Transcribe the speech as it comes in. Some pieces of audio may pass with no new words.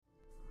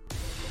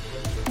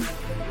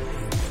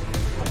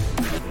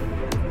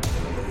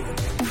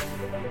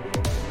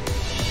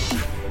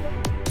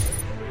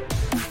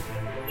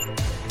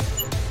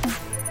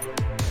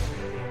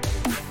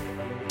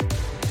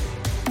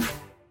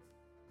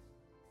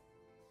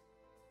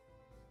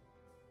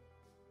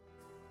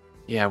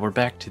Yeah, we're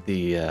back to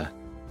the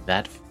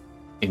that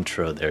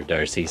intro there,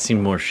 Darcy.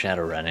 Seemed more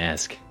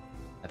Shadowrun-esque.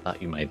 I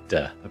thought you might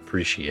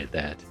appreciate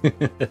that.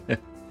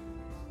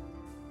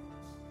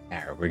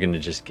 Alright, we're gonna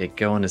just get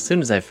going as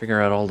soon as I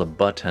figure out all the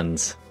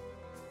buttons.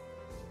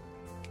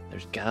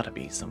 There's gotta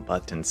be some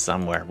buttons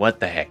somewhere. What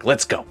the heck?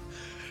 Let's go.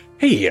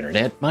 Hey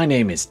Internet, my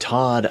name is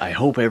Todd. I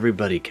hope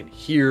everybody can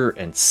hear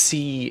and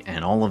see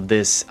and all of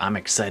this. I'm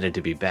excited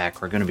to be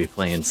back. We're gonna be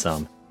playing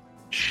some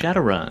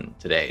Shadowrun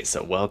today.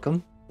 So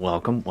welcome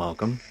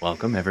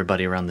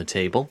everybody around the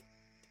table.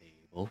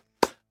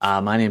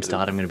 My name's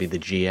Todd. I'm going to be the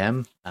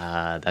GM.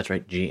 That's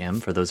right,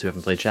 GM. For those who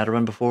haven't played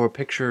Shadowrun before,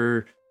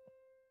 picture...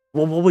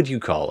 Well, what would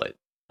you call it?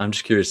 I'm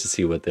just curious to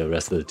see what the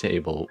rest of the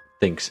table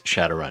thinks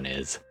Shadowrun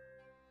is.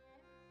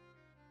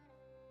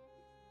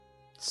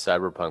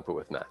 Cyberpunk, but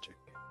with magic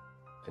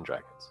and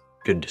dragons.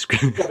 Good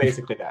description. Yeah,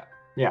 basically that.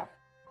 Yeah.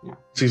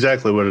 It's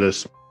exactly what it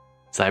is.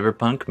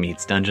 Cyberpunk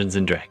meets Dungeons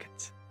and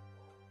Dragons.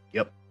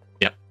 Yep.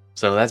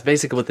 So that's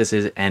basically what this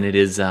is, and it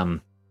is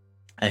a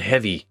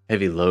heavy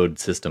load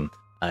system.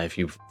 If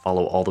you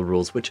follow all the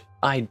rules, which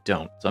I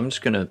don't. So I'm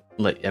just going to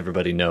let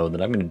everybody know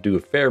that I'm going to do a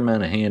fair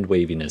amount of hand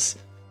waviness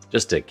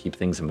just to keep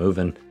things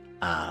moving.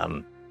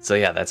 So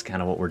yeah, that's kind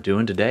of what we're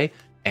doing today.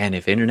 And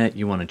if Internet,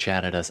 you want to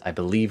chat at us, I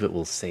believe it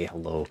will say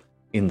hello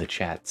in the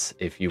chats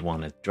if you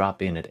want to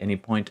drop in at any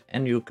point,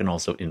 and you can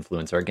also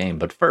influence our game.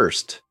 But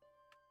first,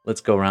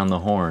 let's go around the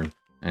horn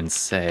and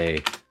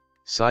say...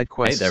 Side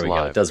quests Hey, there we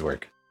go. It does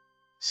work.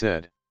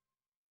 Said.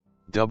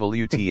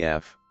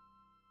 WTF.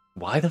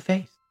 Why the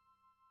face?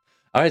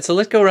 All right, so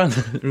let's go around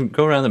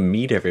and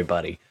meet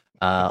everybody.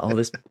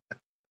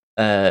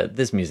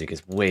 This music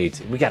is way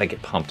too... We got to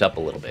get pumped up a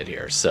little bit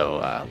here, so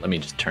let me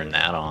just turn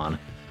that on.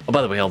 Oh,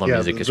 by the way, all the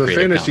music is the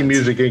Creative fantasy Commons.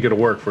 music ain't gonna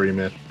work for you,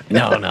 man.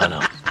 No.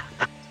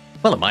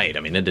 Well, it might. I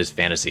mean, it is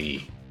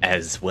fantasy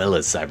as well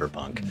as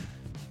cyberpunk.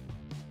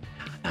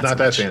 Not that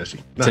much.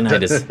 fantasy.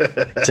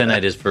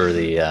 Tonight is for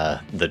the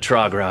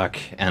trog rock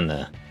and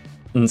the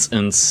uns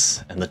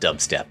and the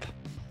dubstep.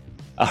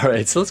 All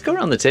right, so let's go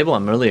around the table.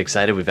 I'm really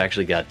excited. We've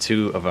actually got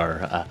two of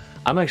our...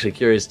 I'm actually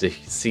curious to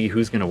see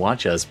who's going to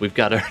watch us. We've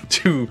got our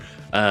two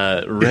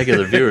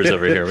regular viewers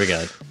over here. We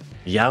got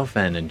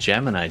Yaofen and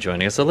Gemini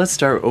joining us. So let's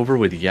start over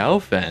with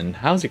Yaofen.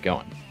 How's it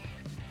going?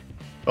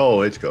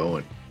 Oh, it's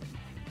going.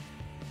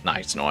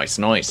 Nice.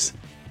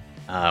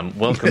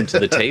 Welcome to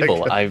the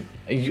table.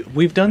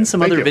 We've done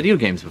some other video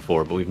games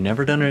before, but we've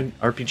never done an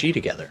RPG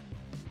together.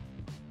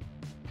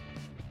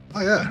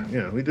 Oh,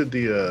 yeah. We did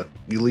the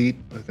Elite,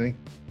 I think.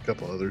 A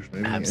couple others,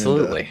 maybe.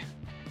 Absolutely. And,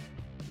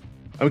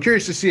 I'm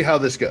curious to see how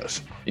this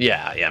goes.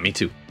 Yeah, me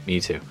too.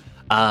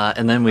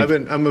 And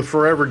then I'm a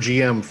forever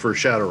GM for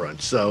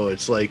Shadowrun, so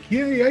it's like,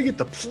 yay, I get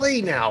to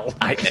play now.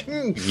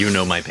 You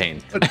know my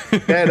pain.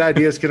 What bad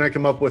ideas can I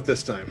come up with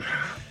this time?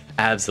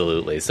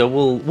 Absolutely. So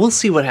we'll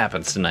see what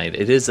happens tonight.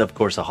 It is, of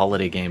course, a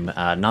holiday game,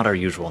 not our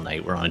usual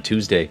night. We're on a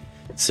Tuesday,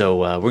 so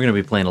we're going to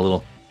be playing a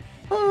little...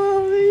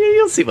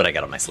 you'll see what I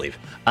got on my sleeve.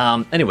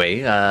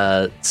 Anyway,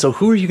 so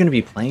who are you going to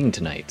be playing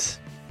tonight?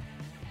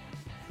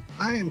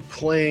 I am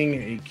playing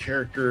a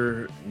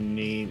character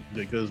name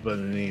that goes by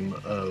the name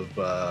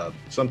of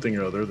something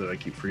or other that I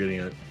keep forgetting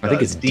it. I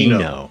think it's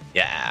Dino.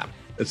 Yeah.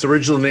 Its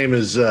original name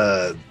is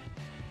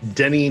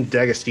Denny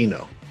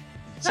D'Agostino.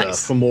 It's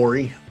Nice.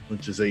 Fomori,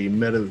 which is a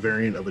meta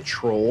variant of a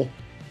troll.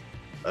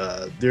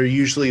 They're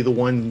usually the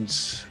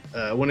ones...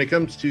 when it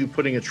comes to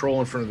putting a troll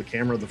in front of the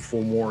camera, the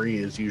Fomori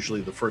is usually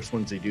the first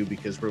ones they do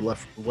because we're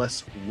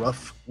less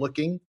rough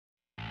looking.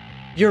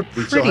 You're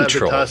We still pretty have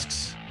troll. the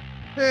tusks.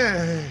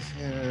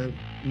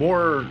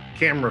 More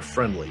camera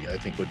friendly, I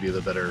think, would be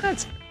the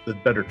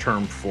better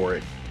term for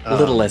it. A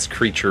little less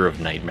creature of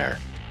nightmare.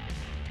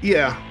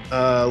 Yeah,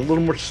 a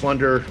little more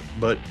slender,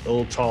 but a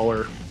little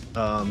taller.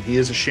 He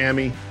is a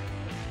chamois.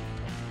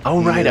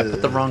 Oh, right. I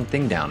put the wrong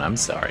thing down. I'm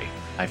sorry.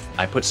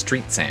 I put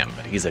Street Sam,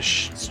 but he's a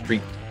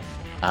street...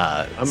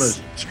 I'm a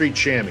street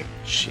chamois.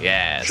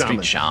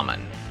 Street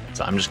shaman.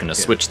 So I'm just going to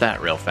switch that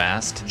real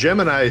fast.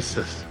 Gemini is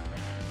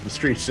the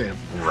street Sam.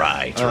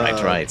 Right.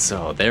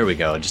 So there we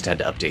go. I just had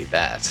to update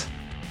that.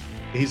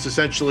 He's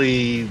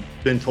essentially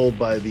been told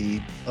by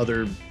the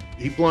other...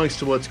 He belongs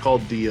to what's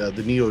called the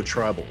Neo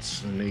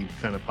Tribals, and they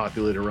kind of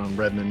populate around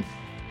Redmond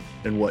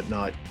and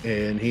whatnot.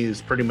 And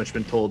he's pretty much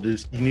been told, you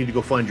need to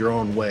go find your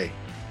own way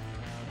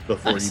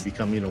before Nice. you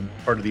become,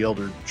 part of the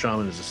Elder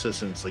Shaman's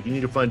assistants. Like, you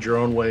need to find your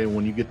own way, and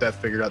when you get that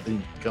figured out, then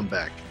you can come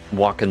back.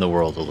 Walk in the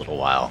world a little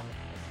while.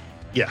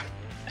 Yeah.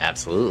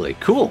 Absolutely.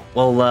 Cool.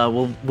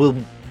 Well, we'll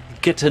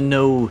get to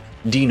know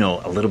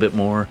Dino a little bit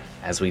more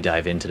as we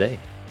dive in today.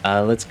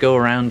 Let's go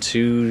around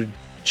to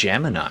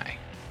Gemini.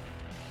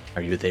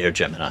 Are you there,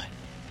 Gemini?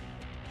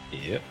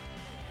 Yep.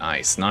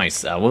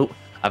 Nice. Well,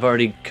 I've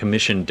already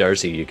commissioned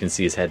Darcy. You can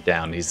see his head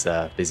down. He's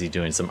busy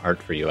doing some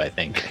art for you, I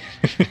think.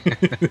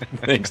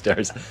 Thanks,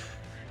 Darcy.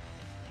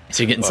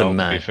 So you're getting some...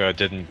 To be fair, I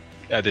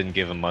didn't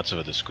give him much of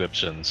a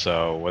description,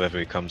 so whatever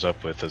he comes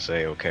up with is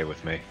A-okay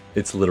with me.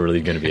 It's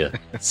literally going to be a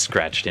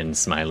scratched-in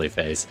smiley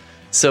face.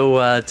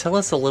 So tell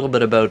us a little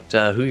bit about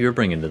who you're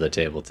bringing to the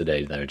table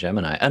today there,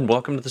 Gemini. And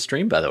welcome to the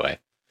stream, by the way.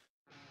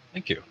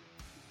 Thank you.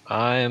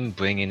 I'm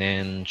bringing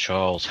in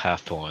Charles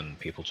Hathorne.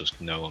 People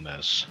just know him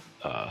as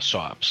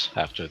Sharps,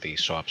 after the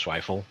Sharps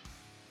rifle.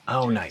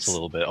 Oh, It's nice. a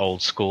little bit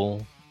old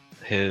school.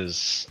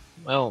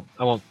 Well,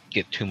 I won't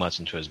get too much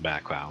into his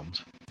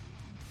background.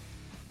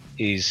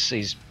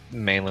 He's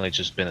mainly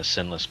just been a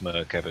sinless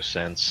merc ever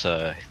since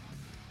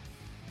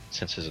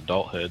his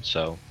adulthood,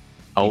 so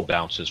he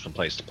bounces from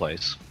place to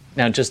place.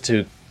 Now, just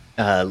to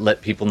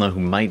let people know who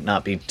might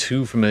not be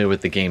too familiar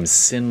with the game,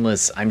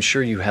 Sinless, I'm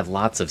sure you have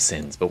lots of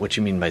sins, but what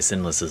you mean by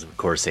sinless is, of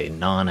course, a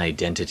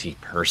non-identity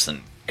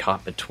person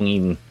caught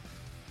between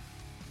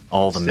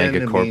all the Sin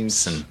megacorps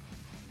means- and...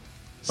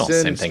 Well,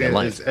 Sin same thing in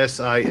life. is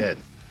SIN.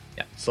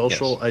 Yeah.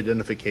 Social Yes.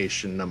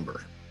 Identification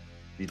Number.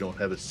 If you don't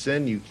have a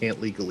SIN, you can't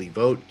legally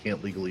vote,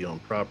 can't legally own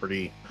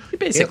property. You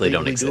basically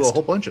can't don't legally do a exist,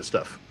 whole bunch of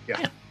stuff. Yeah.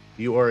 Yeah.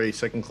 You are a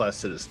second-class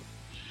citizen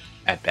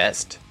at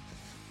best.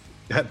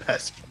 at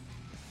best.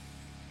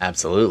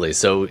 Absolutely.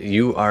 So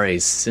you are a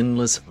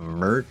sinless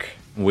merc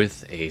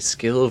with a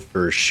skill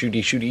for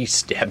shooty,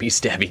 stabby,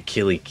 stabby,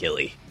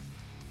 killy.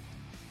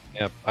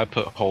 Yep, I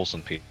put holes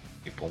in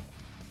people.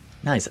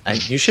 Nice.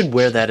 You should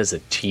wear that as a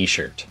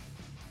t-shirt.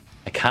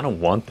 I kind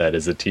of want that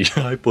as a t-shirt.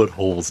 I put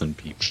holes in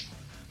people.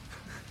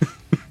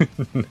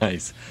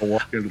 Nice. I'll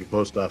walk into the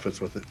post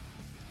office with it.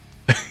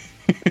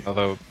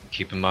 Although,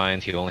 keep in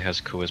mind, he only has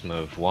charisma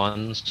of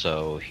 1,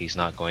 so he's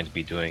not going to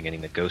be doing any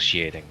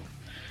negotiating.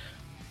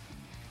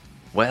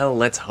 Well,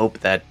 let's hope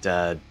that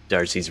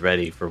Darcy's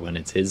ready for when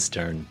it's his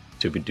turn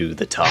to do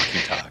the talky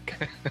talk.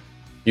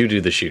 You do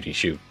the shooty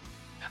shoot.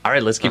 All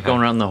right, let's keep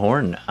going around the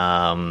horn.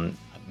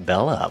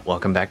 Bella,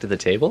 welcome back to the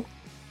table.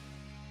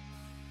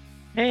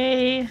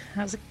 Hey,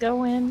 how's it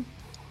going?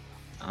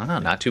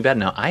 Not too bad.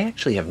 Now, I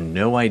actually have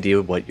no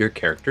idea what your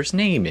character's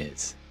name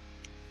is.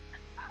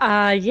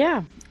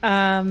 Yeah.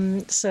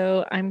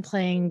 So I'm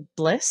playing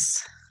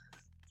Bliss.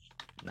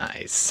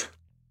 Nice.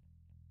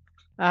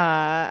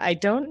 I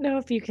don't know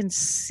if you can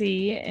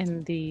see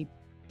in the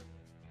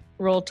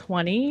roll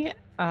 20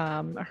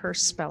 her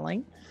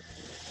spelling.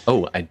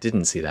 Oh, I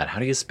didn't see that. How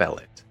do you spell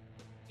it?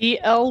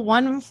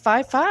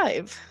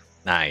 EL155.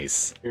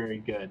 Nice. Very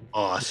good.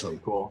 Awesome.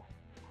 Very cool.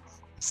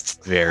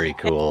 Very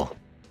cool.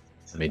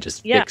 Let me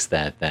just Yeah. fix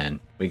that then.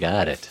 We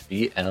got it. BL.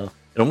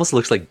 It almost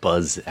looks like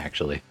Buzz,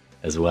 actually,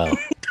 as well.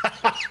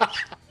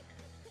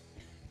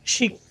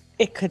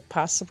 It could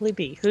possibly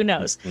be. Who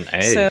knows?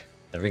 Hey, So,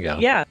 there we go.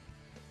 yeah.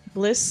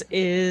 Bliss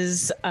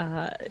is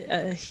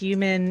a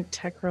human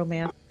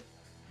techromancer.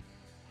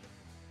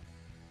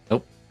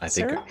 Oh, I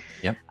think. Sir?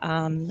 Yep.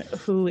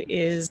 Who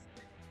is,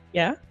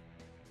 yeah.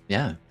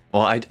 Yeah.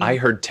 Well, I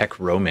heard Tech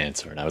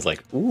Romancer, and I was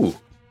like, ooh,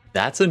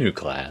 that's a new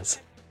class.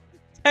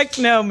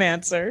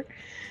 Technomancer.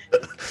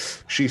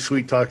 She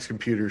sweet talks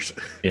computers.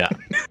 Yeah.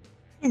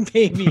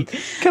 Baby.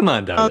 Come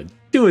on, darling.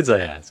 Do as I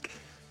ask.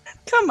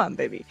 Come on,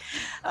 baby.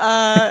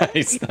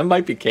 That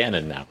might be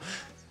canon now.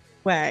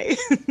 Way.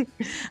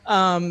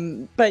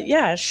 But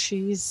yeah,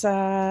 she's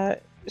I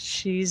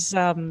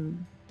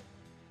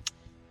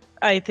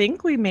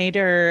think we made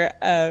her,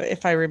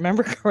 if I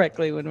remember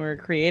correctly, when we were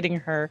creating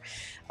her,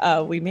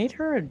 we made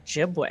her a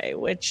Jibway,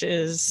 which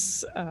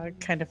is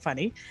kind of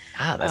funny.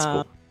 Ah, that's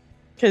cool.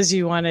 Because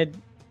you wanted,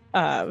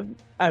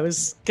 I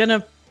was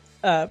gonna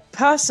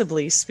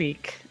possibly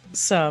speak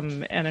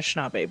some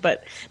Anishinaabe,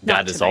 but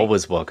not That is tonight.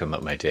 always welcome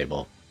at my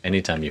table.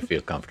 Anytime you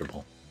feel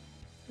comfortable.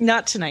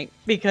 Not tonight,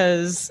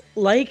 because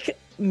like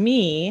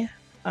me,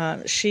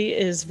 she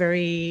is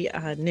very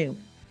new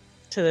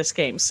to this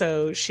game.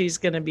 So she's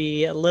going to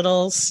be a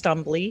little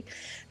stumbly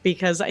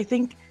because I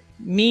think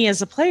me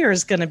as a player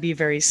is going to be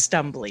very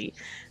stumbly.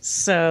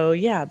 So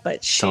yeah, but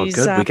It's all she's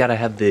good. We got to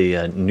have the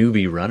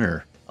newbie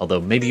runner. Although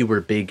maybe you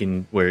were big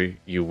in where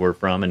you were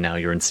from and now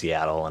you're in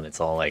Seattle and it's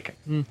all like,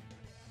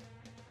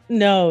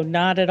 no,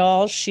 not at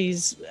all.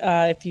 She's,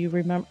 if you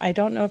remember, I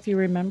don't know if you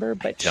remember,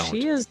 but don't,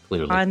 she is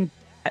clearly. on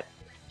debt.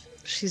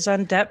 She's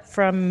on debt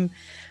from,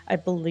 I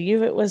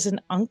believe it was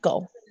an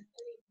uncle.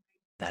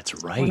 that's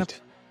One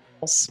right.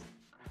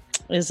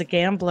 is a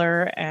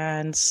gambler,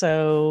 and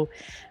so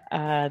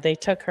they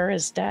took her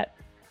as debt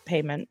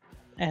payment,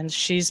 and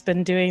she's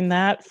been doing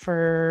that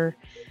for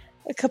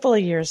a couple of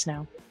years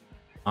now.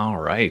 All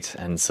right.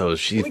 And so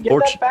she's Can we get that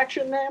fortunate.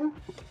 faction name?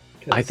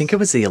 'Cause I think it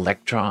was the I know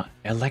that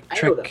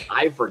electric,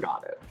 I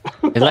forgot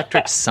it.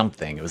 electric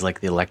something. It was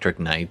like the Electric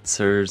Knights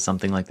or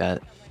something like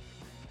that.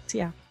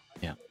 Yeah.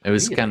 Yeah. It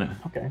was kind of,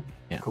 Okay.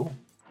 Yeah. Cool.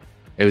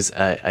 it was,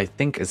 I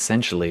think,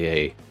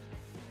 essentially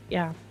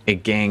Yeah. a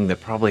gang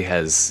that probably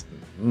has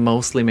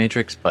mostly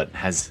Matrix, but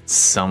has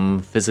some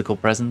physical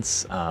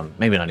presence.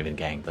 Maybe not even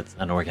gang, but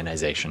an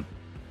organization.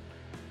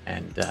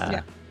 And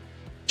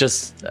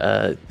just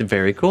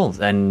very cool.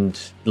 And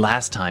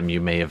last time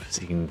you may have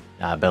seen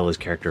Bella's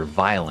character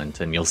Violent,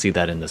 and you'll see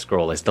that in the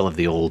scroll. I still have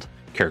the old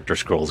character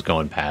scrolls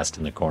going past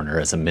in the corner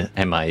as a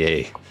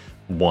MIA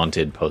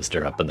wanted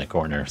poster up in the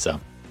corner. So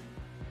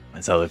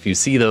if you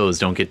see those,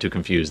 don't get too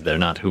confused. They're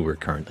not who we're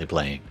currently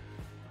playing.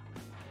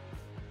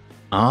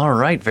 All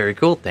right, very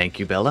cool. Thank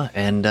you, Bella.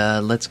 And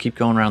let's keep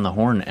going around the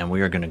horn, and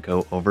we are going to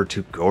go over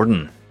to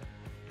Gordon.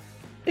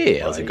 Hey,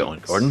 how's it going,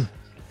 Gordon?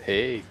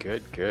 Hey,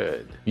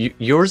 good.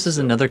 Yours is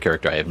another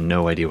character. I have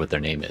no idea what their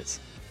name is.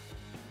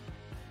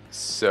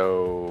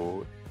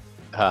 So,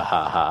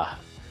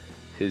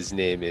 his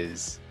name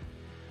is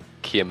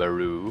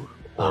Kiamaru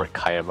or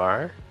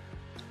Kayamar,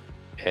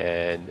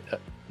 and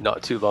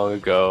not too long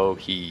ago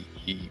he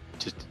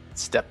just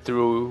stepped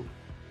through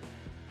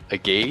a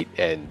gate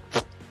and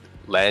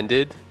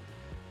landed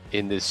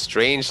in this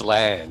strange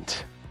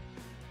land.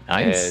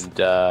 Nice.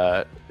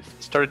 And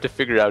started to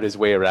figure out his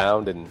way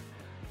around, and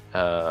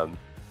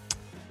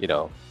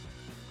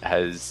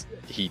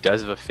he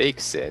does have a fake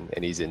sin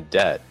and he's in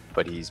debt,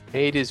 but he's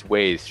made his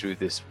way through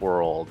this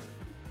world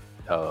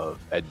of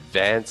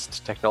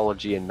advanced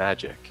technology and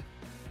magic,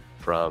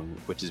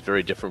 which is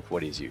very different from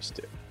what he's used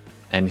to.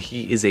 And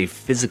he is a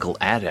physical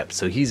adept,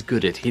 so he's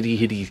good at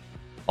hitty,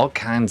 all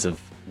kinds of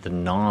the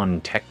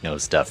non-techno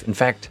stuff. In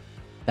fact,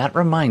 that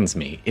reminds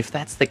me, if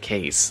that's the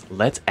case,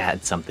 let's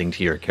add something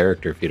to your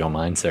character, if you don't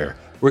mind, sir.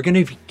 We're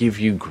going to give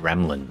you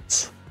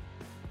gremlins.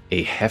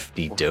 A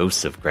hefty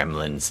dose of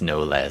gremlins,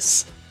 no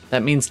less.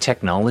 That means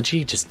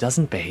technology just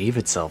doesn't behave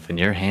itself in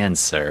your hands,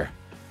 sir.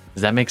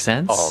 Does that make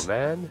sense? Oh,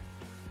 man.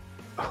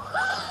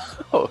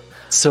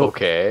 So,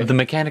 okay. The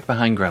mechanic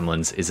behind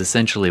gremlins is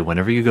essentially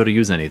whenever you go to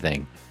use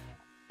anything,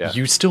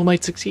 you still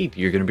might succeed.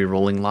 You're going to be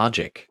rolling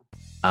logic.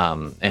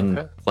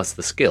 Plus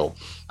the skill.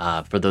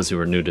 For those who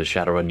are new to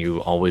Shadowrun,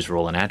 you always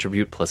roll an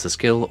attribute plus a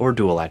skill or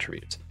dual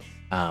attributes.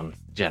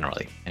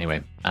 Generally,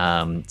 anyway.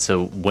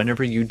 So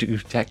whenever you do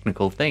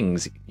technical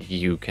things,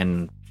 you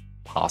can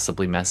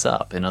possibly mess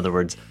up. In other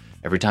words,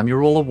 every time you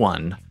roll a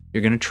 1,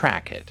 you're going to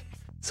track it.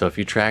 So if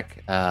you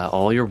track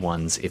all your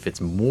 1s, if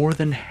it's more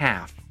than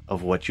half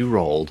of what you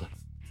rolled,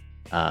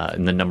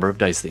 and the number of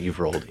dice that you've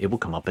rolled, it will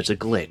come up as a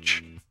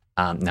glitch.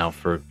 Now,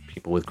 for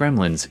people with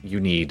gremlins, you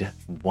need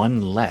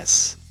 1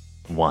 less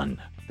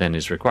 1 than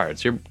is required.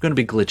 So you're going to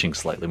be glitching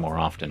slightly more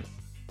often.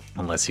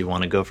 Unless you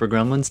want to go for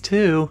gremlins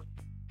 2.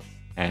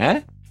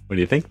 What do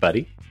you think,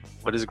 buddy?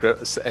 What does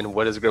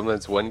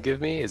Gremlins 1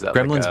 give me? Is that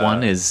Gremlins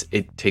 1 is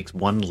it takes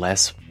 1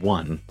 less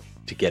 1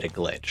 to get a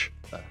glitch.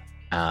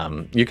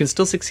 You can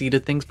still succeed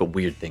at things, but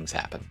weird things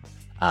happen.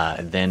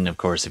 Then, of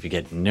course, if you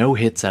get no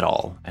hits at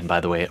all, and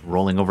by the way,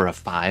 rolling over a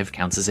 5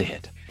 counts as a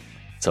hit.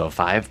 So a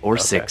 5 or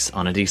 6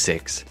 on a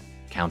d6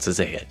 counts as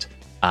a hit.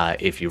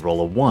 If you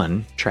roll a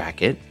 1,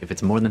 track it. If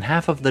it's more than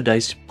half of the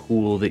dice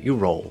pool that you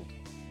rolled,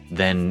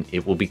 then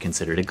it will be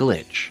considered a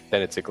glitch.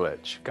 Then it's a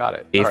glitch. Got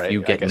it. If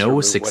you get no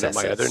successes.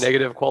 One of my other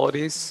negative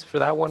qualities for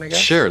that one, I guess?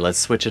 Sure, let's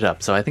switch it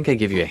up. So I think I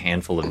give you a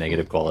handful of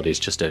negative qualities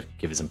just to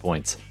give you some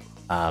points.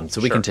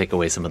 So we can take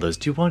away some of those.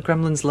 Do you want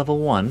Gremlins level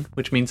 1,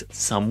 which means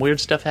some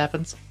weird stuff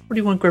happens? Or do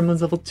you want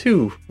Gremlins level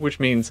 2, which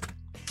means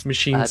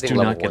machines do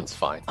not get... level 1's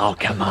fine. Oh,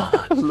 come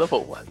on.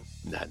 Level 1.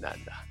 Nah.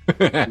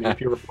 I mean,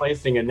 if you're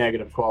replacing a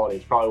negative quality,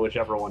 it's probably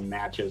whichever one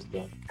matches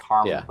the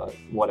karma, but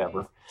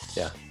whatever.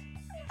 Yeah.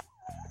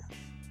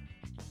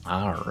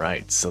 All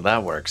right, so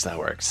that works.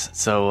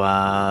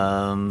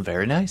 So,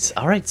 very nice.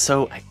 All right,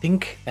 so I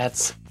think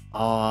that's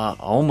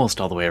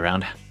almost all the way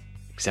around,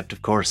 except,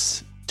 of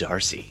course,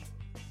 Darcy.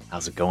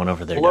 How's it going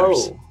over there, Hello.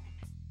 Darcy?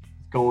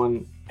 It's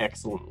going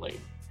excellently.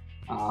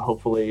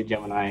 Hopefully,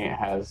 Gemini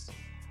has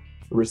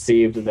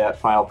received that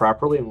file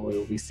properly, and we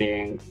will be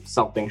seeing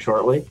something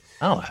shortly.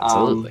 Oh,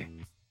 absolutely.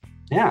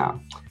 Yeah.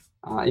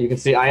 You can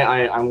see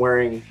I'm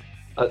wearing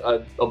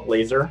a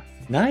blazer.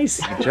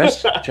 Nice.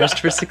 Dressed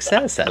for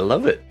success. I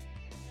love it.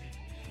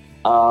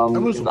 I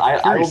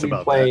will be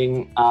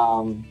playing.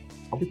 I'll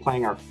be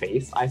playing our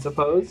face, I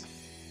suppose.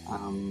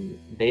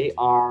 They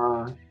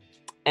are,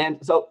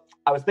 and so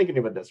I was thinking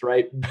about this.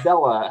 Right,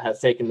 Bella has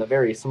taken the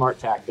very smart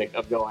tactic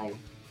of going,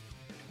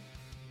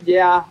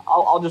 "Yeah,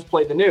 I'll just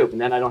play the noob,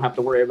 and then I don't have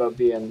to worry about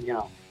being,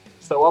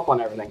 so up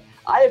on everything."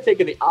 I have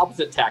taken the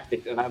opposite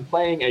tactic, and I'm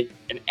playing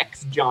an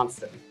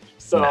ex-Johnson.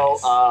 So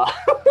nice.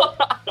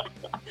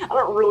 I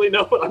don't really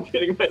know what I'm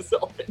getting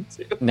myself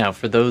into. Now,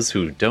 for those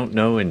who don't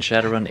know, in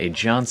Shadowrun, a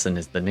Johnson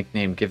is the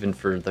nickname given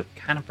for the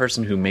kind of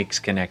person who makes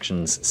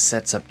connections,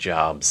 sets up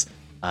jobs,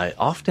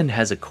 often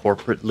has a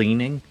corporate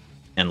leaning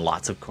and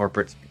lots of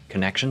corporate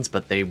connections,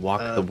 but they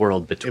walk the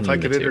world between the two. If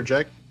I could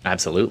interject?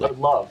 Absolutely. I'd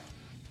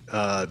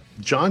love.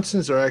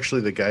 Johnsons are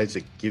actually the guys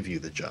that give you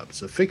the job.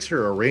 So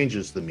Fixer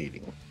arranges the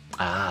meeting.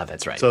 Ah,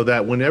 that's right. So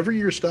that whenever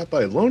you're stopped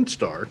by Lone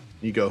Star,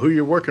 you go, "Who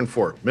you're working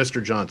for?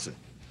 Mr. Johnson."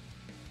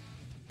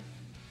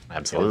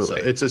 Absolutely. So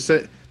it's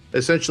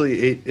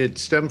essentially it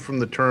stemmed from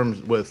the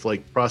terms with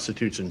like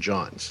prostitutes and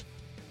Johns.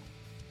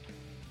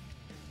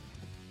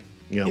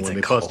 When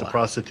they bust a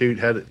prostitute,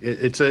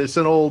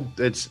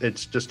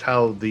 it's just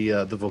how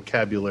the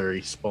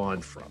vocabulary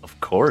spawned from. Of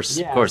course,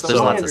 yeah, there's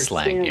so lots of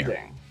slang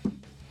here.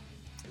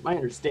 My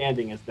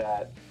understanding is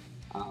that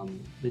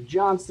the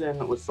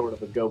Johnson was sort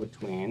of a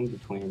go-between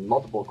between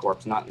multiple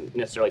corps, not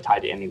necessarily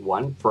tied to any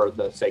one for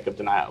the sake of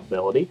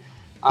deniability.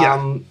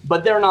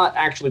 But they're not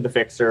actually the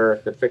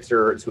Fixer. The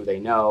Fixer is who they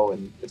know,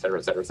 and et cetera,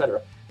 et cetera, et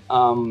cetera.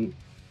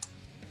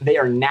 they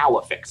are now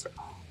a fixer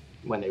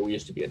when they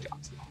used to be a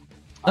Johnson.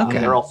 Okay.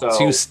 They're also,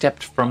 so you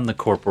stepped from the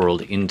corp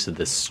world into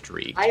the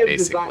street,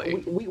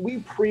 basically.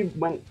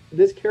 When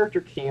this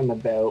character came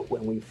about,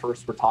 when we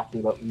first were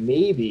talking about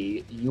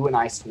maybe you and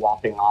I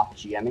swapping off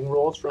GMing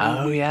roles from.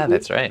 Oh yeah,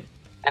 that's right.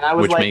 And I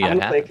was I'm going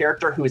to play a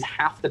character who's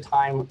half the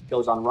time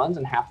goes on runs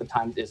and half the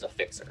time is a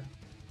fixer,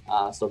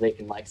 so they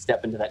can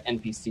step into that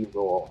NPC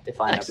role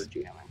if I'm ever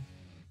GMing.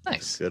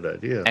 Nice, good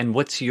idea. And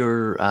what's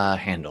your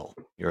handle?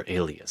 Your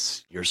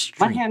alias? Your street?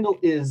 My handle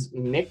is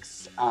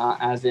Mix,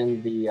 as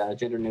in the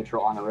gender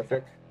neutral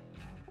honorific.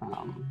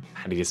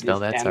 How do you spell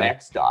that?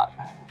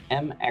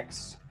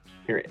 MX.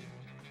 Period.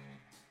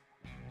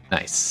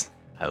 Nice.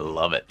 I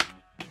love it.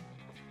 I'm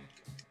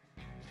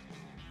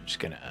just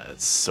gonna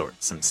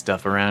sort some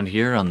stuff around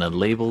here on the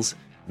labels.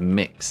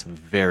 Mix.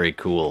 Very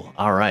cool.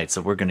 All right,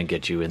 so we're gonna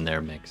get you in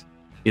there, Mix.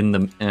 In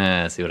the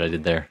see what I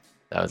did there?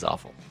 That was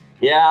awful.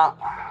 Yeah.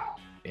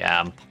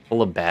 Yeah, I'm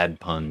full of bad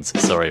puns.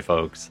 Sorry,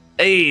 folks.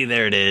 Hey,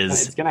 there it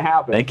is. It's gonna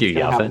happen. Thank you,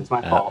 Yaffin. It's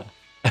my fault.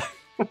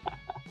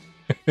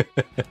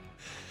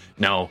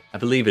 No, I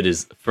believe it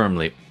is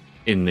firmly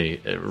in the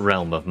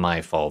realm of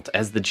my fault.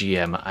 As the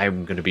GM,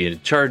 I'm going to be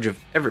in charge of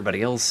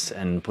everybody else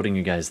and putting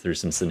you guys through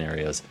some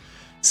scenarios.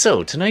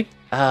 So tonight,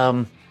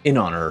 in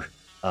honor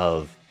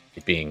of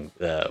it being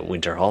the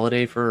winter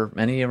holiday for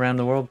many around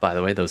the world, by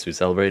the way, those who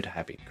celebrate,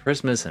 Happy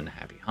Christmas and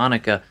Happy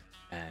Hanukkah.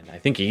 And I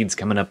think Eid's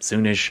coming up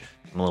soonish.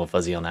 I'm a little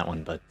fuzzy on that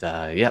one, but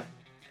yep.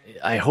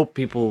 I hope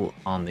people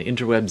on the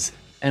interwebs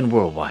and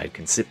worldwide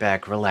can sit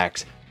back,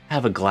 relax,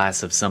 have a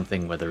glass of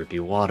something, whether it be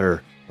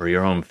water or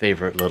your own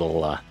favorite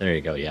little, there you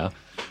go, yeah.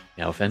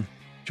 Yeah, Finn? Do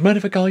you mind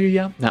if I call you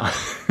yeah? No.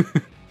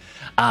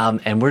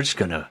 And we're just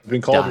gonna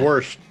been called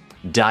worse.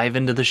 Dive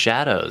into the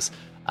shadows.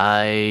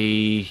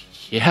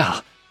 Yeah,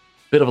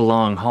 bit of a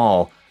long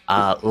haul.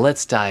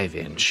 Let's dive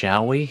in,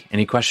 shall we?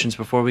 Any questions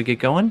before we get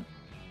going?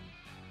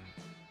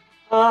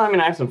 I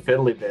have some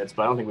fiddly bits,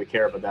 but I don't think we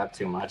care about that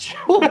too much.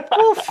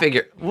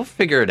 we'll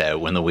figure it out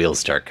when the wheels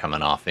start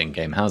coming off in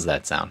game. How's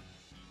that sound?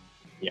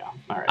 Yeah.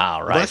 All right.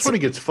 All right. Well, that's when it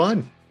gets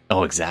fun.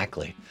 Oh,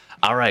 exactly.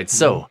 All right.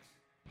 So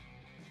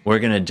we're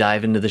gonna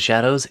dive into the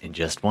shadows in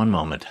just one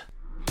moment.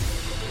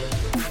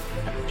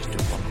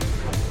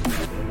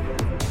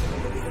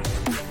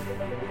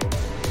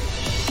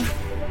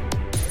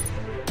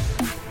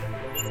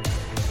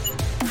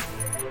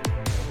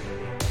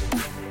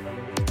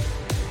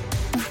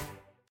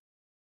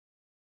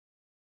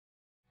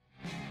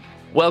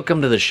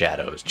 Welcome to the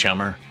shadows,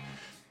 chummer.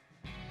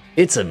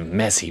 It's a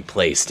messy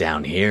place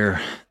down here.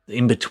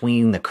 In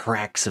between the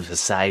cracks of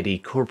society,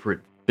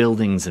 corporate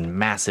buildings, and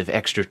massive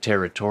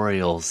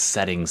extraterritorial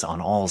settings on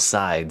all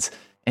sides,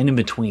 and in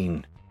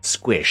between,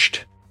 squished,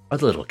 are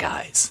little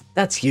guys.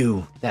 That's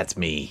you, that's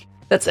me,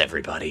 that's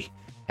everybody.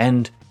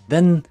 And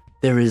then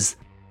there is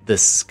the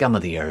scum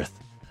of the earth,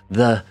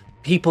 the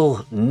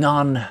people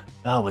non-personas,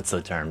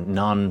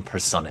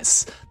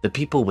 the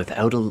people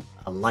without a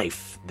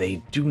life.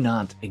 They do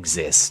not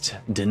exist.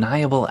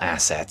 Deniable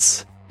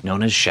assets,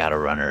 known as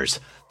Shadowrunners.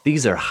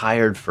 These are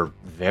hired for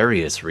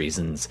various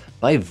reasons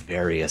by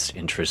various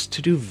interests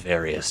to do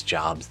various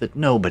jobs that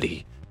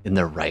nobody in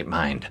their right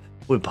mind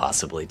would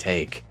possibly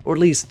take. Or at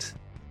least,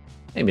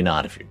 maybe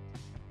not if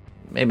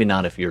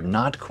you're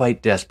not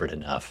quite desperate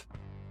enough.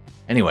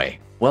 Anyway,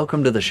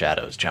 welcome to the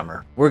Shadows,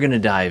 chummer. We're gonna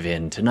dive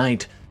in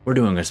tonight. We're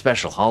doing a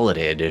special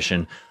holiday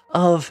edition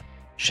of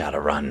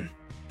Shadowrun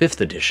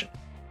 5th edition.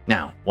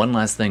 Now, one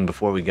last thing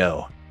before we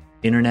go.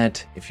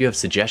 Internet, if you have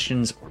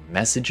suggestions or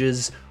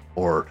messages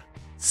or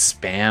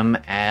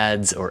spam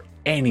ads or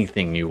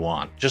anything you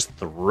want, just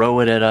throw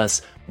it at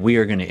us. We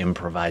are going to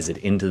improvise it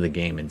into the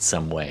game in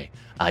some way.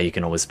 You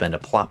can always spend a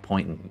plot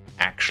point and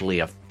actually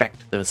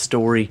affect the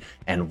story,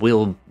 and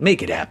we'll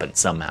make it happen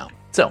somehow.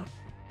 So,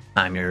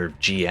 I'm your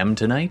GM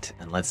tonight,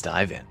 and let's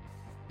dive in.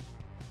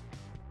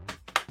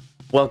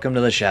 Welcome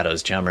to the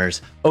Shadows,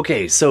 chummers.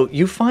 Okay, so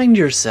you find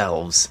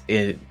yourselves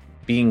you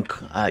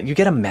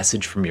get a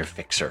message from your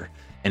fixer,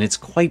 and it's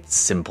quite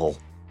simple.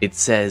 It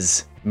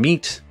says,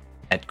 meet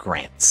at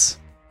Grant's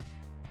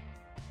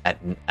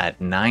at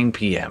 9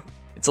 p.m.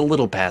 It's a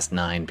little past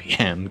 9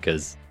 p.m.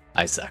 because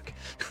I suck.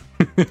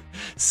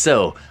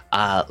 So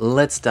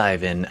let's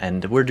dive in,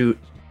 and we're going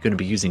to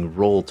be using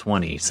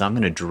Roll20. So I'm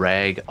going to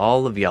drag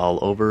all of y'all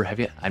over.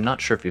 I'm not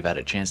sure if you've had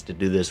a chance to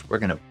do this. We're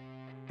going to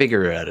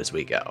figure it out as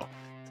we go.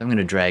 So I'm going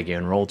to drag you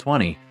in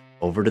Roll20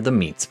 over to the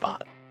meet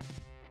spot.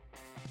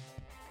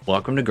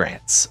 Welcome to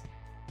Grant's.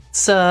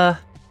 It's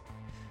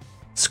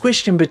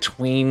squished in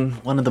between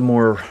one of the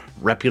more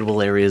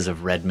reputable areas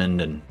of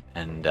Redmond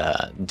and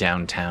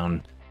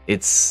downtown.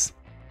 It's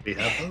we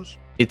have those?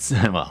 It's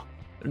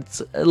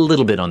a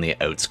little bit on the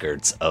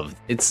outskirts of.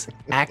 It's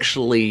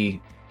actually,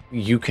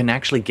 you can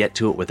actually get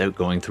to it without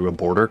going through a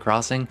border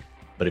crossing,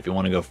 but if you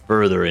want to go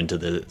further into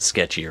the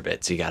sketchier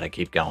bits, you got to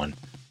keep going.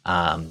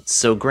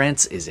 So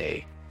Grant's is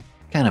a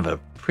kind of a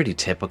pretty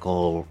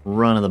typical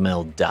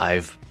run-of-the-mill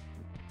dive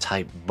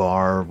type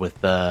bar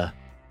with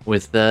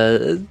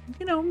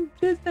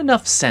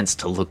enough sense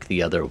to look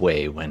the other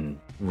way when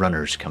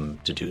runners come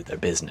to do their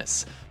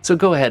business. So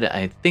go ahead.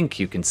 I think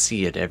you can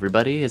see it,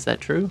 everybody. Is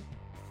that true?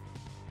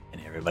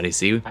 Can everybody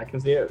see you? I can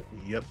see it.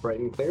 Yep. Bright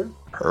and clear.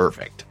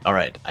 Perfect. All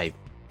right.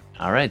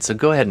 All right. So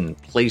go ahead and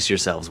place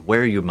yourselves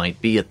where you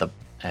might be at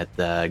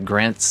the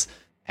Grants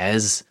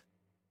as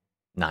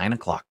 9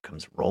 o'clock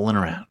comes rolling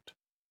around.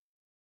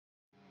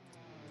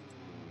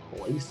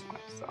 Place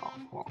myself.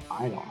 Well,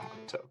 I don't have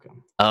a token.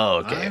 Oh,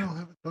 okay. I don't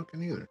have a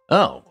token either.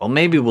 Oh, well,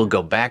 maybe we'll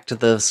go back to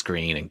the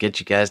screen and get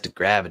you guys to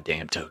grab a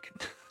damn token.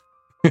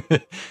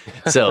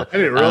 So I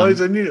didn't realize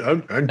I needed.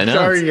 I'm I know,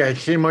 sorry, I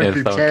came on It's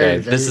your okay.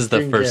 tag. This is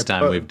the first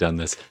time we've done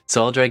this.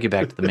 So I'll drag you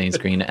back to the main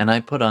screen, and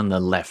I put on the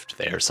left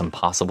there some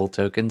possible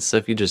tokens. So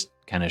if you just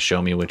kind of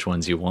show me which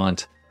ones you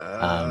want.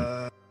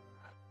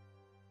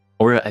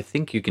 Or I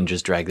think you can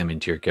just drag them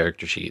into your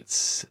character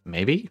sheets.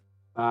 Maybe?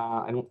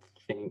 I don't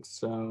think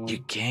so. You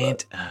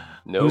can't?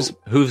 No.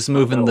 Who's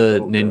moving the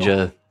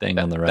ninja thing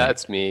on the right?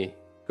 That's me.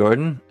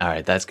 Gordon? All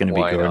right, that's going to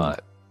be Why Gordon.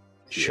 not?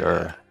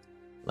 Sure. Yeah.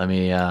 Let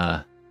me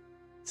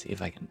see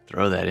if I can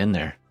throw that in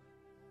there.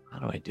 How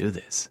do I do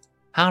this?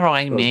 How do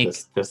I make...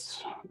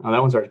 This? Oh,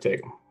 that one's already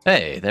taken.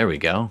 Hey, there we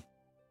go.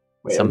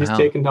 Wait, Somehow.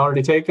 are these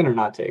already taken or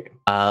not taken?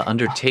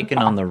 Undertaken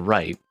on the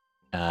right.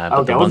 But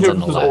Okay, the I ones wonder on if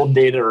the this is left. old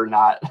data or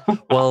not.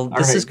 Well, this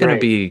Alright, is going to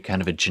great. be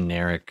kind of a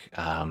generic This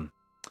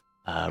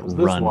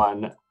run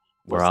one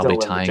where I'll be still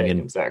tying the in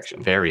taken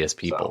section. various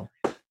people.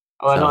 Oh,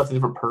 I know So- it's a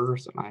different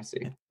person. I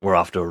see. We're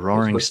off to a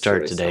roaring What's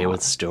start story today song?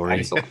 with story.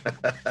 Excellent.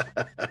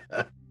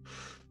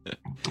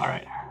 All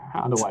right.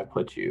 How do I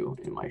put you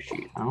in my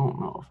sheet? I don't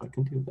know if I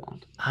can do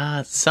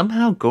that.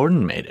 Somehow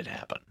Gordon made it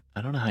happen.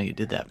 I don't know how you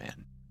did that,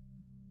 man.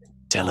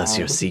 Tell us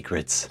your It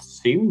secrets.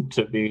 seemed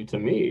to be to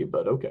me,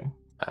 but okay.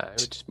 I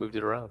just moved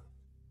it around.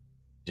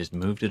 Just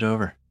moved it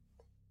over.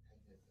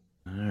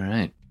 All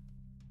right.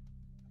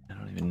 I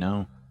don't even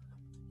know.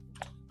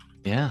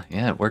 Yeah,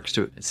 it works.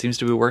 It seems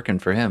to be working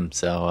for him.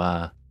 So,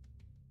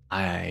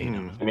 I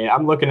don't know. I mean,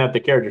 I'm looking at the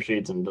character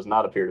sheets and it does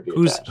not appear to be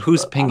Who's attached,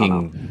 who's but I don't know.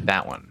 pinging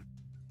that one?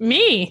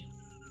 Me.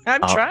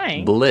 I'm Oh,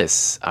 trying.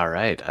 Bliss. All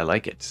right, I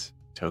like it.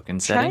 Token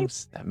Try-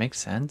 settings. That makes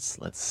sense.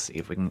 Let's see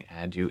if we can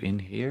add you in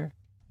here.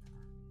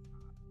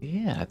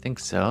 Yeah, I think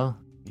so.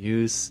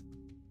 Use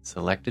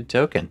selected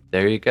token.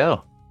 There you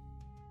go.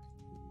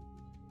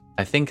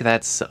 I think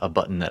that's a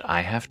button that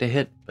I have to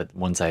hit, but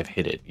once I've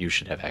hit it, you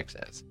should have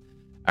access.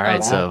 All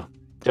right, that so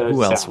Does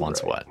who else sound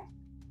wants right. what?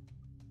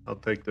 I'll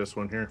take this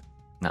one here.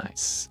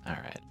 Nice. All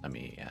right, let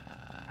me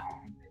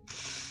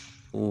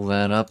pull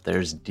that up.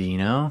 There's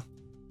Dino.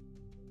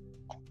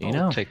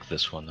 Dino? I'll take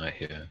this one right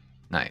here.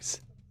 Nice.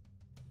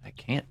 I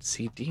can't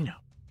see Dino.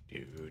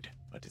 Dude,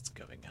 what is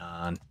going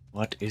on?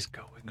 What is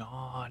going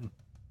on?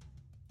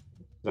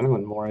 Is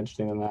anyone more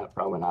interesting than that?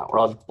 Probably not. We're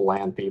all just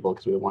bland people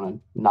because we want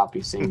to not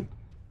be seen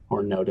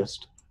or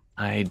noticed.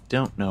 I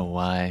don't know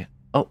why.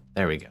 Oh,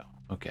 there we go.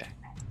 Okay.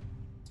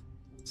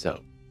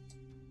 So.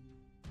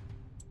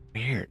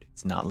 Weird.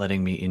 It's not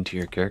letting me into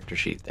your character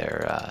sheet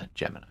there,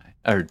 Gemini.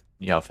 Or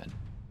Yelfin.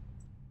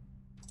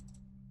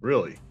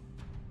 Really?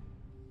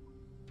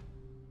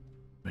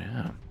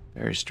 Yeah,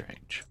 very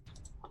strange.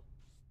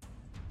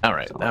 All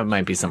right, that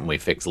might be something we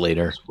fix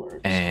later.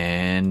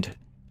 And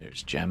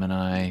there's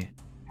Gemini.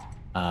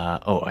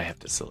 Oh, I have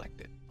to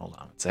select it. Hold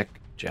on a sec.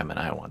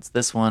 Gemini wants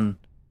this one.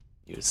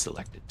 Use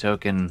selected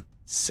token.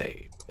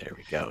 Save. There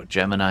we go.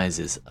 Gemini's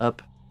is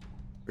up.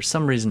 For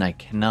some reason, I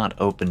cannot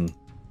open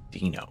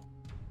Dino.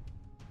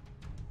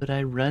 But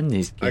I run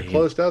this game. I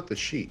closed out the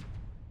sheet.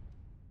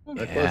 I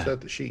Yeah. closed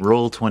out the sheet.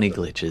 Roll 20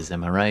 glitches,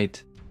 am I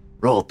right?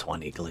 Roll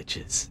 20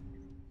 glitches.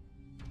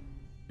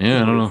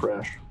 Yeah, I don't know.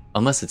 Refresh.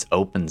 Unless it's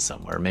open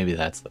somewhere, maybe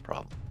that's the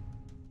problem.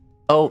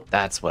 Oh,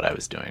 that's what I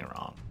was doing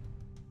wrong.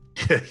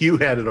 You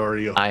had it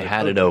already open. I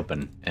had it Okay.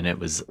 open, and it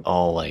was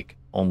all like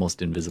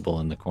almost invisible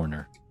in the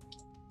corner.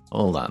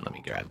 Hold on, let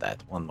me grab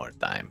that one more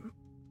time.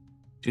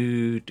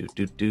 Do.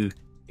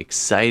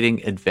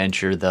 Exciting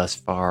adventure thus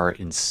far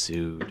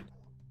ensued.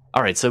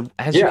 All right, so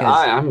as you Yeah,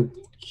 guys, I'm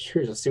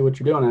curious to see what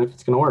you're doing and if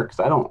it's going to work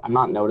because I'm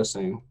not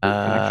noticing. the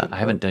connection, I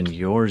haven't done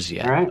yours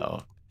yet All right.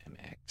 though.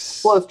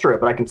 MX. Well, that's true,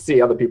 but I can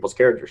see other people's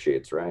character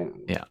sheets, right?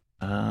 Yeah.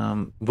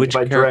 Which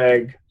if I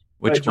drag,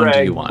 which if I one do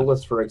drag you want?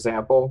 Bliss, for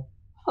example.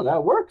 Oh,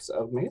 that works.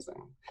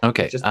 Amazing.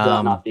 Okay. Just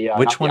not the,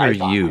 which not the one are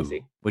icon, I you?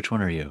 see. Which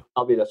one are you?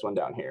 I'll be this one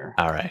down here.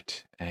 All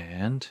right.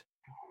 And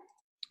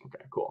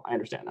Okay, cool. I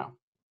understand now.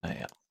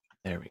 yeah,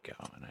 there we go.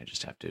 And I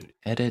just have to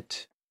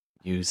edit,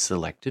 use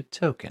selected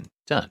token.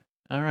 Done.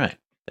 All right.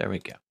 There we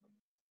go.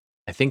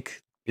 I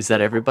think, is that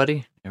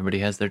everybody? Everybody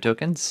has their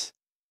tokens?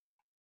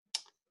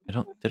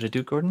 Did I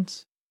do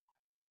Gordon's?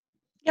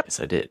 Yep. Yes,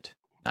 I did.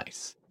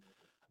 Nice.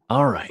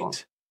 All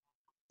right.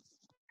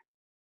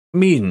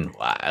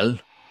 Meanwhile,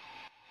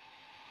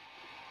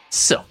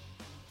 so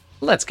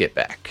let's get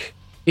back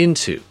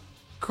into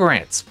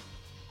Grant's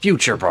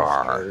Future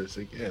Bar. Stars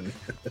again.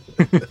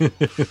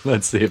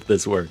 Let's see if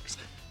this works.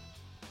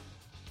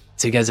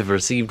 So you guys have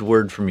received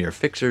word from your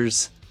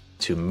fixers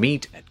to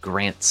meet at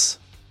Grant's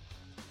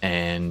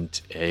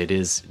and it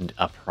is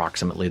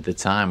approximately the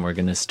time. We're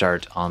going to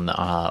start on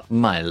the,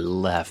 my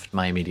left,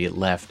 my immediate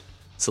left.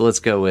 So let's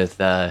go with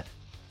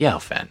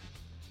Yaofen.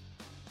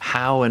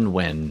 How and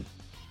when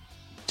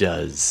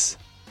does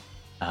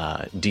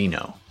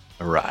Dino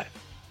arrive?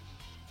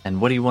 And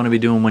what do you want to be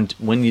doing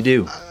when you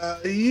do?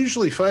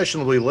 Usually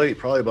fashionably late,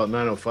 probably about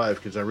 9:05,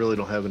 because I really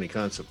don't have any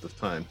concept of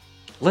time.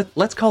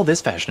 Let's call this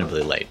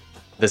fashionably late.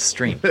 This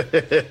stream.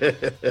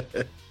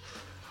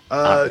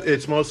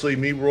 It's mostly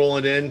me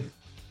rolling in.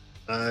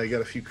 I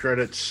got a few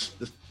credits,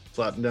 just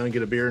flopping down,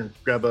 get a beer, and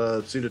grab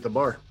a seat at the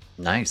bar.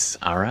 Nice.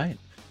 All right.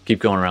 Keep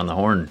going around the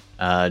horn.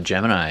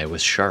 Gemini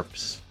with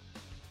sharps.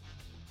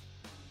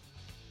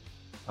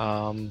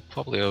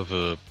 Probably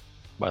over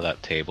by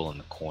that table in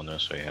the corner,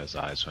 so he has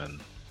eyes on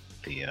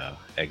the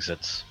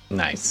exits.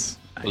 Nice.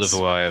 Would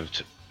have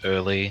arrived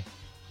early.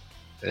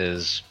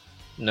 Is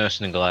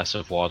nursing a glass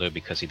of water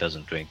because he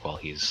doesn't drink while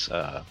he's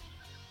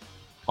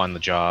on the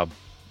job,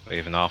 or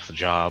even off the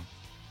job.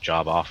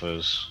 Job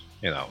offers,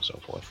 so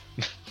forth.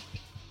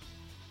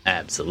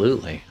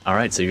 Absolutely. All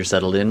right, so you're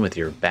settled in with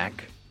your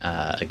back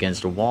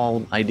against a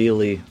wall,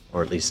 ideally,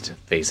 or at least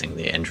facing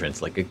the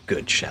entrance like a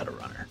good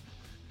Shadowrunner.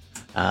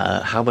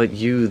 How about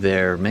you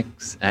there,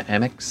 Mix?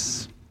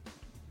 It's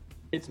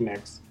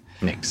Mix.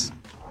 Mix.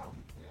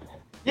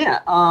 Yeah,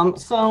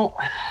 so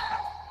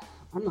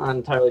I'm not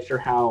entirely sure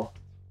how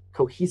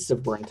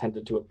cohesive we're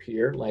intended to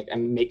appear. Like, it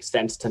makes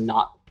sense to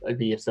not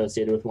be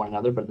associated with one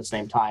another, but at the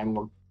same time,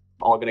 we're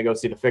all going to go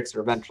see the Fixer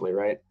eventually,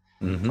 right?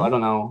 Mm-hmm. So I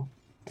don't know.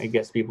 I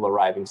guess people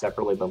arriving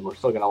separately, but we're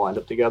still going to all end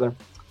up together.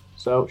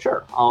 So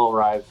sure, I'll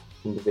arrive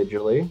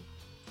individually.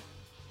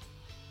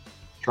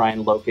 Try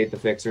and locate the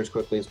Fixer as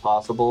quickly as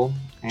possible.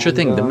 And, sure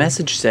thing. The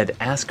message said,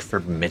 ask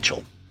for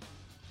Mitchell.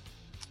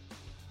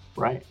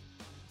 Right.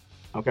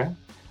 Okay.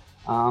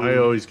 I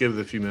always give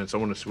it a few minutes. I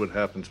want to see what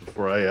happens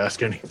before I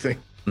ask anything.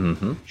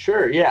 Mm-hmm.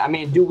 Sure. Yeah. I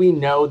mean, do we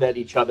know that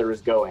each other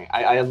is going?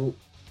 I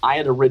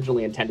had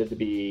originally intended to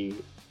be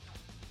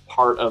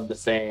part of the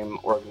same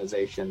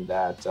organization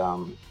that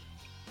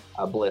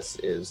Bliss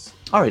is.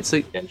 All right.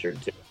 So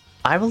entered to.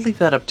 I will leave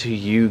that up to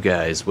you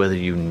guys, whether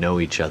you know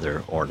each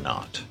other or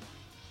not.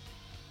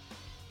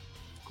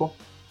 Cool.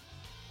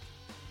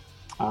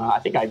 I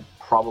think I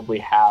probably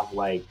have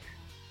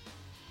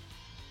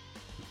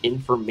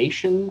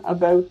information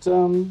about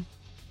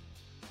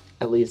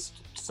at least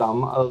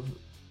some of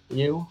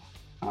you,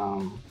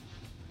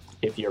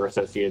 if you're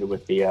associated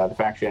with the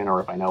faction, or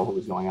if I know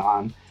who's going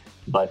on.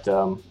 But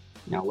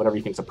whatever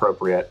you think's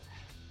appropriate.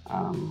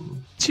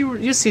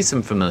 You see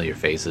some familiar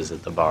faces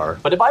at the bar.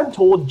 But if I'm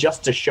told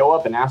just to show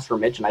up and ask for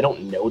Mitch, and I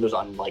don't know there's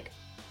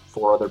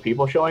 4 other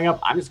people showing up,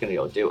 I'm just gonna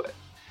go do it.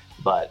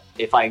 But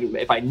if I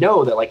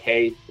know that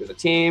hey, there's a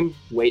team,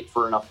 wait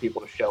for enough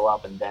people to show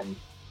up and then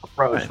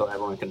approach, right, so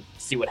everyone can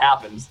see what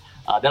happens,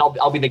 then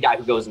I'll be the guy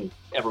who goes and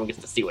everyone gets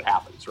to see what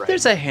happens, right?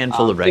 There's a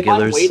handful of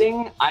regulars. If I'm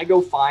waiting, I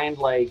go find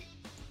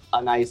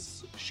a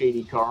nice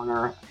shady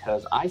corner,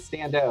 because I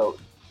stand out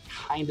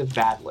kind of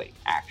badly,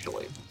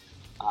 actually.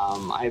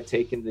 I have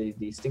taken the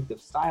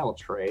distinctive style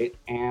trait,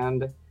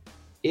 and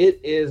it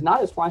is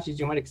not as flashy as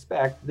you might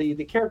expect. The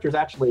character is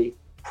actually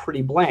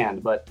pretty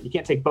bland, but you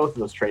can't take both of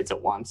those traits at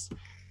once.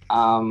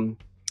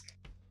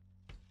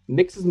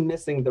 Mix is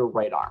missing the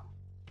right arm.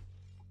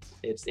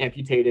 It's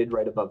amputated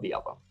right above the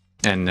elbow.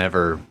 And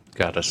never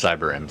got a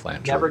cyber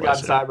implant. Never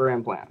got a cyber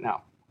implant,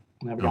 no.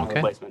 Never got a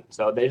replacement.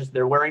 So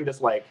they're wearing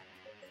this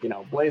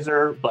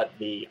blazer, but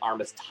the arm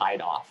is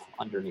tied off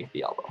underneath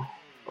the elbow.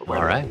 Or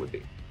where it would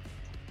be.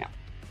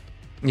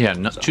 Yeah,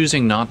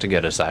 choosing not to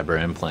get a cyber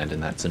implant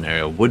in that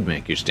scenario would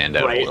make you stand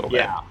out a little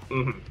bit. Yeah,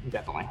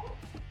 definitely.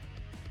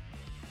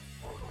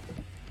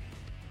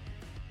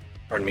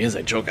 Pardon me as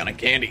I choke on a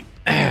candy.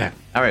 All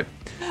right.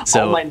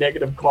 So, all my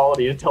negative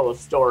quality to tell a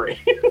story.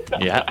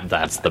 Yeah,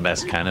 that's the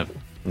best kind of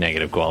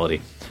negative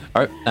quality.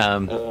 All right.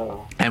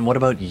 And what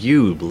about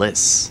you,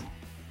 Bliss?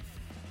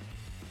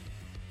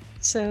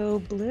 So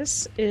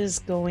Bliss is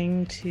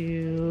going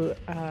to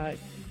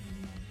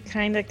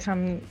kind of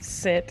come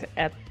sit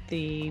at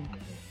the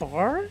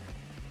bar,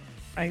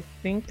 I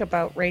think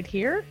about right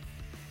here.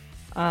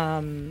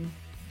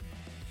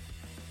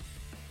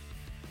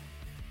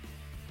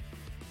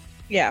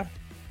 Yeah,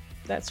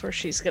 that's where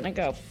she's gonna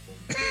go.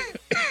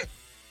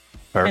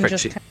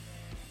 Perfect.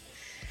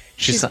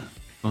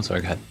 Oh, sorry,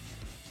 go ahead.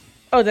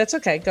 Oh, that's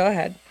okay. Go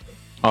ahead.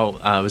 Oh,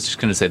 I was just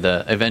gonna say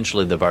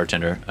eventually the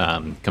bartender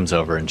comes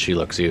over and she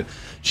looks at you.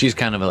 She's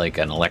kind of like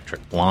an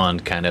electric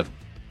blonde, kind of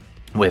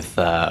with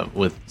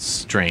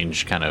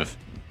strange kind of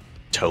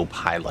taupe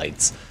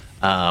highlights.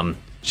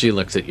 She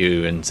looks at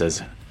you and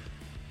says,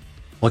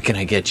 "What can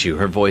I get you?"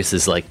 Her voice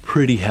is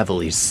pretty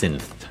heavily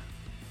synthed.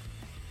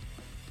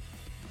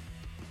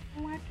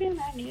 What can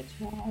I get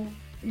you?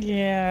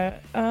 Yeah.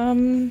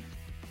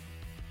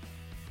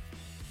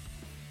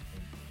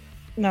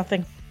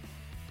 Nothing.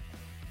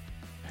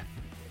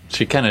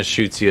 She kind of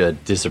shoots you a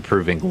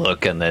disapproving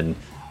look and then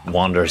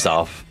wanders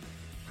off.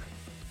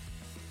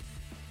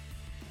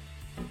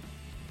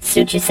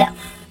 Suit yourself.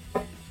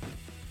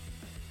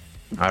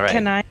 All right.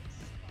 Can I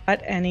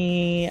got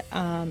any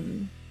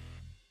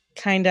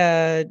kind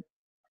of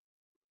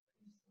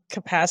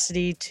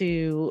capacity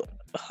to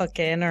hook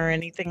in or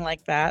anything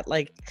like that,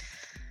 like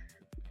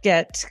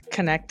get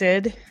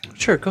connected?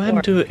 Sure, go ahead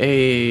and do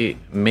a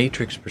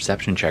matrix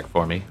perception check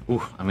for me.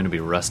 Ooh, I'm going to be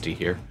rusty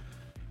here.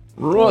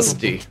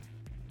 Rusty.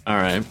 All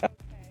right.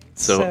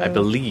 So I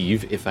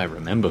believe, if I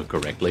remember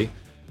correctly,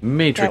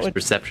 matrix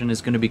perception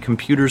is going to be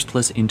computers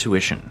plus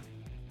intuition.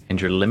 And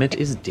your limit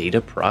is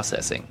data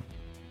processing.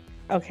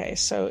 Okay,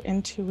 so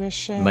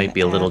intuition might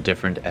be a little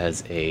different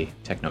as a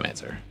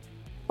technomancer.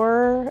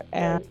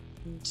 And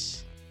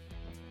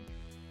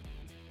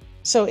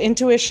so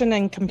intuition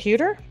and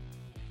computer?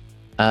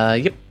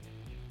 Yep.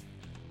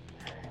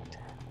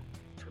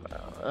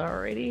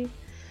 Alrighty.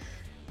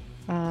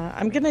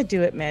 I'm gonna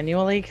do it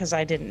manually because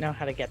I didn't know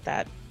how to get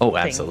that. Oh,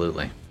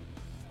 absolutely.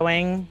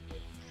 Going.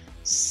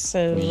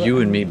 So you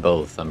and me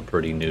both. I'm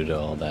pretty new to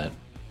all that.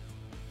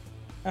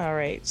 All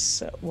right.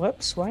 So,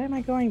 whoops. Why am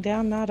I going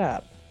down, not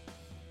up?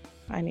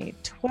 I need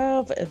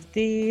 12 of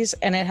these,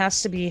 and it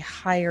has to be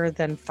higher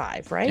than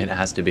 5, right? It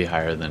has to be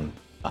higher than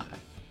 5.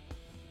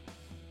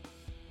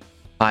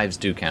 5s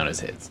do count as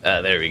hits.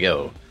 There we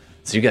go.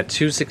 So you got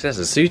 2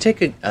 successes. So you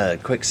take a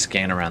quick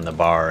scan around the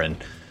bar, and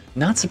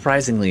not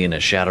surprisingly, in a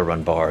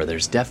Shadowrun bar,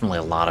 there's definitely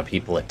a lot of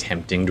people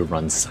attempting to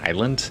run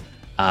silent.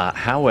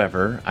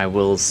 However, I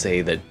will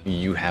say that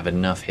you have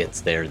enough hits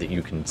there that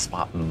you can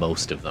spot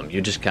most of them. You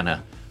just kind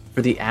of,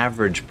 for the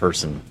average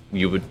person,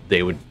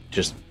 they would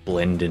just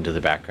blend into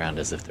the background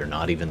as if they're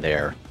not even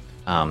there.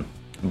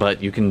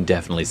 But you can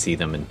definitely see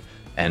them,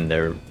 and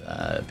their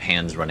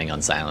pans running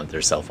on silent,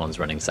 their cell phones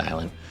running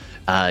silent.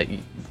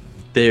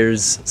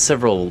 There's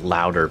several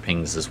louder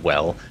pings as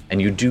well,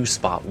 and you do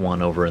spot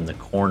one over in the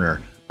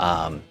corner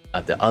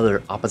at the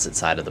other opposite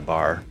side of the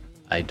bar.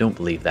 I don't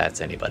believe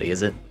that's anybody,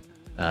 is it?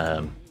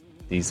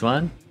 These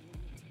one?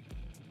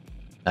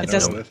 I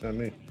don't know. That's not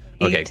me.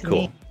 Okay,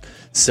 cool.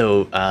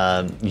 So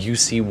you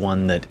see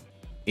one that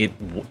it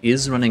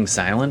is running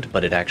silent,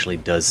 but it actually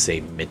does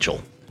say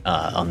Mitchell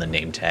on the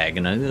name tag,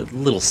 and a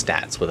little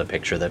stats with a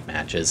picture that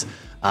matches.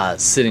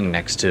 Sitting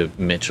next to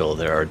Mitchell,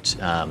 there's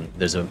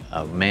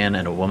a man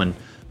and a woman.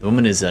 The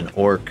woman is an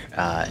orc,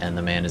 and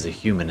the man is a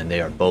human, and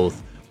they are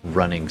both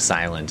running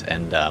silent,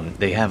 and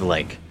they have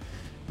like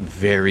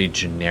very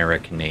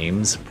generic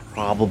names,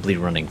 probably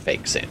running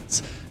fake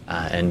sins,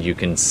 and you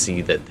can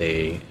see that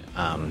they.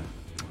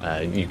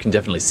 You can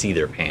definitely see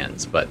their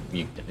pans, but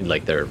you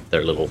like their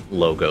little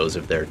logos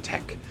of their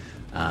tech.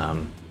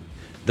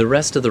 The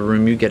rest of the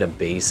room, you get a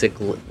basic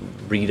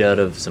readout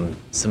of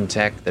some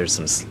tech. There's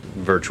some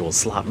virtual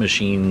slot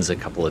machines, a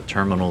couple of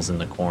terminals in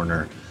the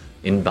corner.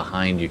 In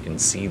behind, you can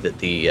see that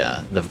the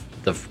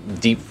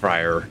deep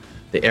fryer,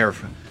 the air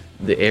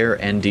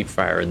and deep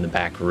fryer in the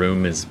back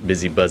room is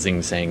busy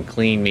buzzing, saying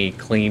 "Clean me,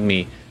 clean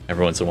me."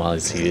 Every once in a while,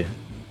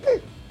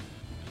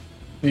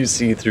 you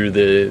see through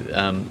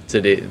the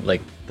today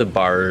like the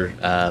bar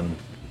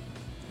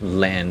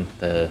LAN,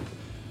 the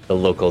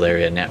local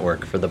area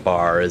network for the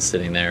bar is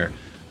sitting there,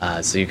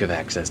 so you have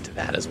access to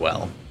that as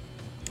well.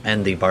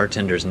 And the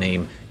bartender's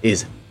name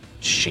is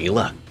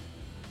Sheila.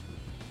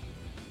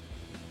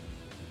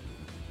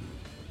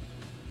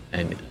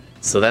 And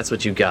so that's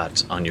what you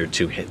got on your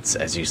 2 hits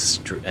as you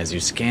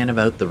scan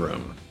about the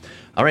room.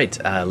 All right,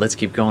 let's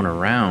keep going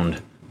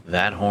around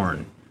that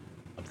horn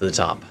up to the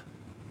top.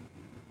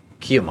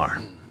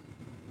 Kiamar.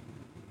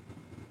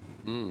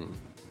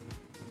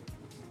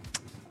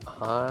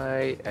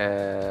 I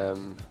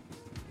am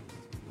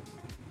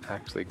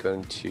actually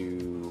going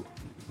to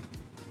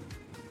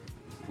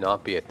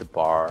not be at the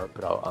bar,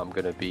 but I'm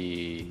going to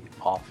be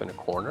off in a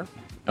corner.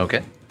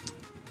 Okay.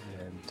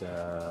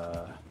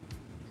 And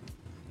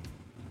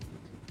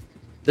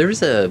there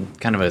is a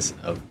kind of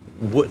a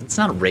wood, it's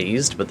not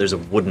raised, but there's a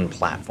wooden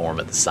platform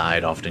at the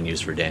side, often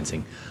used for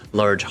dancing.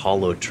 Large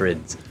hollow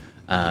trids,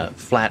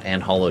 flat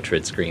and hollow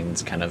trid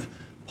screens kind of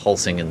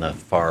pulsing in the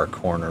far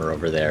corner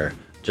over there,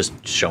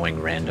 just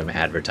showing random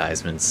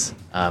advertisements.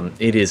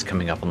 It is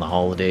coming up on the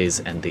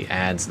holidays, and the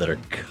ads that are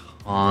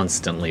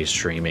constantly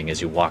streaming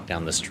as you walk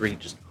down the street,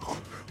 just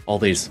all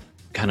these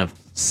kind of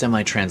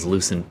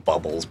semi-translucent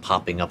bubbles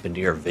popping up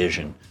into your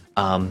vision.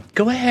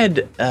 Go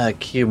ahead,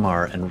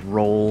 Kiamar, and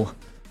roll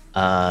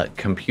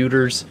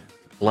computers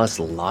plus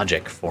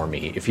logic for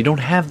me. If you don't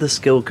have the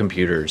skill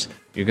computers,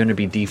 you're going to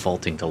be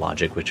defaulting to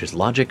logic, which is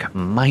logic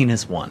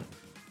 -1.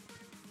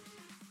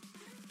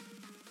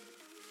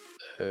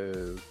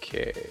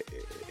 Okay.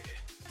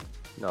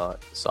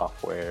 Not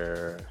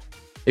software.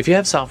 If you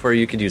have software,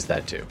 you could use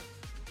that too.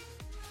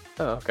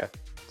 Oh, okay.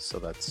 So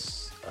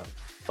that's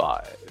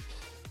 5.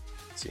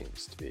 It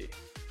seems to be.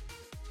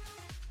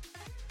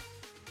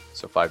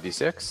 So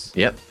 5d6?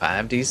 Yep,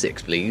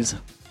 5d6, please.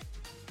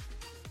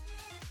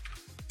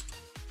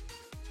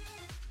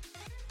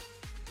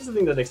 This is the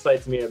thing that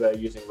excites me about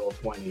using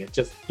Roll20. It's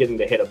just getting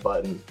to hit a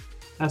button.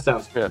 That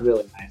sounds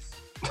really nice.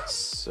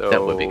 So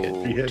that would be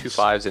good. 2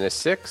 5s and a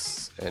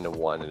 6, and a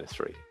 1 and a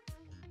 3.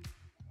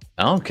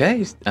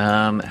 Okay.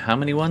 How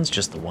many ones?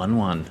 Just the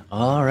one.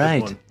 All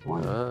right. All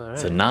right.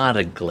 So not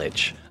a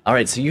glitch. All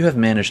right, so you have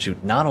managed to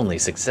not only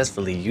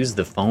successfully use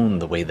the phone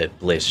the way that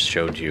Bliss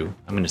showed you.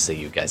 I'm going to say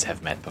you guys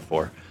have met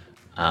before.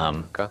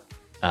 Okay.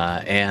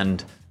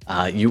 And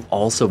you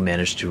also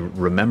managed to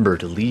remember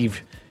to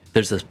leave.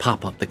 There's this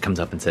pop-up that comes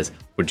up and says,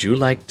 would you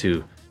like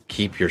to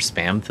keep your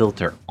spam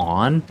filter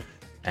on?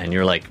 And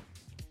you're like,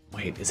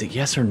 wait, is it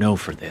yes or no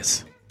for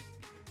this?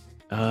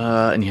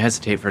 And you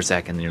hesitate for a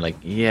second, and you're like,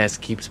 yes,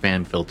 keep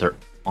spam filter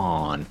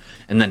on.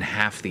 And then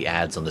half the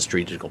ads on the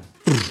street just go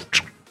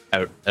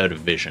out of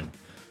vision.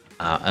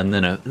 And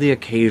then the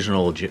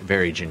occasional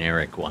very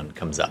generic one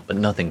comes up, but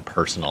nothing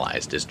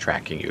personalized is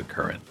tracking you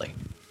currently.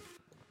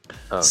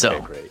 Okay,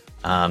 so, great.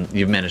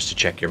 You've managed to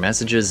check your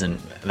messages, and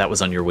that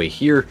was on your way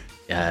here.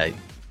 There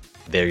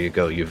you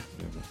go.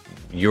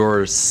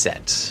 You're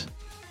set.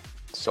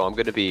 So I'm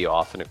going to be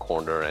off in a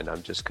corner, and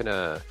I'm just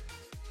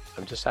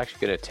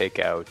actually going to take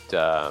out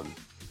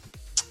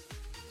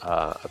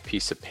a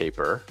piece of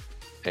paper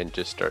and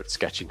just start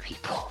sketching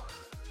people.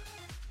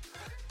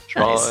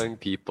 Drawing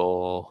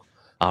people.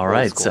 All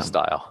right, old school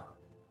style.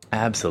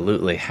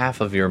 Absolutely.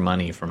 Half of your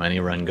money from any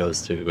run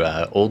goes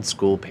to old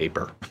school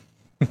paper.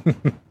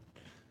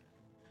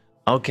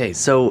 Okay,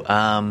 so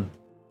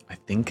I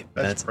think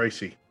that's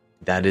pricey.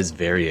 That is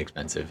very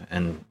expensive,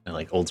 and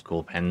like old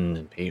school pen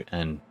and paper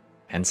and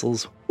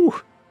pencils.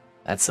 Whew,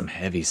 that's some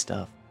heavy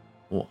stuff.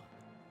 Whoa.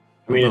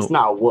 I mean, it's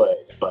not wood,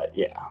 but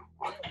yeah.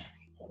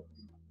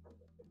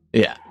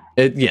 Yeah,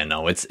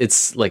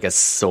 it's like a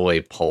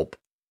soy pulp.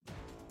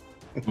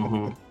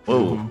 Mm-hmm.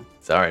 Whoa, Mm-hmm.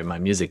 Sorry, my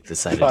music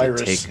decided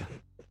Papyrus. to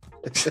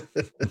take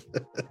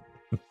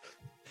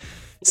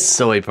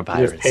soy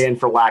papyrus. Just paying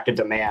for lack of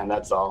demand,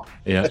 that's all.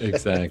 Yeah,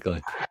 exactly.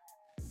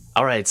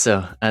 All right,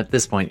 so at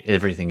this point,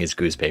 everything is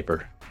goose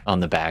paper. On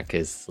the back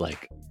is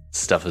like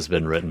stuff has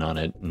been written on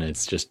it, and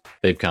it's just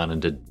they've gone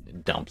into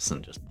dumps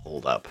and just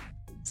pulled up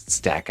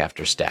stack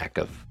after stack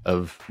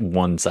of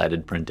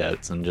one-sided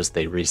printouts, and just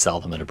they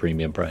resell them at a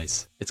premium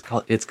price.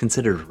 It's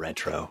considered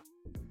retro.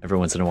 Every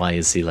once in a while,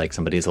 you see like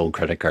somebody's old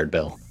credit card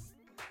bill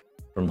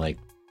from like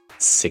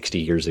 60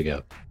 years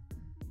ago.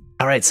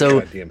 All right,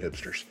 so goddamn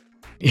hipsters.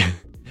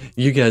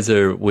 You guys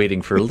are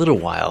waiting for a little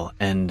while,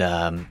 and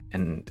I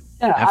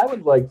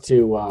would like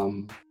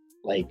to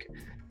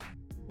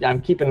I'm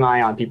keeping an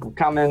eye on people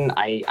coming.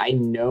 I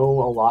know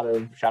a lot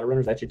of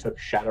Shadowrunners. I actually took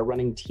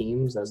Shadowrunning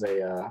teams as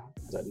a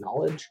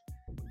knowledge.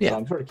 Yeah. So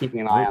I'm sort of keeping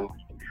an eye on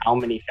how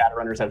many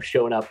Shadowrunners have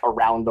shown up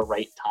around the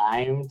right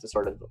time to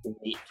sort of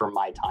wait for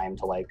my time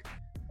to like,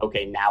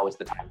 okay, now is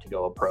the time to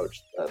go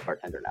approach the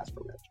bartender and ask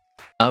for Mitch.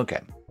 Okay,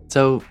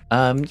 so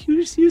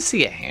you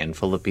see a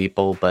handful of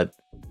people, but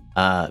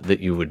that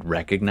you would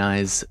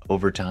recognize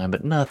over time,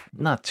 but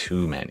not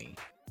too many.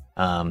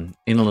 In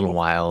a little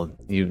while,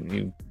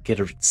 you get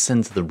a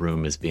sense of the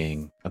room as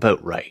being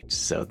about right.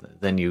 So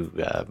then you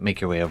make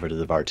your way over to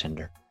the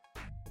bartender.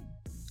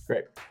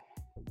 Great.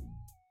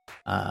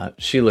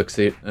 She looks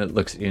at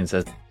you and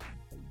says,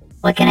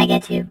 "What can I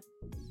get you?"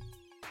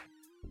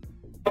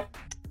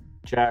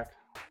 Jack,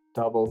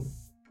 double.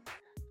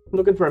 I'm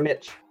looking for a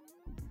Mitch.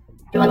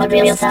 Do you want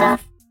the real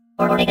stuff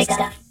or fake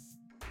stuff?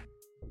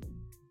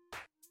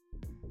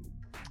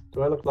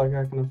 Do I look like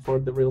I can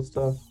afford the real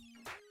stuff?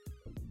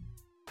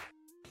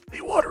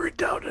 They water it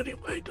down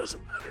anyway,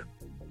 doesn't matter.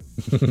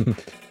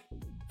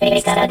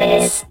 Fake stuff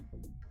it is.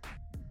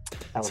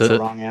 That was the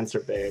wrong answer,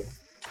 babe.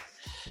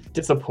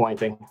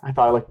 Disappointing. I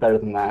thought I looked better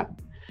than that.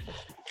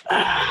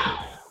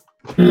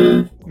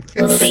 We'll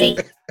see.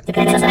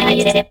 Depends on how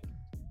you tip.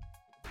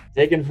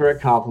 Taken for a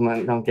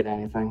compliment, don't get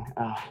anything.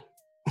 all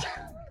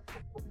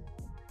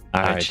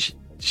right.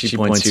 She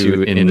points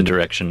you in the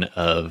direction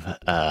of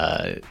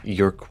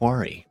your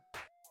quarry.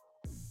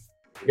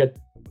 Good.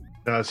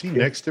 Now, is he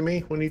next to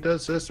me when he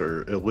does this,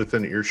 or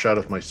within earshot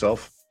of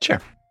myself?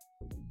 Sure.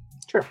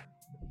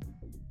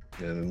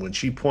 And when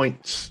she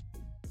points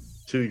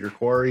to your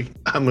quarry,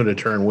 I'm going to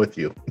turn with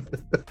you.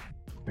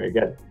 Very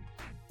good.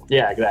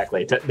 Yeah,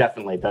 exactly.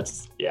 Definitely.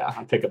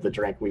 I'll pick up the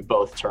drink. We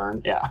both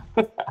turn. Yeah.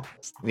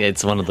 Yeah,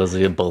 it's one of those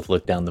you both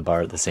look down the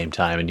bar at the same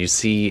time, and you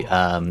see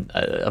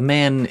a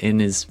man in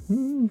his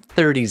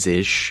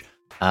 30s-ish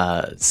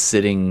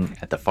sitting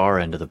at the far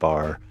end of the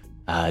bar.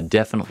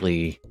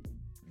 Definitely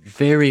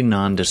very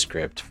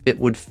nondescript. It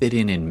would fit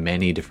in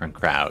many different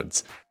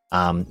crowds.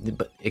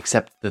 But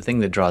except the thing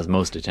that draws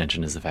most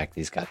attention is the fact that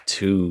he's got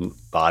two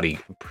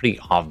pretty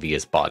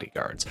obvious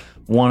bodyguards.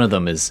 One of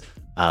them is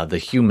the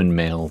human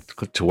male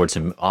towards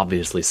him,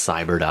 obviously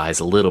cybered eyes,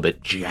 a little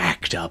bit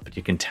jacked up.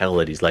 You can tell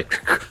that he's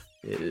like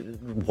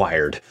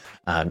wired.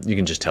 You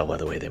can just tell by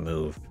the way they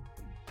move.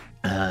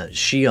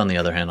 She, on the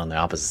other hand, on the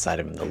opposite side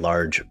of him, the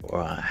large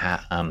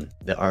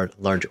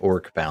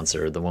orc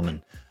bouncer, the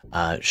woman,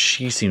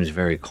 she seems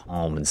very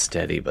calm and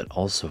steady, but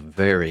also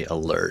very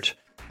alert.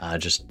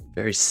 Just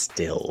very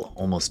still,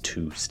 almost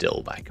too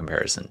still by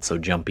comparison. So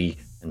jumpy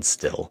and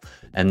still.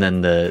 And then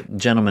the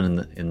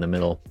gentleman in the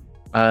middle,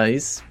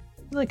 he's,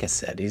 like I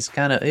said, he's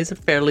a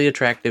fairly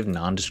attractive,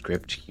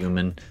 nondescript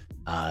human,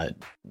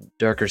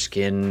 darker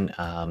skin,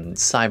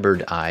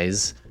 cybered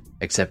eyes,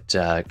 except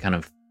kind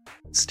of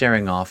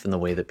staring off in the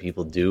way that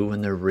people do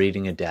when they're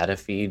reading a data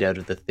feed out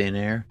of the thin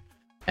air,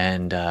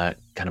 and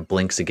kind of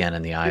blinks again,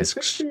 and the eyes.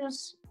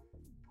 Fixers...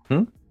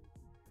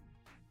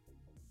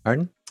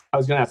 Pardon? I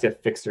was going to ask if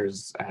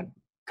fixers had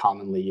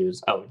commonly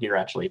used. Oh, you're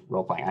actually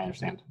role playing. I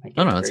understand. Thank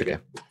you. Oh no, that's okay.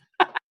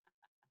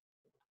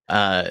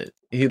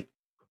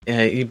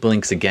 He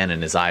blinks again,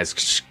 and his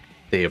eyes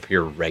they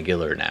appear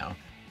regular now,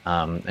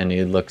 and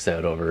he looks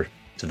out over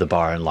to the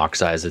bar and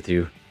locks eyes with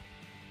you,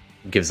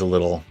 gives a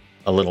little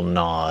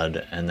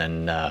nod, and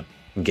then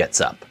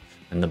gets up,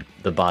 and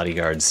the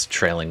bodyguards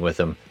trailing with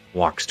him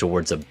walks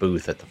towards a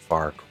booth at the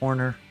far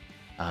corner,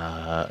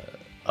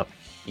 up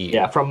here.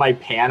 Yeah, from my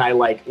pan, I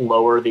like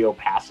lower the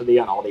opacity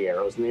on all the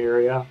arrows in the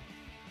area,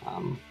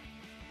 from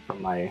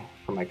my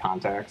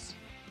contacts.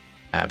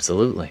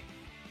 Absolutely.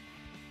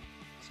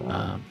 So,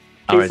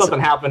 in case something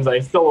happens,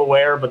 I'm still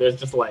aware, but there's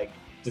just like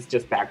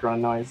just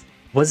background noise.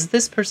 Was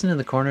this person in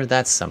the corner?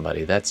 That's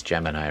somebody. That's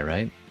Gemini,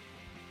 right?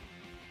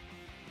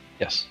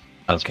 Yes.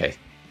 Okay.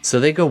 So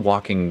they go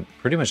walking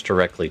pretty much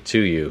directly to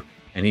you,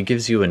 and he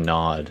gives you a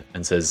nod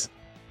and says,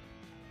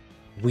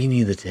 "We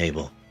need the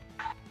table."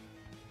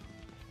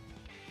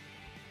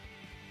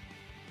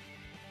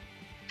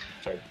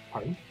 Sorry,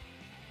 pardon?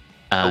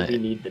 We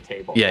need the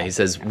table. Yeah, he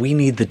says, "We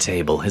need the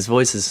table." His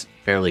voice is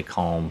fairly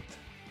calm,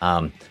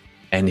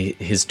 and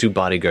his two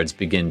bodyguards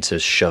begin to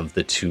shove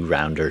the two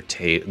round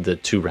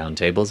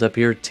tables up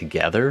here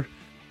together,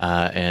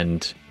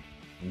 and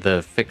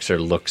the fixer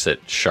looks at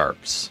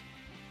Sharps.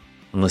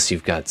 Unless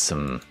you've got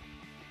somewhere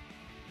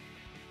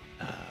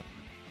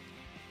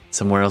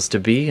else to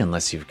be,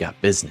 unless you've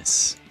got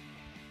business.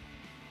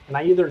 Can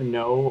I either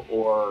know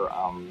or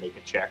make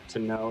a check to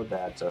know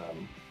that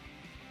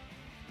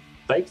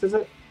Sykes, is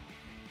it?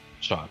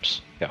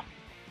 Sharps, yeah.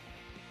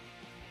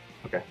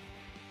 Okay.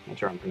 Not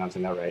sure I'm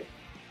pronouncing that right.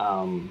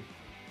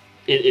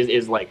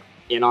 Is like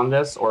in on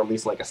this, or at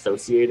least like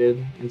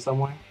associated in some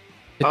way?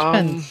 It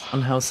depends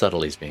on how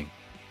subtle he's being.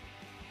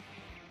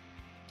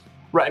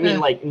 Right, I mean,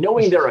 like,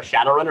 knowing they're a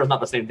Shadowrunner is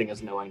not the same thing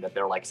as knowing that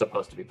they're, like,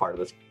 supposed to be part of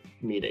this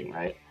meeting,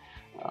 right?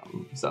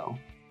 So,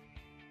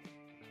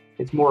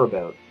 it's more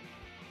about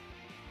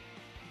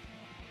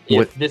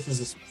if this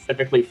is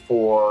specifically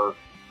for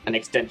an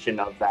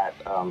extension of that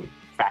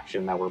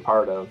faction that we're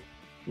part of,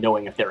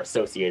 knowing if they're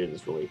associated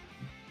is really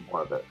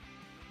more of it.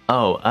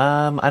 Oh,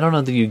 I don't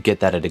know that you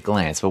get that at a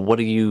glance, but what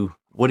do you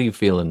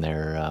feeling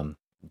there,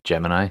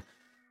 Gemini?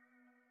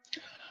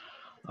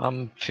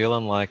 I'm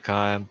feeling like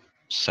I'm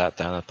sat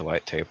down at the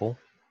right table.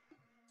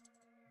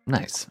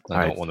 Nice.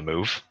 I don't want to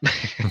move.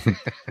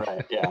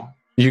 Right, yeah.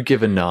 You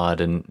give a nod,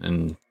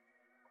 and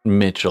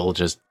Mitchell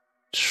just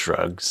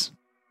shrugs.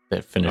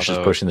 That finishes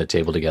pushing the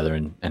table together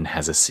and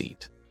has a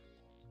seat.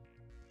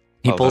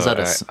 He pulls out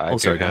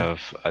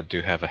I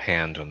do have a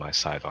hand on my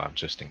sidearm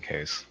just in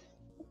case.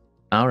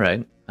 All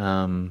right.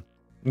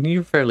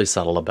 You're fairly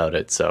subtle about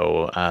it,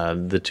 so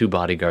the two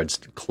bodyguards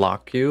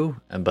clock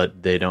you,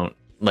 but they don't.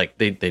 Like,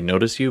 they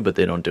notice you, but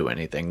they don't do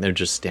anything. They're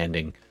just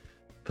standing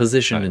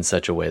positioned in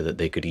such a way that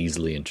they could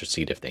easily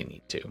intercede if they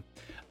need to.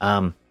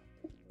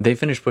 They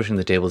finish pushing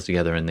the tables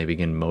together, and they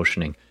begin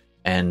motioning.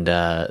 And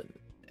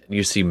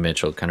you see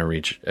Mitchell kind of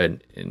reach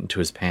into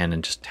his pan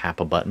and just tap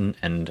a button.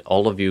 And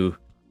all of you...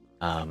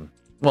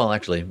 well,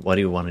 actually, what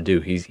do you want to do?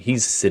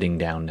 He's sitting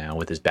down now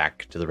with his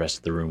back to the rest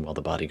of the room while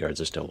the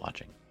bodyguards are still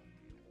watching.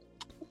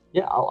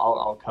 Yeah,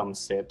 I'll come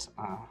sit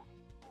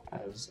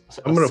as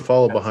I'm going to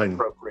follow behind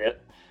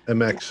appropriate.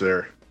 MX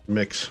there.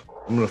 Mix.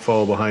 I'm going to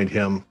follow behind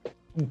him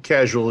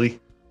casually.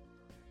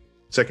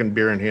 Second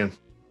beer in hand.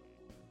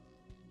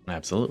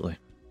 Absolutely.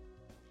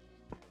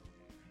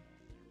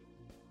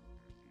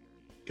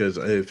 Because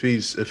if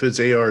his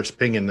AR is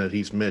pinging that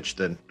he's Mitch,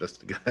 then that's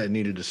the guy I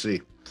needed to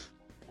see.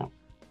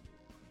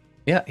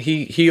 Yeah,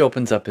 he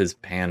opens up his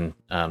pan,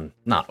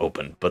 not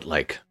open, but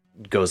like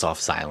goes off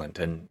silent,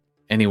 and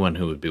anyone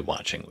who would be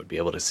watching would be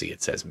able to see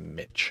it says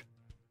Mitch.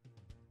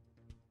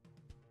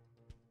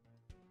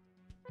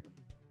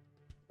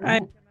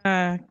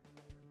 I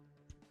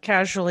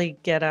casually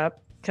get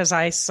up because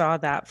I saw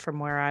that from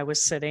where I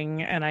was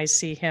sitting, and I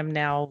see him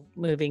now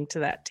moving to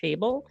that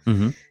table.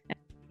 Mm-hmm. And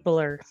people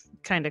are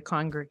kind of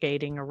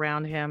congregating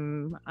around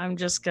him. I'm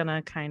just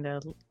gonna kind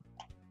of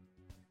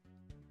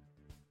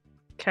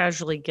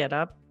casually get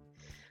up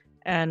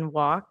and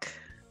walk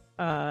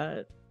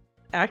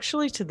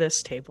actually to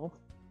this table,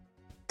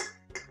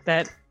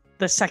 that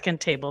the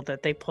second table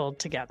that they pulled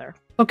together.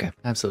 Okay,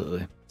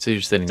 absolutely. So you're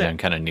sitting down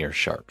kind of near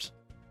Sharps.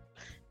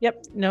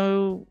 Yep.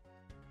 No,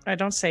 I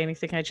don't say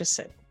anything. I just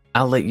sit.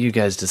 I'll let you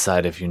guys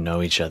decide if you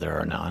know each other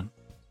or not.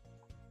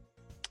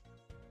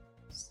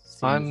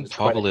 I'm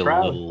probably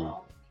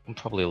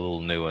a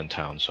little new in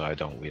town, so I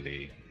don't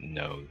really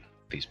know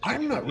these people.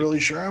 I'm not really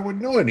sure I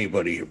would know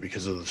anybody here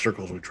because of the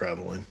circles we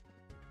travel in.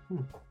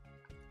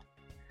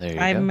 There you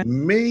go.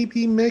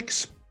 Maybe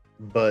Mix,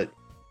 but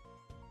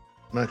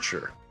not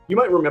sure. You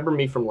might remember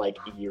me from like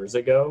years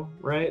ago,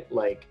 right?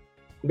 Like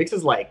Mix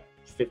is like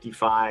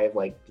 55,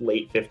 like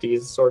late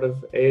 50s sort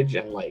of age,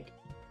 and like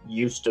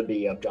used to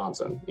be of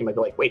Johnson. You might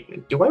be like,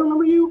 wait, do I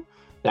remember you?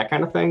 that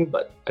kind of thing.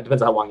 But it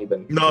depends on how long you've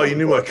been. No, you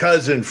knew my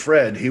cousin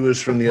Fred. He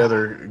was from the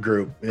other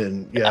group,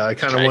 and yeah, I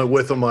kind of went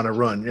with him on a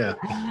run. Yeah.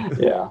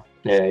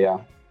 Yeah.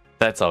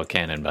 That's all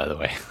canon, by the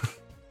way.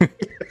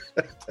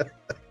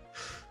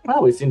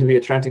 Well, we seem to be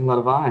attracting a lot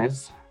of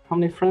eyes. How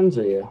many friends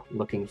are you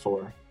looking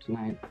for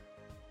tonight?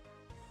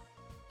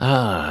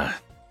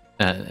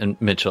 And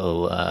Mitch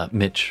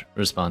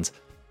responds,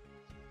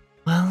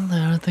 well,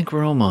 I think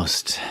we're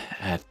almost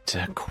at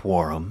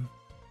quorum.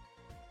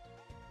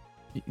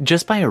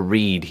 Just by a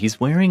read, he's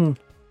wearing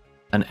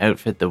an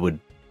outfit that would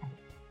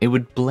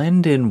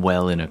blend in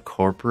well in a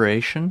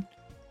corporation.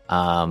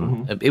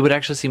 It would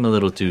actually seem a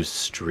little too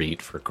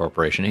street for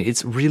corporation.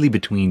 It's really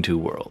between two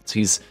worlds.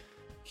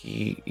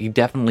 He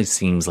definitely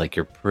seems like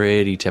your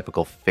pretty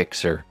typical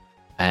fixer,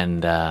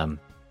 and Can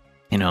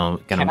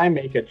I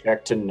make a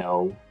check to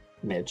know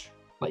Mitch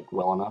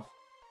well enough?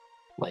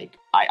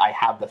 I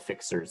have the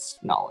fixer's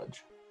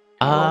knowledge.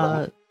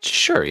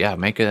 Sure, yeah.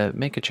 Make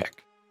a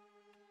check.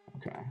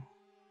 Okay.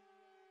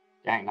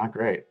 Dang, not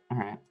great. All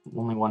right,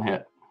 only one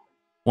hit.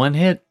 One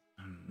hit.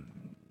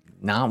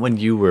 Not when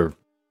you were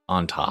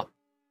on top.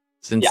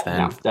 Since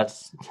then, no,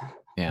 that's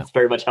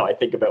very much how I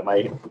think about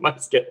my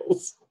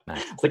skills.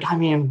 Nice. It's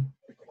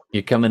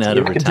you're coming out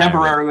of retirement.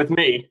 Contemporary with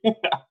me.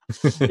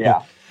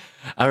 Yeah.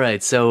 All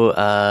right, so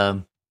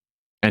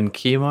and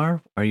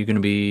Kiamar, are you going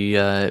to be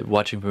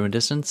watching from a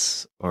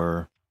distance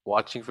or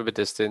watching from a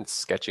distance,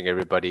 sketching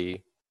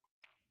everybody?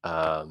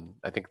 I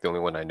think the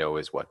only one I know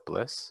is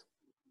Bliss.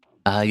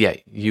 Yeah,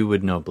 you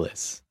would know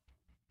Bliss.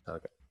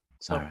 Okay,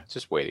 so all right.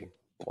 Just waiting,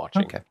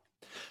 watching. Okay.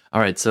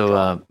 All right,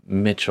 so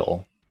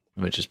Mitchell,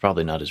 which is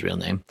probably not his real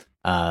name,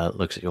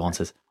 looks at you all and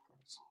says,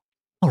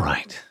 all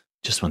right,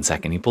 just 1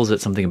 second. He pulls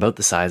out something about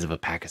the size of a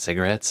pack of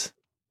cigarettes,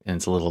 and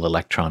it's a little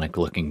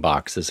electronic-looking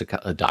box. There's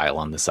a dial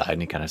on the side,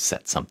 and he kind of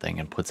sets something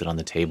and puts it on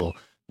the table.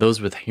 Those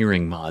with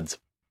hearing mods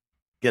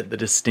get the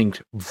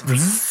distinct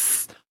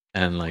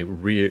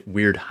and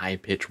weird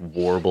high-pitched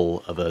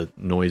warble of a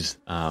noise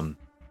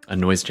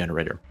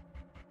generator,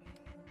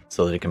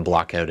 so that it can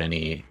block out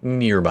any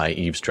nearby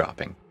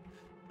eavesdropping.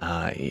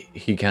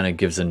 He kind of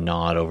gives a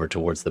nod over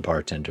towards the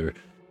bartender,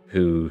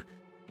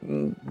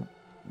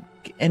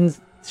 and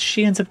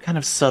she ends up kind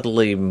of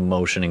subtly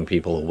motioning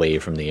people away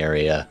from the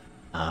area.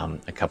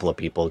 A couple of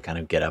people kind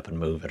of get up and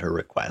move at her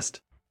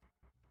request.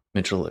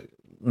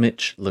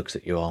 Mitch looks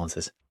at you all and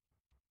says,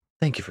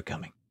 thank you for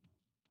coming.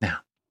 Now,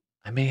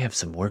 I may have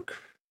some work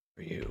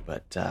for you,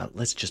 but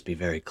let's just be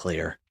very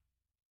clear.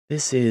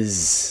 This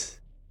is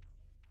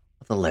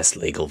of the less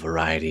legal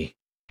variety.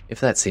 If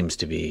that seems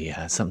to be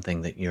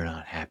something that you're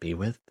not happy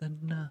with,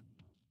 then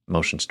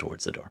motions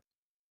towards the door.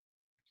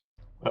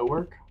 At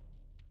work?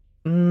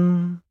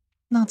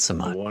 Not so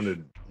much. If I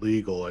wanted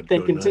legal, I'd go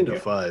 9 to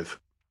 5.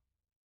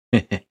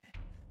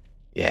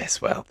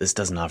 Yes, well, this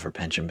doesn't offer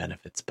pension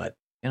benefits, but,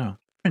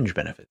 fringe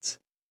benefits.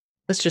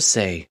 Let's just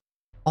say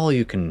all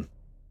you can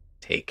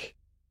take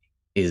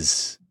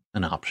is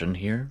an option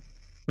here.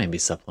 Maybe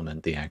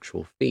supplement the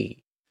actual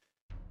fee.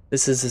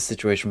 This is a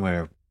situation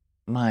where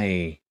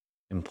my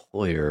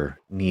employer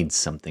needs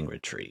something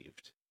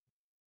retrieved,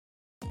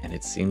 and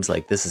it seems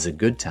like this is a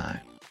good time.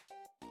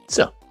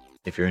 So,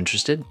 if you're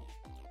interested,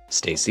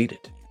 stay seated.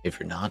 If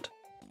you're not,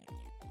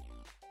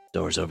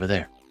 door's over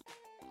there.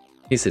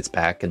 He sits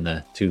back, and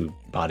the two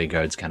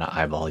bodyguards kind of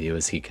eyeball you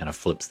as he kind of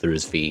flips through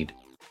his feed.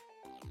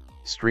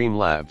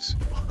 Streamlabs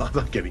I'm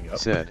not getting up.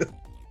 said,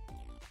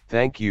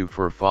 thank you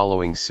for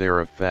following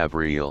Sarah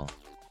Fabriel.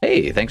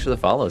 Hey, thanks for the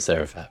follow,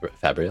 Sarah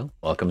Fabriel.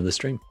 Welcome to the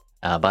stream.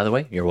 By the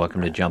way, you're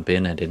welcome to jump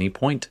in at any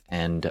point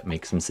and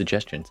make some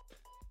suggestions.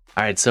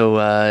 All right, so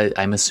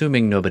I'm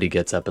assuming nobody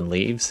gets up and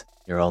leaves.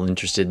 You're all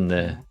interested in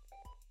the...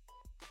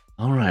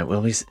 All right,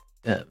 well,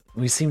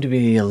 we seem to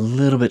be a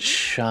little bit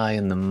shy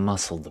in the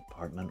muscle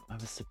department. I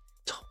was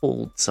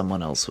told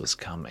someone else was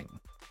coming.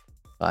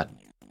 But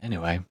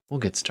anyway,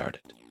 we'll get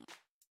started.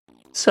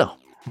 So,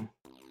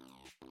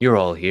 you're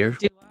all here.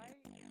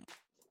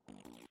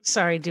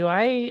 Do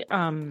I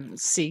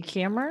see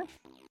Cameron?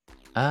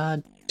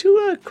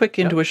 Do a quick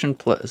intuition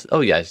plus. Oh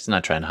yeah, he's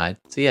not trying to hide.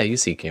 So yeah, you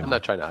see Cameron. I'm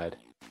not trying to hide.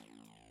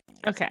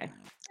 Okay.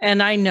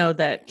 And I know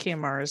that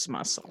Cameron is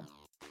muscle.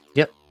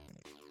 Yep.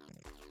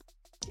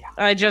 Yeah.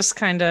 I just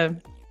kind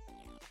of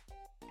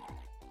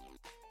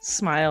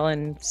smile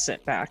and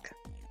sit back.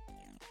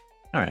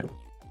 All right.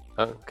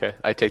 Okay.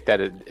 I take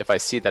that if I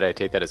see that, I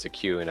take that as a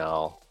cue, and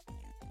I'll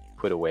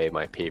put away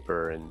my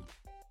paper and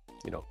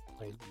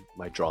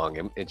my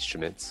drawing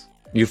instruments.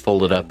 You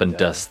fold it up and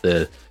dust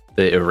the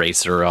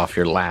eraser off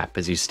your lap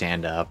as you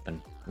stand up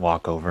and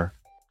walk over.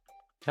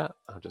 Yeah,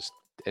 I'll just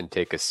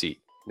take a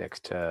seat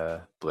next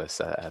to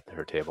Bliss at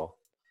her table,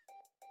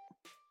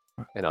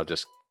 and I'll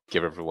just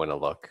give everyone a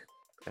look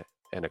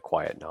and a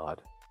quiet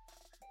nod.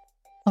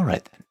 All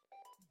right then.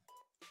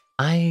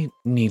 I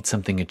need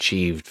something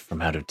achieved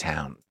from out of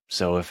town,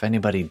 so if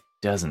anybody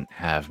doesn't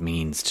have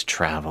means to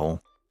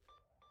travel,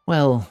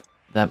 well,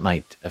 that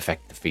might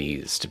affect the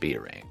fees to be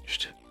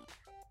arranged.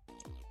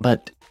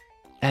 But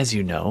as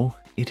you know,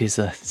 it is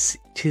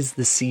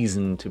the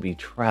season to be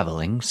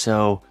traveling,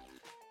 so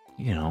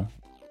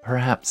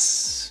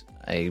perhaps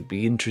I'd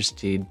be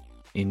interested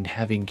in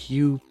having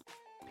you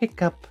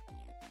pick up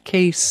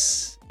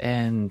Case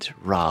and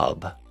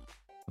rob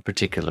a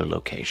particular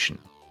location.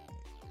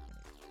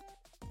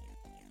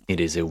 It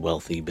is a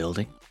wealthy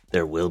building.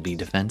 There will be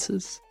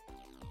defenses.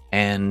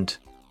 And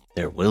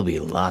there will be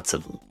lots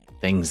of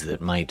things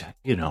that might,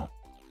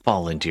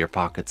 fall into your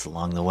pockets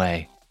along the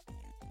way.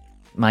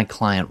 My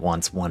client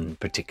wants one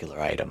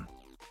particular item.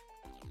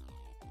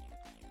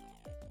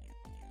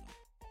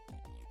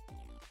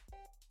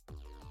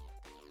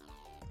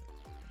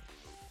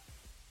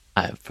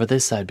 For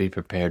this, I'd be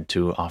prepared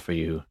to offer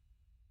you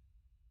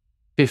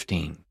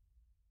 15.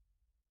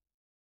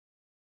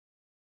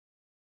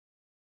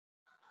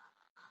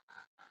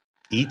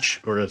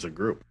 Each or as a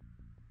group?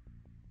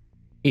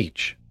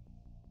 Each.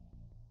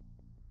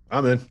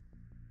 I'm in.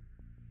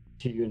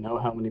 Do you know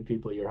how many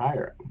people you're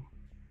hiring?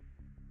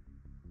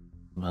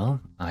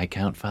 Well, I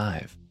count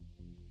 5.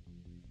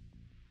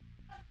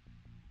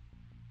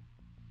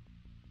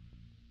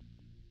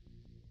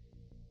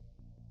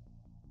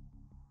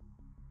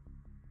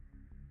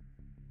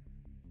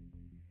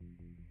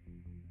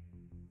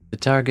 The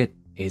target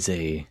is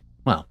we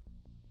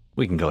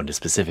can go into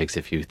specifics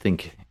if you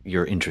think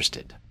you're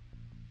interested.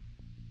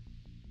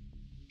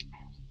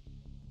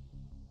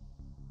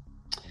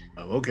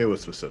 I'm okay with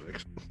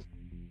specifics.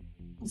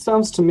 It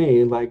sounds to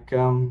me like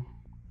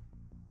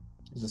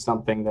this is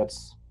something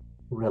that's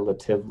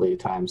relatively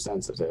time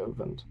sensitive,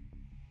 and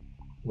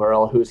we're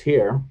all who's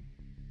here.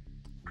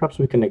 Perhaps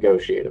we can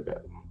negotiate a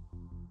bit.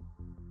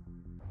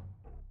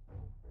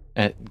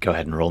 Go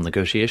ahead and roll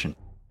negotiation.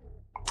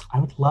 I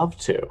would love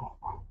to.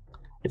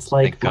 It's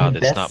like thank God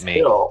it's not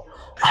skill.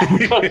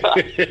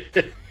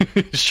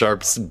 Me.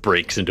 Sharps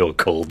breaks into a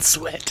cold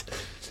sweat.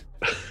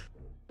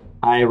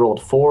 I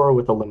rolled 4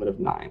 with a limit of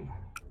 9.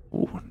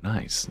 Ooh,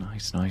 nice.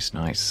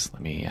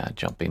 Let me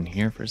jump in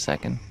here for a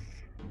second.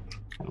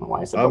 I don't know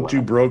why I said I'm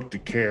too broke to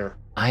care.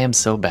 I am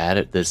so bad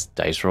at this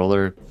dice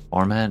roller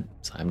format,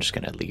 so I'm just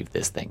gonna leave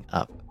this thing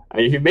up. I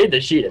mean, if you made the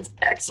sheet, it's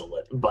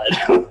excellent, but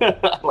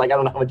I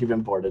don't know how much you've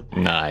imported.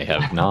 No, I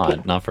have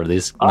not. Not for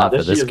this. Not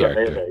for this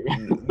character.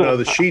 No,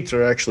 the sheets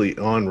are actually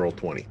on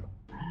Roll20.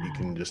 You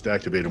can just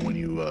activate them when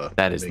you.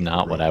 That is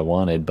not what I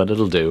wanted, but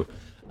it'll do.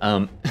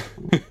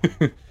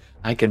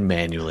 I can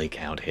manually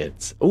count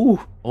hits. Ooh,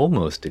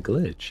 almost a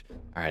glitch.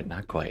 All right,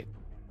 not quite.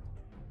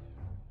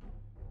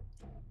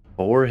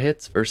 4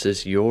 hits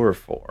versus your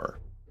 4.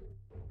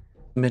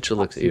 Mitchell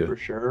looks at you. For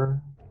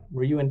sure.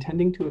 Were you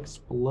intending to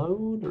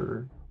explode,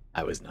 or?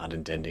 I was not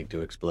intending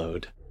to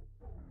explode.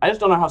 I just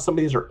don't know how some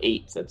of these are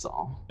 8s. That's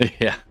all.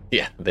 Yeah.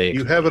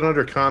 You have it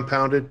under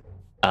compounded.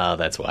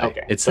 That's why.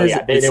 Okay. It says,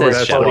 they were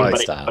exploding,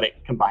 style. but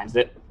it combines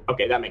it.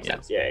 Okay, that makes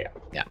sense. Yeah.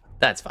 Yeah,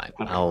 that's fine.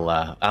 Okay.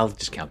 I'll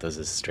just count those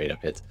as straight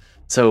up hits.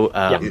 So,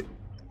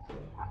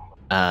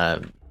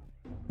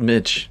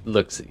 Mitch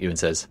looks at you and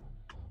says,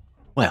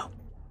 "Well,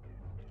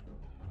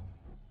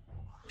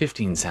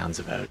 15 sounds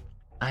about.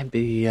 I'd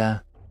be.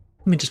 Let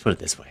me just put it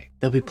this way: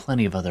 there'll be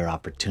plenty of other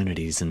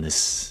opportunities in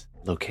this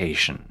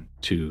location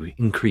to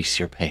increase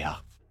your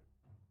payoff.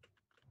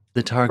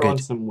 The target. Throw on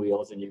some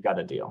wheels, and you've got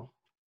a deal.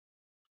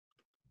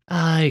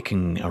 I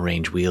can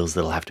arrange wheels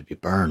that'll have to be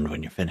burned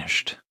when you're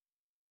finished.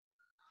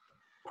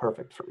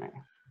 Perfect for me.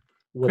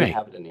 Wouldn't Great.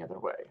 have it any other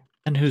way.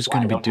 And who's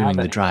going to be doing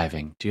the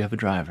driving? Do you have a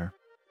driver?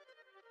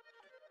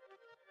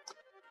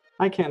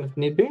 I can if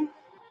need be.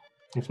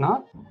 If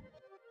not,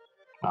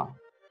 well.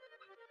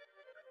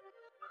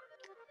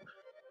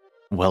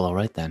 Well, all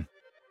right then.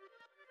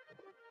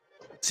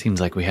 Seems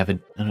like we have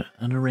an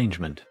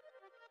arrangement.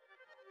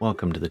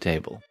 Welcome to the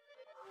table.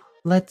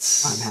 I'm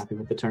happy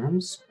with the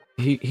terms.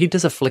 He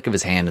does a flick of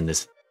his hand, and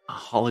this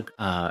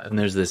and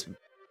there's this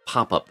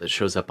pop-up that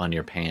shows up on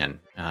your pan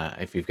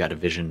if you've got a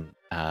vision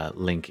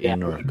link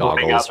in or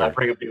goggles. I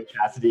bring up the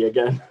opacity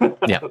again.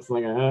 Yeah. It's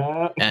like,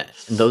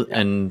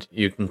 and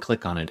you can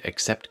click on it,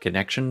 accept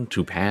connection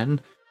to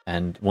pan,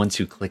 and once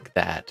you click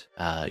that,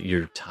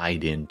 you're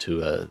tied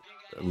into a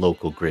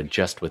local grid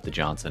just with the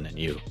Johnson and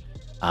you.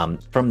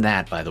 From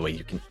that, by the way,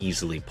 you can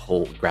easily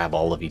grab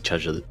all of each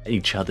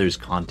other's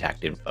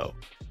contact info,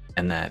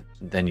 and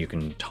then you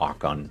can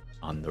talk on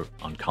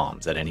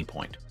comms at any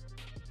point.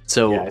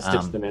 So I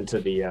stitched them into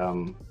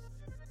the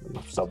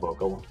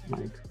sub-vocal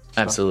mic.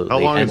 Absolutely. How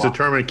long is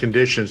determined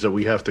conditions that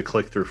we have to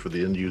click through for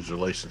the end user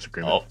license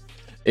agreement?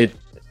 Oh,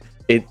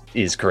 it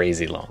is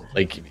crazy long.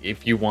 Like,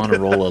 if you want to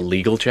roll a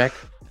legal check,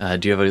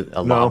 do you have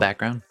a law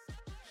background?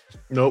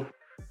 Nope.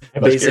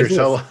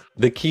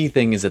 The key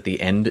thing is at the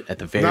end, at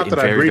the very not that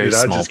I read it.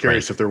 I was just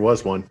curious print. if there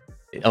was one.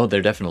 Oh,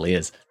 there definitely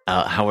is.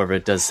 However,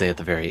 it does say at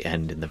the very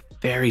end, in the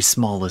very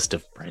smallest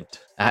of print.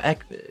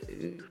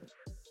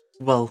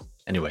 Well,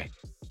 anyway,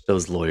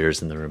 those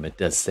lawyers in the room, it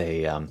does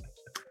say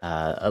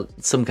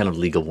some kind of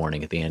legal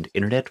warning at the end.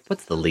 Internet,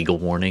 what's the legal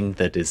warning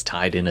that is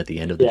tied in at the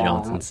end of the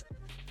Johnsons?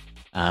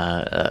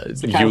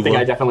 It's the kind of thing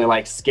I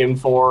definitely skim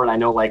for, and I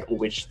know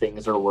which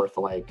things are worth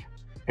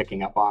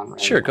picking up on.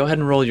 Right? Sure, go ahead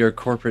and roll your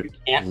corporate you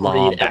can't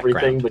law read background.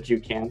 everything, but you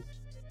can.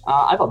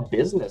 I have a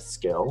business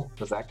skill.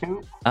 Does that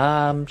count?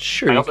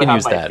 Sure, I you also can have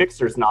use my that.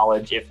 fixer's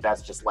knowledge, if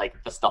that's just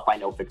like the stuff I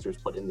know fixers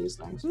put in these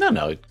things.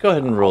 No, go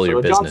ahead and roll Also your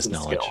a business Johnson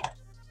knowledge. skill.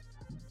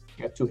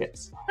 I got 2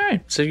 hits. All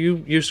right, so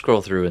you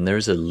scroll through, and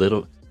there's a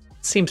little,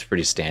 seems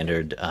pretty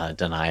standard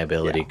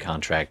deniability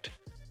contract.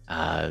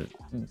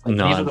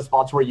 These are the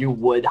spots where you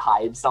would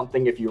hide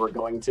something if you were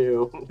going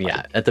to.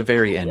 Yeah, at the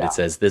very end it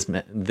says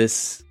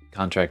this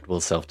contract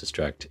will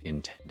self-destruct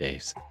in 10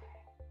 days.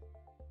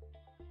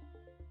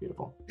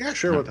 Beautiful. Yeah,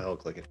 sure. What the hell,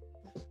 click it.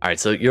 All right,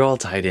 so you're all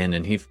tied in,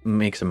 and he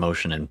makes a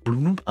motion, and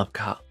boom,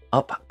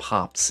 up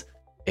pops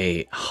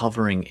a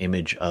hovering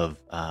image of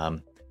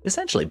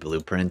essentially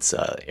blueprints,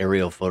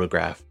 aerial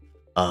photograph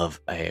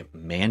of a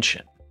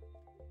mansion,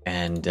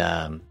 and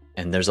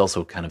there's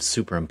also kind of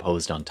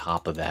superimposed on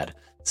top of that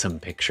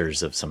some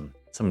pictures of some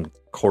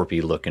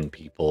corpy looking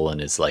people and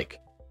his like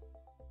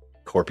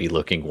corpy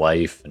looking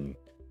wife, and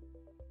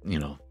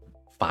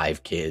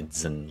 5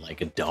 kids and like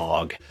a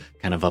dog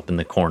kind of up in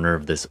the corner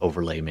of this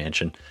overlay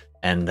mansion.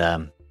 And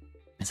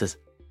it says,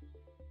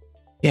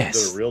 yes.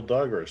 Is it a real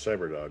dog or a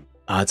cyber dog?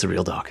 It's a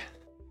real dog.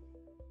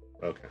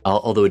 Okay.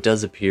 Although it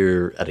does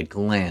appear at a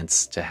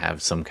glance to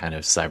have some kind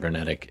of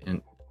cybernetic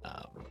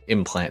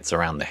implants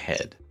around the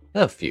head.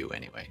 A few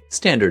anyway.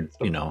 Standard,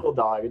 Real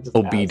dog, it just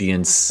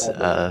obedience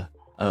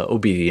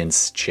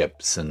obedience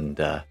chips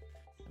and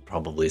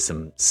probably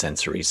some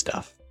sensory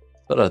stuff.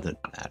 But other than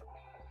that,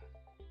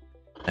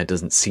 it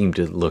doesn't seem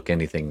to look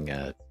anything.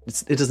 It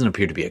doesn't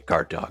appear to be a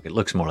guard dog. It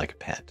looks more like a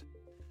pet.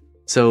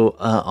 So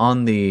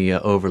on the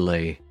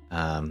overlay,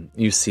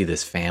 you see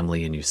this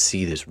family, and you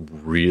see this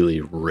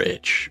really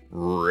rich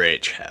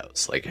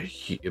house, like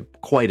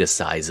quite a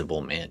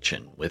sizable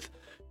mansion with,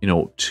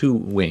 2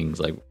 wings,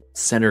 like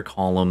center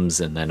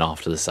columns, and then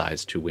off to the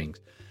sides 2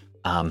 wings.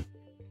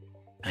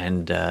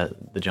 And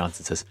the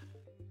Johnson says,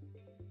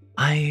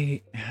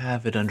 I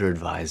have it under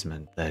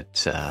advisement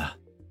that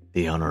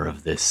the owner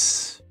of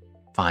this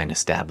fine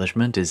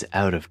establishment is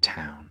out of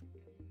town.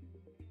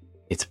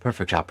 It's a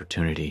perfect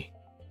opportunity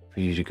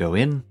for you to go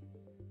in,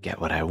 get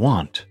what I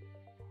want,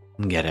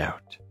 and get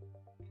out.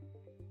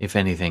 If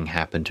anything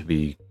happened to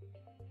be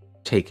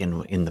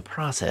taken in the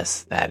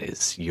process, that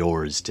is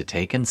yours to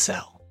take and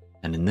sell.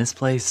 And in this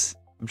place,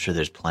 I'm sure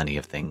there's plenty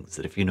of things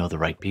that if you know the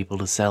right people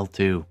to sell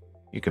to,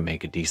 you can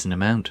make a decent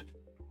amount.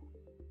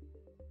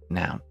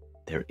 Now,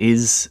 there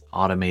is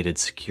automated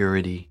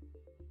security.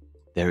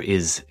 There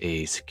is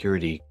a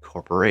security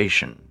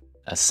corporation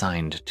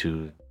assigned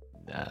to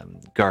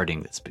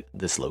guarding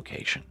this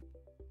location.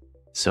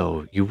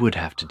 So you would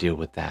have to deal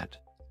with that.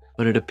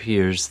 But it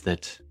appears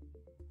that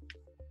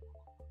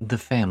the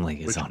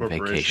family is on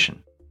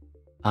vacation.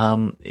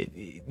 Do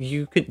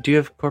you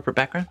have corporate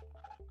background?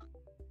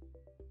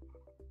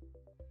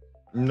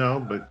 No,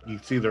 but you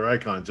see their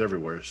icons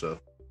everywhere, so.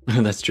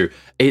 That's true.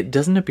 It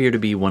doesn't appear to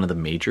be one of the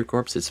major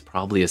corps. It's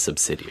probably a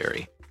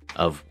subsidiary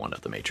of one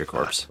of the major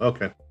corps.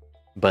 Okay.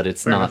 But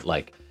it's not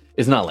like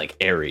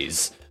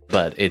Ares,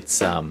 but it's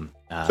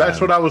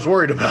that's what I was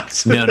worried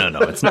about.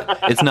 No.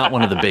 It's not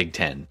one of the big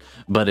 10,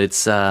 but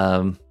it's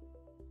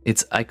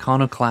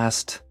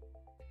Iconoclast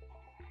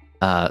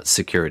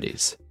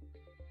Securities.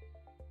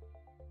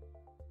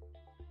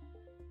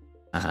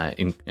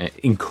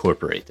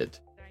 Incorporated.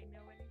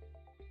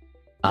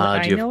 Do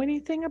I know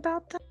anything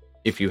about that?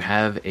 If you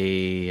have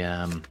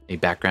a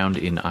background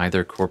in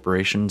either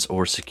corporations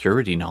or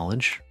security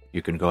knowledge,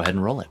 you can go ahead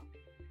and roll it.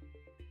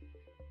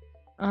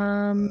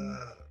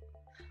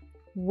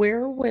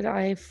 Where would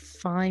I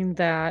find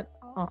that?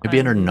 It'd be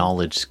under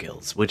knowledge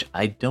skills, which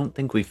I don't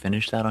think we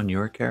finished that on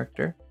your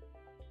character.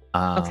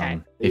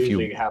 Okay. If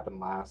usually happen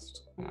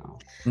last.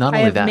 Not I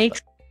only have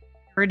that,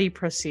 security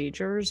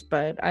procedures,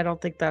 but I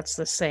don't think that's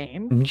the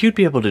same. you'd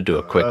be able to do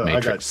a quick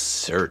matrix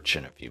search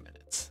in a few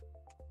minutes,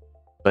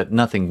 but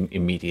nothing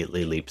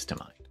immediately leaps to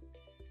mind.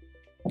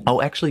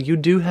 Oh, actually, you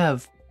do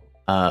have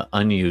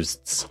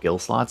unused skill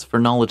slots for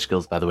knowledge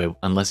skills, by the way,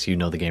 unless you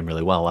know the game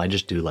really well. I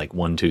just do like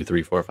 1, 2,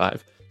 3, 4,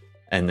 5,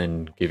 and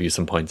then give you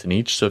some points in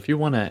each. So if you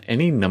want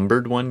any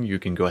numbered one, you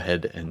can go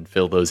ahead and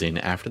fill those in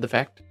after the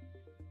fact.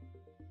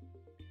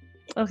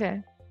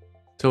 Okay.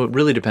 So it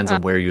really depends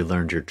on where you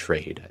learned your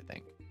trade, I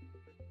think.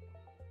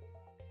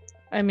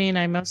 I mean,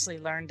 I mostly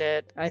learned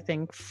it, I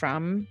think,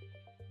 from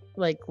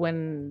like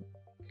when,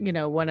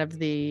 one of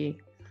the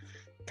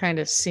kind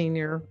of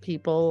senior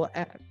people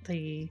at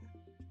the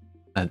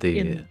Nights.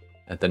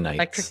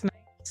 Electric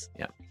Nights.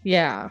 Yeah.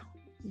 Yeah.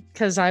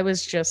 Because I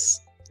was just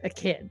a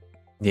kid.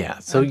 Yeah.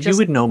 So you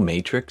would know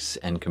Matrix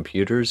and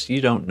computers. You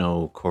don't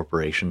know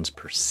corporations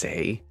per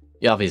se.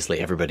 Yeah, obviously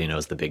everybody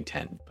knows the Big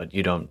 10, but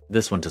you don't.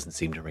 This one doesn't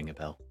seem to ring a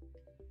bell.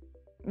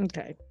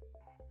 Okay.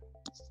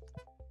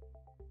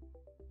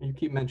 You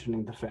keep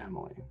mentioning the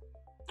family.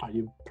 Are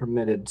you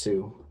permitted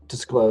to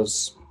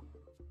disclose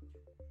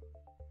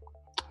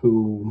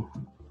who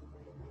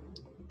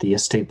the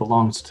estate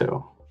belongs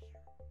to?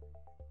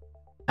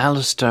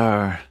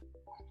 Alistair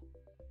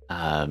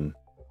Nguyen.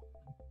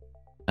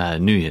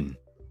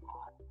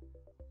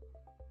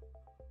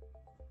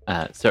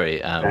 Alistair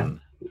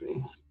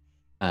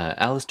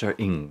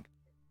Ng.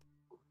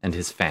 and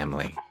his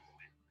family.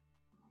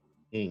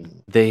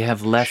 They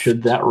have left.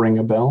 Should that ring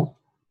a bell?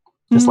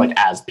 Just like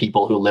as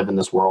people who live in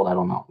this world, I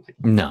don't know.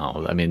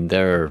 No, I mean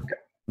they're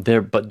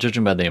but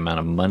judging by the amount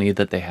of money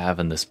that they have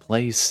in this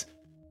place,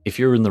 if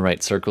you're in the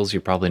right circles,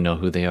 you probably know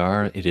who they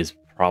are. It is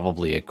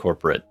probably a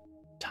corporate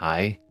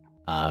tie.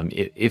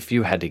 If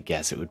you had to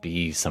guess, it would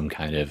be some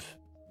kind of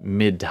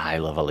mid to high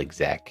level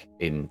exec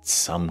in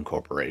some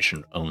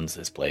corporation owns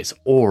this place,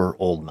 or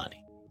old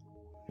money.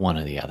 One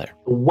or the other.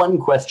 One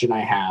question I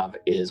have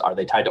is, are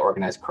they tied to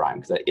organized crime?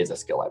 Because that is a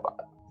skill I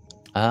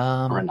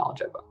bought. Or a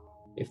knowledge I bought.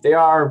 If they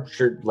are,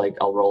 sure, like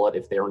I'll roll it.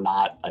 If they're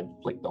not, I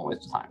don't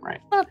waste time,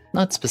 right?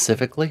 Not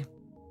specifically.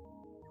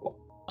 Cool.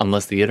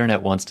 Unless the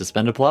internet wants to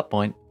spend a plot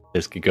point,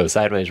 this could go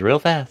sideways real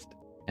fast.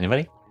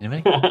 Anybody?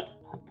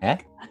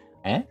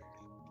 Eh?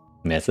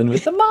 Messing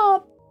with the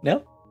mob?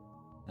 No?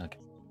 Okay.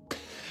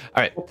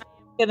 All right.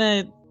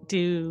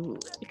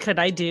 Could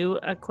I do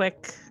a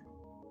quick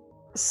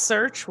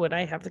search? Would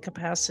I have the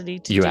capacity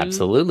to You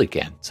absolutely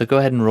can. So go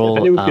ahead and roll.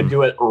 If anyone could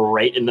do it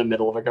right in the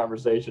middle of a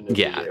conversation.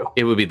 Yeah,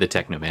 it would be the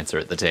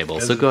technomancer at the table.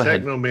 As so go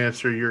ahead.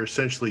 Technomancer, you're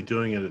essentially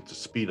doing it at the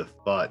speed of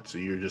thought. So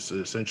you're just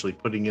essentially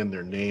putting in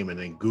their name and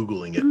then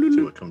Googling it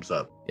until it comes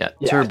up. Yeah,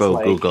 turbo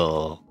like,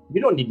 Google.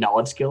 You don't need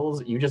knowledge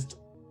skills. You just,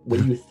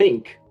 when you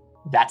think,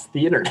 that's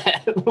the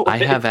internet. Like,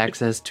 I have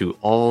access to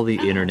all the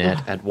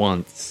internet at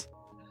once.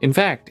 In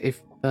fact,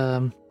 if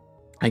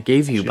I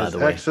gave you, by the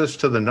way, access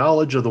to the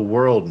knowledge of the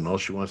world, and all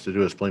she wants to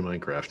do is play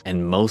Minecraft.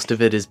 And most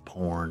of it is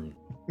porn.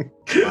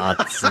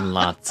 Lots and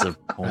lots of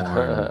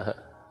porn.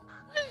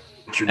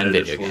 And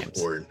video games.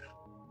 Porn.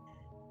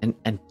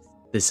 And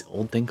this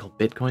old thing called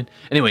Bitcoin.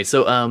 Anyway,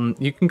 so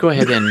you can go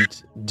ahead and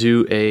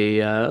do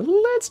a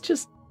let's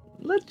just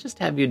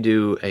have you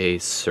do a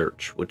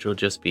search, which will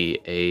just be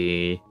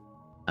a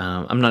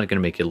I'm not going to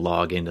make you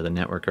log into the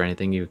network or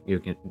anything. You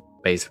can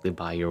basically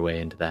buy your way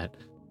into that.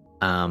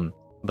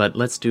 But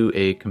let's do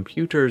a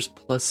computers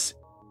plus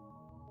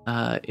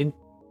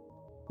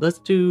let's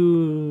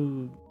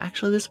do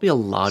actually this will be a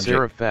logic.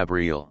 Sarah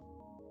Fabriel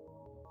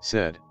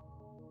said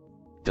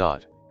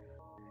dot.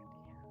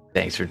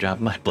 Thanks for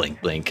dropping my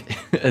blink.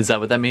 Is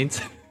that what that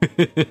means?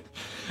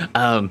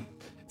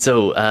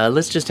 So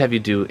let's just have you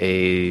do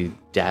a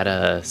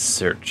data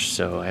search.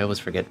 So I always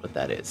forget what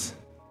that is.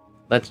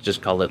 Let's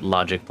just call it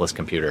logic plus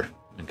computer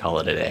and call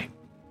it a day.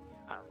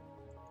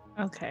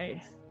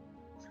 Okay.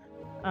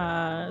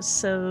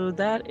 So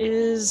that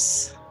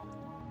is...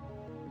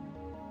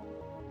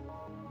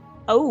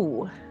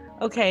 Oh,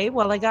 okay.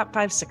 Well, I got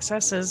 5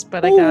 successes,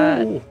 but I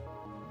got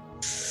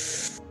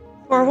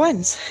 4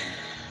 ones.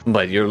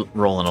 But you're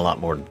rolling a lot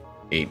more than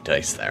 8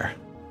 dice there.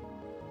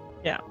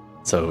 Yeah.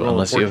 So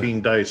unless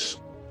 14 dice.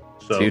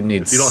 So you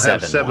need if you don't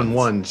have 7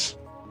 ones.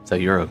 So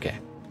you're okay.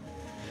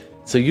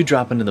 So you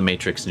drop into the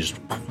matrix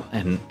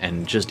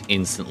and just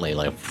instantly,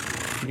 like,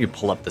 you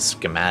pull up the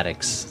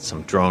schematics,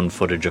 some drone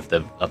footage of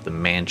the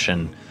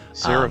mansion.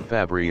 Sarah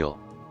Fabriel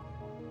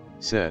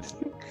said,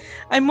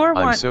 I'm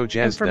so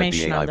jazzed that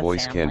the AI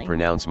voice can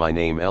pronounce my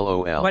name.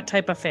 LOL. What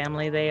type of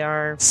family they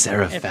are?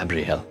 Sarah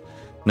Fabriel.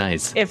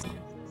 Nice. If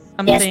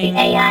something... Yes, the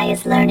AI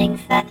is learning.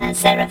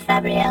 Sarah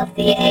Fabriel,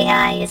 the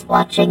AI is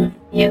watching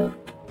you.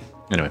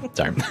 Anyway,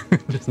 sorry.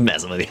 Just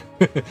messing with you.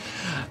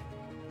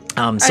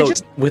 So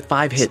with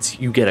 5 hits,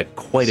 you get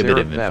quite a bit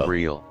of info.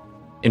 Fabriel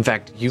in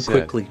fact, you said,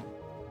 quickly...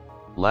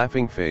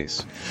 Laughing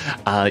face.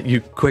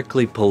 You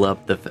quickly pull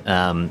up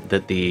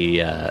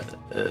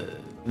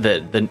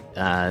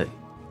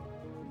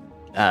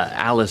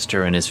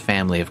Alistair and his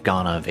family have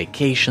gone on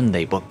vacation.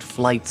 They booked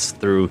flights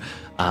through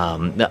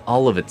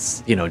all of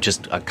it's,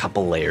 just a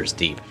couple layers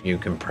deep. You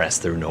can press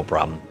through no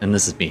problem. And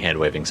this is me hand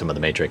waving some of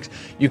the matrix.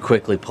 You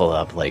quickly pull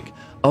up like,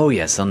 oh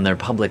yes, on their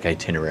public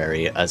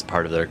itinerary as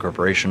part of their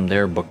corporation,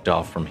 they're booked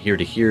off from here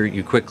to here.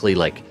 You quickly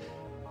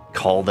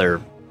call their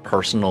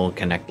personal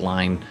connect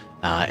line.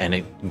 And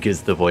it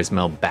gives the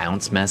voicemail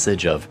bounce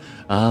message of,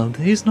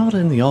 he's not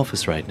in the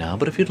office right now,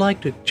 but if you'd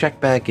like to check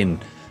back in,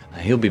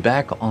 he'll be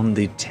back on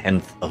the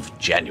 10th of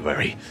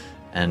January.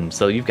 And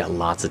so you've got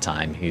lots of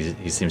time.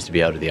 He seems to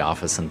be out of the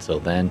office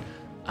until then.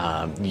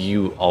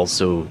 You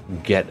also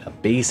get a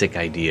basic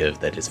idea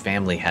of that his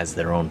family has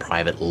their own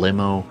private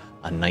limo,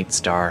 a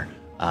Nightstar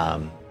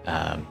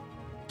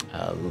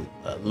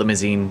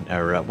limousine,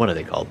 or what are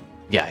they called?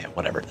 Yeah,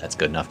 whatever, that's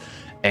good enough.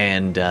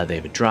 And they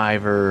have a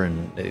driver,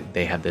 and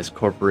they have this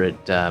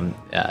corporate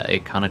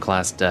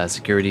Iconoclast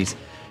Securities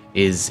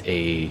is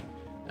a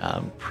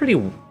pretty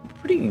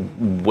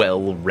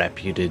well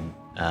reputed.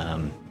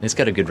 It's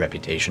got a good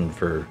reputation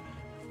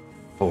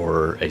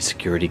for a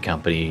security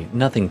company.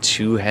 Nothing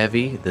too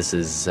heavy. This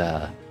is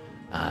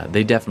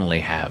they definitely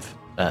have.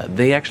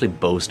 They actually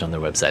boast on their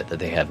website that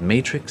they have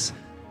Matrix,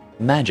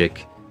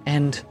 Magic,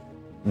 and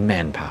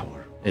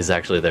Manpower is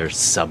actually their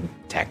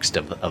subtext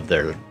of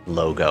their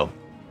logo.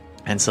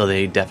 And so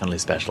they definitely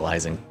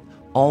specialize in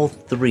all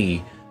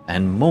 3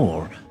 and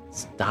more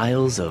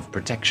styles of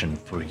protection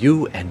for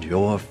you and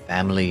your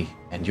family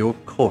and your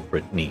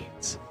corporate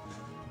needs.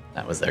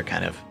 That was their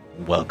kind of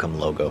welcome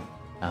logo.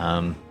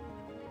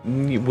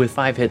 With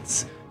 5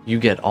 hits, you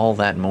get all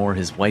that more.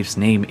 His wife's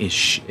name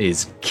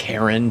is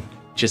Karen,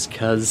 just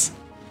cause.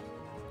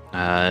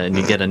 And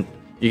you get a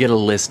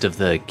list of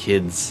the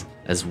kids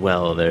as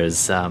well. There's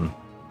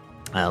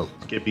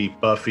Skippy,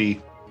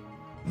 Buffy,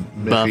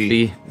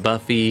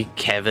 Buffy,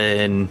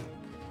 Kevin,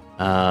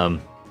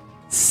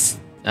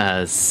 Xander.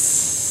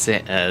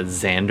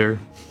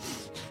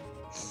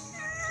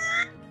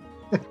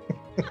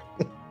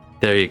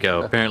 There you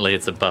go. Apparently,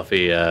 it's a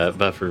Buffy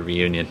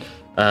reunion.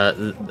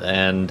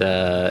 And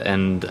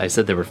I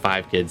said there were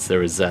 5 kids. There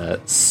was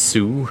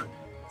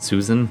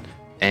Susan,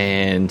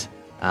 and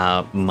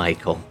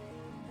Michael.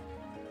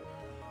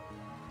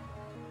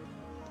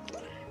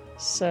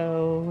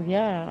 So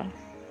yeah,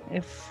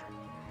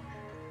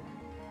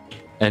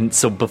 And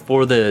so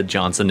before the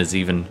Johnson is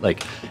even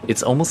like,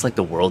 it's almost like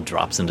the world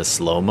drops into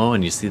slow-mo,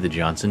 and you see the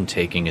Johnson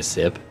taking a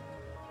sip.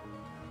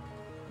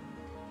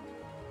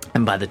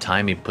 And by the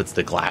time he puts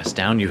the glass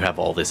down, you have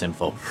all this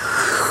info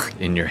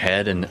in your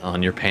head and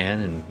on your pan,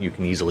 and you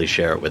can easily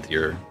share it with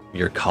your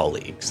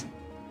colleagues.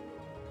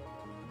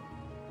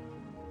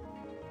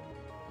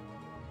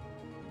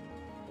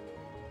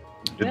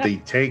 Did they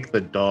take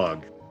the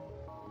dog?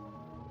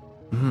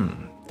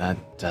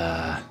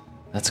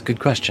 That's a good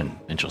question,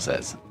 Mitchell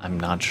says. I'm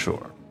not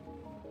sure.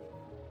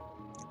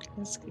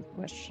 That's a good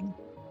question.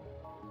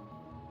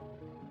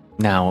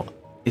 Now,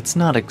 it's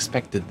not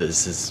expected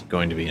this is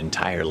going to be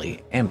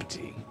entirely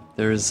empty.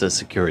 There is a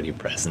security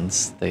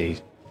presence. They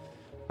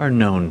are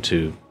known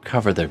to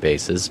cover their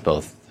bases,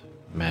 both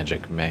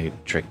magic,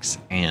 matrix,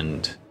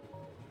 and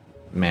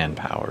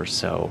manpower,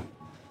 so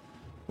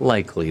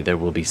likely there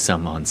will be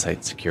some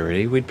on-site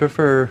security. We'd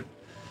prefer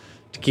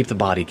to keep the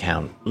body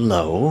count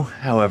low.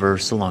 However,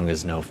 so long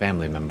as no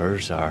family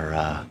members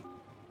are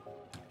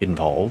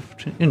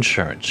involved,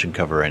 insurance should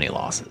cover any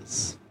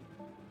losses.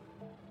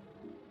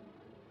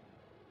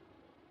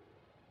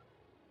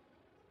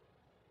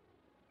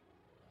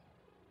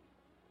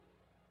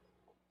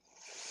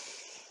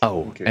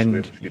 Oh, Okay, and so we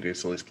have a few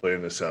days till he's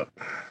playing this up.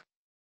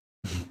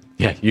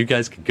 yeah, you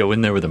guys could go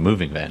in there with a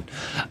moving van.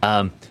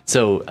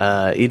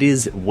 It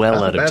is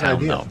well out of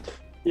town, though.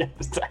 Yeah,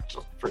 it's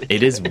actually pretty.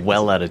 It is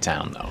well out of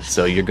town, though.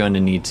 So you're going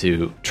to need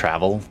to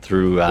travel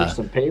through. There's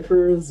some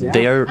papers. Yeah.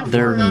 They're How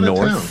far out of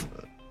north.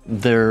 town?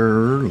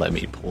 They're. Let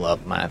me pull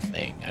up my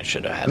thing. I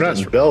should have had They're not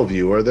this. in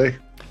Bellevue, are they?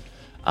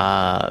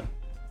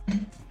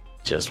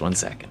 Just 1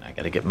 second. I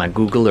got to get my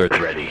Google Earth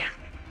ready.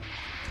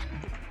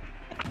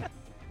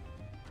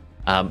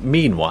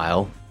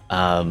 Meanwhile,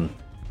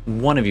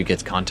 one of you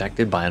gets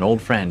contacted by an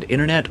old friend.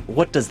 Internet,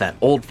 what does that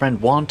old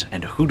friend want,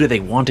 and who do they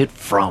want it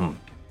from?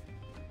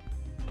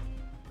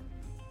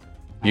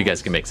 You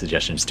guys can make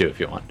suggestions too if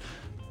you want.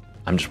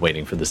 I'm just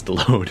waiting for this to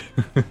load.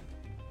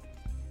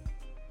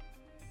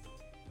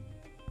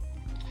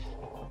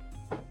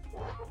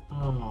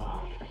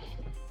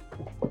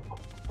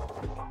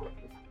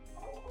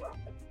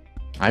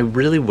 I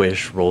really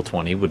wish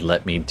Roll20 would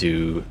let me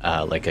do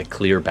like a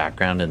clear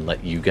background and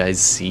let you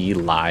guys see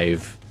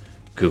live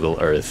Google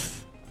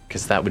Earth,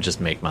 because that would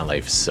just make my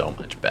life so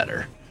much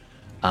better.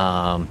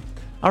 All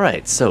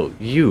right, so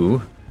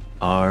you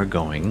are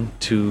going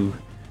to...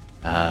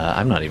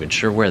 I'm not even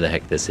sure where the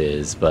heck this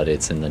is, but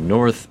it's in the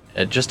north,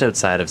 just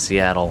outside of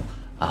Seattle,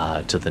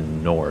 to the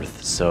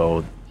north.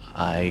 So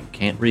I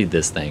can't read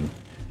this thing,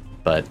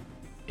 but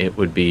it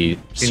would be Can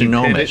you pin it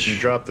Snohomish. and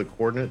drop the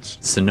coordinates?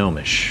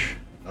 Snohomish.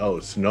 Oh,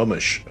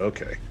 Snohomish.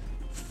 Okay.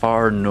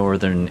 Far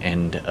northern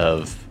end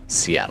of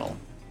Seattle.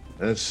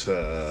 That's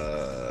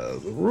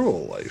the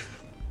rural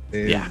life.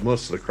 And Yeah.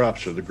 most of the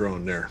crops are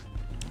grown there.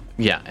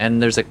 Yeah,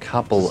 and there's a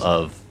couple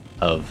of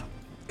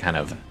kind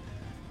of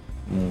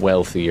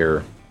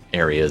wealthier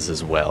areas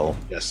as well.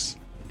 Yes.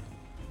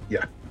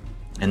 Yeah.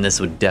 And this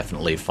would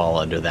definitely fall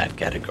under that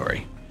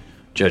category,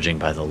 judging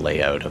by the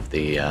layout of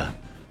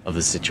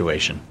the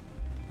situation.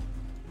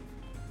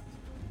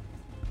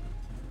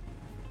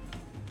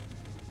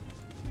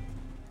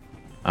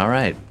 All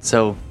right,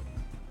 so,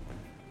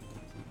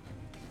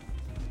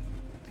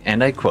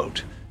 and I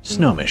quote,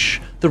 Snohomish,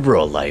 the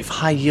rural life,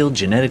 high-yield,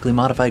 genetically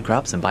modified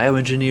crops and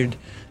bioengineered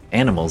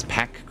animals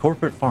pack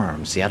corporate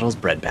farms, Seattle's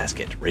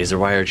breadbasket. Razor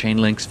wire chain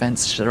links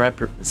fence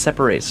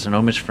separates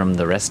Snohomish from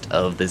the rest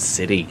of the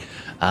city.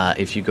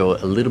 If you go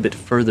a little bit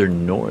further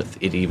north,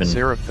 it even...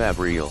 Sarah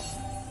Fabriel.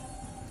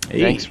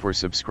 Hey, Thanks for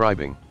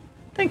subscribing.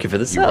 thank you for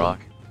the You sub. rock.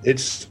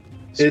 It's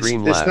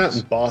Streamlabs. not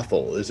in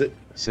Bothell, is it?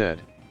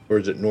 Said. Or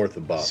is it north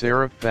of Bothell?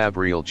 Sarah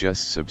Fabriel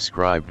just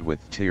subscribed with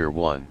tier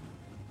 1.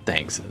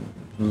 Thanks.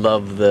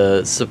 Love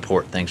the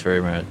support. Thanks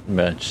very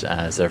much,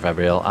 Sarah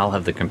Fabriel. I'll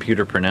have the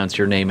computer pronounce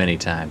your name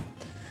anytime.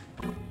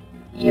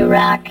 You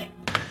rock.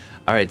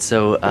 All right,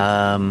 so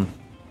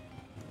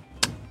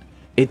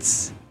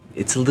it's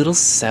a little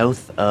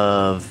south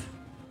of.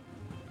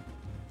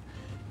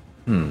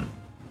 I'm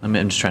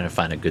just trying to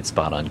find a good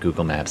spot on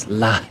Google Maps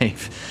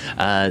live.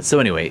 So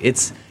anyway,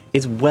 it's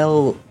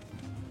well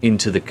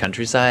into the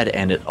countryside,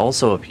 and it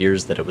also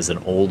appears that it was an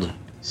old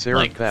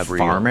Sarah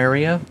Fabriel. farm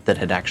area that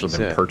had actually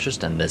been Said.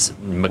 purchased, and this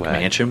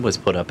McMansion was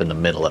put up in the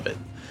middle of it.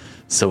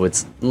 So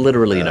it's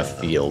literally in a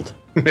field.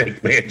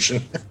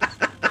 mansion.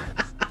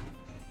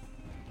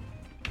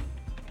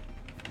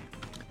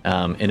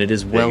 And it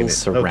is well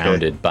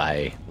surrounded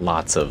by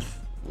lots of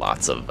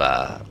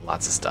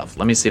stuff.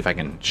 Let me see if I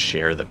can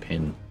share the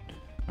pin. I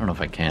don't know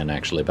if I can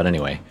actually, but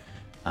anyway.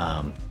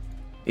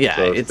 Yeah,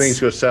 so if things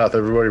go south,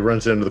 everybody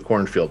runs into the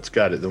cornfields.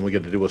 Got it. Then we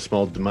get to deal with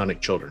small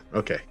demonic children.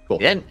 Okay, cool.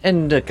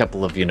 And a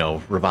couple of,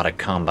 robotic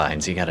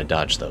combines. You got to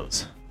dodge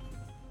those.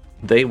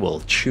 They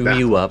will chew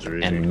you up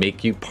and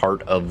make you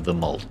part of the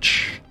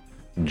mulch.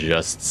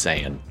 Just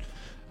saying.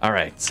 All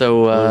right,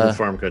 so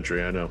farm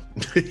country, I know.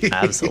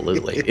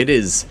 Absolutely. It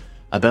is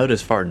about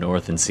as far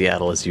north in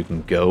Seattle as you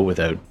can go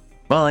without.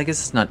 Well, I guess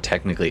it's not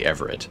technically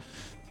Everett.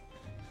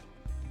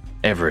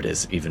 Everett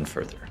is even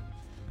further.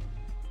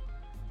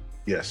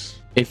 Yes.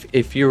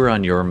 If you're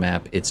on your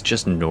map, it's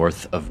just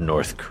north of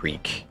North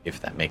Creek,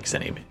 if that makes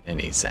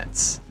any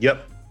sense.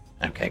 Yep.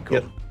 Okay, cool.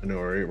 Yep. I know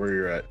where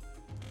you're at.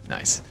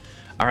 Nice.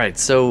 All right,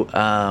 so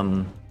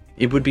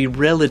it would be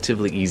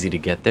relatively easy to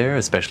get there,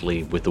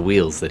 especially with the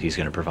wheels that he's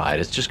going to provide.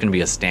 It's just going to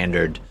be a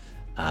standard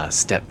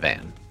step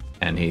van,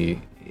 and he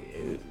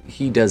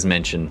does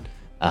mention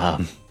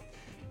that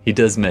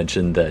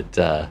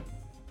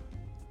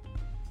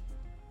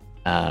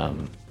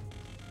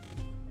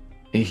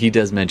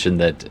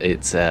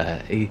it's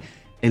a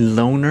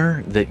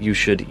loaner that you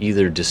should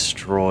either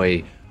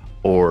destroy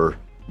or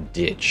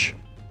ditch,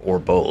 or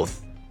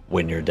both,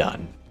 when you're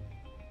done.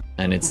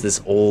 And it's this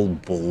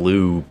old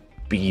blue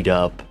beat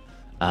up,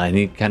 and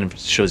he kind of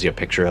shows you a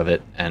picture of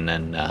it, and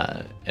then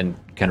and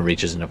kind of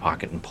reaches in a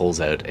pocket and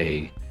pulls out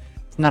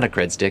it's not a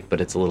cred stick,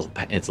 but it's a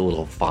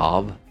little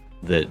fob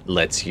that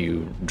lets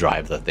you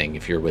drive the thing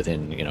if you're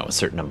within a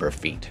certain number of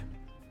feet.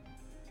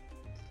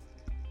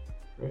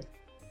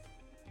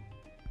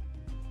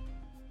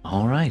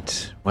 All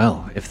right.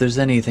 Well, if there's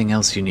anything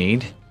else you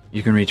need,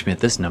 you can reach me at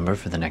this number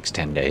for the next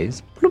 10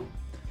 days. Bloop.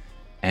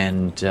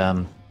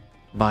 And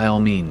by all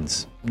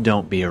means,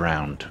 don't be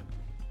around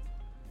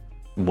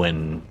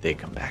when they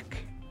come back.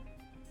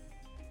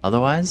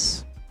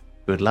 Otherwise,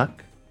 good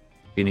luck.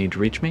 If you need to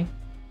reach me,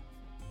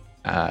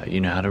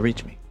 you know how to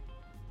reach me.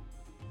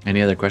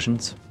 Any other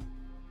questions?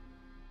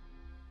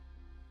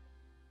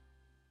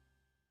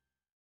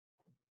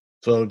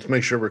 So to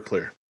make sure we're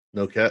clear,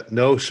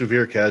 no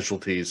severe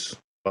casualties.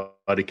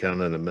 Body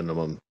count at a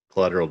minimum.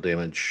 Collateral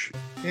damage.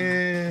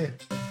 Yeah.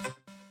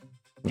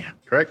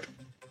 Correct?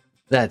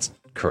 That's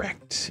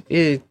correct.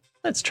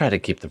 Let's try to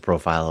keep the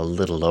profile a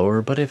little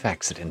lower, but if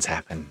accidents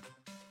happen,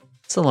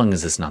 so long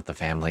as it's not the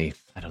family,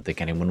 I don't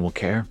think anyone will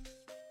care.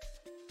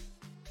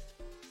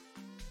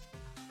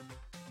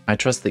 I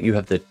trust that you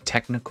have the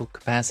technical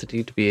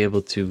capacity to be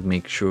able to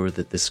make sure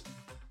that this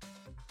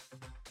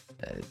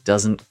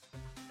doesn't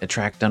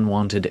attract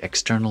unwanted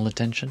external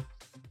attention.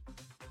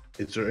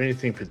 Is there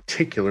anything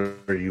particular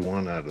you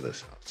want out of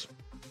this house?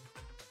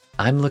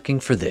 I'm looking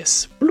for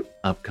this. Bloop.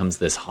 Up comes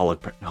this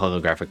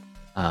holographic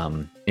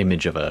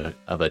image of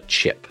a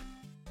chip,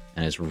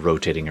 and it's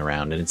rotating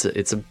around, and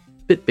it's a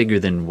bit bigger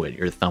than what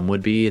your thumb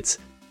would be. It's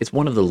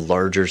one of the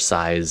larger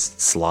sized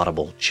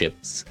slottable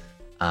chips,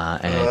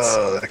 and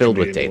it's filled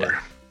with data.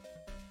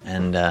 Anywhere.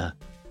 And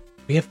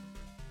we have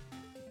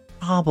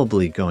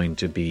probably going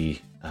to be.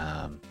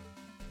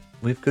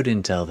 We have good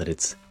intel that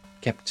it's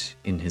kept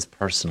in his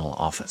personal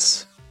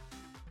office.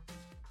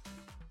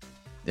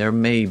 There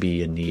may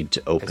be a need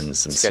to open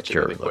some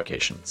secure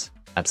locations.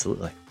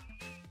 Absolutely.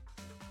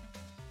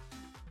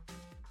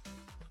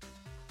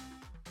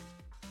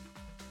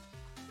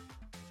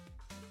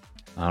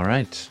 All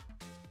right.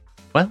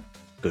 Well,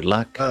 good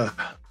luck.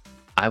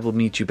 I will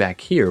meet you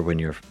back here when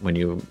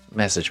you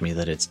message me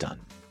that it's done.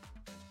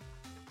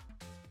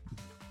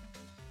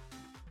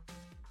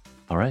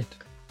 All right.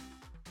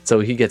 So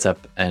he gets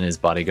up, and his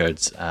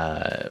bodyguards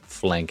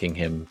flanking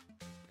him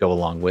go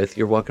along with.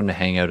 You're welcome to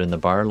hang out in the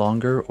bar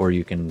longer, or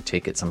you can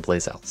take it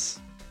someplace else.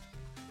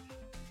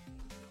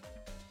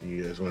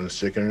 You guys want to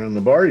stick around in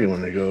the bar? Or you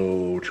want to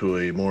go to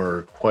a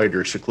more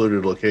quieter,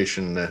 secluded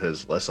location that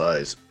has less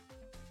eyes?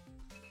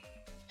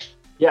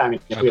 Yeah, I mean,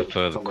 if I we have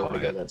prefer the somewhere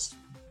quiet. that's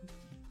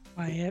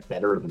Quiet.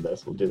 better than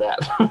this, we'll do that.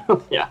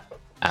 Yeah.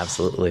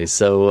 Absolutely.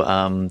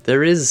 So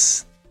there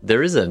is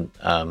an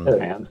Other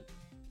hand.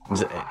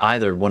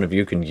 either one of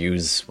you can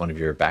use one of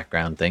your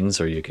background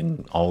things, or you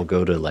can all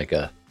go to like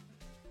a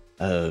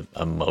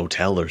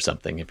motel or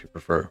something if you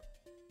prefer.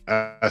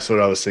 That's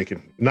what I was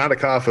thinking. Not a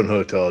coffin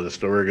hotel,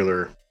 just a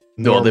regular.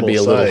 No, that'd be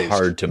a little sized.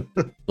 hard to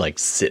like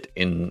sit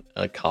in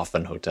a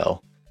coffin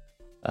hotel.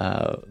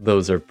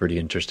 Those are pretty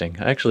interesting.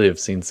 I actually have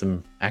seen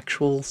some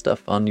actual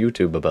stuff on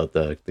YouTube about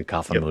the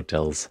coffin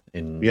motels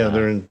in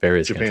they're in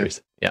various Japan.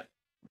 countries. Yeah.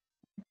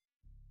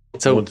 The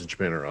So ones in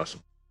Japan are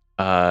awesome.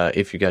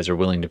 if you guys are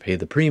willing to pay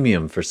the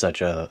premium for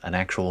such an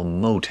actual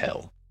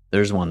motel,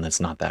 there's one that's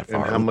not that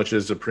far. And how much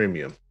is the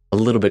premium? A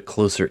little bit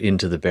closer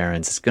into the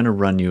Barrens. It's going to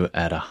run you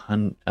at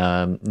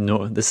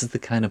no, this is the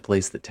kind of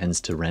place that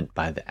tends to rent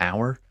by the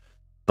hour.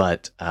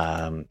 But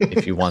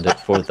if you want it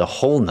for the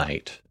whole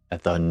night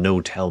at the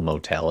No-Tell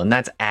Motel, and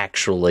that's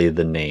actually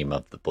the name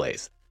of the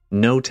place,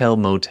 No-Tell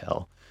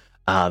Motel,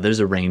 There's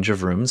a range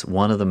of rooms.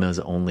 One of them is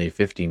only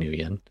 50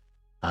 nuyen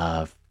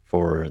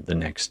for the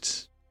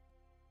next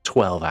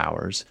 12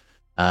 hours.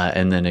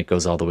 And then it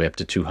goes all the way up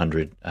to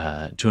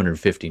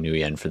 250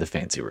 nuyen for the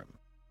fancy room.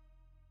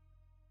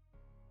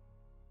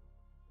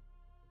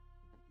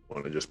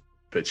 Want to just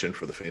pitch in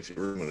for the fancy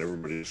room and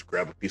everybody just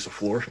grab a piece of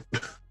floor? I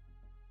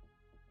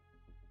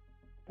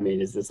mean,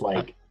 is this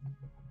like,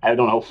 I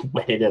don't know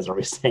what it is. Are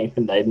we staying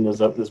the night in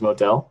this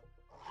motel?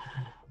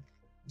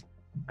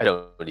 I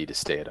don't need to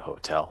stay at a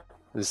hotel.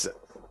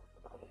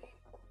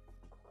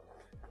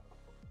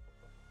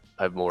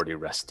 I'm already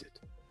rested.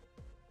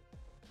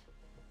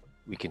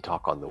 We can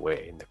talk on the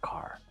way in the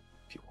car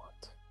if you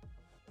want.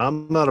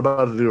 I'm not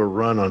about to do a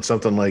run on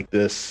something like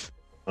this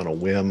on a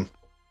whim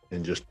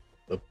and just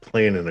a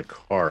plane in a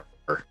car.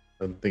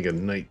 I'm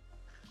thinking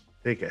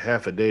take a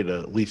half a day to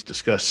at least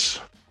discuss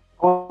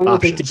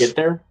options. To get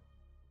there?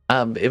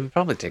 It would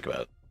probably take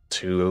about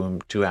 2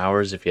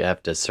 hours if you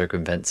have to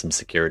circumvent some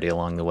security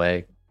along the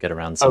way, get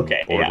around some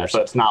borders. Yeah,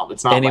 so it's not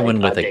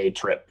anyone like with a day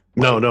trip.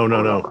 No.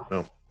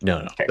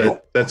 Okay,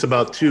 cool. That's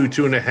about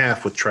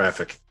 2.5 with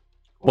traffic.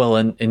 Well,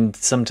 and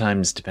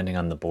sometimes depending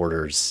on the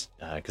borders,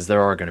 because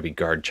there are going to be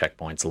guard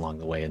checkpoints along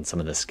the way in some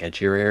of the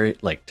sketchier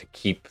areas, like to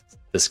keep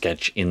the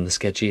sketch in the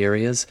sketchy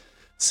areas.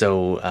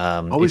 So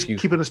always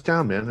keeping us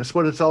down, man. That's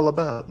what it's all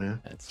about,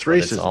 man. It's what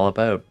it's all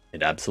about.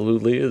 It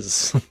absolutely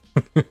is.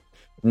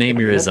 Name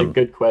your ism. That's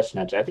a good question,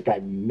 actually. I think I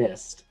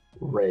missed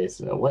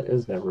race. What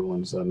is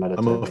everyone's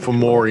meditation? I'm a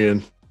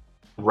Fomorian.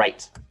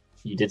 Right.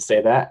 You did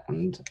say that,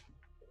 and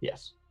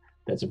yes,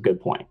 that's a good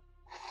point.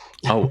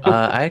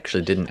 I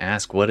actually didn't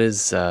ask. What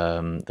is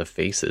the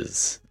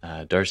faces?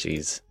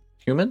 Darcy's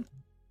human?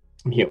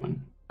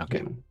 Human. Okay.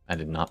 Human. I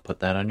did not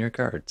put that on your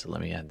card, so let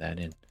me add that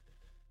in.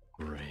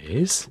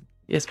 Race?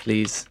 Yes,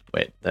 please.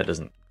 Wait, that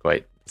doesn't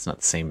quite... It's not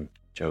the same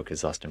joke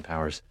as Austin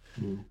Powers.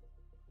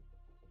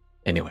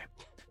 Anyway.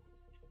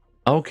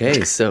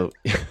 Okay, so...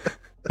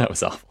 That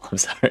was awful. I'm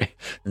sorry.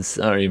 I'm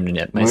sorry,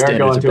 Internet. My We're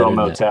going to a motel,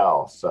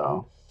 motel,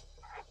 so...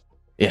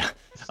 Yeah.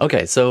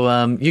 Okay,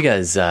 so you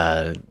guys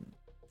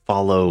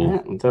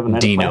follow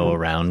Dino plan.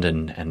 around,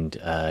 and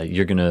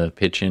you're going to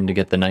pitch in to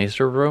get the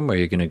nicer room, or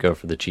you're going to go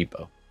for the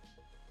cheapo?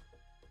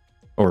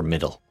 Or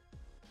middle?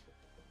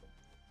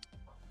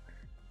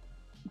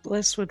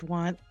 Bliss would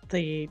want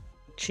the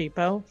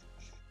cheapo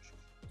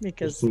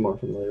because I'm more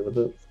familiar with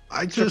it.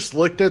 I just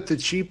looked at the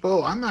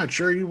cheapo. I'm not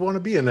sure you want to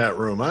be in that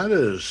room. That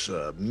is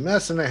a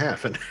mess and a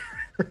half in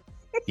there.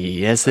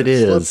 Yes, it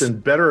Slept is.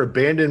 in better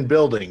abandoned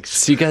buildings.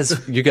 So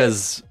you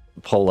guys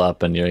pull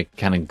up and you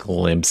kind of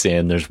glimpse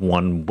in. There's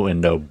one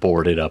window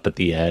boarded up at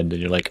the end,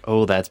 and you're like,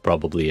 "Oh, that's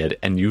probably it."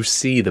 And you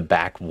see the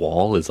back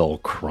wall is all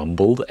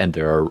crumbled, and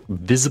there are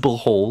visible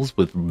holes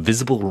with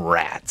visible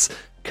rats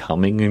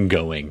coming and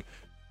going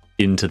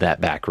into that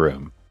back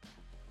room.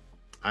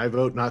 I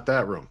vote not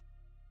that room.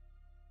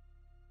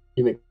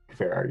 You make a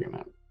fair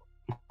argument.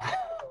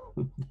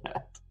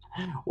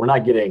 We're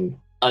not getting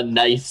a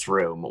nice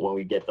room when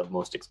we get the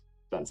most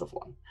expensive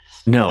one.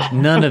 No,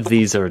 none of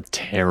these are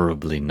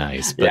terribly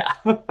nice. But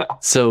yeah.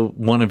 So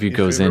one of you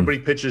goes in. Everybody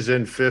pitches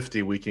in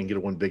 50. We can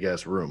get one big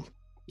ass room.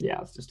 Yeah,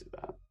 let's just do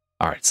that.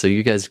 All right, so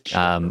you guys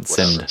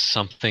send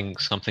something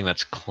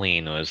that's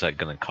clean, or is that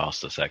going to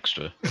cost us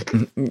extra?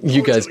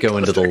 You guys go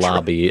into the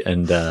lobby,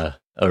 and or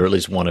at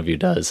least one of you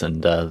does,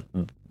 and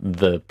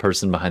the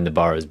person behind the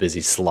bar is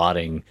busy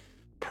slotting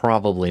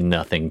probably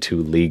nothing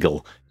too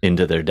legal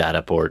into their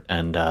data port,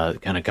 and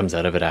kind of comes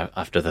out of it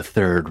after the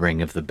third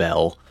ring of the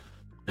bell.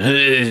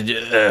 Hey,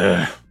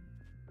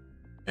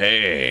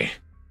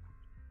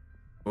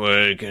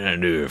 what can I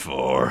do it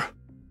for?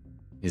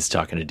 He's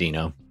talking to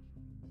Dino.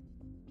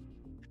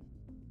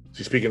 Is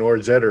he speaking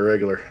Ordzet or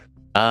regular?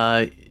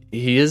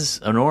 He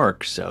is an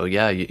orc, so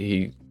yeah,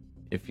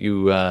 if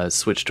you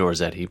switch to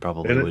Ordzet, he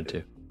probably would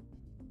too.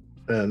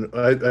 And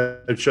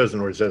I've chosen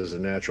Ordzet as a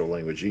natural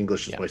language.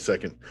 English is my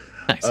second.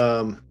 Nice.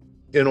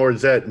 In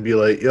Ordzet and be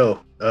like,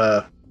 yo.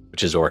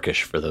 Which is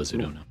Orcish for those who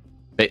don't know.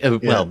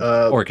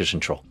 Orcish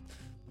and Troll.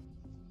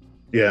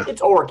 Yeah.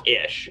 It's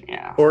Orc-ish.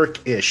 Yeah.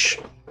 Orc-ish.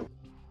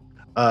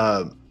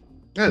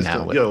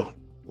 Yo,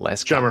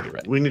 less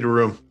Jummer, we need a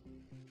room.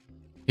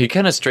 He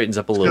kind of straightens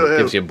up a little,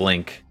 gives you a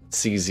blink,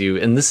 sees you,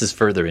 and this is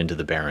further into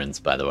the Barrens,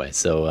 by the way.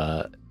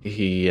 So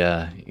he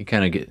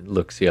kind of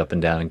looks you up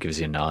and down and gives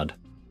you a nod.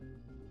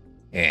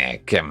 Yeah,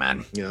 come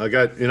on. Yeah, I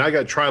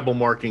got tribal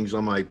markings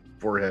on my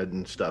forehead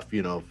and stuff,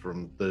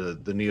 from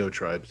the Neo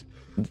tribes.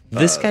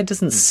 This guy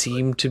doesn't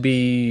seem to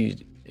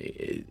be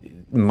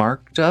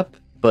marked up,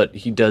 but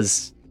he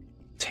does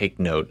take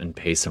note and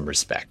pay some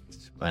respect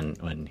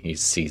when he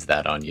sees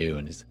that on you,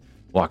 and he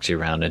walks you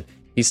around, and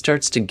he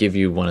starts to give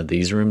you one of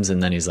these rooms,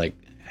 and then he's like,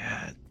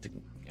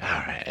 all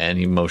right, and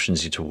he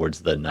motions you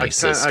towards the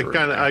nicest room.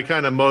 I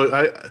kind of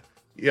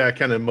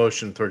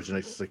motion towards the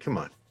nicest. Like, come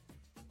on.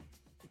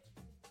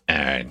 All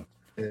right.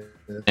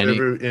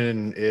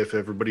 If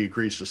everybody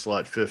agrees to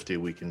slot 50,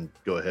 we can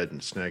go ahead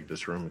and snag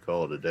this room and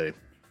call it a day.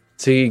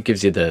 So he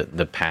gives you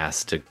the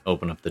pass to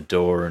open up the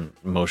door and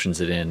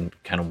motions it in,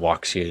 kind of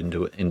walks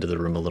you into the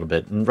room a little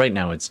bit. And right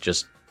now it's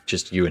just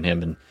just you and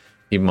him, and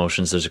he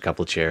motions. There's a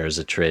couple chairs,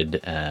 a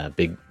trid,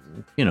 big,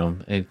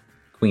 a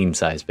queen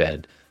size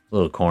bed,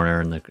 little corner,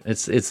 and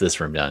it's this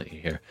room down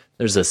here.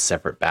 There's a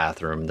separate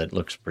bathroom that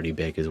looks pretty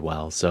big as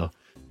well. So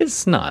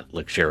it's not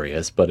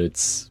luxurious, but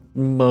it's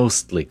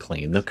mostly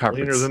clean. The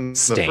carpet's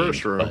stained,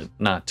 first room, but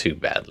not too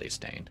badly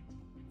stained.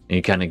 And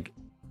you kind of,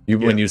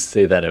 when you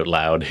say that out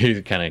loud,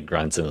 he kind of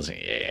grunts and goes,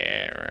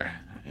 yeah.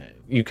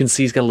 You can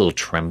see he's got a little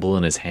tremble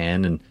in his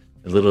hand, and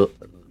a little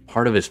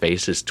part of his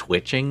face is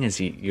twitching as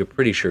you're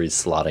pretty sure he's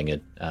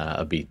slotting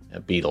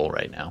a beetle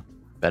right now.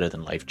 Better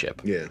than Life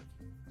Chip. Yeah.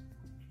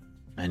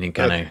 And he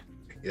kind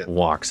of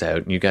walks out,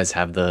 and you guys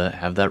have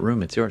that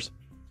room. It's yours.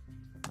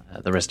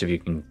 The rest of you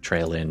can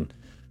trail in.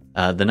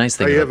 The nice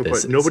thing about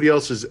this is nobody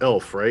else is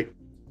elf, right?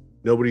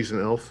 Nobody's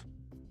an elf?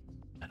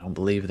 I don't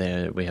believe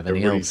we have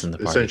any elves in the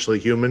party. Essentially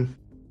human?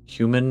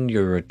 Human,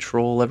 you're a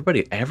troll.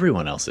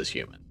 Everyone else is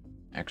human,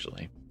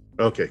 actually.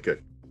 Okay,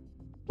 good.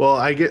 Well,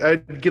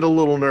 I'd get a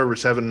little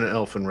nervous having an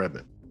elf in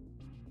Redmond.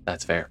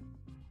 That's fair.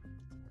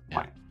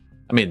 Yeah.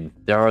 I mean,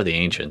 there are the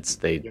ancients.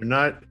 They don't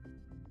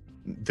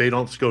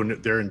go.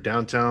 They're in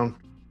downtown,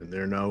 and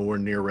they're nowhere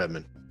near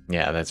Redmond.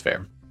 Yeah, that's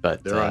fair.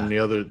 But they're on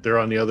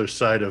the other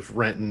side of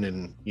Renton,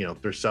 and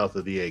they're south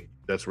of the Egg.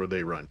 That's where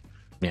they run.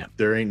 Yeah,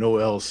 there ain't no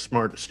elves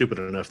stupid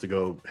enough to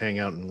go hang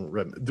out in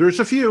Redmond. There's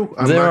a few.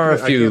 There are a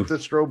few. I can't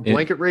just throw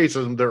blanket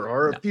racism. There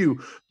are a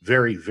few.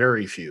 Very,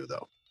 very few,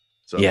 though.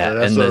 So yeah,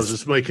 that's what I was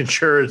just making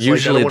sure. It's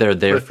usually they're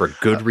there for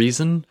good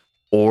reason,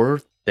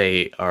 or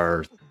they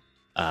are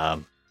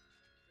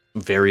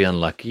very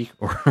unlucky,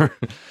 or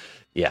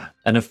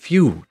and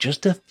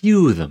just a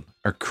few of them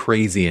are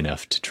crazy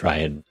enough to try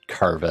and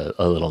carve a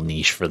little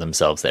niche for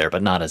themselves there,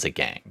 but not as a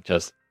gang.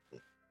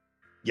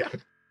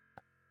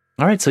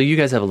 All right, so you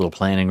guys have a little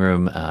planning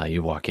room.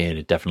 You walk in,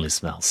 it definitely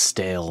smells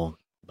stale,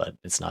 but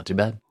it's not too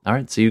bad. All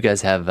right, so you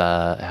guys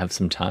have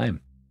some time.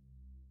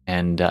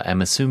 And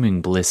I'm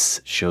assuming Bliss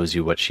shows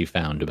you what she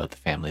found about the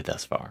family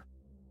thus far.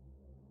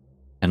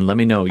 And let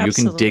me know.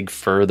 Absolutely. You can dig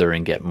further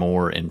and get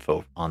more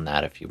info on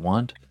that if you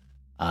want.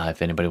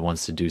 If anybody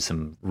wants to do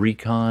some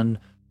recon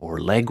or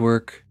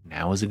legwork,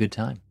 now is a good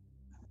time.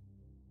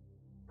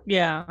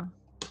 Yeah,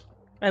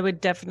 I would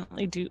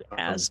definitely do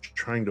as. I'm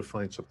trying to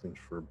find something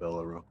for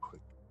Bella real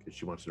quick because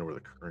she wants to know where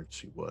the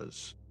currency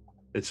was.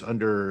 It's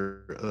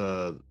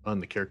under on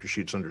the character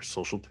sheet. It's under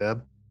social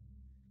tab.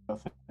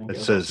 It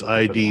says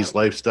IDs,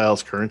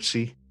 lifestyles,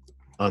 currency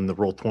on the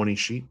Roll20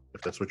 sheet,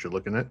 if that's what you're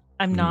looking at.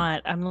 I'm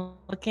not. I'm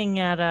looking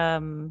at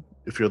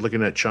If you're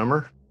looking at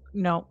Chummer?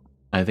 No.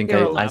 I think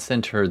I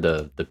sent her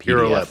the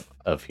PDF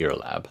of Hero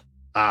Lab.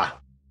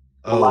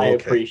 Well, I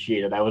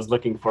appreciate it. I was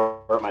looking for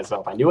it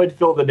myself. I knew I'd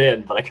filled it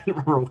in, but I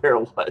couldn't remember where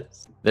it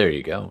was. There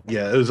you go.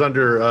 Yeah, it was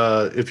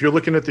under if you're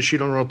looking at the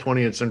sheet on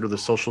Roll20, it's under the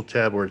social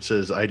tab where it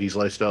says IDs,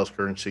 lifestyles,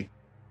 currency.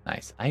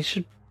 Nice. I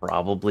should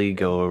probably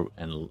go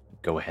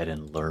ahead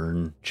and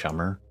learn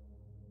Chummer,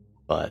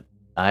 but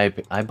I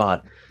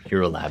bought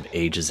Hero Lab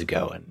ages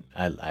ago,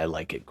 and I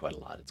like it quite a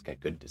lot. It's got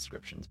good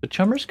descriptions, but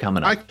Chummer's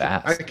coming up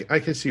fast. I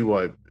can see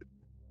why.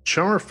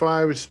 Chummer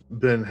 5's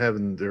been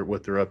having their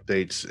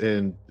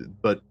updates,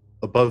 but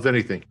above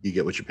anything, you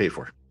get what you pay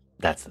for.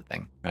 That's the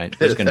thing, right?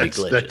 There's going to be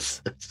glitches.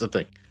 That's the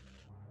thing.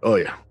 Oh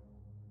yeah.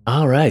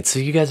 All right, so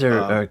you guys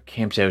are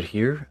camped out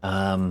here.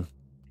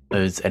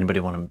 Does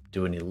anybody want to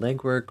do any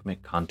legwork?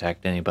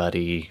 Contact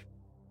anybody?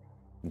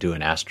 Do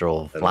an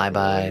astral flyby?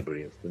 I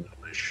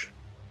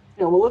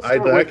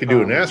could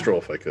do an astral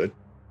if I could.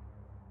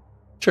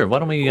 Sure. Why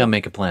don't we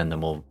make a plan?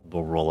 Then we'll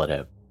roll it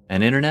out.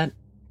 And internet,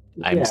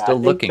 I'm still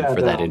looking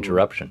for that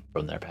interruption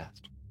from their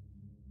past.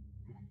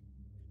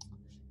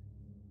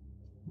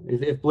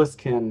 If Bliss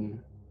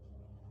can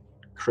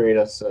create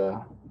us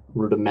a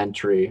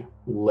rudimentary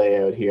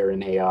layout here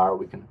in AR,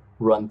 we can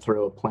run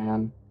through a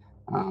plan.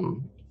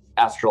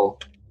 Astral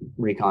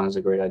recon is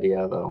a great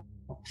idea, though.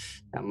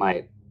 That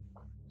might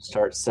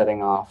start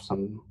setting off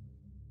some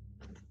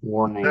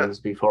warnings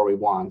before we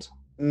want.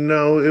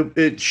 No,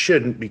 it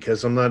shouldn't,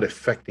 because I'm not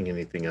affecting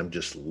anything.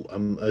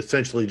 I'm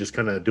essentially just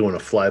kind of doing a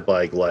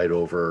flyby glide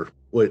over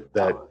with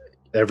that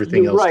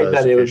everything else. Right,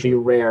 that it would be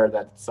rare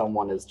that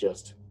someone is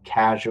just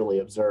casually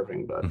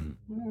observing, but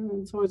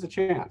it's always a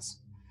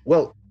chance.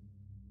 Well,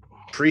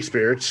 tree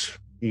spirits,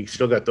 you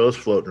still got those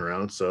floating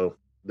around, so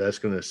that's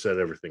going to set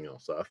everything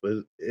else off. But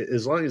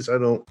as long as I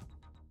don't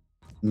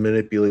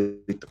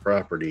manipulate the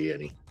property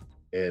any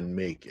and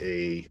make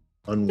a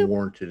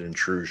unwarranted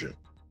intrusion.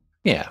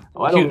 Yeah.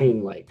 Oh, I don't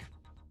mean like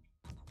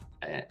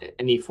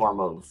any form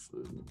of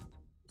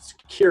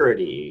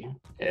security,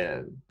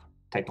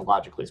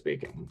 technologically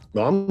speaking.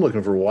 No, I'm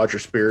looking for watcher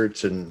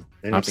spirits and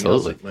anything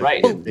Absolutely. else.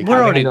 Right.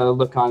 We're already going to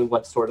look on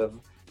what sort of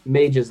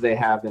mages they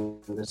have in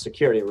the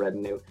security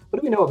retinue.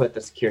 What do we know about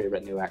the security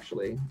retinue,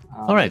 actually?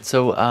 All right.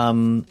 So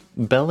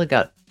Bella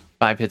got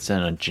 5 hits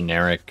in a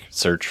generic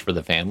search for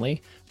the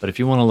family. But if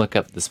you want to look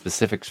up the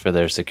specifics for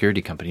their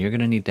security company, you're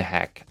going to need to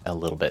hack a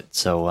little bit.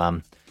 So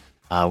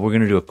we're going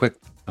to do a quick,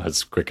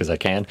 as quick as I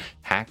can,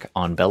 hack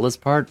on Bella's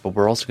part. But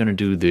we're also going to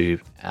do the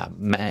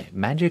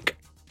magic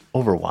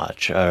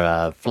Overwatch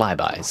or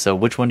Flyby. So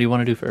which one do you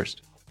want to do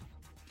first?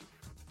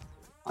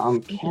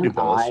 Can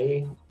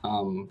I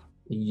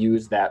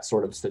use that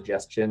sort of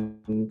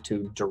suggestion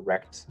to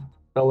direct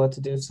Bella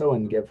to do so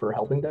and give her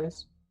helping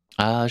dice?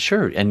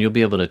 Sure, and you'll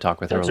be able to talk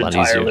with her a lot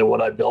easier. That's entirely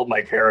what I built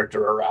my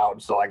character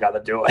around, so I got to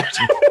do it.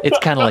 It's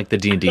kind of like the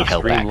D&D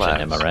help action,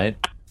 am I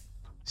right?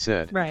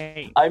 Said.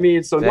 Right. I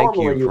mean, so Thank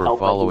normally you for help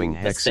following by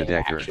doing the same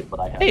Hexadecker. action, but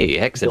I have Hey, to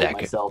build Hexadecker.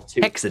 myself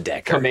to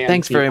Hexadecker, command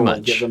thanks very people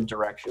and much. give them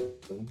direction.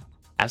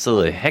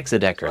 Absolutely, So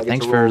Hexadecker. I get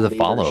Thanks to for roll the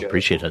follow. leadership.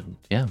 Appreciate it.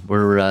 Yeah,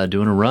 we're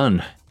doing a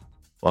run.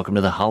 Welcome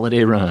to the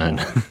holiday run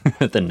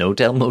at the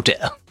No-Tell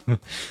Motel.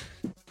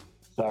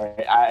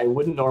 Sorry, I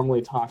wouldn't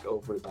normally talk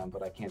over them,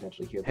 but I can't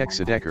actually hear them. on my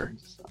Hexadecker. end,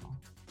 so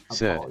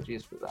Said.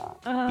 apologies for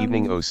that.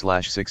 Evening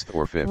 0/6th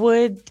or 5th.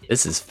 Would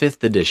This is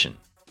 5th edition.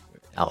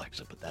 I'll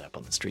actually put that up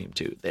on the stream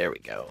too. There we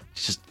go. It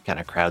just kind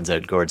of crowds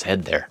out Gord's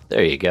head there.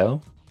 There you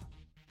go.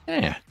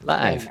 Yeah,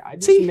 live. I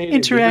just See, made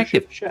interactive.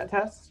 A leadership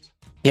test.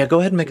 Yeah, go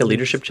ahead and make a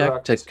leadership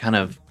check to Instruct. kind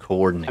of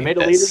coordinate I made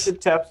a this.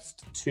 leadership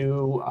test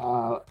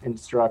to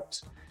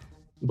instruct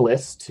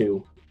Bliss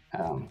to,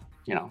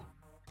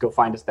 go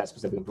find us that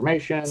specific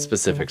information.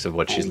 Specifics of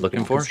what she's and,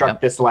 looking for. Construct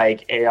Yep. this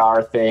like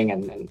AR thing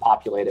and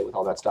populate it with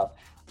all that stuff.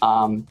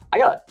 I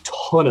got a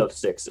ton of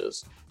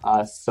 6s.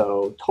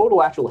 So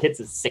total actual hits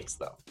is 6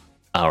 though.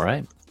 All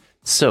right.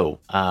 So,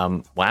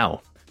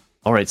 wow.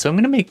 All right. So I'm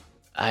going to make.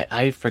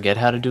 I forget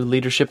how to do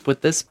leadership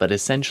with this, but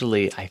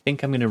essentially, I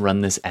think I'm going to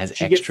run this as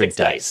She gets extra 6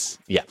 dice.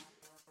 Yeah.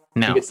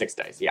 You Now, get 6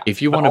 dice, yeah. if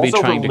you But want to be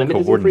also trying her to limit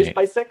is coordinate. increased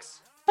by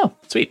 6. Oh,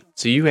 sweet.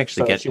 So you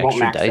actually So get she won't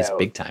extra max dice out.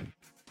 big time.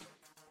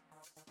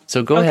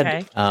 So go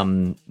ahead.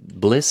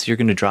 Bliss, you're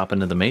going to drop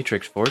into the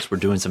Matrix for us. We're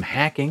doing some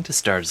hacking to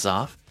start us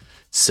off.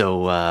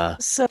 So,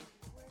 So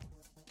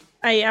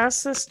I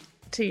asked this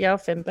to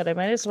Yelfin, but I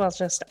might as well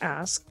just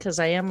ask because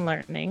I am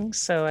learning,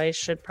 so I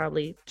should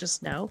probably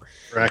just know.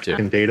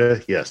 Tracking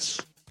data, yes.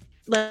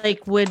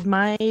 Like, would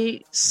my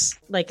I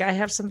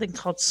have something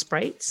called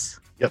sprites?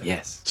 Yep.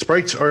 yes.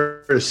 Sprites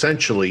are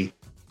essentially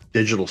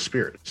digital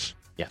spirits,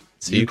 Yeah.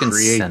 So you can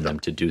create send them. them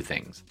to do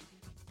things.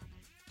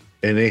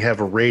 and they have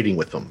a rating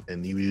with them,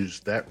 and you use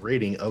that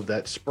rating of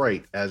that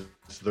sprite as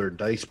their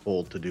dice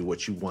pool to do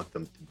what you want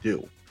them to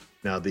do.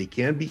 Now, they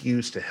can be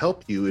used to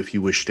help you if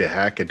you wish to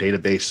hack a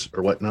database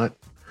or whatnot.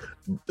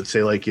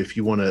 Say, like, if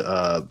you want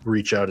to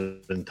reach out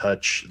and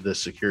touch the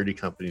security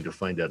company to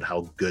find out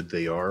how good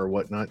they are or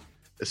whatnot.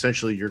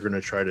 Essentially, you're going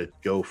to try to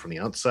go from the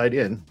outside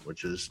in,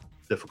 which is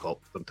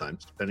difficult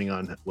sometimes, depending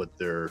on what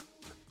the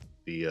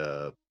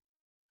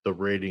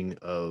rating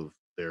of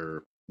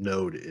their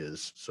node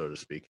is, so to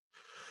speak.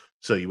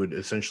 So you would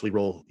essentially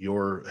roll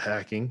your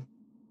hacking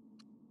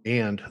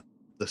and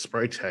the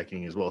sprite's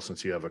hacking as well,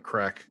 since you have a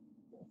crack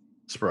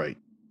sprite,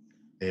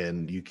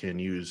 and you can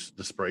use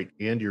the sprite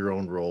and your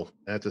own roll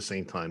at the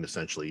same time.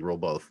 Essentially, you roll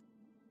both.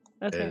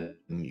 Okay.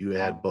 And you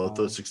add both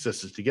those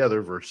successes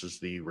together versus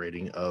the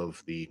rating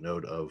of the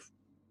node of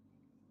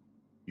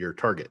your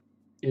target.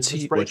 Is the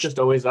sprite just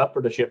always up,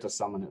 or does she have to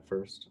summon it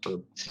first?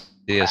 Or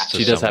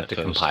She does have to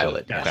compile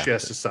it. Yeah, she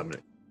has to summon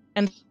it.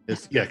 And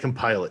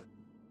compile it.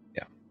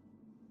 Yeah.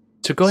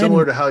 So go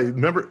Similar ahead. to how you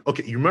remember.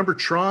 Okay, you remember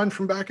Tron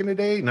from back in the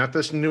day? Not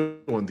this new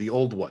one, the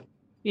old one.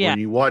 yeah.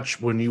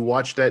 When you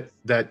watch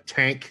that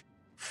tank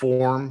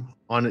form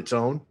on its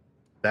own,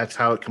 that's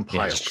how it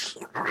compiles.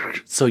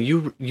 So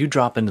you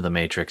drop into the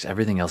Matrix,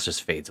 everything else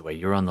just fades away.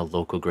 You're on the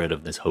local grid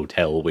of this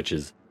hotel, which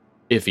is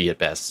iffy at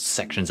best.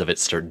 Sections of it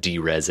start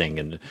de-resing,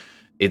 and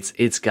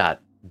it's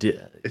got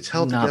It's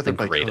held not together the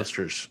by greatest.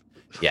 coasters.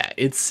 Yeah,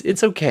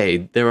 it's okay.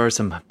 There are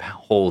some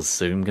holes,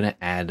 so I'm going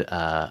to add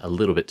a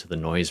little bit to the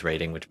noise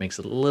rating, which makes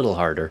it a little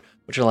harder,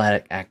 which will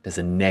act as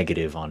a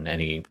negative on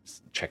any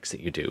checks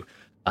that you do.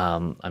 I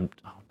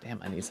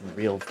need some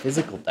real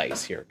physical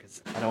dice here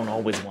because I don't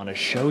always want to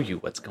show you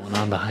what's going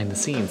on behind the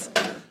scenes.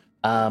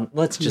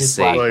 Let's just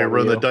say Oh, you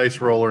run the dice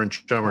roller and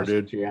Chummer,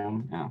 dude.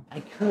 GM, yeah. I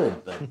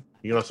could, but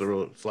You can also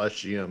roll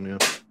 /GM, yeah.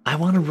 I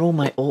want to roll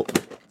my old.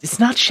 It's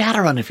not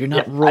Shadowrun if you're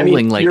not Yeah,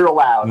 rolling you're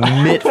allowed.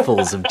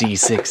 mitfuls of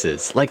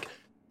d6s, like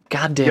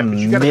goddamn But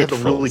you gotta have the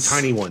mitfuls. really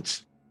tiny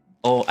ones.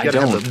 Oh, You I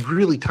gotta have don't. the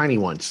really tiny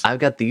ones. I've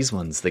got these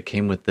ones that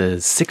came with the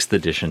 6th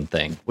edition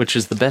thing, which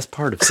is the best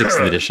part of 6th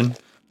edition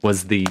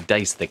was the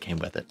dice that came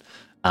with it.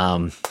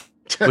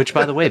 Which,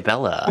 by the way,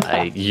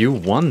 Bella, you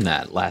won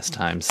that last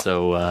time.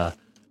 So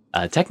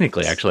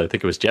technically, actually, I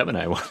think it was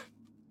Gemini won.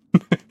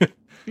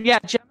 Yeah,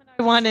 Gemini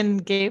won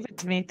and gave it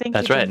to me. Thank you.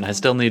 That's right, and Gemini. I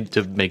still need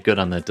to make good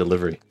on that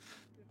delivery.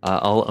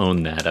 I'll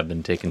own that. I've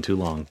been taking too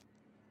long.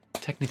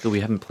 Technically, we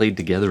haven't played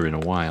together in a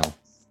while.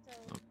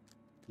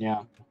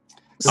 Yeah.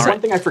 There's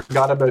one thing I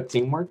forgot about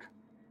teamwork,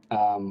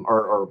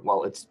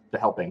 well, it's the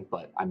helping,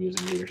 but I'm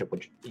using leadership,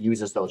 which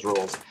uses those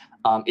rules,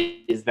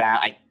 is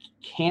that I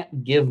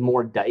can't give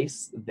more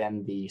dice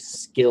than the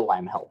skill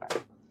I'm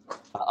helping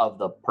of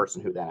the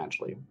person who then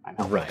actually I'm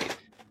helping. Right.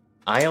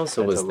 I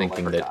also That's was a rule I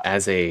thinking that forgot.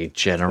 as a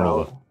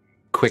general So,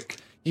 quick,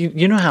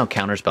 you know how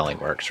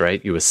counterspelling works,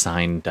 right? You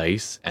assign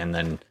dice and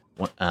then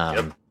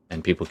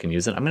and people can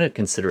use it. I'm going to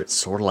consider it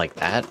sort of like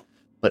that,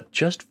 But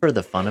just for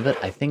the fun of it,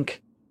 I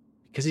think,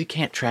 because you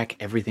can't track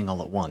everything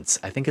all at once,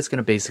 I think it's going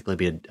to basically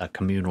be a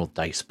communal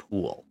dice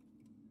pool.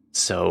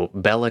 So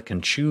Bella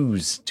can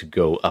choose to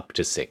go up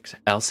to 6.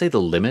 I'll say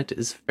the limit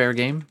is fair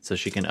game, so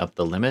she can up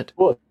the limit.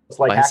 Well, it's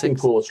like by hacking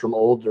 6. pools from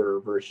older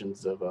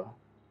versions of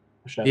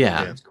Shadow.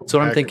 Yeah. That's cool. So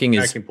what I'm thinking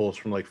is hacking pulls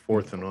from like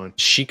 4th and on.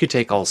 she could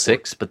take all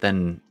 6, but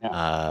then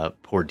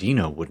poor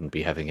Dino wouldn't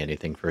be having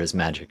anything for his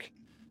magic.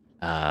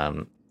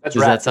 That's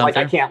does right. that sound Like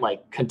fair? I can't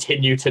like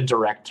continue to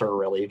direct her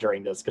really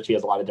during this because she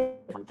has a lot of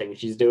different things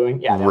she's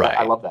doing. Yeah, Right.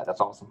 I love that.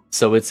 That's awesome.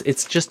 So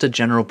it's just a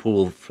general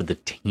pool for the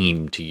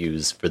team to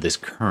use for this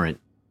current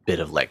bit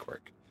of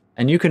legwork.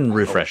 And you can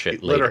refresh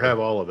it Let later. her have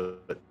all of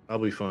it. I'll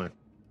be fine.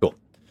 Cool.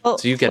 Well,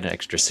 So you get an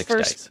extra 6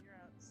 dice.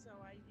 So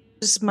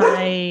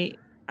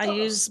I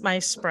use my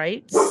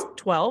sprites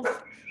 12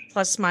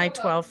 plus my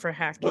 12 for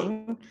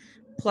hacking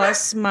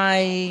plus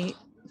my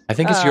I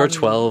think it's your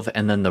 12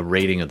 and then the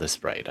rating of the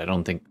sprite. I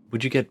don't think...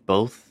 Would you get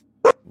both?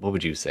 What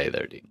would you say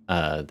there,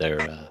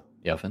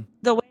 Yelfin?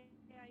 the way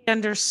I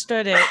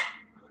understood it.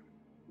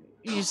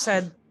 You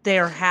said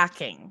they're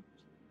hacking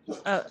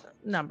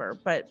number,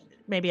 but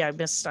maybe I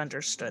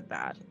misunderstood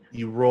that.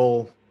 You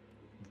roll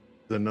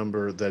the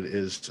number that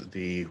is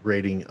the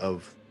rating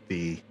of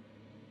the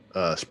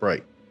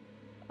sprite.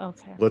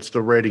 Okay, What's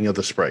the rating of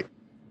the sprite?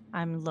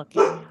 I'm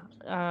looking.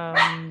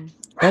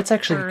 That's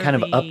actually kind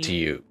of up the- to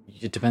you.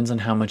 It depends on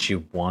how much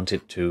you want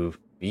it to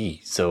be.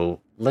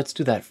 So let's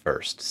do that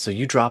first. So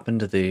you drop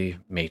into the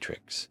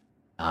matrix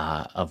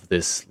of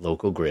this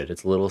local grid.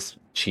 It's a little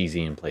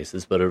cheesy in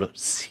places, but it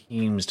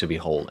seems to be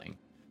holding.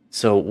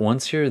 So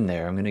once you're in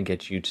there, I'm going to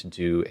get you to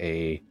do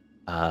a...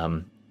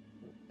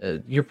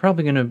 you're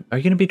probably going to... Are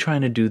you going to be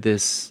trying to do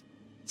this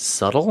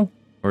subtle?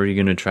 Or are you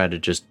going to try to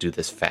just do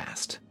this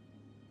fast?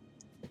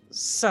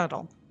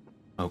 Subtle.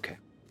 Okay.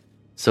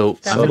 So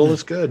Subtle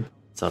is good.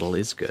 Subtle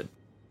is good.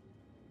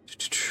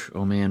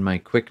 Oh man, my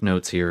quick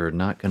notes here are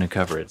not going to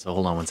cover it. So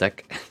hold on one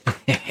sec.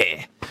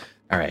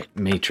 All right,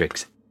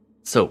 Matrix.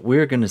 So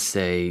we're going to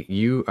say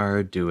you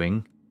are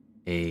doing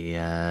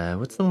a...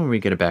 what's the one where we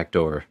get a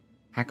backdoor?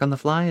 Hack on the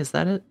fly? Is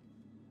that it?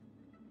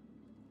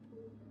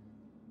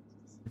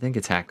 I think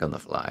it's hack on the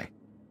fly.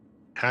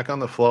 Hack on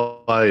the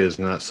fly is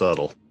not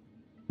subtle.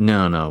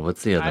 No.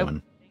 What's the other I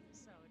one? think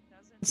so. It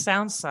doesn't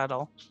sound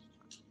subtle.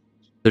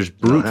 There's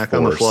brute hack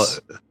force. on the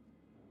fly.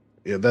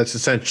 Yeah, that's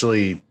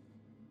essentially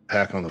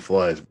hack on the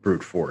fly is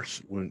brute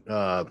force. When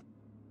damn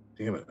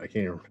it, I can't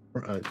even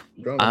remember.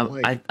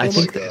 I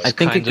think it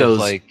kind of goes.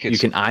 like You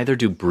it's- can either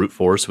do brute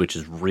force, which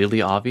is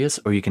really obvious,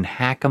 or you can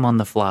hack them on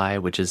the fly,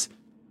 which is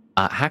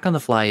hack on the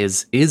fly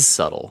is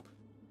subtle.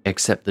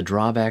 Except the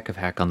drawback of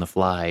hack on the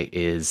fly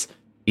is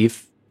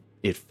if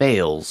it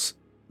fails,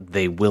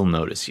 they will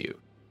notice you.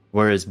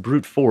 Whereas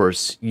brute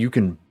force, you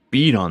can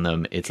beat on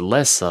them; it's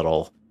less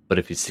subtle. But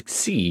if you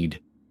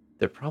succeed,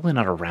 they're probably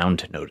not around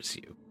to notice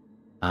you.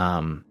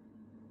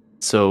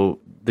 So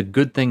the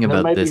good thing There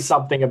about might be this,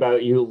 something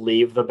about you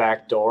leave the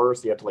back door,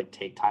 so you have to like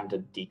take time to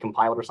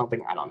decompile it or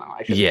something. I don't know.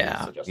 I should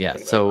yeah. something about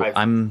it. So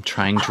I'm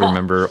trying to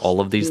remember all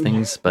of these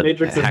things, but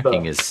Matrix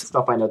hacking the is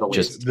stuff I know the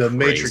just least. the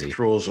crazy. Matrix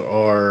rules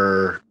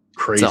are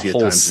crazy It's a at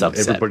whole times. And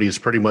subset. everybody's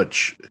pretty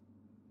much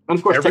And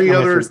of course, every Technomancer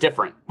other- is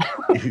different.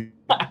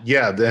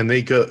 yeah. Then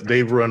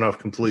they run off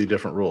completely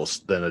different rules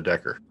than a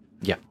Decker.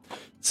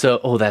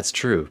 So, that's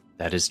true.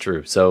 That is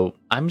true. So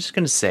I'm just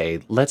going to say,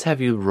 let's have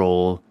you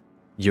roll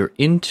your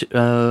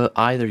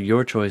either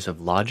your choice of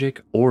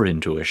logic or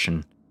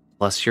intuition,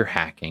 plus your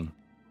hacking,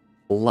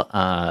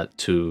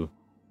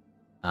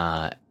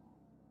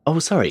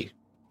 sorry.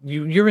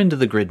 You're into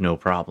the grid, no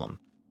problem.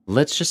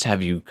 Let's just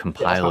have you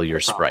compile not your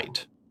a problem.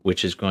 sprite,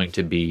 which is going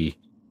to be,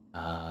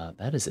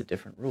 that is a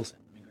different rule set.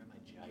 Let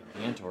me grab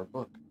my Gigantor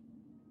book.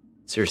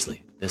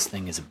 Seriously, this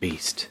thing is a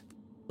beast.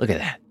 Look at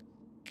that.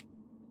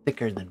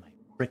 Thicker than my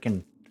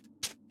freaking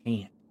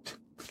hand.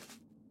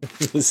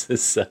 This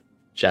is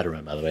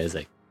Shadowrun, by the way, as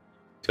I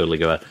totally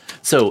go out.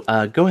 So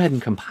go ahead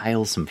and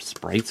compile some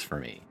sprites for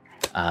me,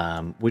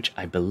 which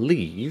I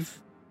believe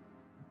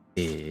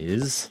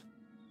is...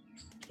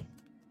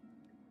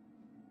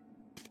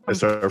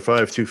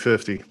 SR5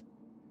 250.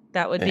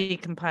 That would be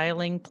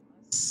compiling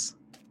plus.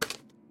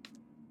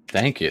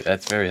 Thank you.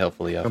 That's very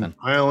helpful, Yelfin.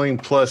 Compiling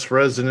plus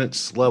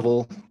resonance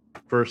level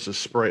versus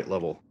sprite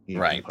level. You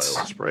Right.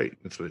 compile a sprite.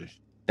 That's what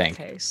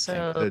Okay,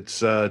 so it's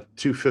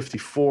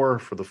 254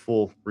 for the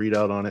full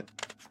readout on it.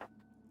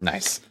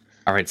 Nice.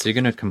 All right, so you're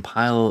going to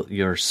compile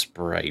your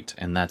sprite,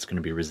 and that's going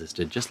to be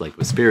resisted, just like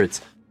with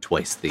spirits,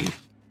 twice the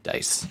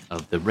dice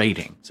of the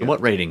rating. So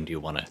what rating do you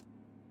want to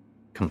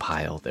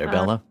compile there,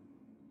 Bella?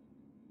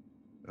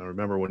 Now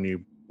remember, when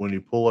you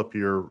pull up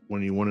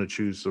when you want to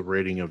choose the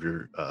rating of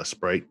your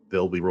sprite,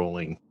 they'll be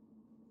rolling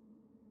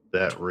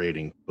that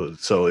rating.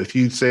 So if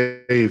you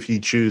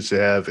choose to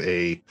have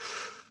a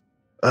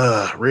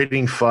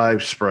rating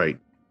 5 sprite,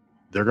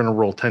 they're going to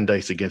roll 10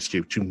 dice against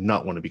you to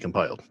not want to be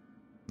compiled.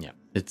 Yeah,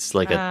 it's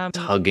like a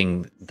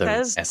tugging the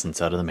says-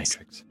 essence out of the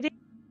matrix.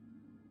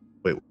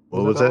 Wait,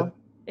 what was that?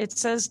 it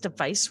says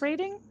device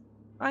rating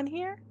on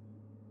here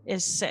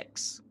is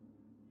 6.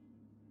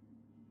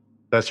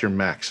 That's your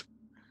max.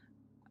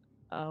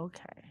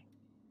 Okay.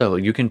 So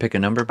you can pick a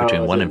number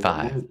between 1 and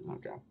 5.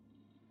 Okay.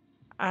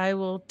 I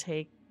will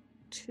take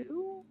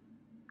 2.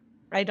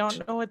 I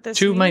don't know what this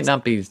 2 means. might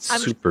not be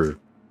super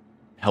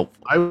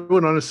helpful. I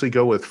would honestly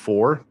go with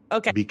 4.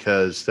 Okay.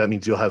 Because that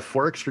means you'll have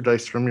 4 extra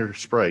dice from your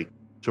sprite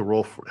to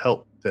roll for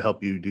help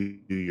you do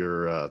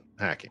your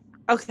hacking.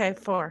 Okay,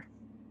 4.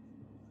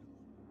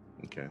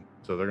 Okay.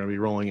 So they're going to be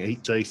rolling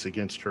 8 dice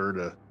against her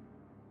to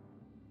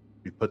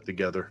be put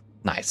together.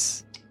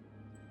 Nice.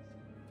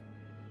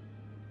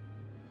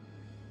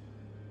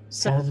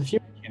 So There's a few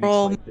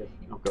roll mechanics like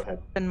this. Oh, go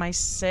ahead. and my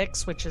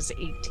 6, which is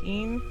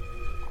 18.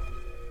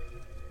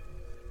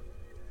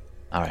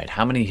 All right.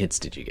 How many hits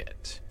did you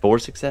get? 4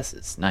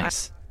 successes.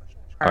 Nice.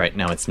 All right.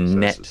 Now it's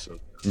net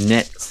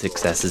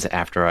successes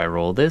after I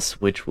roll this,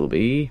 which will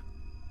be...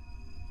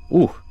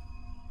 Ooh.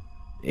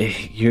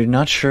 You're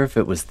not sure if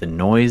it was the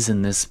noise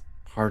in this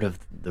part of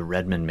the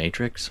Redmond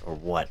Matrix or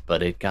what,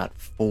 but it got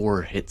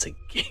 4 hits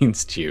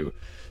against you.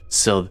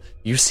 So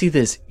you see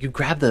this, you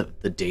grab the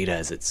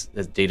data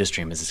the data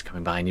stream as it's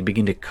coming by, and you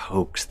begin to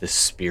coax the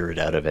spirit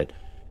out of it,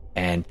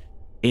 and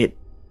it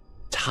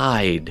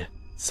tied.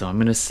 So I'm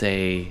going to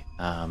say,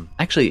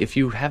 actually, if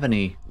you have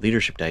any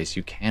leadership dice,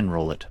 you can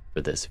roll it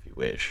for this if you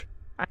wish.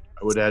 I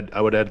would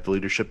add the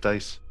leadership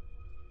dice.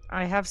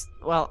 I have,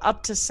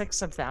 up to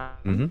 6 of them.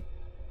 Mm-hmm.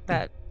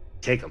 That.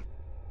 Take them.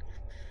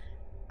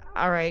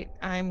 All right,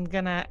 I'm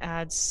going to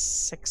add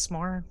 6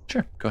 more.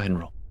 Sure, go ahead and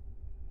roll.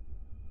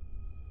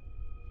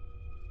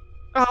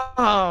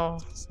 Oh.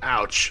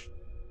 Ouch.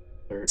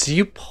 So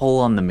you pull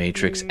on the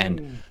matrix,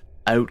 and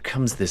out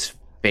comes this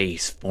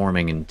face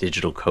forming in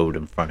digital code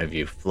in front of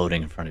you,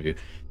 floating in front of you,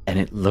 and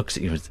it looks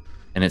at you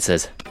and it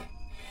says,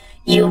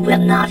 "You will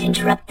not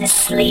interrupt the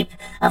sleep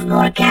of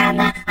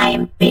Morgana. I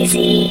am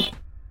busy."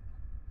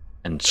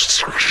 And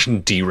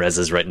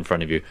dereses right in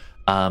front of you.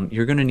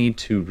 You're going to need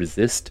to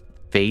resist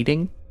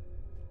fading.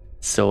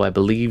 So I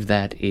believe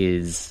that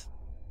is...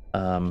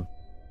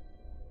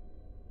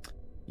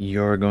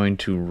 you're going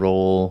to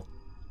roll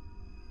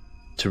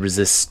to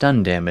resist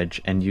stun damage,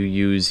 and you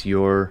use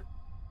your...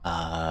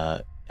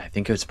 I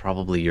think it's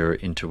probably your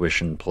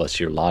intuition plus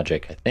your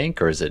logic, I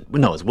think, or is it...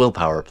 No, it's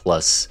willpower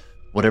plus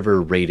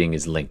whatever rating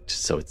is linked,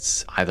 so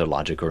it's either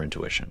logic or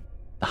intuition,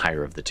 the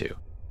higher of the two,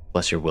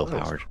 plus your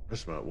willpower.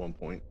 Charisma at one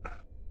point.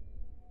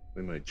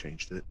 They might have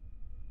changed it.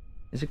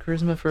 Is it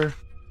charisma for...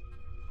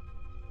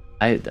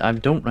 I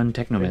don't run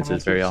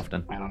Technomancers very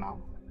often. I don't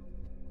know.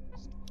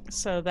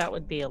 So that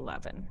would be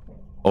 11.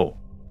 Oh,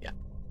 yeah.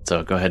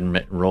 So go ahead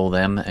and roll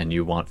them, and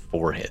you want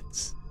 4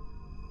 hits.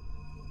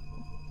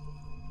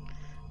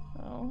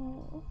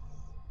 Oh,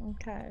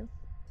 okay.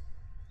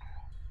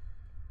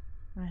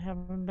 I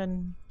haven't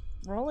been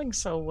rolling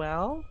so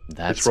well.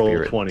 That It's roll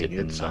spirit 20, did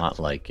it not sucks.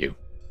 like you.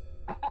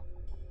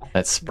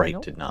 That sprite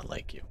Nope. did not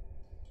like you.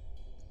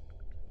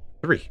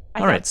 3. I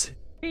All got right.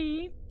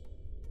 3.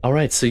 All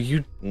right, so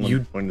you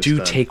One point of do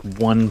stun. take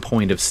 1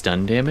 point of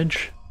stun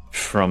damage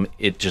from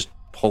it just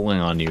pulling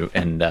on you,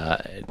 and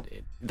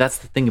that's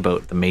the thing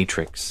about the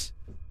Matrix,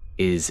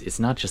 is it's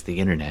not just the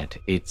internet,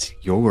 it's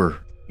your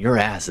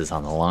ass is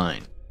on the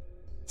line.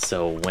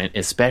 So when,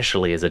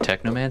 especially as a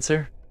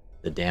Technomancer,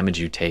 the damage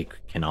you take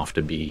can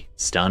often be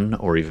stun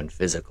or even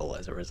physical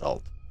as a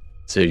result.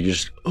 So you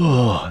just,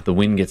 the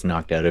wind gets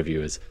knocked out of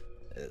you as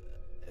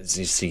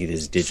you see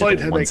these digital Slight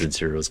headache. 1s and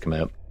zeros come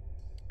out.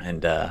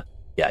 And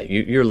yeah,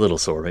 you're a little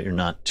sore, but you're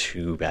not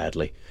too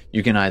badly.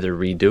 You can either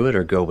redo it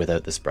or go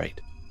without the sprite.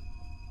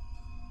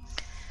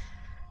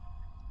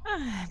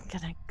 I'm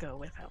gonna go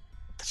without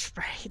the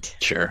sprite.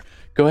 Sure.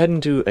 Go ahead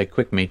and do a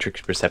quick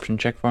matrix perception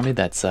check for me.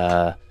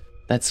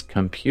 That's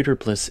computer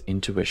plus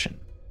intuition.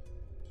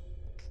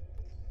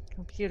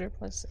 Computer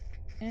plus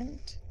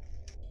int.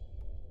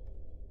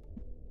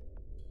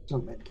 Oh,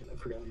 man, I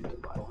forgot I need to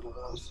buy one of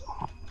those.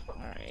 All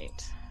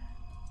right.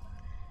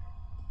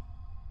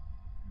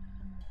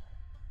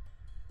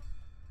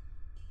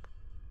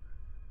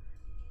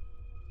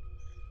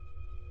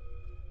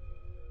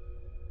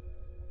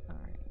 All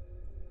right.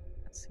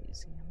 That's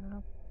easy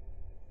enough.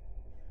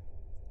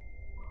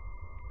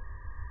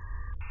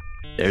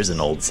 There's an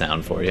old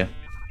sound for you.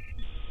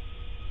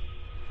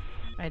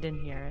 I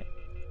didn't hear it.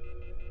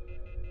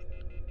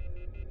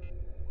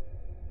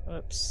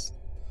 Oops.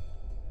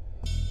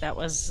 That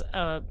was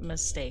a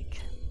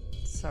mistake.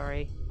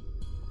 Sorry.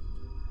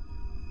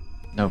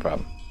 No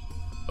problem.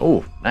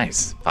 Oh,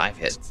 nice. 5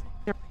 hits.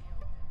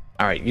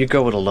 All right, you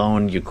go it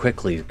alone. You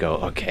quickly go,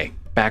 okay,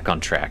 back on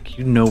track.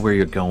 You know where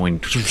you're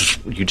going.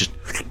 You just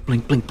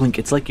blink, blink, blink.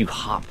 It's like you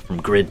hop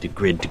from grid to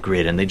grid to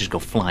grid, and they just go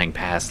flying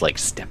past like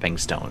stepping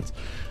stones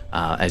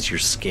as your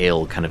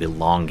scale kind of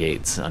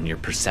elongates and your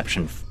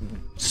perception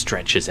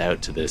stretches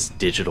out to this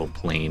digital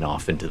plane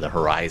off into the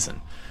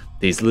horizon.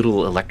 These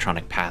little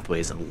electronic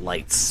pathways and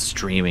lights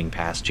streaming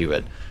past you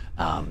at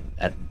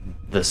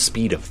the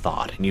speed of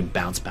thought, and you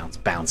bounce, bounce,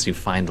 bounce. You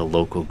find the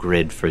local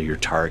grid for your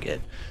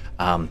target.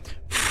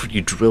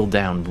 You drill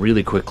down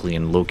really quickly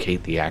and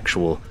locate the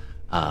actual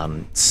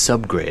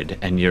subgrid,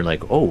 and you're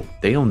like, oh,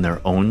 they own their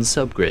own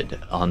subgrid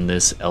on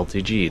this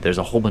LTG. There's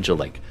a whole bunch of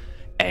like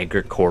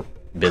agricorp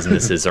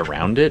businesses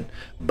around it,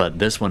 but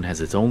this one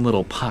has its own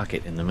little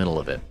pocket in the middle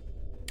of it.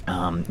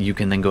 You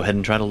can then go ahead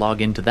and try to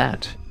log into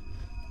that.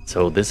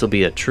 So this will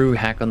be a true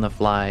hack on the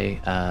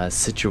fly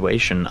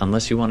situation,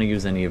 unless you want to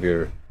use any of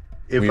your.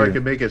 If I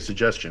could make a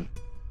suggestion,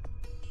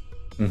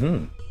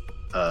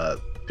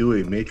 do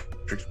a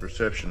matrix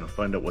perception and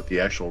find out what the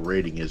actual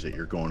rating is that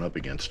you're going up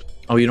against.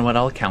 Oh, you know what?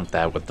 I'll count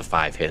that with the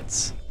 5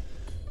 hits.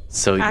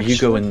 So Actually, you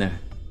go in there.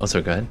 Oh,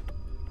 sorry, go ahead.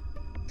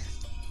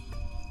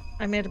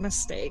 I made a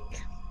mistake.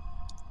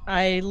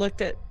 I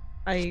looked at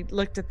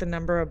the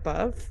number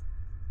above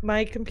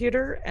my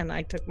computer, and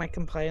I took my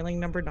compiling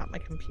number, not my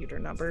computer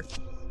number.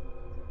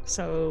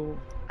 So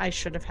I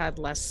should have had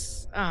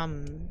less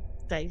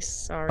dice.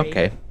 Sorry.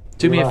 Okay.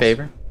 Do me a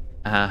favor.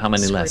 How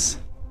many Sweet. less?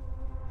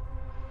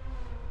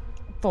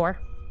 4.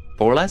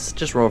 4 less?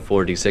 Just roll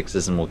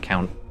 4d6s and we'll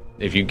count.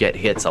 If you get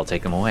hits, I'll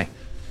take them away.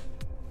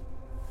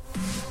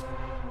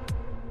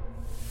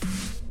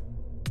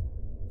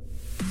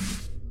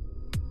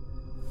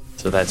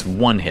 So that's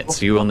 1 hit,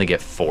 so you only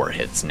get 4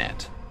 hits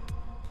net.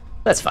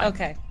 That's fine.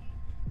 Okay.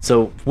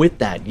 So with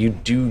that, you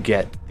do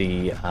get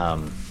the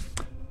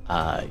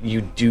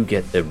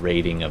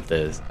rating of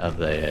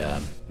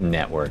the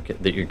network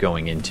that you're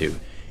going into.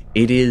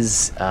 It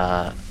is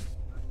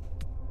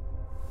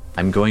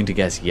I'm going to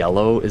guess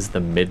yellow is the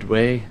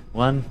midway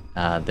one.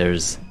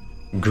 There's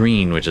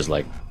green, which is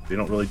like they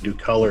don't really do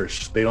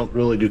colors. They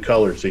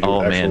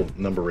do actual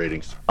number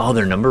ratings. Oh,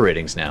 they're number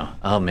ratings now.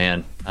 Oh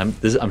man,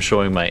 I'm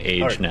showing my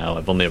age now.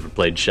 I've only ever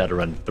played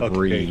Shadowrun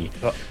 3.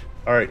 Okay.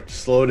 All right,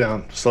 slow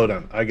down.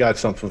 I got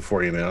something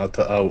for you, man.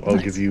 I'll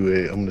give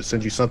you I'm going to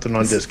send you something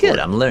on Discord. Good.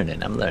 I'm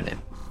learning. All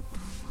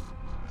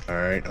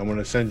right, I'm going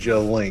to send you a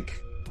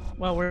link.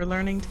 Well, we're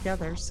learning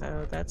together,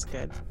 so that's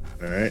good.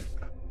 All right.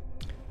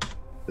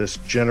 This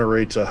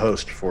generates a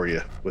host for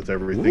you with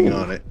everything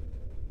on it.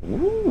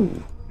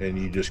 Ooh. And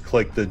you just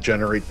click the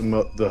generate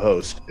the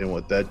host, and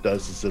what that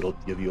does is it'll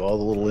give you all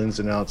the little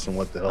ins and outs and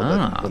what the hell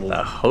that little...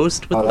 the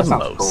host with the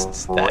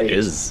most. That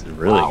is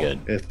really good.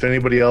 If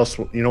anybody else,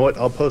 you know what?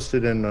 I'll post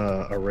it in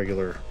a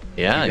regular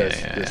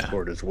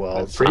Discord as well.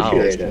 I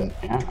appreciate it.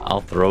 I'll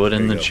throw it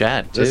in the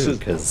chat too,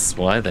 because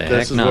why the heck not?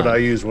 This is what I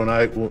use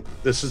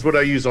this is what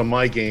I use on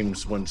my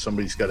games when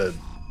somebody's got to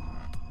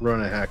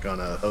run a hack on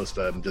a host.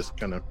 I'm just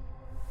kind of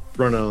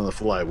running on the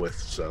fly with.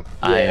 So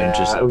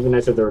it would be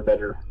nice if there were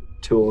better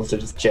tools to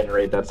just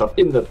generate that stuff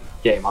in the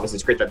game. Obviously,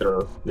 it's great that there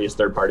are these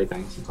third-party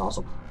things. It's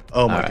awesome.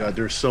 Oh my god,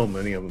 there's so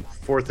many of them.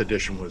 4th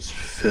edition was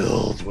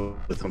filled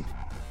with them.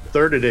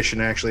 3rd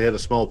edition actually had a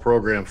small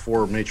program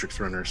for Matrix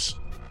runners.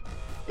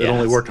 It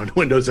only worked on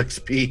Windows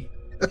XP.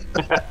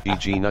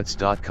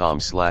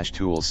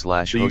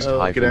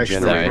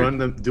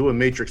 bgnuts.com/tools/host-generate. Do a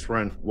Matrix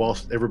run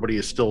whilst everybody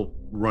is still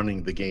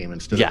running the game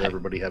instead of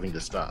everybody having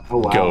to stop. Oh,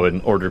 wow. Go and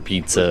order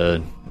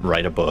pizza,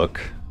 write a book.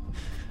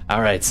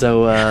 All right,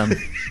 so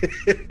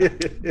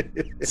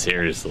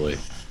seriously,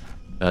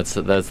 that's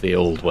the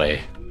old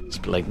way.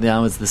 Just be like,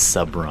 now is the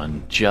sub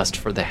run just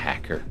for the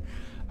hacker.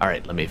 All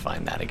right, let me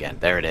find that again.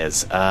 There it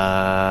is.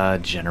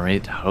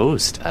 Generate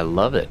host. I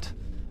love it.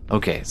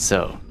 Okay,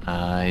 so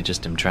I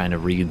just am trying to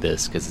read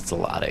this because it's a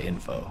lot of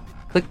info.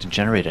 Click to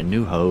generate a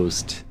new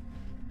host.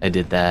 I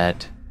did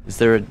that. Is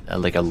there a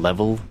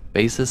level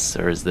basis,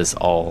 or is this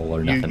all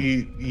or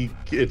nothing?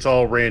 It's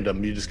all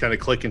random. You just kind of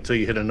click until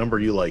you hit a number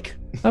you like.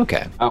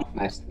 Okay. Oh,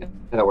 nice.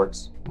 That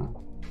works.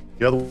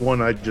 The other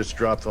one I just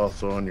dropped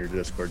also on your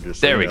Discord.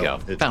 Just there we go.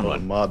 It's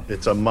found one.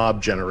 It's a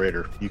mob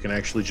generator. You can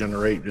actually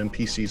generate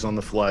NPCs on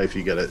the fly if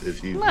you got it.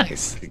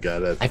 Nice. If you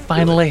got it. I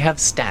finally have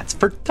stats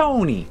for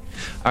Tony.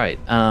 All right.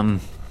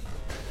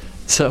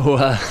 So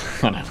I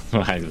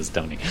was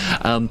Tony.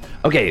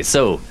 Okay.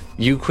 So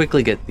you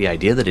quickly get the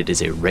idea that it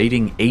is a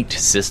rating 8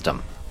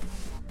 system.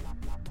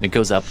 It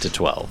goes up to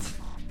 12.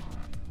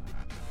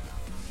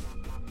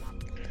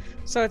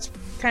 So it's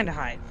kind of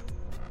high.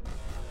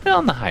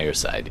 On the higher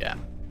side, yeah.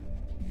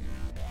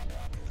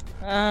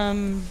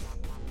 And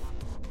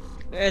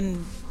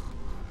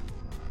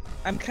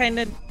I'm kind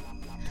of,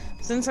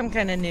 since I'm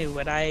kind of new,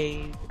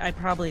 I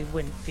probably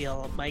wouldn't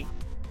feel like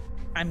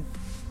I'm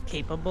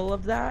capable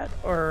of that,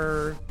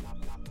 or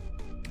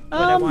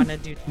what I want to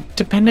do.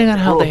 Depending on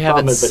how they have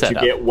it set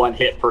up. You get 1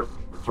 hit per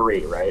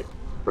 3, right?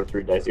 For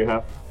 3 dice you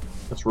have.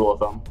 That's rule of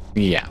thumb.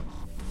 Yeah.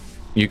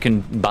 You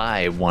can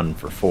buy 1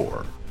 for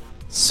 4.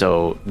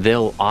 So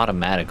they'll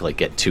automatically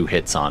get 2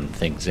 hits on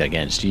things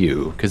against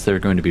you, because they're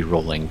going to be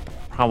rolling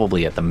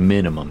probably at the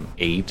minimum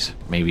 8,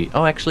 maybe.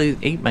 Oh, actually,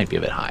 8 might be a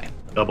bit high.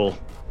 Double.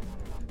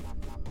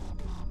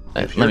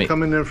 If you're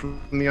coming in from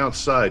the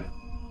outside,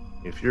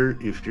 if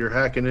you're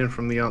hacking in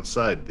from the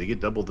outside, they get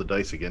double the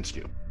dice against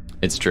you.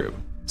 It's true.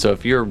 So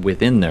if you're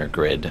within their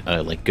grid,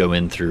 like go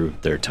in through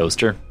their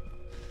toaster,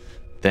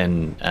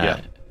 then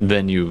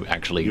you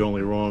actually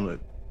only roll it.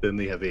 Then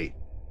they have 8.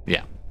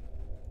 Yeah.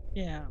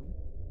 Yeah.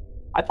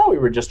 I thought we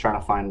were just trying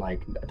to find I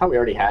thought we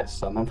already had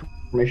some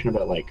information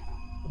about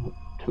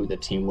who the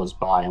team was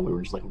by, and we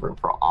were just looking for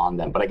info on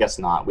them. But I guess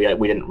not. We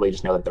didn't really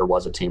just know that there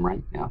was a team,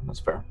 right? Yeah, that's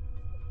fair.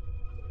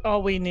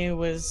 All we knew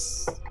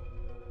was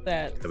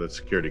that Of a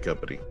security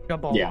company.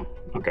 Double. Yeah.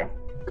 Okay.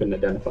 Couldn't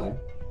identify.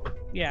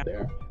 Yeah.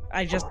 There.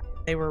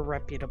 They were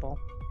reputable.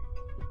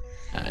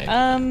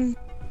 I-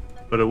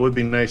 But it would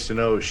be nice to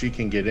know if she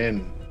can get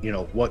in.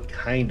 What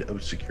kind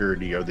of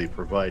security are they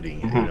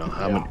providing?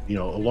 How many?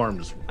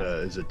 Alarms?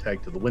 Is it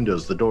tagged to the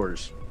windows, the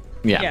doors?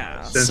 yeah. Yeah.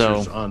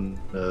 Sensors So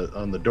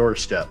on the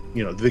doorstep.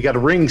 They got a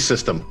ring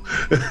system.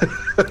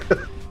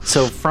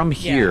 So from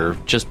here,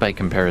 just by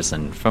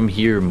comparison, from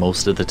here,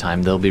 most of the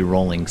time they'll be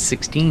rolling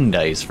 16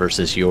 dice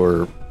versus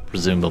your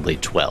presumably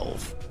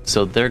 12.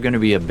 So they're going to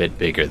be a bit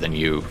bigger than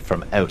you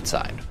from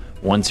outside.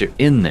 Once you're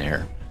in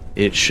there,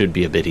 it should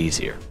be a bit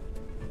easier.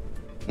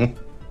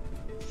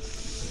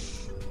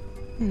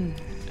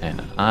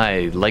 And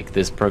I like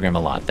this program a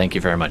lot. Thank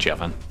you very much,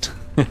 Yevon.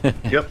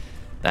 Yep.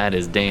 That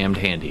is damned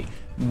handy.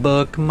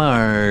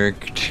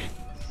 Bookmarked.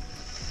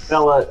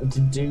 Bella,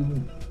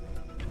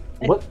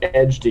 what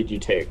edge did you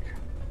take?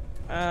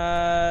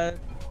 How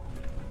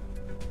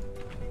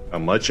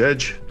much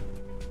edge?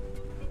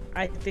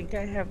 I think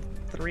I have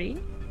 3.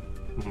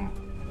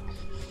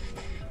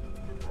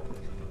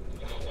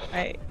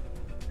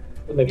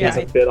 Maybe Yeah, it's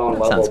a bit on that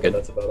level, sounds but good.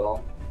 that's about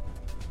all.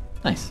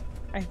 Nice.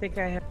 I think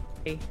I have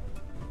 3.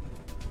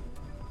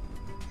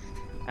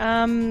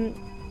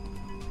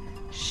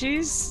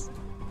 She's,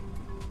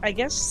 I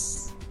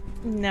guess,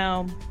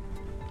 no.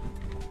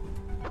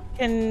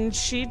 Can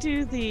she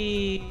do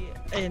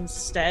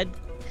instead?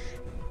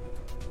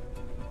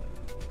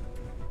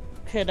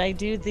 Could I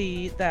do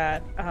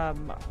the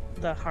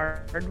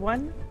hard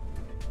one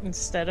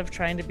instead of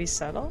trying to be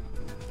subtle?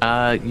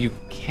 You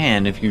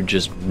can if you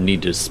just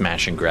need to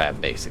smash and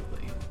grab, basically.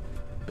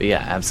 But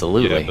yeah,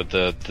 absolutely. Yeah, but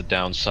the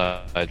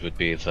downside would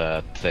be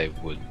that they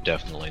would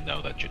definitely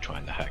know that you're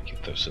trying to hack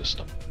their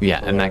system.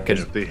 Yeah, and that could.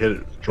 If they hit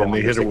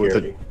it with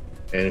it,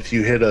 and if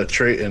you hit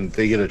and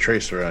they get a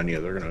tracer on you,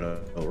 they're gonna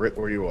know right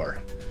where you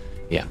are.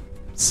 Yeah.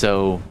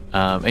 So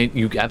and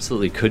you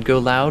absolutely could go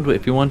loud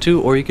if you want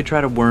to, or you could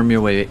try to worm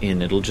your way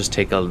in. It'll just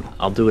take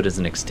I'll do it as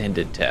an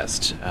extended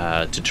test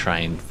to try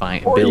and build a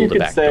back door. Or you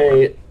could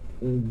say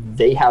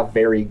they have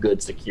very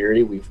good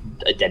security. We've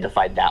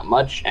identified that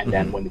much, and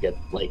then when we get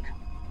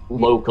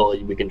local,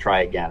 we can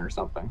try again or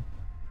something.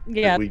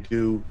 Yeah. Could we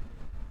do?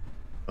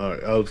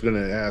 I was going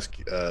to ask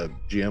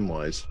GM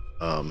wise.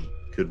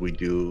 Could we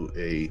do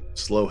a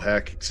slow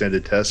hack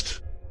extended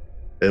test?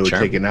 It would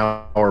take an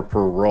hour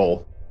per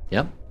roll.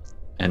 Yep.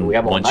 And We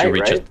have all once you night,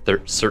 reach right?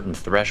 a certain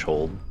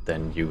threshold,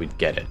 then you would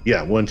get it.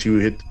 Yeah, once you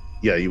hit,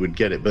 you would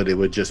get it, but it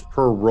would just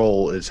per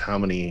roll is how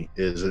many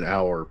is an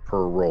hour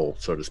per roll,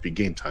 so to speak,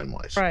 game time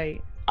wise.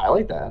 Right. I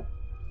like that.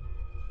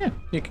 Yeah,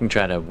 you can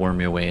try to worm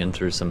your way in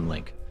through some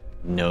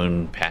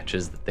known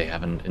patches that they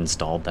haven't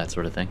installed, that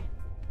sort of thing.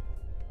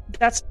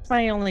 That's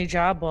my only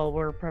job while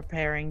we're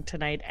preparing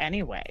tonight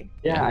anyway.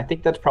 Yeah, I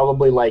think that's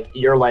probably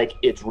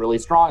it's really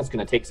strong. It's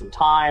going to take some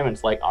time. And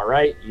it's all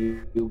right,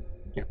 you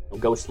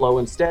go slow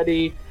and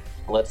steady.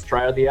 Let's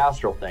try out the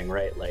astral thing,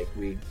 right?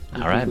 We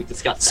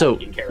discussed. So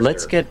that in character.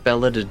 let's get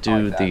Bella to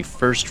do like the that.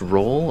 first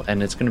roll,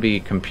 and it's going to be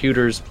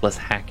computers plus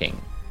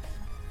hacking.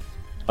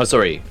 Oh,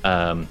 sorry,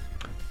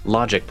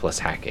 logic plus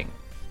hacking.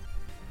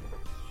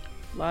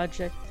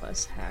 Logic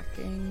plus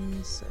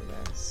hacking, so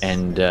that's...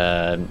 And,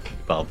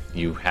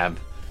 you have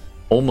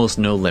almost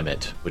no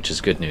limit, which is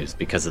good news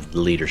because of the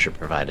leadership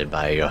provided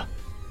by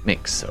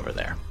Mix over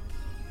there.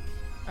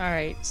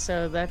 Alright,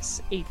 so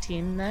that's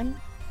 18 then,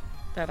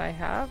 that I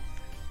have.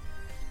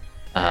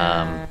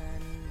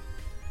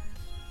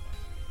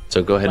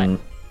 So go ahead and...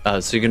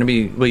 so you're going to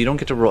be... Well, you don't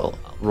get to roll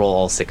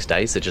all 6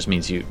 dice. It just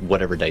means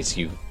whatever dice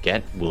you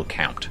get will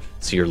count.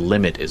 So your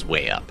limit is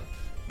way up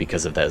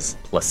because of those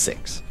plus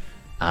 6.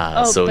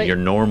 So your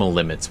normal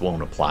limits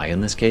won't apply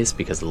in this case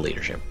because of the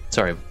leadership.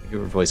 Sorry,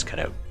 your voice cut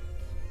out.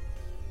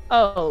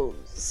 Oh,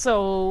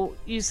 so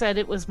you said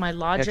it was my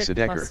logic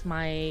Hexadecker plus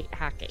my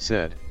hacking.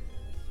 said.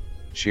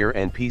 Share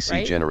NPC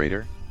Right?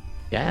 generator.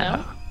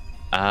 Yeah.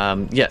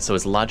 Yeah, so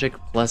it's logic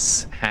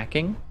plus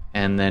hacking,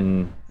 and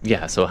then,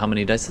 so how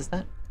many dice is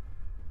that?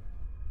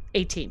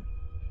 18.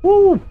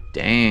 Woo!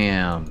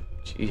 Damn.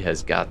 She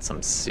has got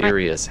some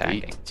serious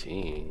hacking.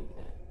 18.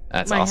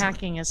 That's my awesome.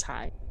 hacking is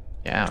high.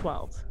 Yeah.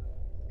 12.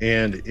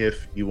 And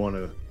if you want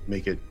to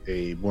make it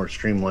a more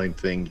streamlined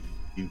thing,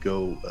 you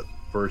go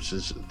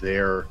versus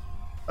their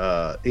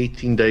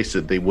 18 dice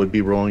that they would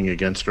be rolling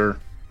against her.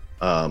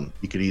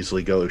 You could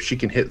easily go if she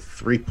can hit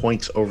 3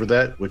 points over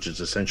that, which is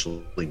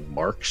essentially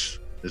marks,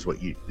 is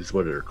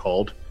what they're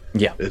called.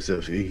 Yeah. Is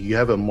if you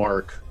have a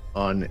mark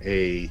on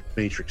a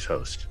matrix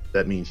host,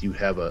 that means you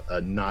have a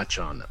notch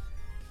on them.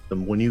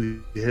 And when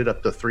you hit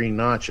up to 3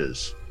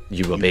 notches,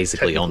 You will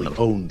basically own them.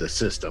 Own the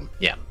system.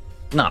 Yeah.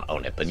 Not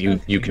own it, but you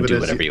can do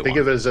whatever you Think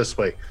want. of it as this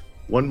way: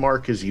 1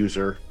 mark is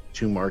user,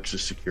 2 marks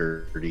is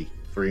security,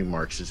 3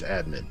 marks is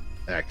admin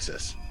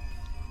access.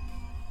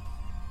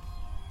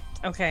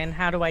 Okay, and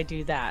how do I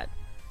do that?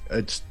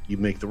 You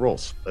make the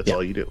rolls. That's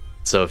all you do.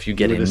 So if you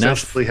get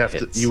enough essentially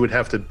hits, you would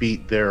have to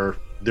beat their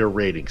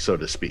rating, so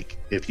to speak,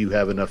 if you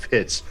have enough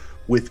hits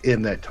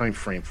within that time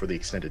frame for the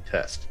extended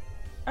test.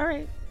 All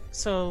right.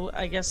 So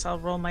I guess I'll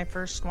roll my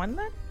first one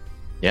then.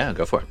 Yeah,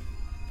 go for it.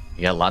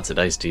 You got lots of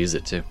dice to use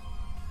it too.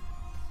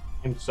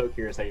 I'm so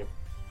curious how you.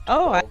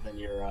 In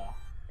your,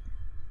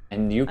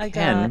 and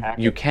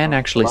you can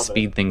actually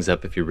speed things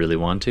up if you really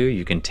want to.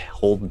 You can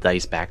hold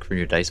dice back from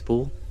your dice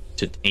pool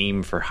to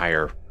aim for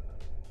higher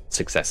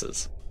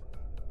successes.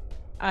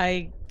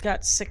 I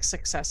got 6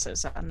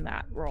 successes on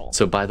that roll.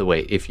 So by the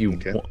way, if you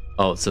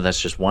so that's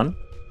just one.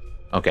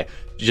 Okay,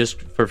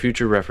 just for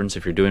future reference,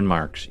 if you're doing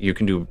marks, you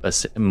can do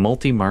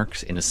multi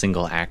marks in a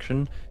single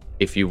action.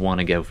 If you want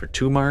to go for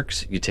 2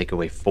 marks, you take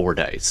away 4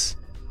 dice.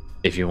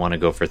 If you want to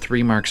go for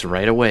 3 marks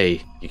right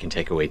away, you can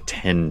take away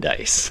 10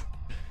 dice.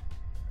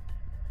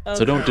 Okay.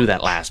 So don't do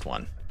that last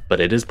one, but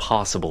it is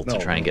possible to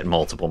try and get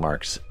multiple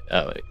marks.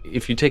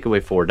 If you take away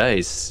 4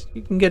 dice,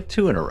 you can get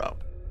 2 in a row.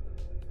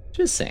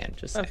 Just saying.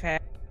 Okay,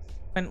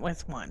 went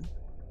with 1.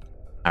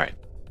 All right,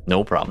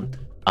 no problem.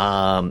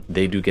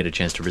 They do get a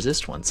chance to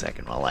resist 1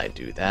 second while I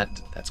do that.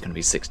 That's going to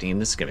be 16.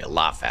 This is going to be a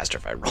lot faster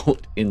if I roll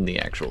it in the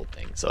actual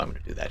thing. So I'm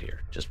going to do that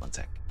here. Just 1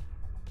 sec.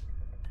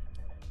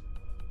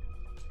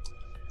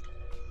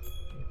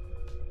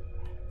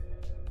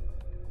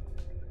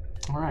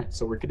 All right,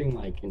 so we're getting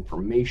like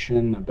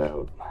information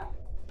about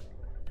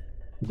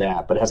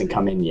that, but it hasn't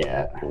come in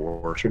yet.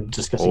 Or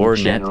discussing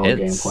general net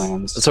game hits.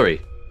 plans.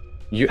 Sorry,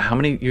 how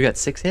many? You got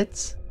 6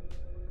 hits?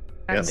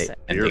 Yeah,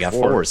 and they got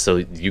 4, so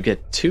you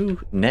get 2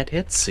 net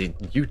hits. So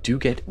you do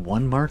get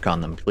 1 mark on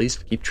them. Please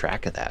keep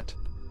track of that.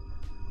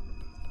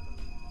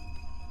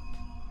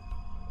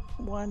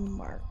 1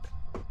 mark.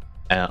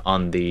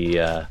 On the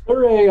Is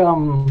there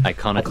a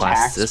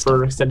iconoclast tax system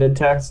for extended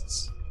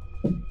tests?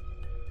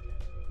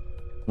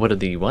 What are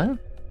the what?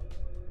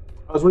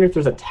 I was wondering if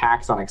there's a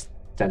tax on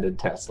extended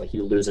tests, like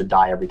you lose a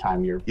die every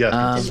time you're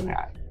continuing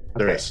that.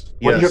 There is.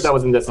 I wasn't sure if that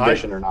was in this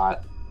edition or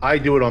not. I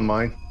do it on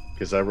mine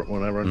because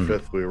when I run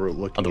 5th, we were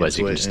looking. Otherwise,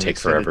 you can just take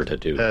forever to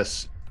do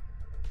tests.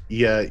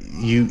 Yeah,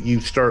 you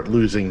start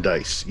losing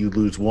dice. You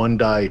lose 1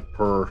 die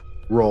per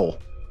roll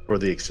for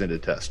the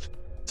extended test.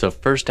 So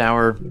first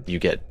hour, you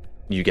get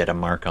a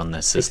mark on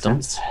the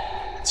system, so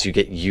you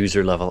get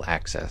user level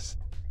access.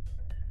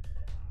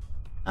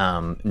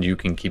 You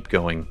can keep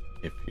going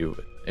if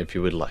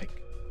you would like.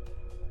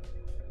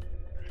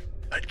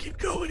 I'd keep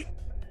going.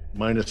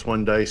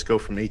 -1 dice, go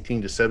from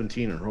 18 to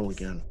 17, and roll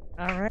again.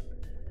 All right.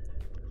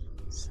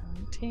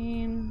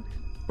 17.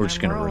 We're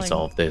just going to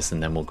resolve this,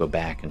 and then we'll go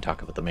back and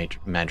talk about the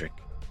magic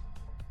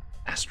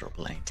astral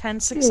plane. 10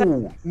 success.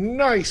 Ooh,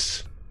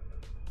 nice.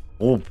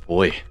 Oh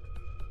boy,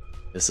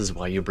 this is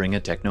why you bring a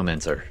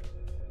technomancer.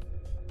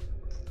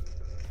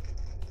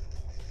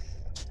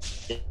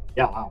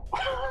 Yeah.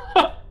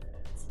 Wow.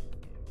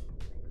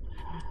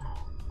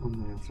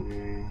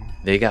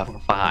 They got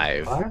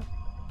 5.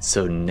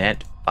 So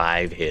net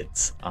 5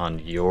 hits on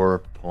your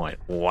point.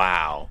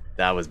 Wow,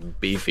 that was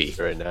beefy.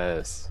 Very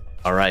nice.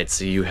 All right,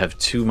 so you have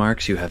 2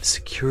 marks. You have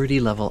security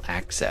level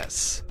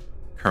access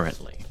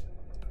currently.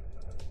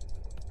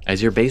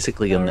 As you're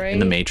basically in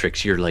the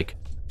Matrix, you're like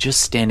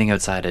just standing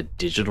outside a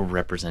digital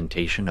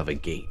representation of a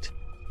gate.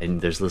 And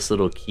there's this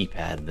little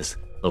keypad, and this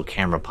little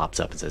camera pops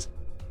up and says,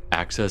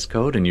 access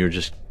code, and you're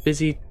just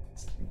busy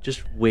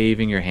just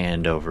waving your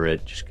hand over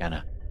it, just kind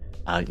of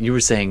you were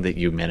saying that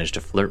you managed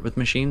to flirt with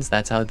machines.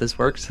 That's how this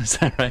works. Is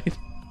that right?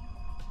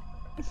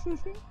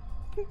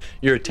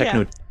 You're a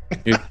techno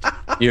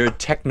you're a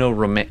tech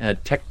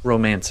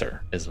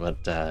romancer is what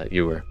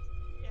you were.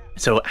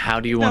 So how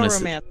do you want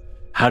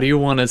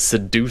to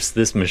seduce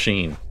this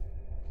machine?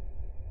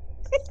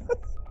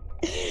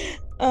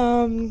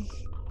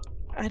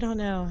 I don't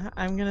know.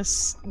 I'm gonna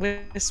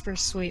whisper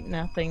sweet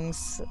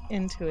nothings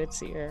into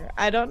its ear.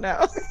 I don't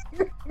know.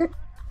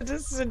 To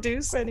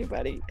seduce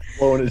anybody.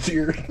 Blow in its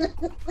ear.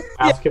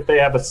 Ask if they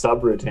have a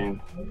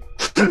subroutine.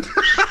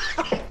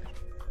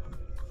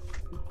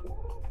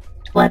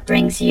 What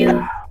brings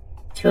you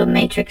to a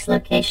Matrix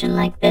location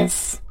like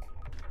this?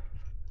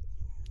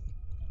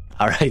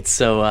 All right,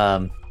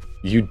 so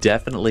you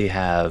definitely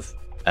have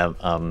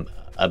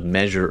a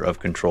measure of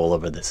control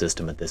over the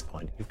system at this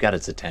point. You've got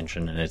its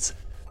attention, and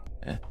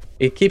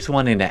it keeps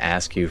wanting to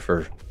ask you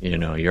for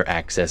your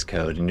access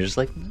code, and you're just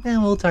like,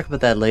 we'll talk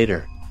about that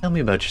later. Tell me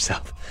about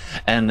yourself.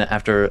 And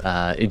after,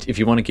 if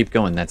you want to keep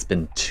going, that's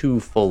been 2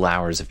 full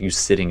hours of you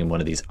sitting in one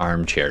of these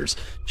armchairs,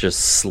 just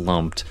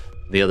slumped.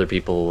 The other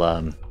people,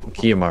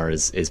 Kiyomar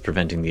is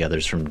preventing the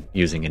others from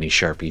using any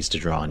Sharpies to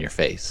draw on your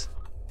face.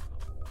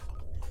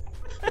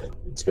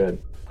 It's good.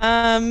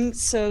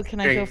 So can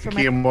I go for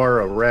my...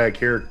 Kiyomar, a rag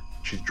here.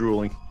 She's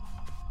drooling.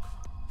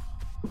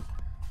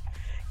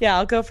 Yeah,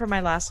 I'll go for my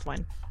last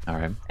one. All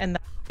right. And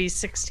that would be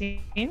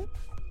 16.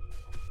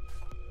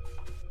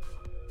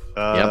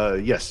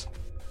 Yep. Yes.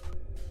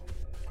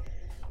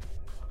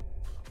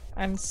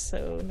 I'm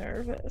so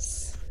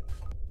nervous.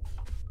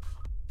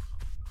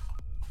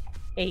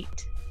 8.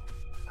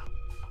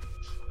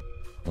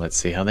 Let's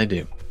see how they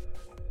do.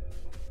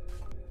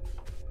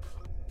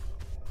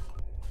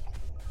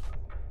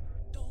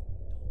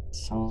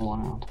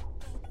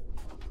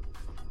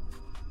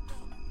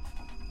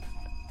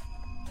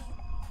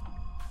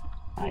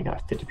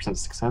 100%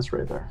 success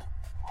rate there.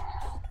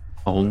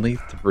 Only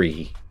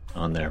 3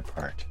 on their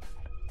part.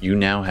 You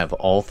now have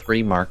all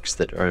 3 marks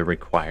that are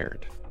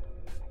required.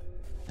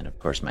 And of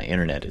course, my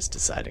internet is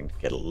deciding to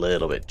get a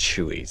little bit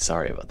chewy.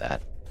 Sorry about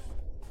that.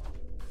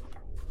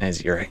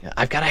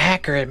 I've got a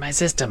hacker at my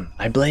system.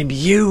 I blame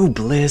you,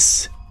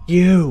 Bliss.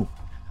 You.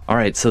 All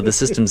right, so the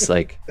system's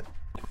like...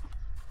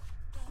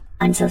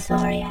 I'm so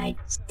sorry. I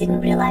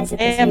didn't realize it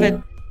was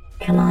you.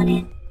 Come on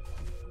in.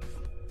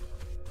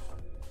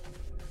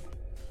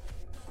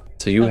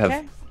 So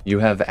you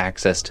have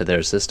access to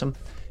their system,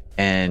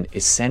 and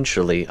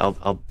essentially,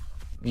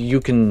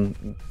 you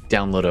can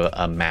download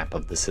a map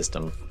of the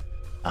system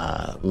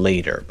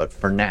later. But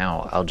for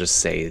now, I'll just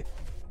say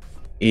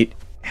it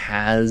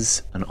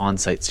has an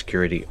on-site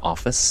security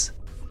office,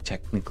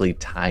 technically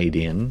tied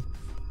in,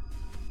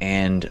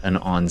 and an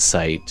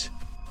on-site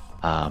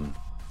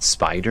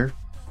spider.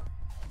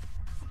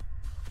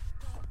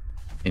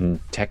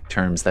 In tech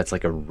terms, that's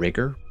like a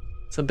rigger.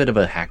 It's a bit of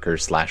a hacker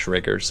 /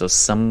 rigger. So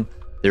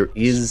there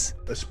is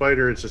a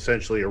spider. It's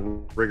essentially a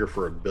rigger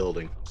for a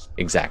building.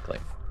 Exactly.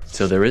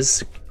 So there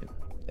is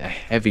a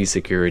heavy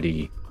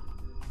security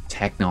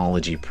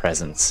technology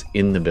presence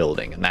in the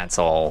building, and that's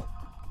all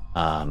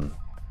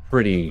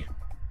pretty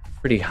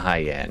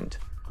high end.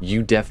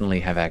 You definitely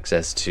have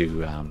access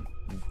to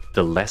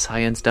the less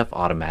high end stuff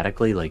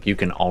automatically. Like you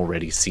can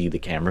already see the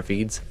camera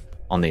feeds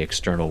on the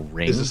external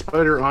ring. Is the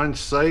spider on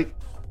site,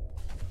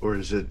 or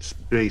is it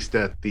based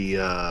at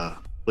the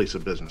place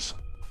of business?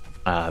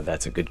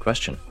 That's a good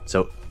question.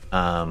 So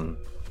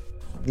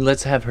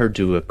let's have her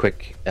do a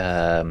quick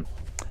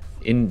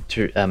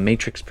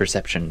matrix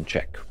perception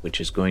check, which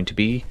is going to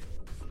be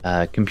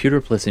computer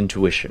plus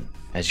intuition,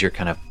 as you're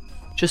kind of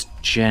just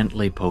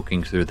gently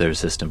poking through their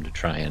system to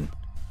try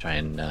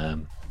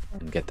and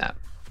get that.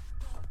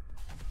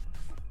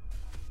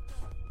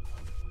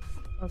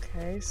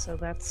 Okay, so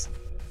that's...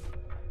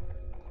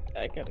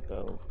 I gotta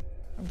go.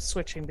 I'm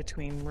switching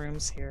between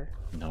rooms here.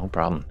 No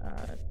problem.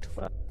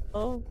 12.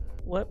 Oh,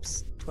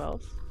 whoops.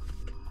 12.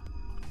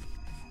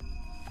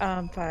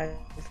 5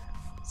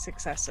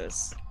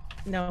 successes.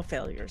 No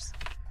failures.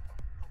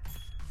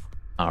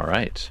 All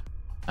right.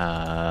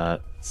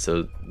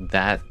 So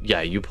that,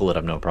 yeah, you pull it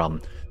up, no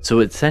problem. So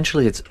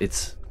essentially,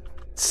 it's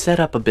set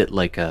up a bit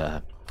like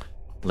a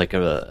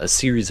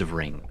series of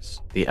rings.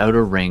 The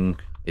outer ring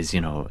is,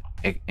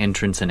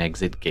 entrance and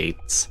exit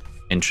gates,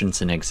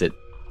 entrance and exit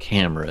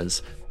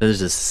cameras.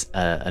 There's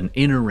an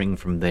inner ring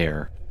from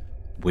there,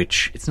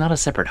 which it's not a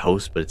separate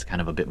host, but it's kind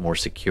of a bit more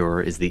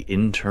secure, is the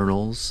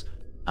internals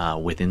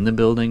within the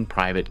building,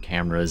 private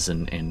cameras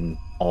and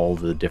all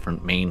the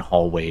different main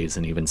hallways,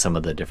 and even some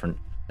of the different,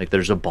 like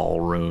there's a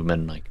ballroom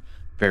and like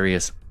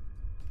various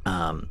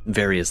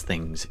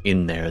things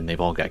in there, and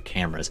they've all got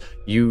cameras.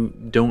 You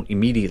don't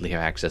immediately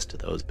have access to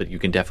those, but you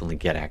can definitely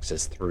get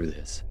access through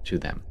this to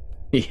them.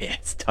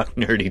 Yes, talk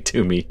nerdy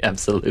to me.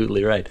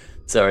 Absolutely right.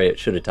 Sorry, it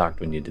should have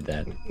talked when you did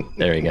that.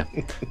 There you go.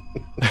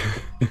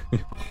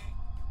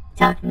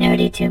 Talk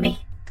nerdy to me.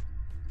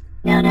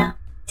 No.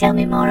 Tell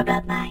me more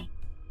about my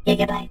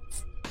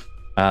gigabytes.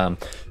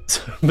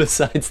 So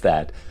besides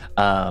that,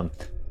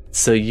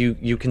 so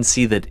you can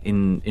see that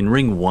in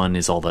ring 1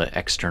 is all the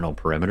external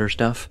perimeter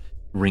stuff.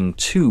 Ring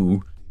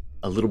 2,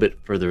 a little bit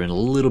further and a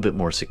little bit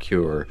more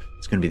secure.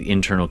 It's going to be the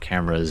internal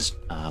cameras,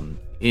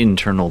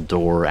 internal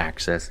door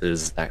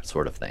accesses, that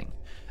sort of thing.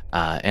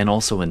 And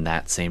also in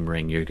that same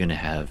ring, you're going to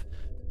have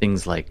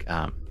things like,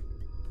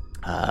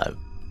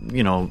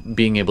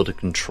 being able to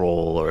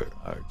control or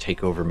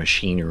take over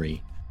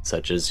machinery,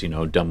 such as,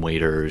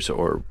 dumbwaiters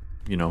or,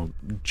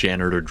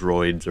 janitor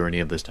droids or any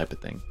of this type of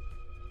thing.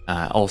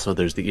 Also,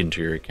 there's the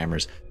interior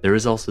cameras. There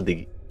is also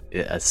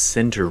a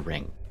center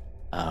ring.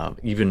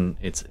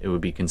 It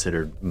would be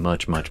considered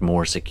much, much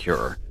more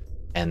secure.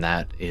 And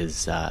that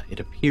is,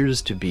 it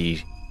appears to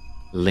be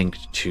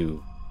linked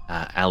to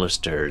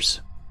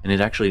Alistair's, and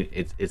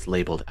it's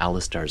labeled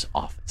Alistair's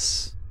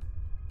office.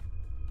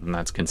 And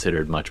that's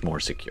considered much more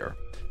secure.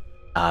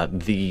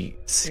 The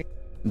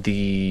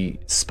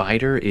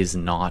spider is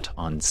not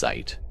on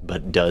site,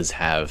 but does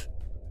have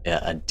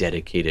a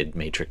dedicated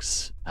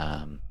matrix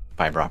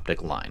fiber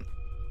optic line.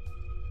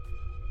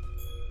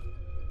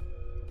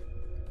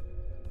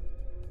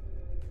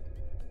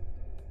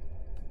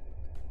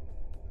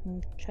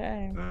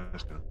 Okay.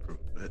 That's gonna prove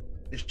that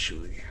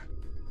issue.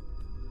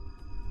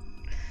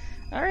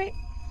 All right.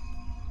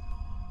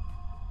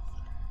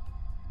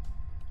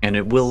 And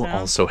it will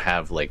also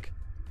have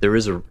there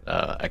is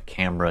a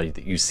camera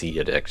that you see.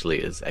 It actually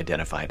is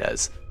identified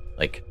as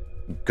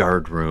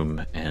guard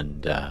room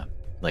and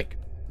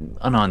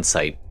an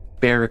on-site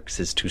barracks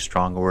is too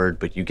strong a word,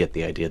 but you get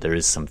the idea. There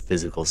is some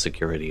physical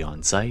security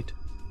on site,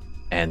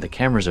 and the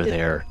cameras are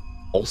there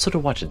also to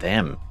watch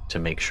them, to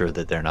make sure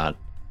that they're not,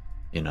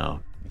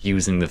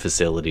 using the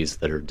facilities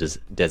that are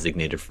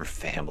designated for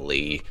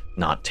family,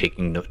 not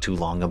taking too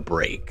long a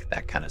break,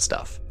 that kind of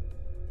stuff.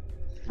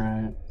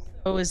 Right.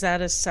 Oh, is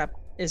that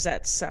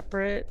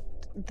separate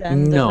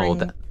then? No,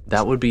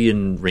 that would be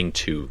in ring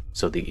 2.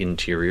 So the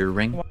interior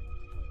ring.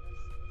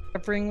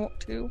 Ring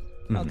 2.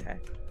 Mm-hmm. Okay.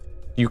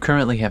 You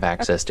currently have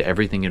access to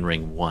everything in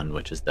ring 1,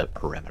 which is the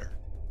perimeter.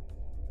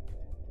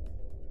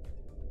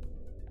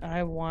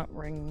 I want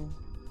ring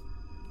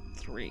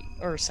 3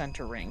 or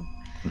center ring.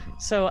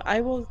 So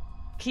I will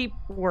keep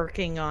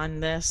working on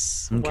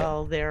this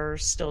while they're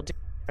still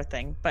doing their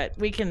thing, but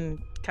we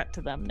can cut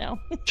to them now.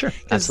 Sure,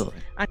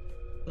 absolutely.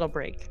 It'll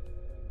break.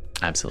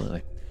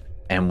 Absolutely.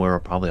 And we're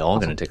probably all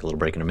going to take a little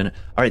break in a minute.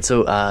 All right,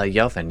 so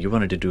Yelfen, you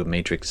wanted to do a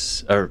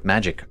Matrix or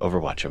Magic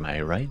Overwatch, am I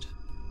right?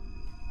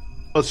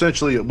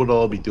 Essentially, what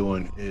I'll be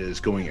doing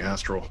is going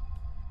astral,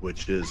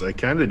 which is I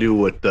kind of do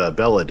what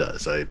Bella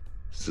does. I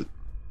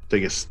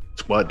take a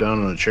squat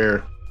down on a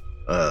chair,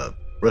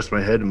 rest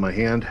my head in my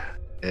hand,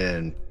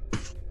 and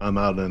I'm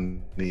out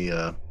in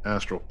the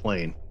astral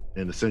plane.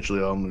 And essentially,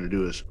 all I'm going to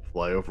do is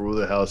fly over where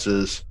the house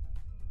is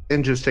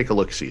and just take a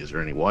look. See, is there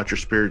any Watcher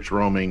spirits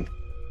roaming?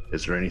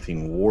 Is there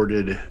anything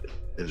warded?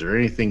 Is there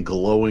anything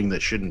glowing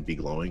that shouldn't be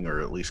glowing,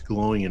 or at least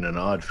glowing in an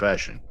odd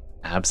fashion?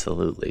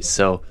 Absolutely.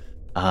 So,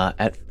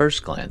 at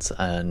first glance,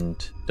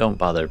 and don't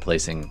bother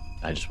placing,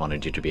 I just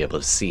wanted you to be able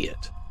to see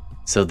it.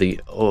 So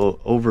the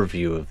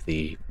overview of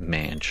the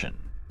mansion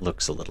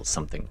looks a little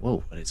something.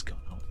 Whoa, what is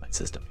going on with my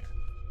system here?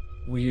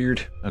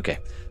 Weird. Okay,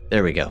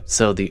 there we go.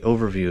 So the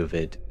overview of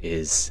it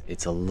is,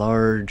 it's a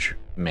large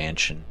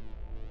mansion.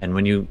 And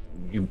when you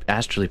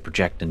astrally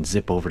project and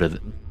zip over to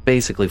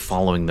basically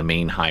following the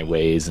main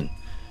highways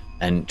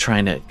and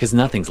trying to, because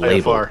nothing's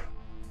labeled.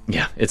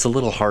 Yeah, it's a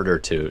little harder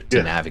to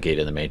navigate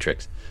in the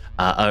Matrix,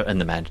 in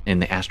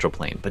the astral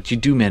plane. But you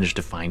do manage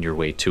to find your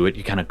way to it.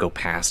 You kind of go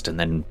past and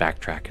then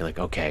backtrack. You're like,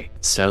 okay,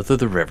 south of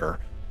the river,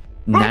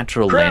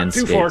 natural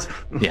landscapes.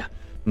 Yeah,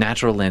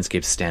 natural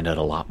landscapes stand out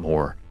a lot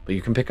more. But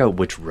you can pick out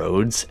which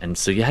roads, and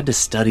so you had to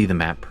study the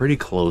map pretty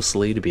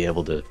closely to be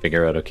able to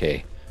figure out,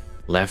 okay,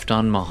 left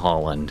on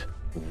Mulholland,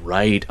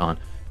 right on,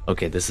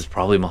 okay, this is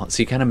probably Mulholland.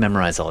 So you kind of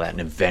memorize all that and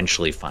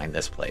eventually find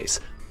this place.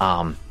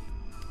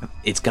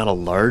 It's got a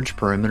large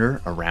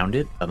perimeter around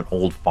it of an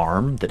old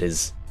farm that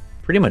is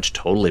pretty much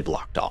totally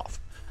blocked off,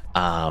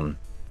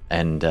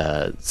 and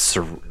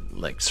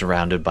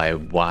surrounded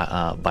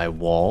by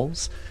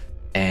walls,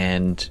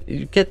 and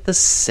you get the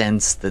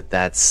sense that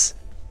that's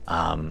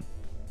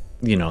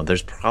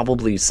there's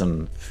probably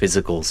some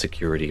physical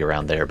security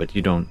around there, but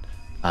you don't.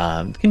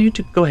 Can you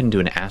go ahead and do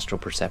an astral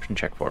perception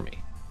check for me?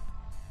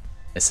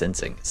 A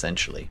sensing,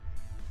 essentially.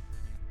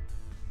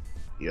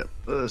 Yep,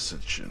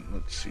 ascension.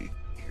 Let's see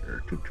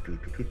here.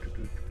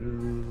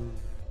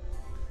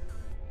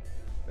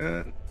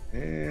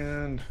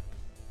 And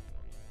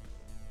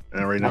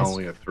right now I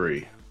only have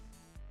 3.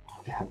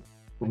 Yeah, I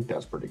think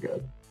that's pretty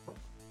good.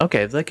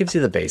 Okay, that gives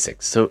you the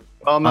basics. So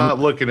I'm not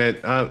looking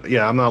at.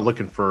 I'm not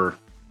looking for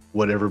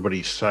what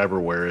everybody's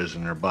cyberware is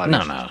in their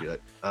bodies. No.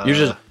 Yet. You're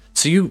just.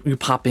 So you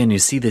pop in, you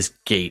see this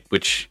gate,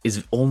 which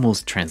is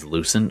almost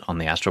translucent on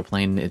the astral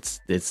plane.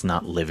 It's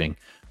not living.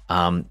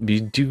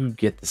 You do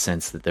get the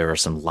sense that there are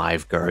some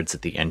live guards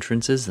at the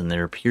entrances, and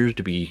there appears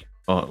to be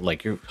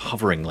like you're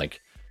hovering,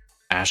 like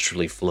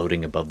astrally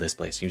floating above this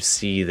place. You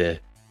see the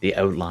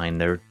outline.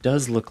 There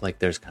does look like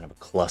there's kind of a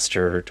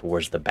cluster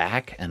towards the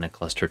back and a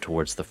cluster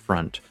towards the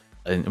front,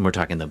 and we're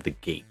talking of the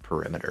gate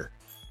perimeter.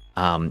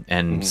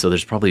 So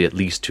there's probably at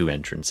least 2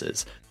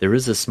 entrances. There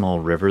is a small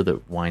river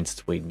that winds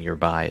its way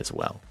nearby as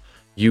well.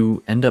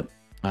 You end up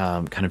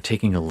kind of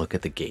taking a look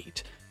at the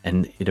gate,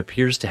 and it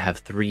appears to have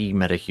 3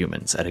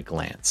 metahumans at a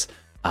glance,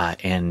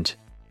 and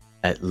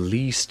at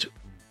least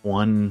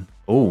one.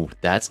 Oh,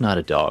 that's not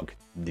a dog.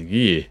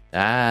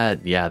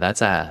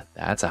 That's a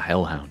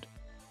hellhound.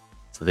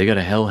 So they got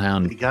a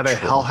hellhound. You got a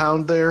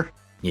hellhound there?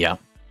 Yeah.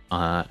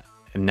 And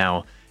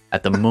now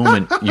at the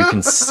moment you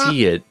can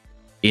see it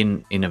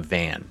in a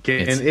van.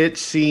 Can it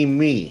see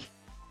me?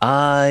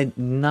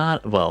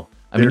 Not well.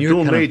 I mean, they're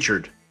dual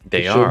natured.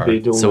 They are,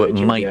 so it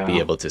might be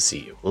able to see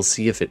you. We'll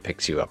see if it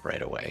picks you up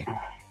right away.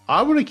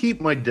 I want to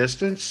keep my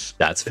distance.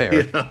 That's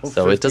fair.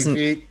 So it doesn't.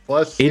 Feet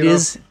plus, it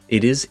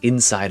is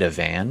inside a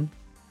van,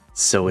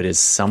 so it is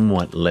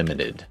somewhat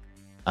limited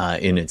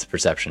in its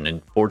perception.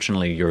 And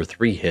fortunately, your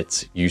 3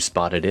 hits, you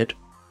spotted it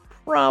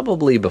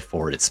probably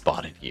before it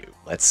spotted you.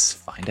 Let's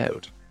find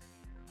out.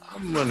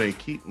 I'm gonna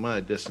keep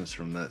my distance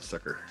from that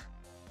sucker.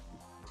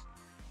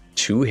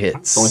 2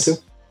 hits. Going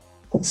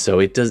to? So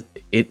it does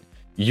it.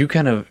 You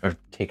kind of are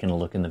taking a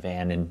look in the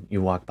van, and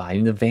you walk by,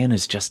 and the van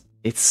is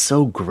just—it's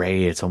so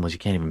gray. It's almost you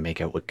can't even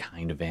make out what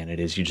kind of van it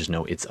is. You just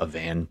know it's a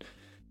van.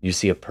 You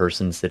see a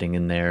person sitting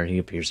in there. He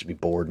appears to be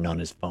bored and on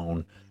his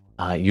phone.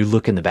 You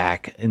look in the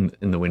back in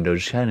the window,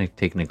 just kind of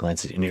taking a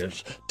glance at it, and you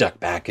just duck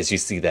back as you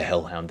see the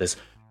hellhound.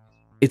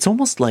 It's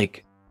almost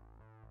like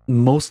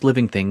most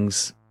living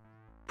things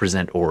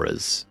present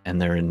auras, and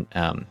they're in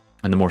and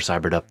the more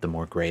cybered up, the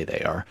more gray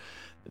they are.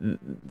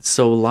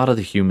 So a lot of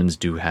the humans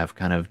do have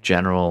kind of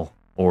general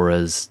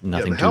auras,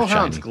 nothing too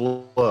shiny.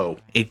 Glow.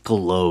 It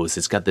glows.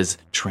 It's got this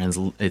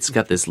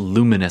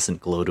luminescent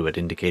glow to it,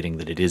 indicating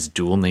that it is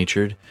dual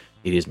natured.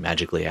 It is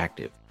magically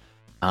active.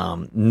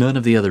 None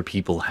of the other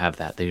people have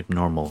that. They have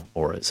normal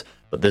auras,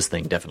 but this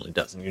thing definitely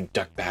does. And you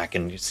duck back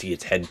and you see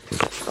its head.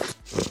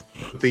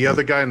 The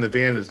other guy in the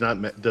van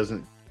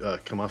doesn't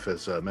come off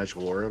as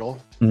magical aura at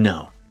all?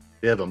 No.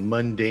 They have a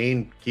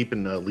mundane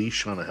keeping a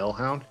leash on a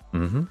hellhound.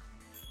 Mm-hmm.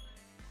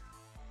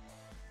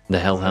 The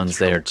hellhound's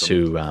there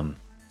to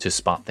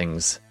spot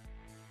things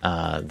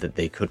that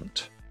they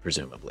couldn't,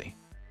 presumably.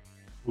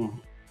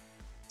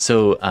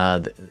 So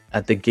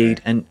at the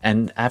gate,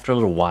 and after a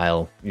little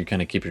while, you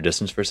kind of keep your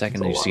distance for a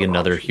second, and you see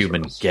another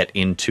human get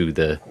into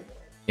the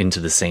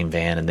same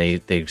van, and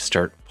they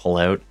start pull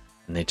out,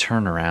 and they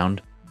turn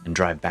around and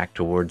drive back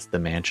towards the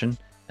mansion,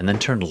 and then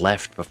turn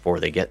left before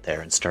they get there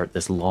and start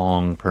this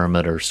long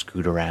perimeter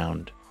scoot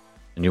around.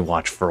 And you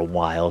watch for a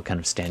while, kind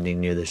of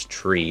standing near this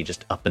tree,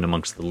 just up and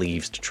amongst the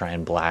leaves to try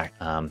and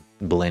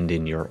blend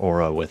in your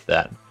aura with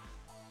that.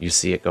 You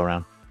see it go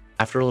around.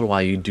 After a little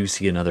while, you do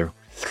see another,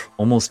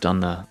 almost on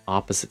the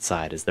opposite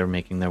side, as they're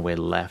making their way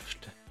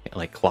left,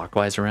 like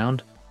clockwise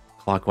around.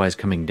 Clockwise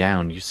coming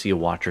down, you see a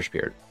Watcher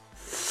Spirit.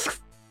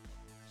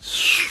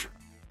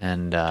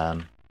 And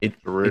the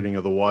rating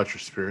of the Watcher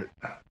Spirit.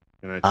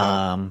 Can I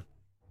tell?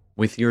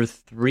 With your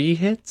 3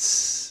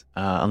 hits,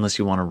 unless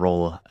you want to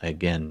roll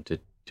again to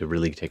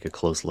really take a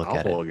close look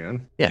at it. I'll roll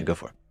again. Yeah, go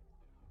for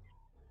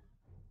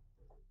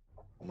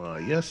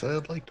it. Yes,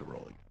 I'd like to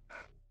roll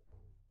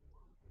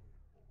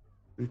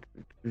again.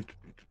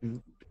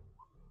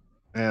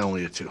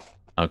 Only a 2.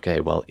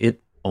 Okay, well,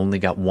 it only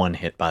got 1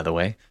 hit, by the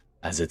way,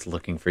 as it's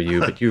looking for you,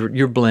 but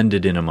you're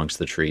blended in amongst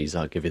the trees.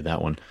 I'll give you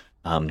that one.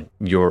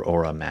 Your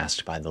aura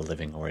masked by the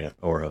living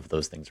aura of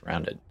those things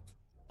around it.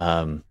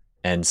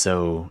 And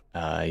so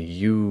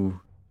you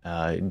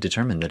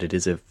determine that it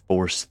is a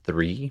force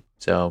 3,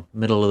 so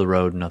middle of the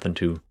road, nothing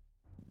too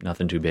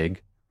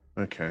big.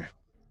 Okay.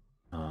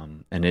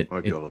 And it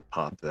I'll be able to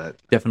pop that.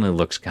 Definitely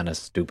looks kind of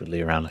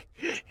stupidly around.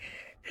 Like,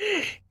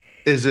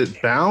 is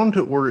it bound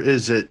or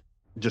is it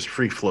just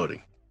free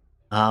floating?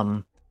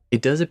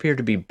 It does appear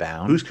to be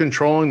bound. Who's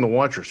controlling the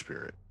Watcher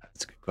Spirit?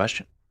 That's a good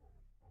question.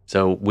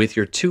 So with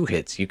your 2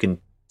 hits, you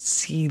can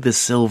see the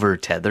silver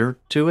tether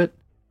to it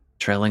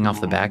trailing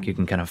off the back. You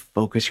can kind of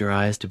focus your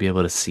eyes to be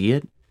able to see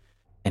it.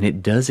 And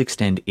it does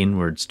extend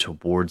inwards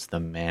towards the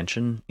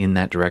mansion in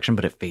that direction,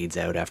 but it fades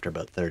out after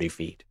about 30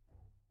 feet.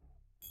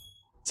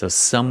 So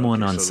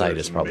someone on site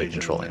is probably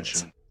controlling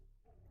it.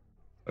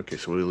 Okay,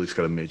 so we at least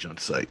got a mage on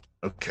site.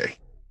 Okay.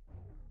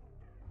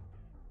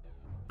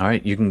 All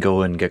right, you can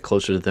go and get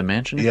closer to the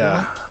mansion if you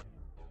want.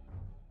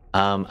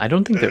 I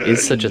don't think there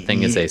is such a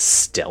thing as a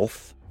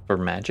stealth for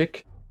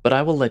magic, but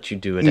I will let you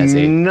do it as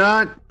a...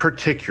 Not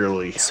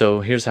particularly.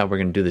 So here's how we're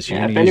going to do this. You're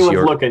if anyone's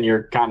looking,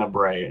 you're kind of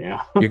brave.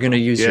 Yeah. You're going to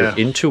use your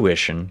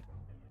intuition.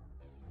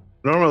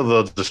 Normally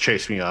they'll just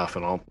chase me off,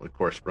 and I'll, of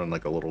course, run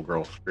like a little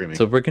girl screaming.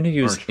 So we're going to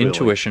use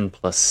intuition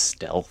plus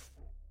stealth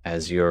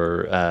as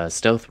your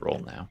stealth roll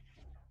now.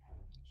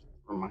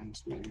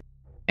 Reminds me.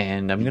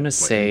 And I'm going to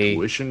say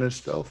intuition is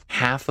stealth.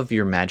 Half of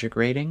your magic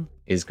rating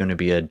is going to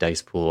be a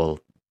dice pool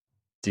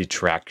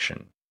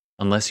detraction,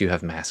 unless you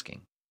have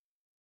masking.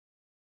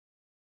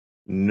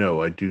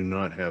 No, I do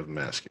not have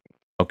masking.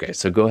 Okay,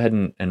 so go ahead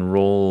and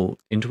roll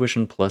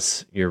intuition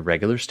plus your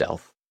regular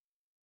stealth,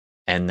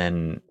 and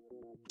then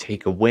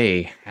take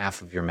away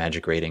half of your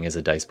magic rating as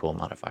a dice pool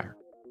modifier.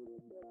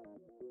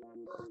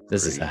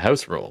 This is a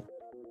house roll.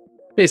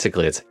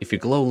 Basically, it's if you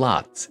glow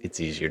lots, it's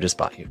easier to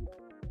spot you.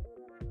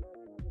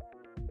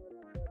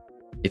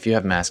 If you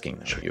have masking,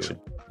 though,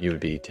 you would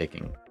be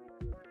taking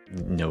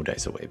no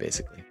dice away,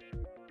 basically.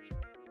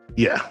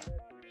 Yeah.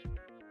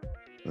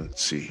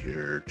 Let's see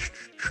here.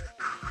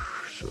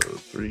 So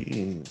 3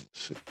 and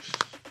 6.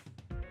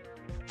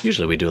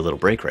 Usually we do a little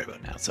break right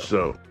about now.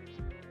 So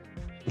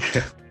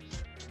yeah.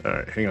 All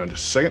right, hang on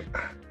just a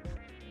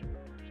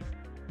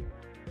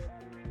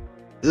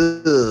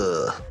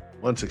second.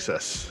 1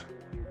 success.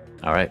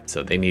 All right,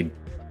 so they need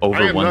over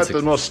 1 success. I am not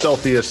the most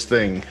stealthiest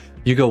thing.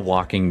 You go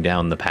walking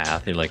down the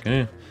path. You're like,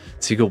 eh.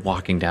 So you go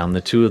walking down.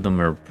 The 2 of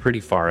them are pretty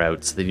far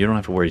out, so that you don't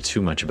have to worry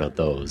too much about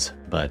those.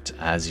 But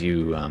as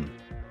you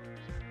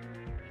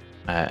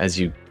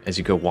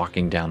go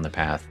walking down the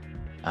path,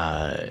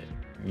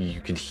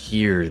 you can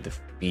hear the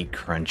feet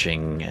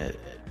crunching.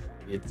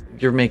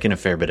 You're making a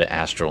fair bit of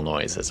astral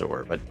noise, as it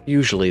were, but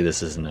usually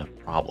this isn't a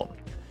problem.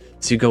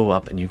 So you go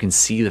up and you can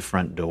see the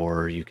front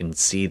door. You can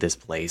see this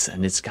place,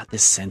 and it's got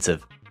this sense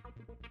of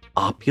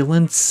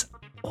opulence,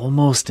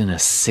 almost in a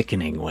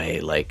sickening way.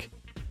 Like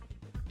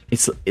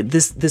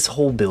this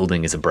whole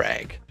building is a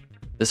brag.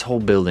 This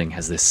whole building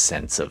has this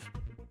sense of,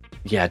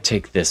 yeah,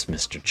 take this,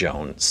 Mr.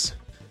 Jones.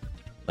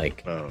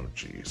 Like, oh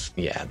jeez.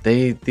 Yeah,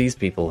 these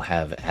people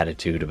have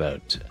attitude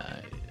about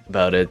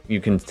it.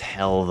 You can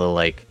tell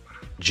the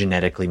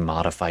genetically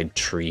modified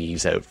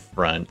trees out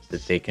front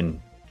that they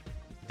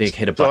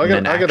hit a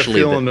button. I got a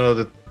feeling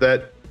though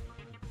that.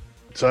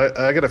 So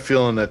I got a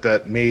feeling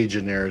that mage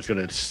in there is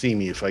going to see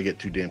me if I get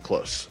too damn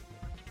close.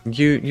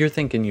 You're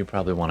thinking you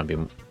probably want to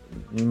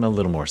be a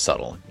little more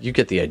subtle. You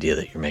get the idea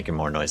that you're making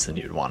more noise than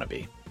you'd want to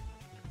be.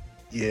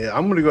 Yeah,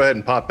 I'm going to go ahead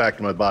and pop back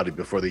to my body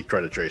before they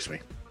try to trace me.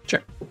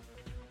 Sure.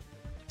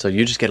 So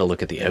you just get a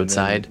look at the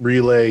outside.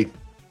 Relay.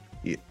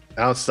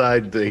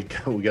 Outside, we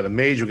got a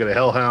mage, we got a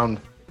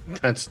hellhound.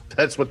 That's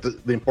what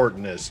the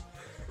important is.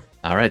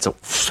 All right, so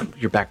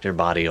you're back to your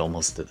body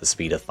almost at the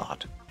speed of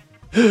thought.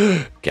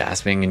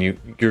 Gasping, and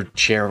your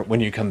chair, when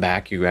you come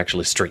back, you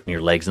actually straighten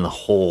your legs and the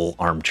whole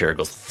armchair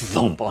goes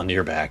thump onto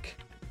your back.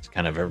 It's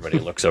kind of everybody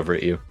looks over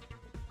at you.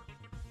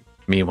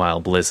 Meanwhile,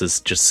 Bliss is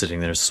just sitting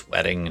there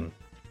sweating and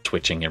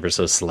twitching ever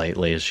so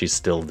slightly as she's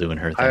still doing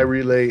her thing. I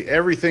relay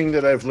everything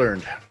that I've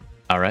learned.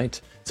 All right.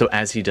 So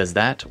as he does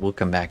that, we'll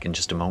come back in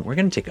just a moment. We're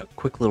going to take a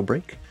quick little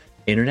break.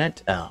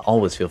 Internet,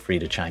 always feel free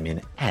to chime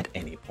in at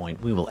any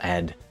point. We will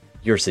add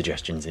your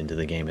suggestions into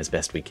the game as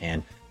best we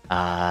can.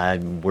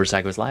 We're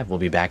Psychos Live. We'll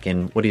be back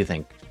in, what do you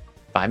think?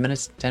 5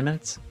 minutes? 10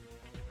 minutes?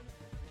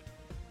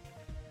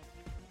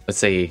 Let's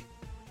say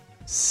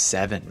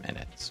 7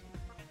 minutes.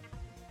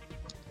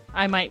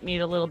 I might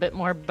need a little bit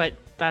more, but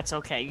that's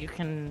okay. You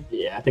can.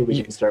 Yeah, I think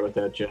we can start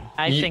without you.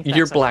 I think you're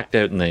that's blacked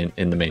out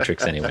in the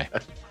Matrix anyway.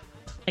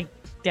 okay.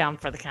 Down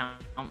for the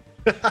count. All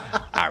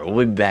right,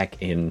 we'll be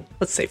back in,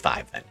 let's say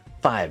 5 then.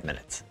 5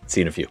 minutes.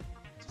 See you in a few.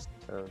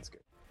 Sounds good.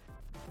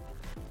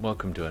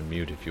 Welcome to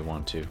Unmute if you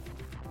want to.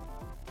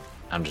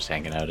 I'm just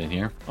hanging out in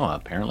here. Oh,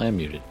 apparently I'm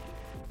muted.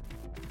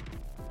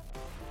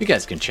 You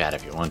guys can chat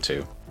if you want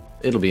to.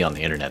 It'll be on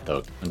the internet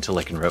though, until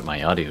I can route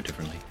my audio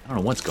differently. I don't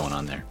know what's going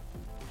on there.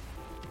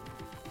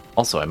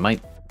 Also, I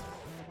might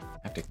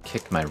have to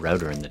kick my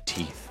router in the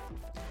teeth.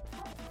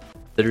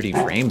 30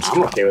 frames I'm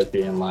dropped. okay with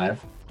being live.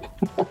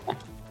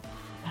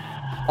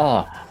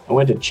 Oh, I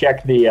went to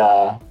check the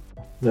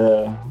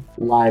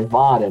live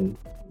VOD and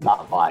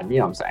not VOD, you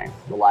know what I'm saying,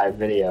 the live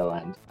video,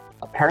 and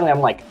apparently I'm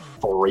like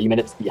 3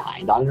 minutes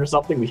behind on it or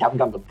something. We haven't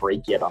gotten the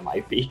break yet on my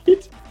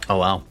feed. oh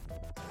wow.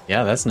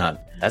 Yeah, that's not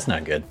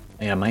good.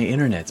 Yeah, my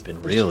internet's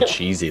been real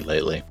cheesy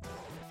lately.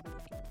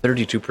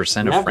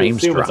 32% of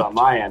frames It's dropped. on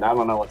my end. I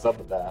don't know what's up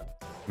with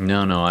that.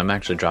 No, I'm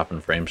actually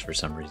dropping frames for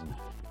some reason.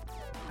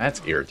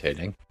 That's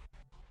irritating.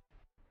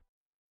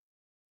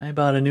 I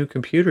bought a new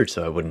computer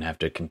so I wouldn't have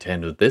to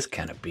contend with this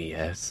kind of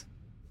BS.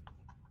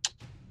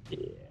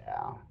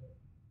 Yeah.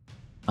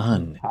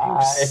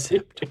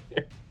 Unacceptable.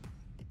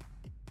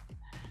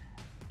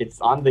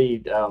 It's on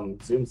the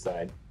Zoom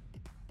side.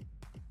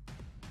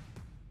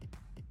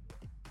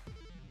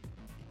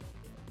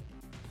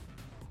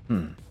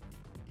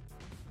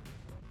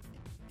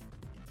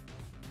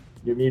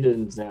 You're muted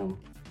in Zoom.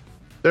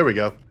 There we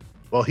go.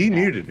 Well, he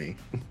muted me.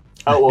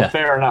 Oh, well, Yeah.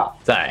 fair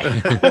enough. Sorry.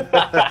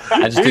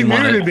 I just didn't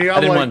want muted me. I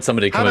I'm didn't like, want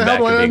somebody how the coming back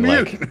hell and do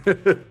I being like,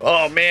 unmute?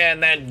 oh man,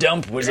 that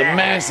dump was a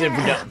massive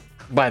dump.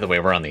 By the way,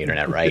 we're on the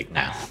internet right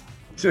now.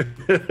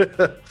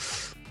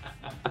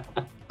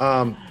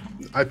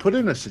 I put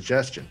in a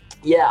suggestion.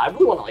 Yeah, I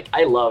really want to,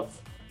 I love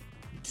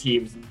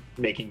teams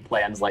making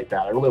plans like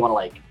that. I really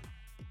want to,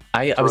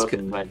 I throw was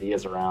some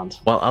ideas around.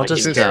 Well, I'll like,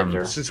 just in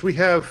character. Since we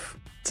have,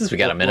 since we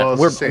got a minute, Well, I was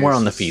we're just saying,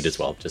 on the feed as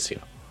well, just so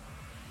you know.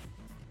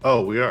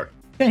 oh, we are.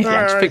 Yeah, I just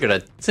Alright.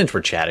 figured since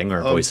we're chatting, our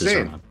I'm voices are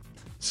saying, on.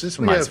 Since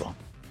we Might have as well.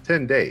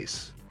 10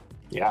 days,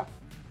 Yeah.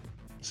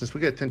 since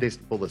we got 10 days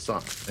to pull this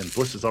off, and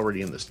Bliss is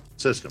already in the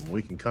system,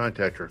 we can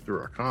contact her through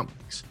our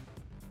comics.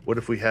 What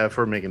if we have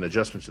her make an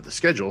adjustment to the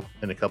schedule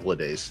in a couple of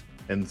days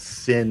and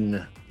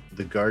thin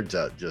the guards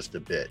out just a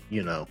bit?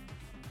 You know,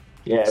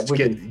 Yeah, if we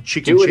can she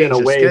can do it change in a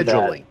the way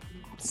scheduling.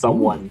 that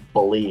someone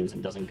believes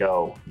and doesn't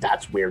go,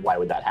 that's weird, why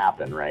would that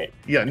happen, right?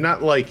 Yeah,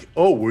 not like,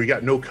 oh, we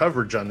got no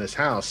coverage on this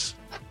house,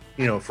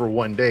 you know, for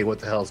one day. What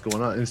the hell's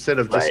going on? Instead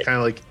of just Right. kind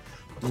of like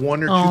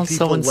one or two Oh,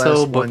 people so-and-so less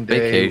booked one day,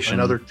 vacation.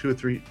 another 2 or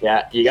 3.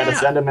 Yeah, you got to Yeah.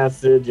 send a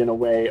message in a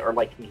way, or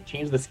you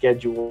change the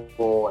schedule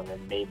and then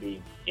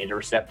maybe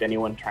intercept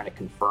anyone trying to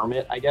confirm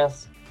it, I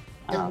guess.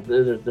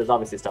 There's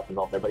obviously stuff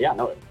involved there, but yeah,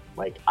 no,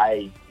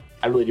 I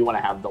really do want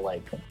to have the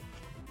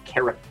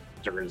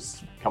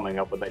characters coming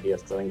up with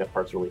ideas because I think that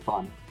part's really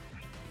fun.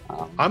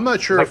 I'm not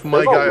sure Like, if my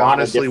there's a guy lot of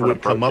honestly different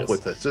would come up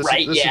approaches. with this.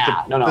 Right, This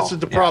yeah. is the, this is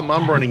the problem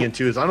I'm running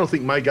into is I don't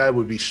think my guy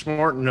would be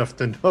smart enough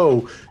to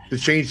know to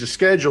change the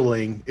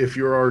scheduling if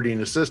you're already in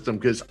the system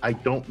because I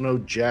don't know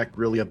jack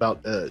really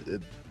about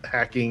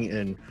hacking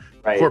and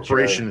Right,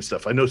 corporation sure. and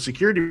stuff. I know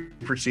security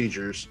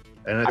procedures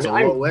and it's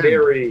I a mean, low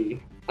end.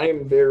 I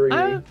am very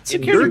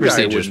Security Your guy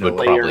procedures would would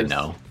know. probably Players.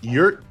 know.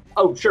 Your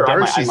Oh, sure.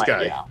 Darcy's I might,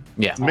 guy. yeah.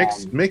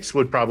 Yeah. Mix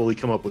would probably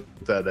come up with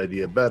that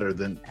idea better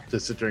than to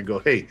sit there and go,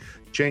 hey,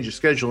 change the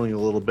scheduling a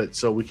little bit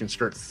so we can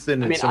start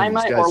thinning I mean, some I of these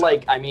might, guys or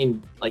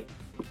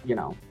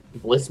out.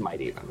 Bliss might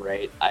even,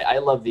 right? I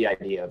love the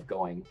idea of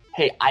going,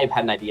 hey, I've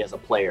had an idea as a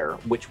player.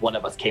 Which one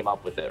of us came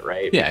up with it,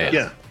 right? Yeah,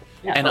 Yeah.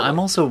 Yeah, And totally. I'm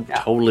also Yeah.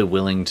 totally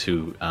willing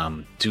to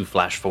do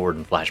flash forward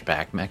and flash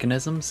back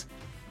mechanisms.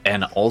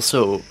 And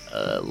also,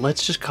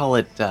 let's just call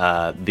it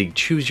the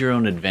choose your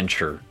own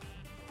adventure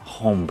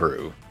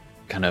homebrew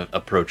kind of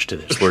approach to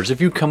this. Whereas if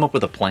you come up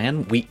with a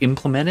plan, we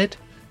implement it,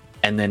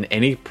 and then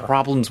any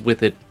problems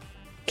with it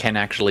can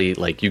actually,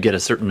 you get a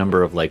certain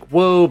number of,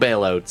 whoa,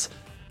 bailouts,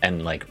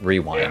 and,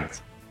 rewinds.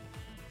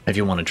 If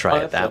you want to try it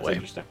that that's way.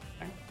 Interesting.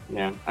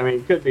 Yeah, I mean,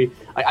 it could be.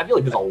 I feel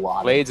like there's a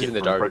lot Blades of in the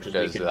different Dark approaches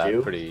does we could that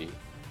do. pretty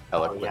Oh,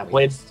 eloquently. yeah,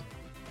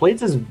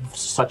 Blades is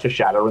such a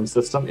Shadowrun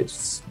system.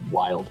 It's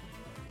wild.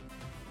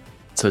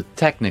 So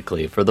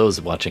technically, for those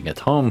watching at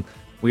home,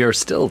 we are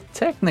still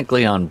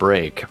technically on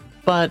break.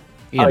 But,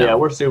 you know. Yeah,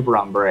 we're super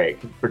on break.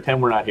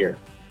 Pretend we're not here.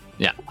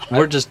 Yeah,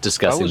 we're just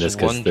discussing was this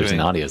because there's an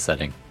wondering- audio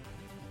setting.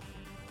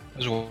 I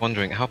was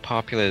wondering, how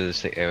populated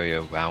is the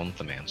area around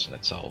the mansion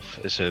itself?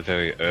 Is it a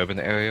very urban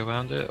area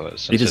around it? Or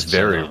It is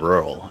very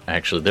rural,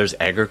 actually. There's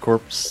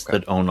AgriCorps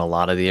that own a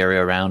lot of the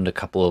area around, a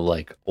couple of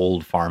like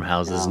old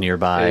farmhouses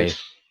nearby.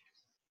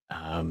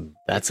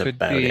 That's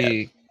about it.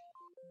 It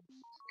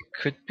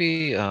could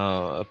be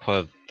a part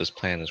of this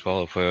plan as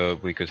well, where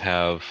we could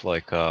have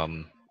like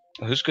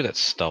who's good at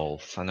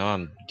stealth? I know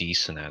I'm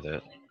decent at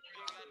it.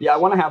 Yeah, I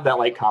want to have that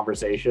like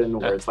conversation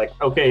where it's like,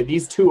 okay,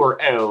 these two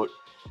are out.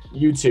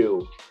 You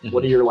two,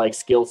 what are your like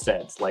skill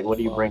sets? Like, what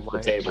do you bring to the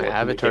table? My What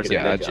can you avatar's take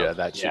a advantage ninja. of?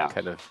 That should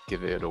kind of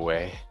give it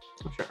away.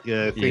 Sure.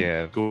 Yeah, I think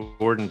Yeah.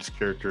 Gordon's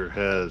character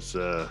has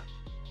the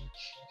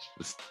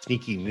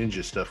sneaky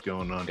ninja stuff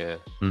going on.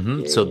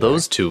 Yeah. So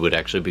those two would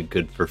actually be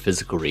good for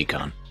physical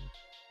recon.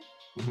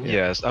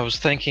 Yes, I was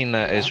thinking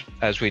that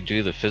as we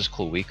do the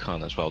physical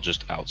recon as well,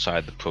 just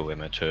outside the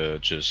perimeter,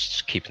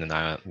 just keeping an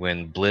eye on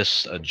when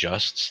Bliss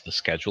adjusts the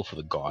schedule for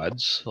the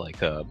guards, like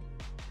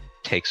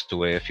takes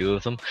away a few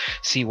of them,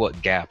 see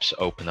what gaps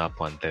open up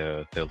on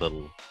their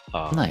little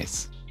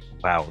Nice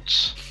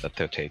routes that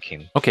they're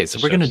taking. Okay, so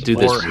we're gonna do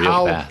this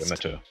real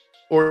fast.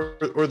 Or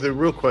the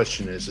real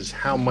question is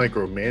how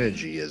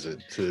micromanagey is it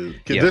to?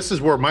 'Cause Yeah. this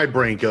is where my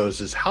brain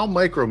goes: is how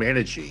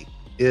micromanagey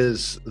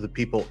is the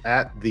people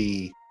at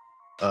the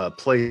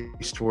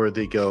place to where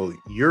they go,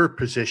 you're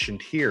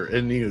positioned here,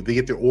 and they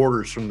get their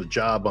orders from the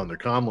job on their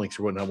comm links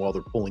or whatnot while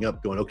they're pulling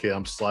up, going, okay,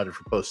 I'm slotted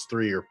for post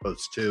 3 or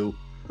post 2.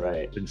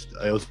 Right. And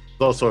I was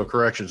also a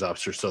corrections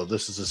officer, so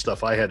this is the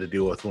stuff I had to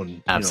deal with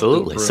when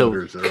Absolutely.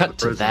 So cut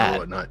to that.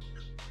 Whatnot.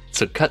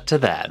 So cut to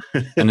that,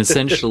 and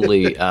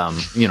essentially,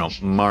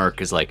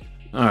 Mark is like,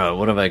 "Oh,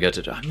 what have I got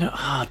to do?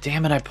 No,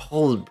 damn it! I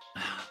pulled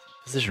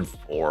position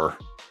 4.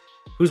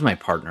 Who's my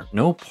partner?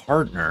 No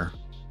partner.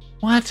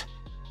 What?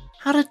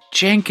 How did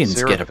Jenkins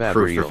Sarah get approved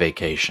for Fabrial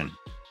vacation?"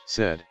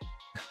 Said,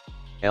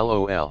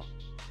 LOL.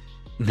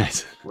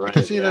 Nice.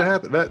 Right. See that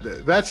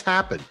happen? That's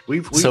happened.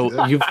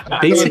 So you've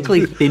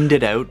basically thinned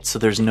it out, so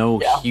there's no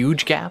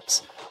huge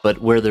gaps. But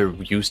where there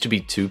used to be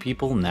 2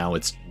 people, now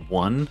it's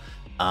 1.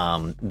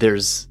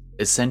 There's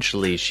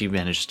essentially, she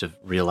managed to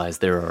realize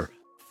there are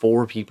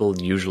 4 people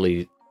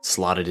usually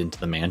slotted into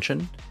the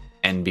mansion,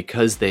 and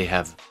because they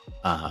have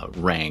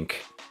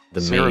rank,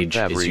 the Sarah mage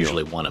is Fabrial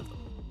usually one of them.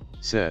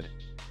 Said,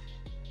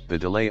 the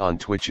delay on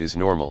Twitch is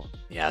normal.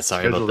 Yeah,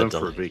 sorry Schedule about the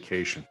them for delay.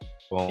 vacation.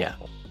 Well, Yeah.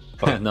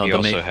 but No, he the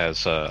also ma-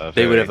 has a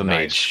they would very have a nice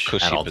mage at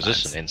cushy all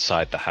position times.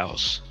 inside the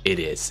house. It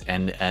is,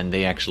 and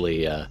they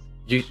actually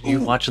you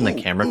watching the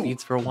camera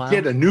feeds for a while.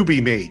 Get a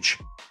newbie mage.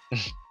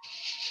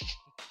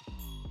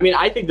 I mean,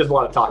 I think there's a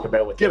lot of talk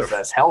about with Get this a-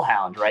 as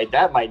Hellhound, right?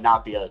 That might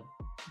not be a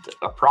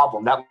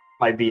problem. That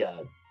might be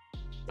a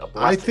I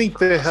blessing think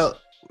for the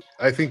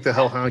us.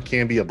 Hellhound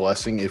can be a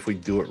blessing if we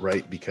do it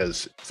right,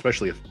 because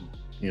especially if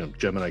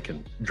Gemini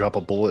can drop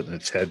a bullet in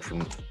its head from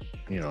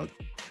The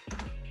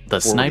 40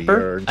 sniper?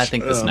 yards. I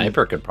think the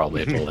sniper could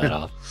probably pull that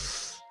off.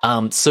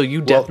 So you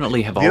Well,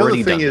 definitely have the other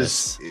already thing done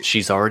is, this.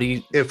 She's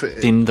already if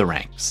thinned the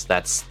ranks.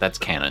 That's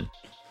canon.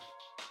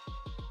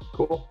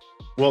 Cool.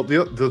 Well,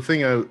 the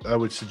thing I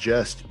would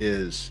suggest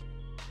is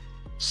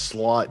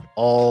slot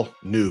all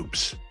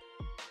noobs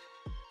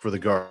for the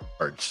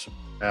guards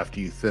after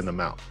you thin them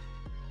out.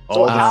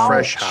 All the how-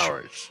 fresh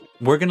hires.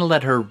 We're gonna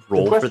let her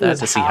roll for question that is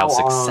to see how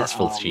how,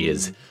 successful she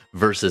is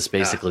versus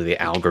basically the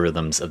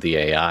algorithms of the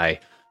AI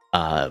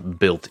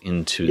built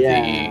into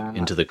Yeah.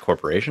 the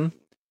corporation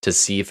to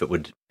see if it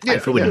would Yeah,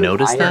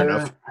 notice that.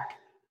 enough.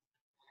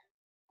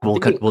 We'll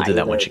do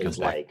that when Either she comes is,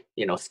 back. like,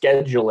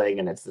 scheduling,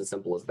 and it's as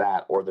simple as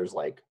that, or there's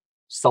like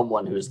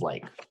someone who's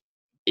like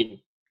in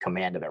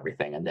command of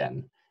everything, and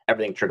then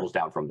everything trickles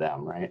down from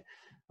them, right?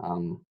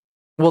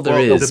 Well, there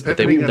Well, is, but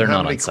depending on they're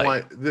how not many on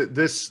site.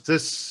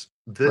 This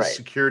Right.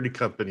 security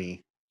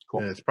company,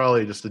 Cool. and it's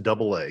probably just a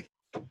double A,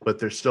 but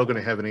they're still going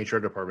to have an HR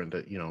department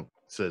that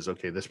says,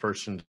 okay, this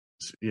person's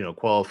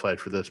qualified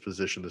for this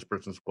position, this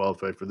person's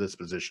qualified for this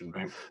position.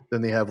 Right.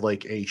 Then they have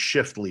like a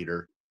shift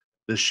leader.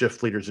 This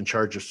shift leader's in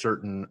charge of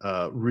certain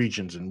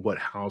regions and what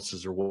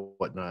houses or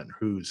whatnot, and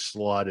who's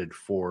slotted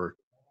for.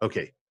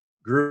 Okay,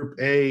 Group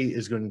A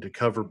is going to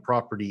cover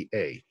property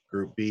A.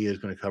 Group B is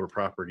going to cover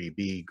property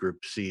B.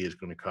 Group C is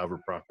going to cover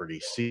property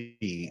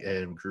C,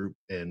 and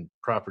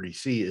property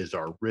C is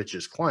our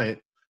richest client.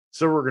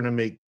 So we're going to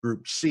make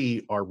Group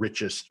C our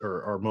richest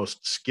or our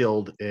most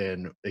skilled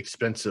and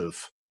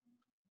expensive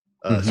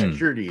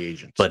security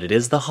agents. But it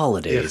is the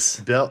holidays,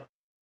 If Bell,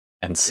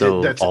 and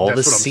so that's all what the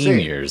I'm saying.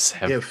 seniors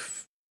have.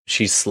 if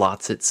She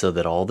slots it so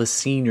that all the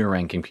senior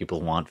ranking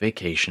people want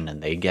vacation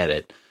and they get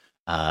it,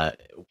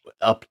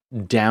 up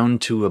down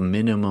to a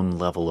minimum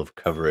level of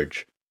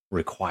coverage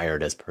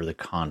required as per the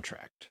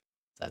contract.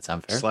 Does that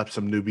sound fair? slap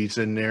some newbies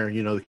in there,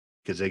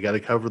 because they got to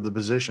cover the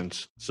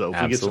positions. So if we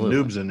Absolutely. get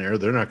some noobs in there,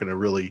 they're not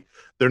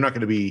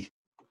going to be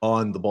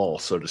on the ball,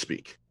 so to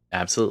speak.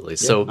 Absolutely. Yeah,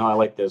 So no, I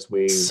like this.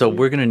 We're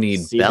going to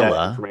need see that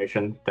Bella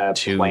information. That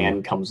to-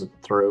 plan comes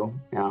through.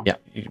 Yeah. Yeah,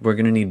 we're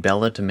going to need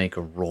Bella to make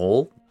a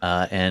roll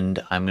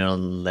And I'm gonna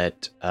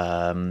let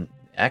we're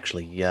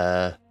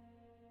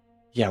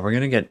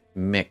gonna get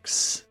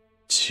Mix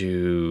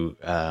to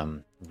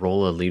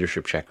roll a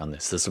leadership check on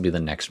this. This will be the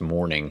next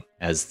morning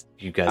as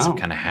you guys have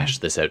kind of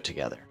hashed this out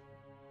together.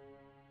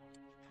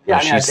 Yeah,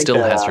 she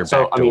still has her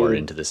back door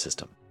into the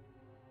system.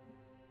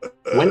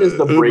 When is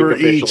the break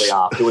officially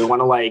off? Do we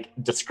want to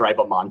describe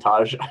a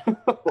montage?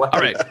 All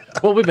right.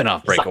 Well, we've been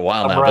off break a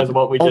while now. But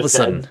all of a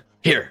sudden,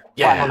 here,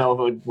 I don't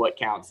know what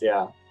counts.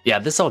 Yeah. Yeah,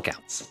 this all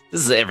counts.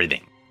 This is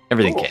everything.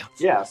 Everything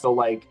counts. Yeah.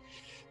 So I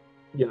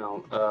do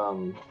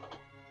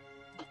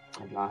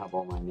not have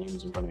all my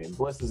names in front of me.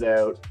 Bliss is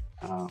out.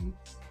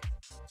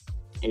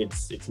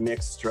 It's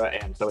Mixed,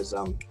 and so is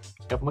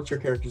what's your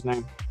character's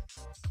name?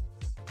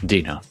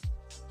 Dino.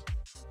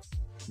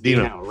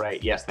 Dino,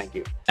 right? Yes, thank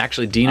you.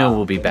 Actually, Dino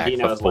will be back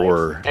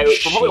before.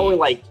 Probably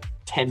only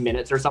 10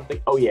 minutes or something.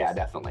 Oh yeah,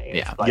 definitely.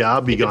 Yeah,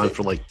 I'll be gone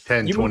for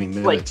 10, 20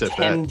 minutes.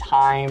 10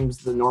 times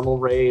the normal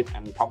rate,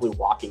 and probably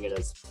walking it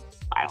as.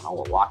 I don't know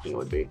what walking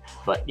would be,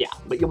 but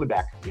you'll be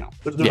back.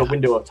 There's a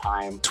window of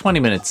time. 20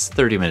 minutes,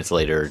 30 minutes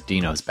later,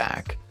 Dino's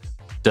back.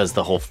 Does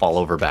the whole fall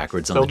over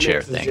backwards on the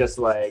chair thing. Just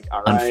all right.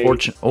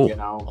 Unfortunately,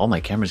 my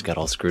camera's got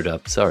all screwed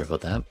up. Sorry about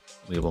that.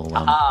 We will.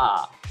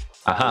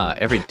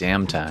 Every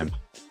damn time.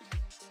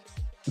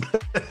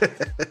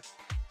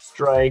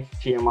 Strike,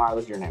 TMR,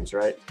 those are your names,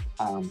 right?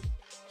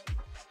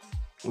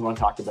 We want to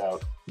talk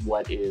about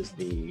what is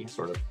the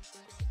sort of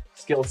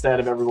skill set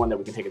of everyone that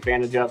we can take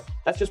advantage of.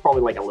 That's just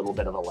probably a little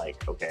bit of a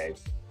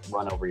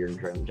run over your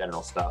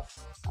general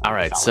stuff. All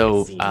right,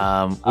 so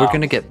we're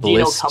gonna get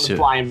Bliss Dino comes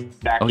flying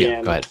back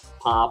in. Go ahead.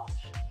 Pop,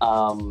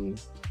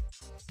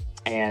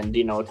 and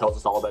Dino tells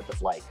us all about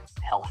this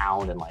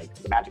Hellhound and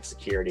the magic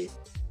security.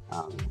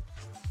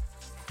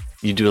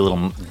 You do a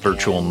little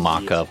virtual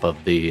mock-up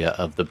of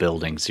the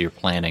building, so you're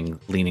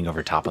leaning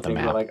over top of the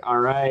map. All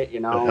right, the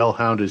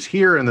Hellhound is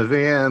here in the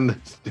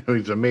van.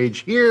 There's a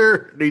mage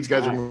here. These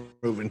guys are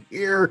moving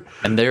here.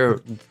 And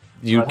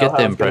you get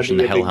the impression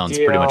the Hellhound's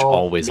pretty much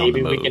always on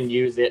the move. Maybe we can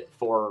use it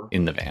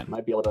in the van.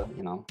 Might be able to,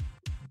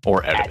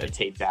 or out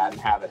agitate that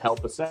and have it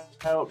help us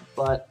out.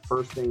 But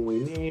first thing we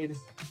need,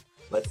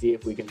 let's see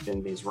if we can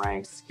in these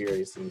ranks.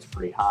 Security seems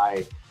pretty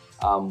high.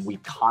 We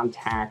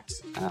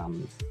contact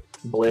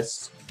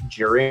Bliss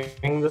during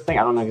the thing.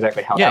 I don't know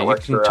exactly how that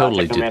works. Yeah, you can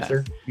totally do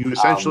that. You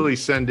essentially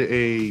send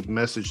a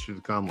message through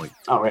the comm link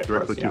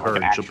directly to her,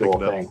 and she'll pick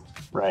it up.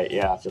 Right,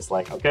 yeah. It's just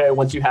okay,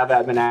 once you have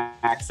admin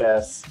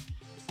access,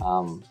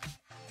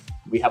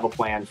 we have a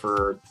plan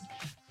for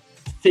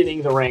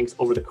thinning the ranks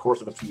over the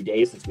course of a few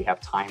days since we have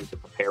time to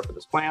prepare for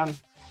this plan.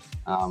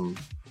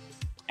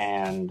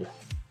 And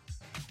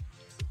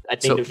I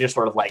think there's just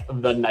sort of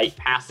the night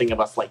passing of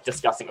us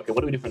discussing, okay,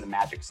 what do we do from the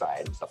magic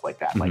side and stuff like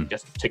that,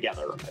 just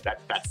together.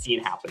 That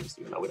scene happens,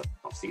 even though we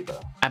don't see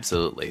the.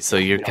 Absolutely. So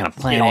you're kind of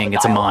planning.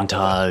 It's a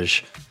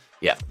montage.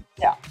 Yeah.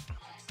 Yeah.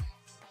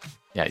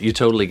 Yeah, you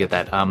totally get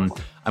that. I'm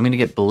going to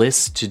get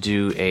Bliss to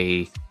do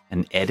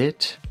an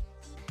edit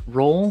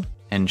roll,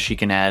 and she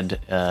can add.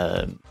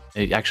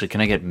 Actually,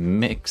 can I get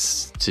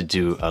Mix to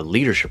do a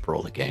leadership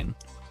roll again,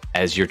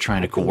 as you're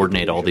trying to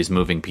coordinate all these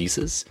moving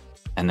pieces?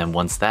 And then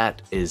once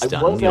that is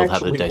done, you'll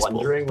have a dice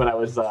pool. When I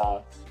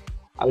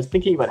was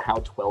thinking about how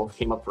 12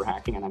 came up for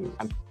hacking, and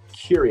I'm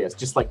curious,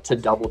 just to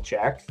double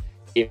check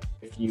if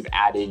you've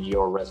added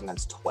your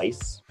resonance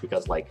twice,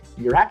 because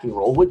your hacking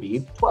roll would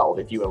be 12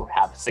 if you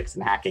have 6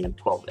 in hacking and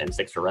 12 and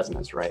 6 for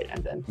resonance, right?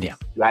 And then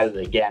you added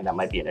it again, that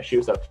might be an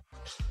issue. So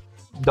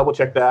double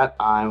check that.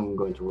 I'm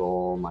going to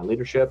roll my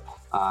leadership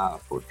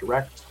for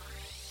direct.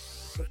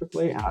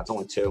 Perfectly. It's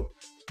only 2.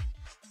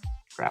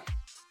 Crap.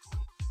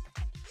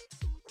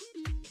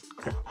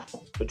 Okay.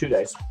 So 2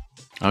 dice.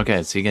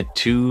 Okay, so you get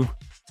 2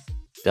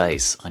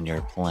 dice on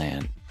your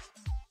plan.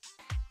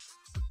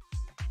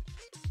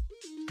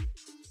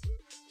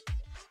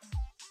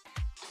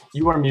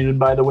 You are muted,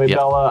 by the way,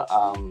 Bella.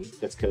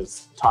 That's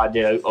because Todd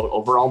did an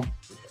overall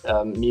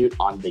mute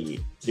on the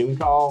Zoom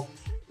call,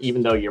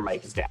 even though your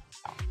mic is down.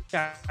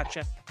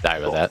 Gotcha.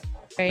 Sorry about that.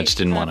 I just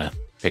didn't want to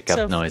pick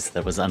up noise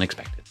that was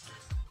unexpected.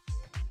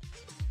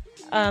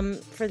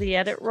 For the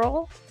edit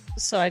roll,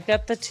 so I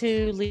got the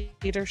 2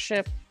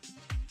 leadership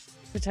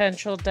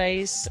potential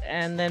dice,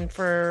 and then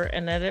for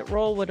an edit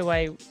roll, what do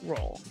I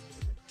roll?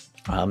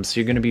 So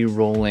you're going to be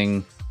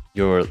rolling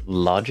your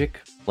logic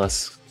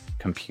plus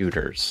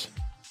computers.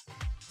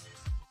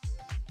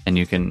 And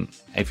you can,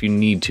 if you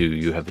need to,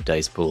 you have a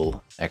dice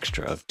pool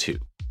extra of 2.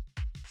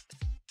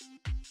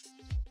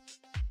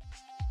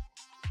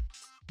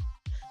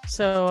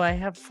 So I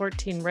have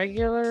 14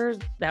 regular.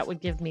 That would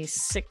give me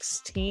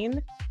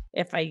 16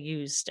 if I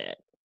used it.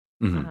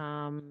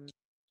 Mm-hmm.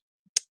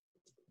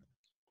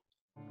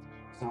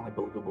 Sound like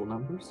believable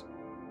numbers.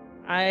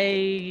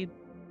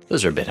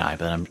 Those are a bit high,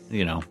 but I'm,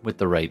 with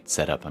the right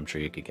setup, I'm sure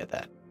you could get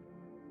that.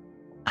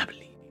 I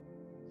believe.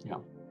 Yeah.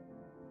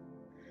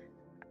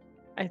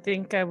 I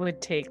think I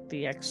would take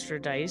the extra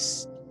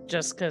dice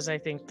just because I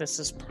think this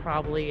is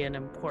probably an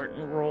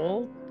important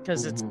role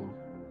because it's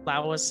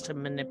allow us to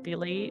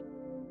manipulate.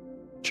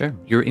 Sure.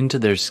 You're into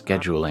their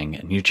scheduling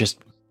and you just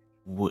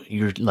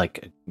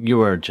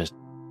you are just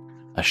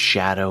a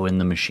shadow in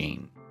the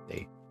machine.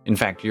 In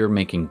fact, you're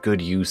making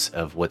good use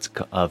of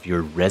of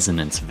your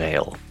resonance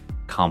veil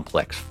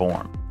complex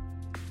form,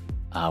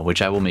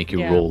 which I will make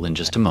you roll in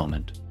just a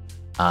moment.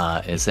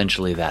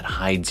 Essentially, that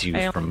hides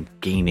you from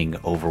gaining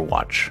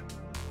Overwatch.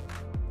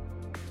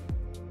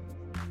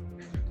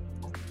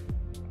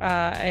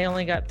 I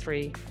only got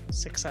 3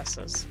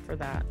 successes for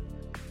that.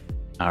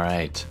 All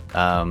right.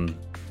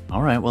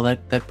 All right. Well,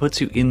 that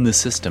puts you in the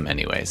system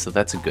anyway, so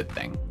that's a good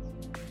thing.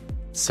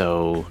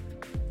 So,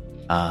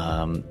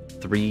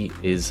 3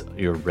 is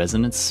your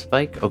resonance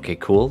spike. Okay,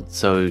 cool.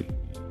 So,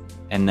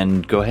 and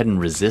then go ahead and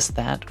resist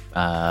that,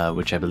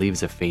 which I believe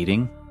is a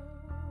fading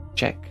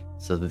check.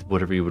 So that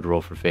whatever you would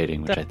roll for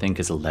fading, which I think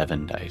is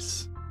 11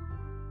 dice.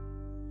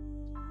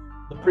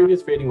 The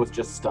previous fading was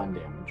just stun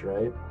damage,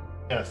 right?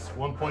 Yes,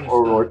 1 point of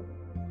stun.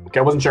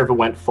 Okay, I wasn't sure if it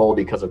went full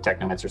because of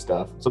Technomancer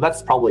stuff. So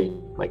that's probably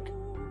like,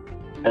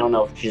 I don't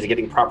know if she's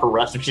getting proper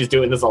rest if she's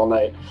doing this all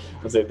night.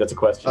 That's a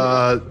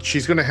question.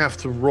 She's gonna have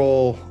to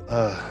roll.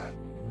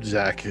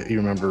 Zach, you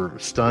remember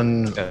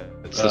stun?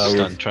 It's a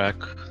stun track.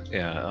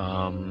 Yeah.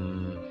 I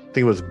think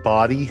it was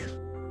body,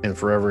 and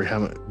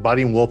forever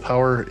body and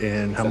willpower,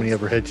 and how many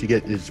ever hits you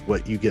get is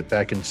what you get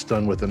back in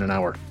stun within an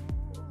hour.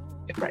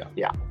 Right.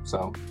 Yeah.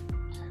 So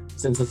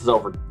since this is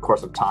over the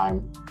course of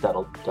time,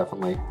 that'll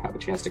definitely have a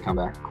chance to come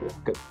back. Cool.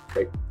 Good.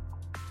 Great.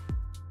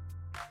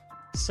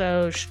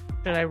 So should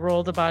I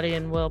roll the body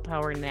and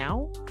willpower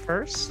now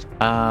first?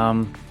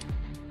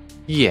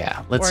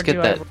 Yeah. Let's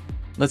get that.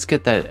 Let's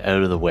get that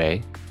out of the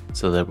way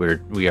so that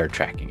we are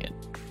tracking it.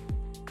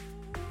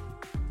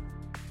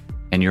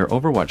 And your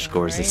Overwatch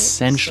score is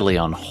essentially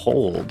on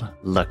hold,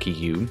 lucky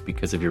you,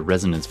 because of your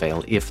resonance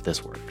veil, if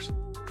this works.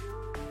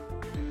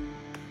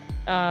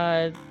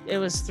 It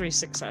was 3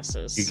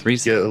 successes. You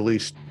get at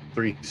least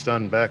 3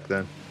 stun back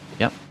then.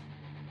 Yep.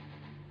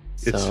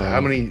 It's how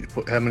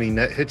many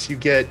net hits you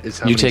get is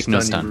how you many take stun no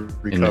stun you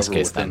recover in this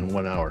case, within then.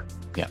 1 hour.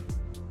 Yeah.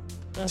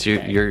 Okay. So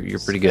you're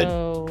pretty good.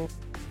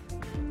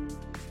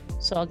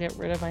 So I'll get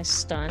rid of my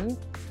stun,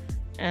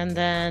 and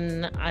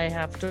then I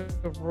have to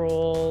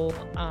roll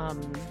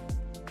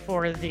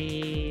for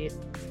the.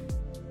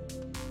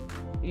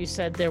 You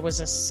said there was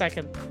a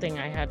second thing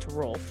I had to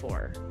roll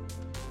for.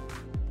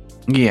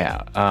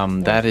 Yeah,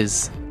 that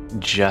is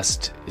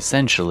just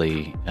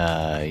essentially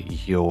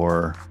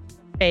your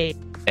fade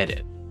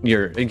edit.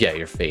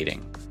 You're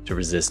fading to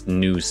resist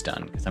new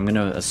stun, because I'm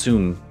gonna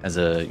assume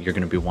you're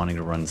gonna be wanting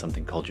to run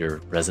something called your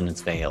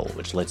resonance veil,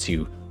 which lets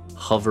you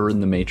hover in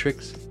the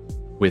matrix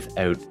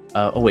without.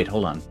 Oh wait,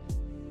 hold on.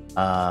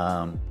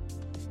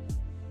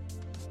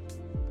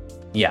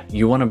 Yeah,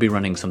 you want to be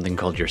running something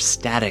called your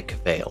static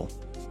veil,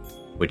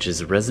 which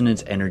is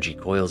resonance energy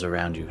coils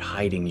around you,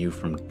 hiding you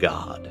from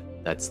God.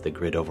 That's the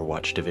Grid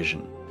Overwatch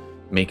division.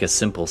 Make a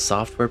simple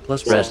software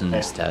plus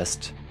resonance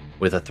test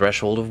with a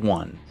threshold of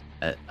 1.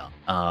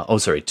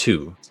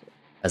 2.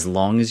 As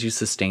long as you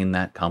sustain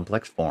that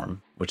complex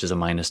form, which is a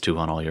 -2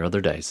 on all your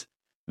other dice,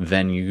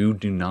 then you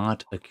do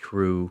not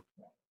accrue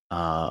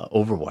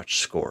Overwatch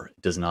score.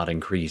 It does not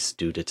increase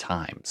due to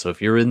time. So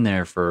if you're in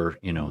there for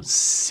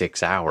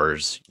 6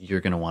 hours, you're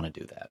going to want to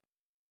do that.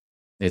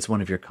 It's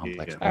one of your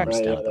complex forms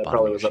down at the that bottom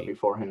probably of was your up sheet.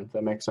 beforehand.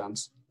 That makes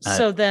sense.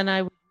 So then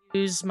I would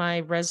use my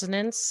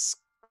resonance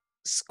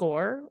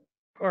score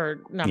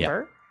or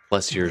number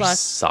plus your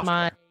software.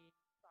 My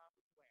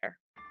software.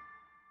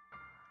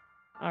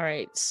 All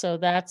right, so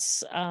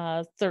that's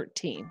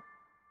 13.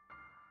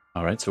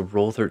 All right, so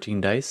roll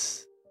 13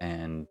 dice,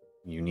 and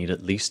you need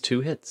at least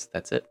 2 hits.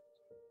 That's it.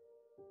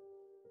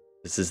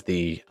 This is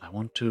the I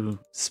want to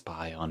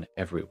spy on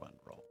everyone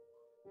roll.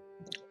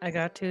 I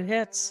got 2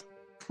 hits.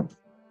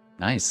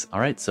 Nice. All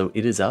right, so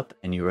it is up,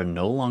 and you are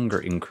no longer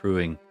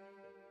accruing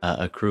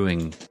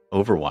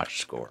Overwatch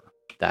score.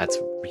 That's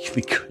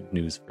really good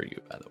news for you,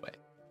 by the way.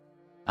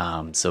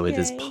 So it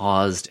is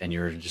paused, and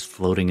you're just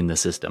floating in the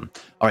system.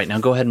 All right, now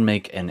go ahead and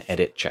make an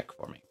edit check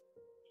for me.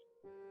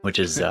 Which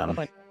is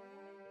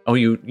oh,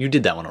 you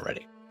did that one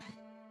already.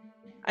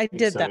 I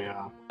did that.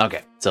 Yeah.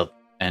 Okay, so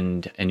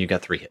and you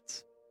got 3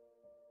 hits.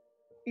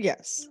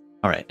 Yes.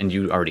 All right, and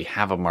you already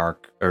have a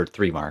mark, or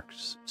 3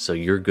 marks, so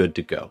you're good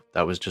to go.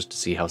 That was just to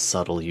see how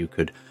subtle you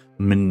could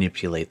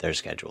manipulate their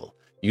schedule.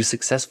 You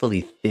successfully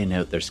thin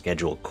out their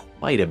schedule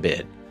quite a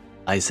bit.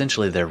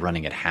 Essentially, they're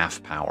running at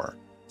half power.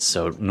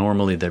 So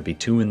normally there'd be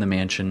 2 in the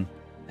mansion.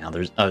 Now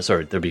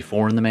there'd be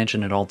 4 in the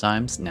mansion at all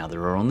times. Now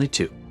there are only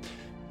 2.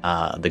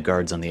 The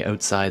guards on the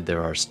outside,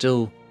 there are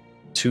still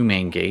 2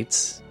 main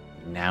gates,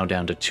 now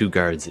down to 2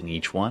 guards in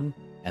each one.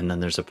 And then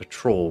there's a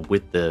patrol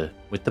with the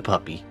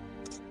puppy.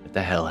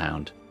 The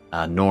Hellhound.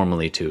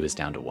 Normally 2 is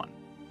down to 1.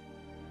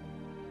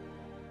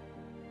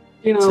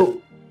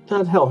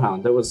 That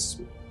Hellhound, that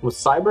was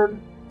Cyberd?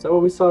 Is that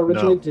what we saw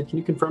originally? No. Can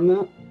you confirm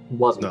that? It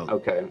wasn't. No.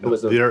 Okay. It No,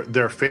 was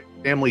their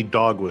family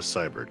dog was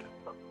Cyberd.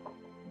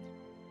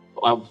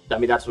 Well, I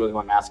mean, that's what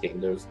I'm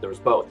asking. There was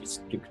both.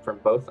 You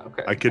confirmed both?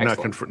 Okay. I could not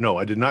Excellent. confirm. No,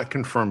 I did not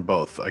confirm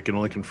both. I can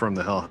only confirm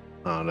the Hellhound.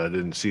 I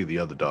didn't see the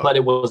other dog. But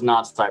it was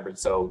not Cyberd,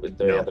 so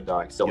the No. other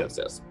dog still Yep.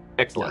 exists.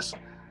 Excellent. Yes.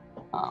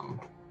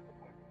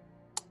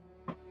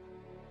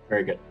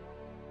 Very good.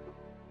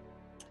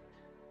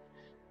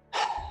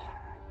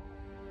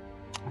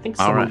 I think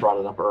someone brought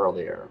it up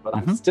earlier, but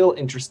I'm still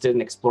interested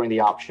in exploring the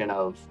option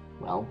of,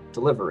 well,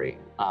 delivery.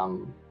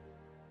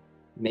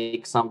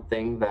 Make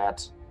something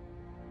that,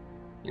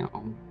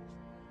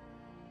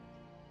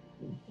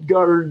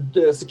 guard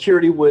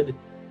security would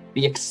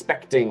be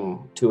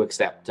expecting to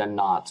accept and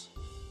not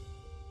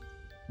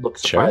look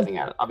surprising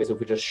at it. Obviously, if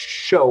we just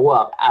show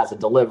up as a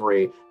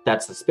delivery,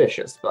 that's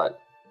suspicious,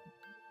 but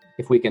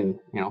if we can,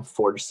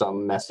 forge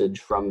some message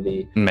from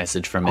the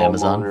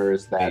Amazon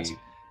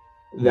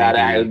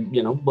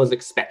that was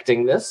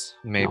expecting this.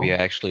 Maybe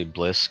actually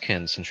Bliss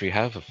can, since we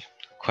have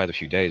quite a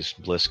few days,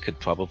 Bliss could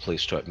probably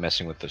start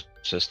messing with the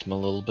system a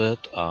little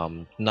bit.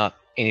 Not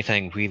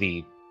anything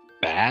really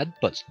bad,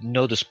 but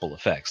noticeable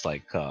effects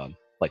like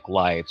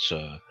lights,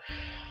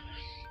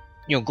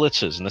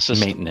 glitches in the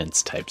system.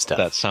 Maintenance type stuff.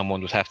 That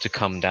someone would have to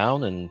come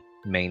down and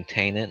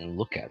maintain it and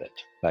look at it.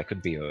 That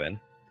could be a win.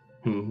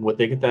 Would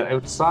they get that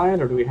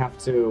outside, or do we have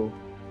to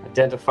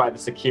identify the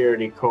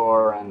security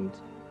core and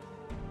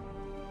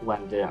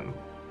blend in?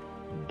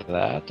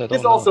 That I don't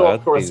this know. Also,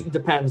 of course,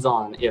 depends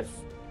on if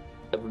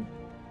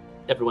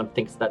everyone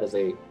thinks that is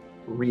a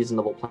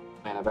reasonable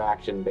plan of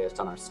action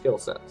based on our skill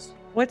sets.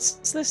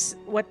 What's this?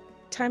 What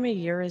time of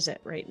year is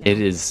it right now?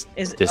 It is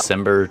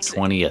December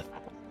 20th.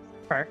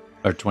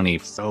 Or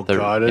 23rd. Oh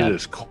god, it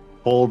is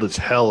cold as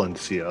hell in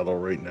Seattle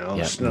right now.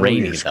 Yeah, Snowy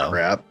rainy as though.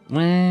 Crap.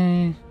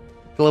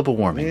 Global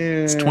warming.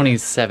 It's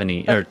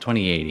 2070 or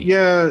 2080.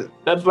 Yeah,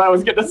 that's what I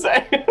was gonna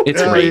say.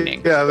 It's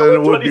raining. Yeah, then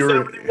it would be.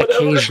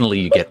 Occasionally,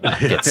 you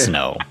get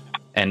snow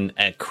and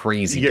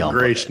crazy. You get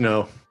gray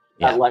snow.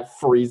 Yeah. Like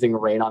freezing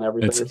rain on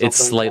everything. It's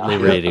slightly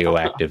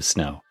radioactive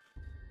snow.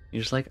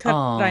 You're just like,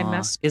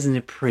 oh, isn't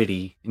it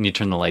pretty? And you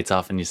turn the lights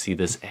off and you see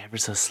this ever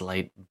so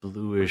slight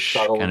bluish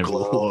subtle kind of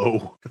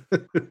glow.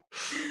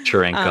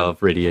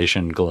 Cherenkov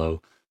radiation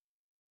glow.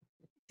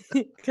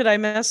 Could I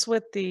mess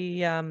with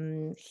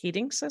the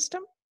heating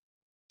system?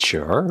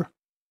 Sure.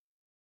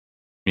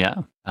 Yeah.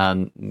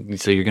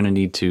 So you're going to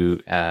need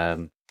to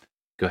go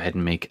ahead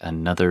and make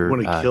another...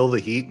 Want to kill the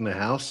heat in the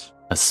house?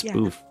 A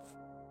spoof.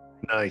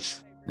 Yeah.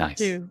 Nice.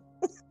 Do.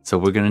 So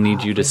we're going to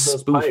need you to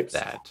spoof pipes.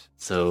 that.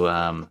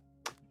 So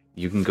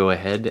you can go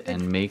ahead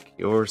and make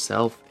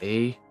yourself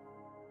a...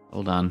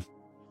 Hold on.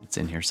 It's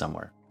in here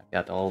somewhere. I've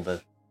got all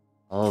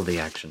the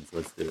actions.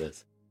 Let's do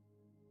this.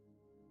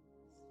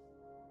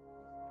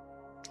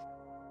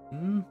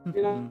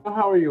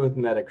 How are you with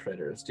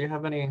Metacritters? Do you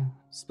have any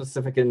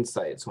specific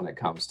insights when it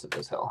comes to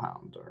this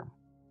Hellhound? Or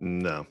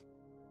no,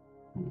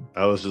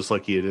 I was just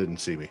lucky you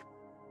didn't see me.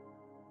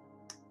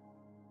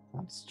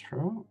 That's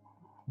true.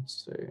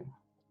 Let's see.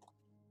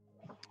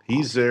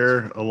 He's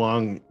there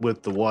along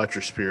with the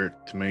Watcher Spirit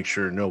to make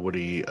sure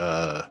nobody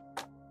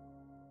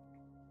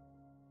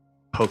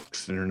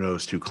pokes their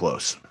nose too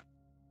close,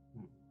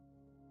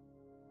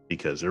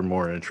 because they're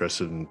more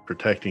interested in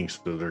protecting,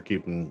 so they're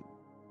keeping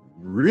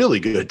really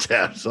good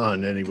tabs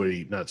on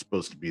anybody not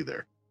supposed to be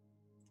there.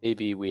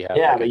 Maybe we have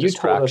but a you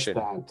told us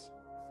distraction.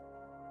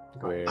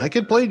 that. I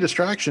could play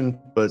distraction,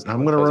 but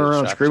I'm going to run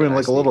around screaming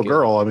like a little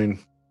girl. I mean,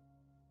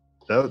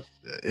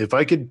 if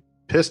I could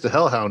piss the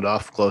Hellhound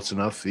off close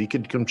enough, he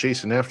could come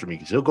chasing after me,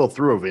 because he'll go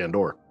through a Van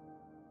Door.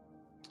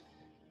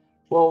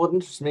 Well, what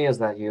interests me is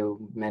that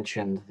you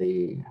mentioned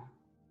the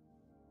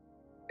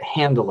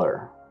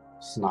handler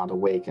is not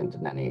awakened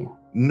in any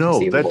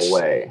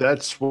way.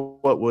 That's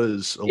what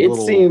was a it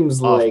little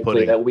seems likely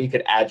off-putting. that we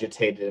could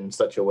agitate it in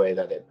such a way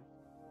that it,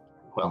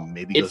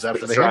 maybe it's goes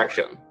after the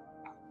distraction.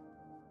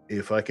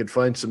 If I could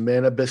find some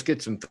mana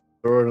biscuits and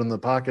throw it in the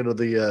pocket of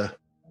the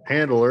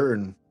handler,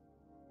 and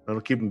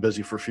that'll keep him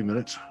busy for a few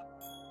minutes.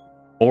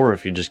 Or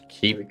if you just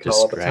keep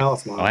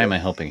distracting. Why am I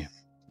helping you?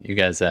 You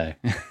guys,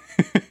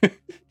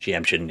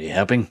 GM shouldn't be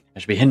helping. I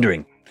should be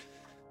hindering.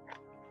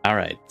 All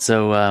right.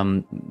 So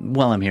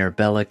while I'm here,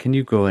 Bella, can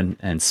you go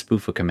and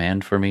spoof a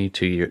command for me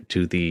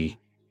to the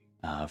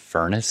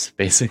furnace,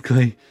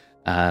 basically?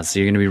 So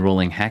you're going to be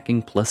rolling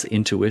hacking plus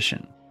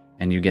intuition,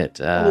 and you get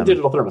the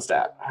digital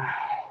thermostat.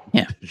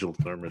 Yeah, digital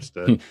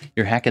thermostat.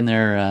 You're hacking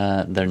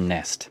their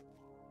nest.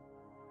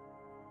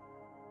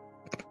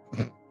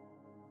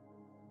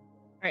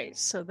 All right,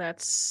 so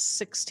that's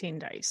 16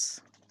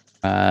 dice.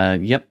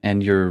 Yep,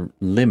 and your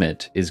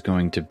limit is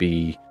going to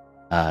be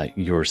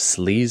your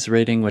sleaze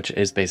rating, which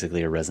is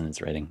basically a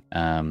resonance rating.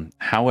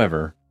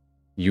 However,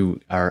 you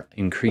are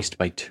increased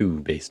by 2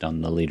 based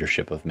on the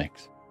leadership of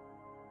Mix.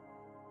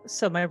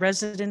 So my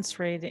resonance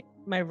rating,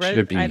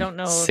 Should be I don't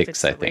know 6, if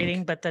it's the I think.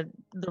 rating, but the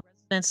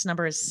resonance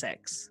number is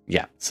 6.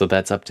 Yeah, so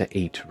that's up to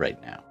 8 right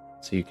now.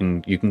 So you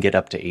can get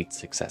up to 8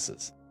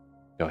 successes.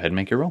 Go ahead and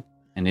make your roll,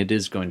 and it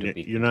is going to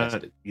be. You're not.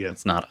 contested. Yeah,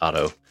 It's not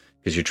auto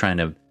because you're trying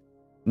to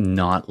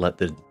not let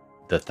the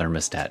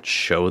thermostat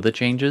show the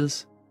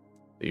changes,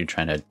 but you're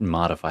trying to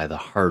modify the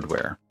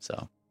hardware.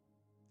 So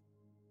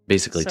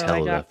basically, So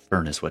tell the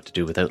furnace what to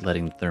do without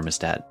letting the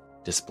thermostat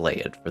display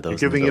it for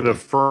those. You're giving it a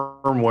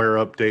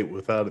firmware update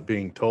without it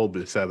being told,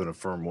 but it's having a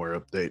firmware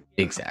update.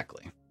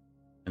 Exactly.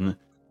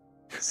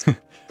 And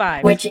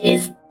 5. Which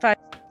is...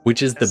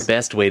 the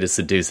best way to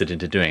seduce it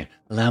into doing it.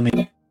 Allow me.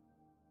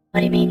 What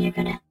do you mean you're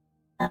gonna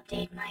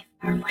update my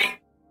firmware?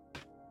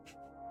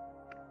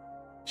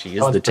 She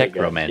is the tech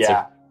romancer.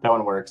 Yeah, that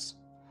one works.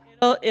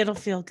 It'll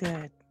feel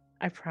good.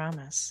 I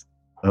promise.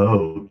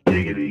 Oh,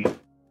 giggity.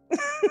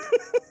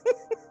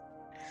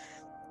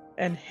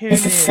 And who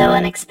This is knew? so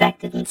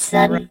unexpected and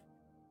sudden.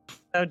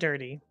 So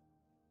dirty.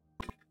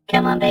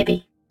 Come on,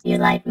 baby. You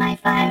light my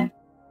fire.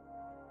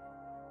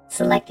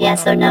 Select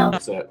yes or no.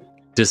 That's it.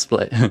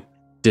 Display.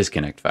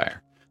 Disconnect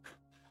fire.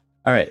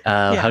 All right.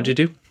 How'd you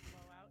do?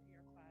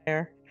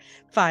 Fire.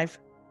 5.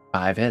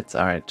 5 hits.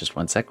 All right. Just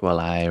one sec while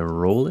I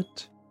roll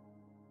it.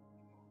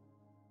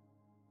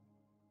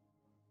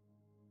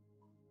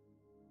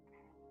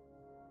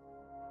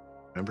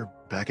 Remember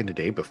back in the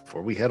day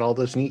before we had all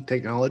this neat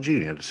technology,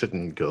 you had to sit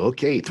and go,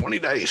 okay, 20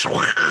 dice. 1.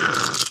 I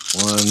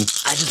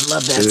just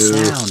love that 2.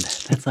 sound.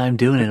 That's why I'm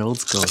doing it old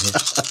school.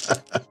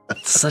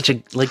 It's such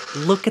a, like,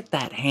 look at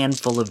that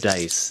handful of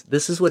dice.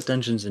 This is what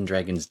Dungeons and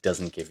Dragons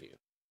doesn't give you.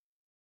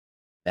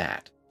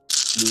 That.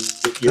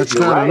 That's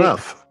not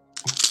enough.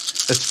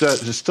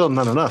 It's still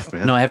not enough,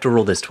 man. No, I have to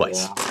roll this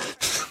twice.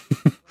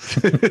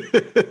 Yeah.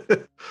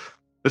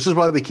 This is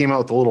why they came out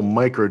with the little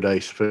micro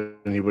dice if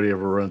anybody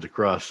ever runs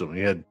across them.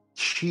 You had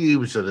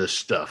cubes of this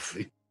stuff.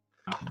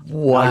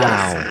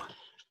 Wow.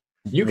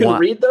 You can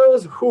read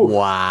those? Whew.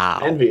 Wow.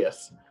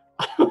 Envious.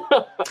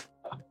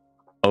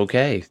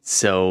 Okay,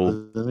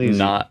 so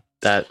not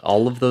that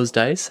all of those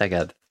dice. I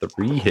got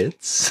 3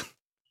 hits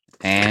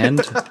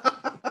and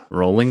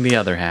rolling the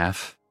other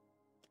half.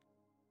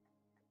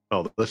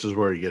 Oh, this is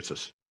where he gets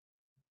us.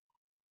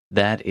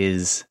 That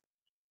is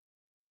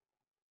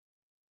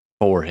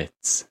 4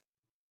 hits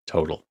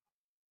total.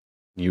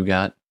 You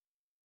got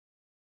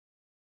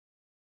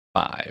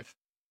 5.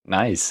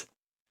 Nice.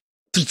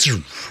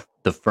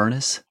 The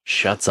furnace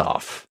shuts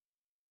off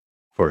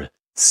for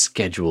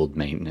scheduled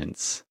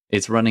maintenance.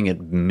 It's running at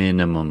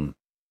minimum,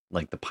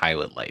 like the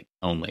pilot light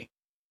only.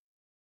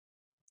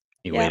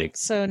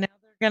 So now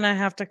they're going to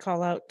have to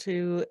call out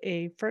to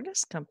a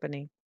furnace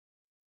company.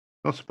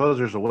 I suppose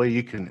there's a way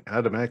you can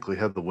automatically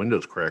have the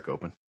windows crack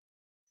open.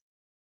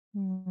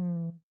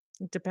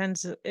 It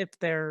depends if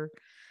their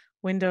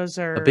windows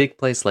are... A big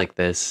place like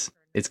this,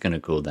 it's going to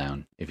cool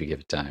down if you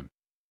give it time.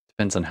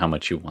 Depends on how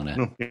much you want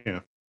to. Yeah.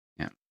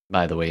 Yeah.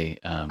 By the way,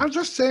 I'm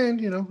just saying,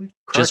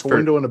 crack just a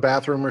window in a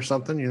bathroom or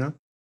something,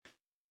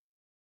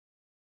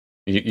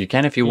 You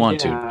can if you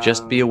want to.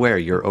 Just be aware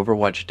your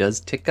Overwatch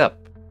does tick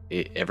up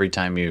every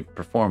time you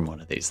perform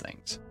one of these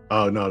things.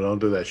 Oh, no, don't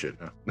do that shit.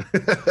 No.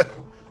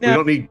 We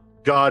don't need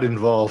God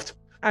involved.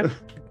 I'm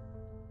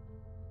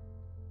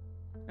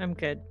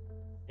good.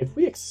 If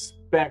we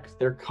expect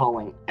they're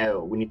calling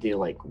out, we need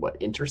to,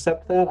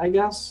 intercept that, I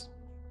guess?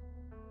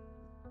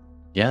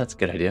 Yeah, that's a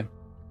good idea.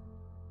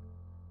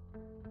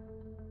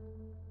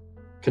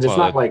 Because it's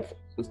not like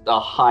a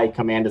high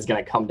command is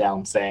going to come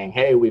down saying,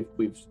 hey, we've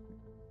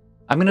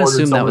I'm going to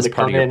assume that was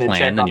part of your and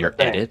plan and your the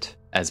thing. edit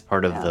as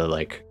part of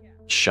the,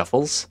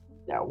 shuffles.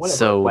 Yeah, whatever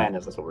So, plan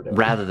is, that's what we're doing.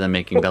 rather than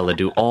making Bella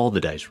do all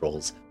the dice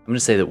rolls, I'm going to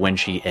say that when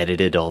she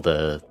edited all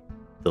the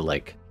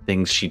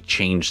things, she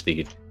changed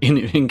the,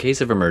 in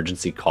case of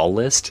emergency call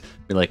list,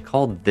 be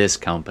call this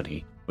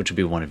company, which would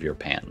be one of your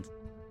pans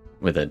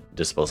with a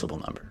disposable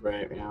number.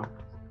 Right, yeah.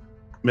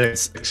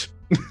 Mix.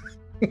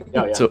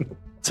 Oh, yeah.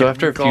 So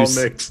after a few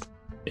mixed.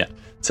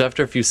 So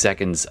after a few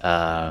seconds,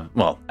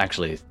 well,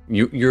 actually,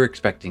 you're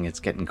expecting it's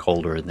getting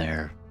colder in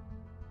there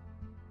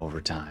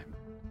over time.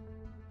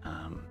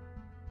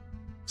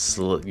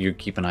 So you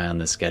keep an eye on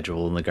the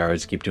schedule, and the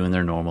guards keep doing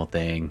their normal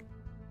thing.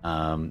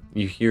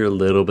 You hear a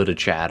little bit of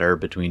chatter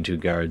between 2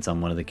 guards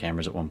on one of the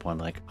cameras at one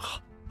point,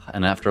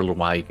 and after a little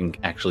while, you can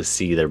actually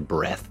see their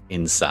breath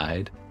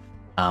inside.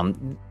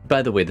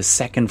 By the way, the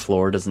second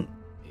floor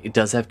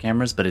does have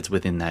cameras, but it's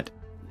within that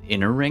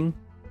inner ring.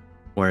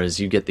 Whereas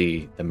you get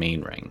the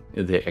main ring,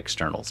 the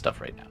external stuff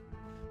right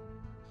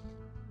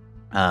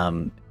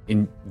now.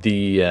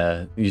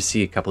 You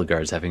see a couple of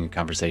guards having a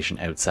conversation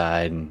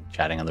outside and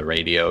chatting on the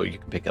radio. You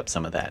can pick up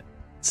some of that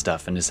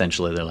stuff, and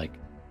essentially they're like,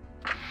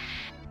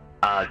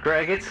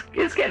 Greg,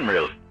 it's getting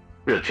real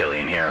chilly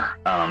in here.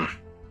 The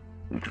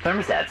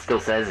thermostat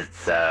still says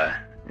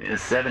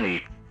it's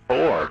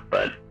 74,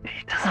 but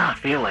it does not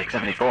feel like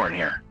 74 in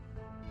here.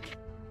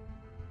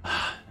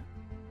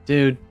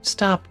 dude,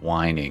 stop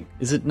whining.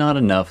 Is it not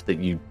enough that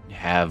you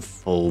have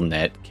full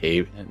net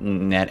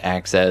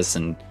access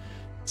and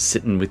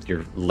sitting with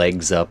your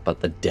legs up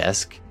at the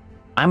desk?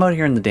 I'm out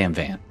here in the damn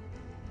van.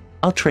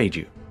 I'll trade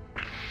you.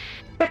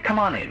 But come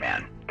on in,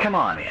 man. Come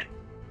on in.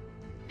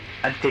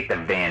 I'd take the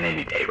van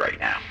any day right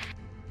now.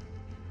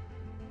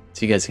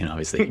 So you guys can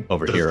obviously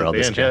overhear all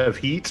this chat. chat.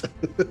 Does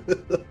the van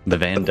have heat? The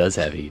van does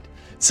have heat.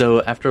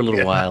 So after a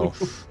little while,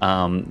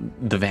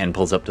 the van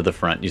pulls up to the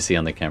front. You see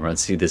on the camera and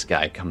see this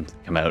guy come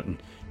out,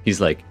 and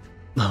he's like,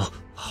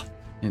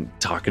 and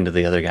talking to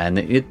the other guy, and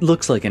it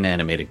looks like an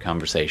animated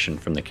conversation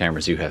from the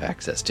cameras you have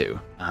access to.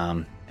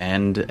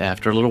 And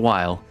after a little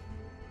while,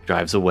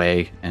 drives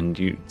away, and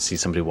you see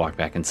somebody walk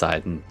back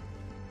inside, and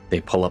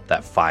they pull up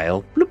that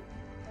file, bloop,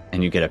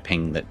 and you get a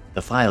ping that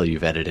the file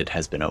you've edited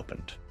has been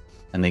opened.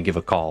 And they give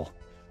a call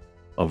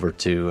over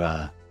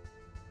to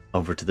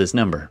this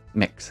number,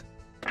 Mix.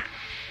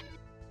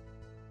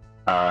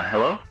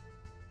 Hello?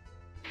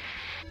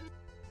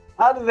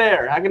 Howdy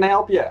there. How can I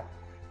help you?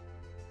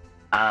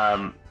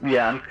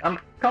 Yeah, I'm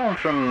calling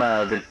from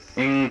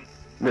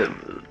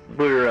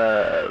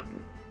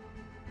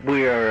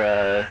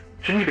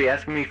shouldn't you be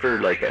asking me for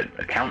like an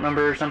account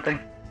number or something?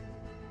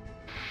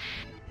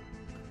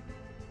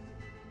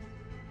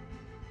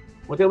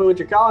 Well, tell me what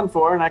you're calling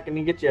for, and I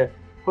can get you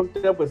hooked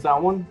up with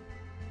someone.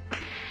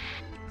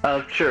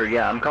 Sure,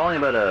 yeah, I'm calling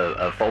about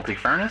a faulty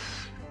furnace.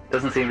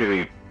 Doesn't seem to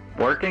be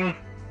working.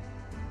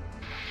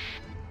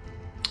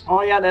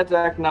 Oh yeah, that's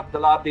acting up a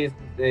lot these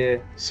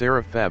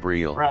Sarah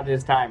Fabriel around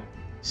this time.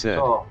 said,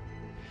 So,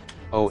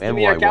 give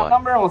me your account OMYY.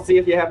 number, and we'll see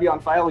if you have you on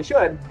file. We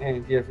should,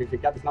 and if you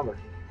got this number.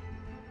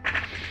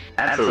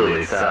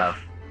 Absolutely, it's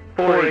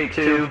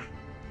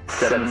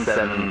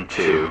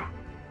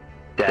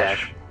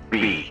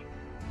 482-772-B.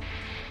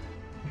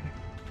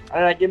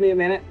 All right, give me a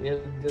minute.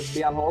 You just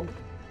be on hold.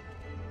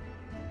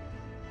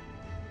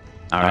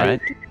 All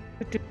right.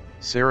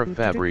 Sarah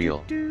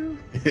Fabriel.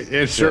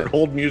 Insert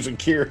hold music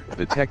here.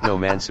 The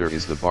Technomancer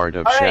is the bard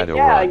of All right, Shadowrun.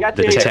 yeah, I got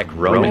The you. tech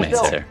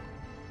romancer.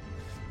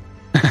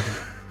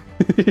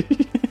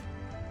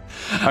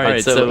 All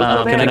right, so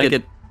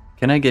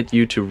can I get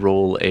you to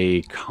roll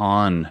a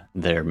con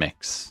there,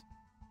 Mix?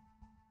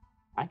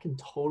 I can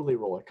totally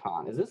roll a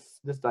con. Is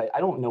this die? I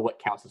don't know what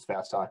counts as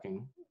fast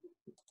talking.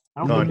 I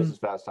don't Con. think this is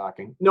fast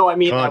talking. No, I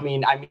mean,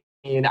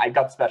 Con. I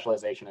got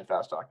specialization in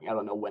fast talking. I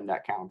don't know when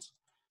that counts.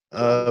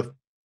 Uh,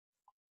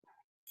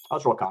 I'll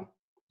just roll con.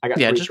 I got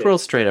Yeah, three just hits. roll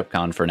straight up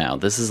con for now.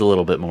 This is a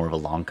little bit more of a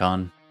long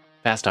con.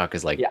 Fast talk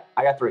is like Yeah,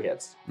 I got 3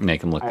 hits.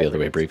 make them look I the have other 3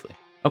 way hits. briefly.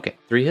 Okay,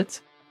 3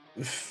 hits.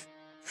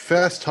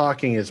 fast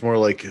talking is more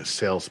like a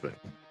salesman.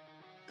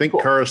 Think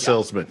Cool, car yeah.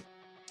 salesman.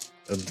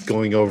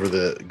 Going over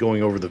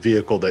the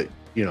vehicle that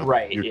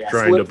Right. you're Yeah.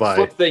 trying to buy.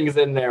 Slip things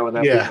in there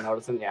without Yeah. people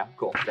noticing. Yeah.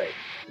 Cool. Great.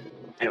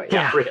 Anyway,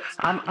 Yeah. 3 hits.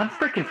 I'm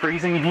freaking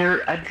freezing in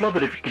here. I'd love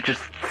it if you could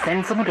just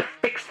send someone to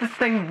fix this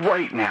thing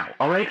right now.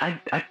 All right?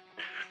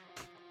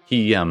 He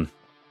We He might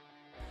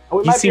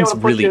be seems able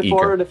to push really you eager.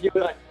 forward if you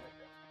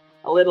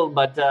a little,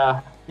 but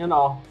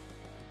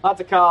lots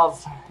of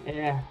calls.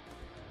 Yeah.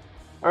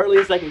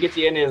 Earliest I can get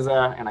you in is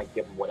and I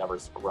give them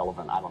whatever's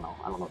relevant. I don't know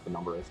what the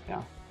number is.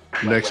 Yeah.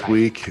 Next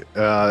week,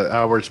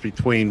 hours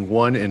between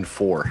 1 and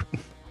 4.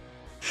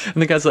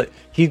 And the guy's like,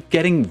 he's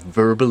getting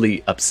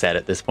verbally upset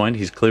at this point.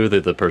 He's clearly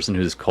the person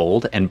who's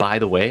cold. And by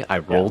the way, I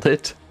rolled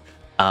it.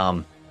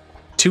 2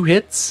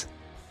 hits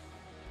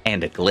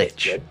and a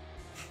glitch.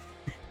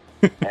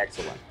 Good.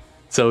 Excellent.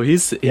 So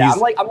he's Yeah,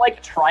 I'm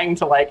like trying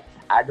to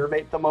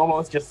aggravate them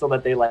almost just so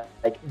that they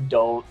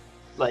don't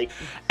and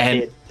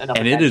get enough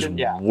and it is attention.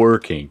 Yeah.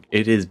 working.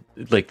 It is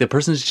like the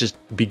person's just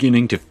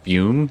beginning to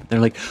fume. They're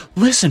like,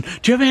 "Listen,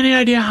 do you have any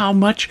idea how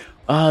much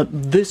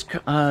this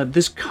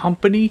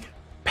company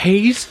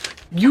pays?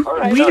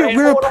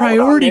 We're a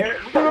priority."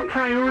 We're a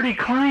priority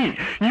client.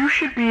 You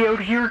should be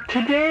out here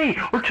today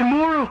or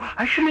tomorrow.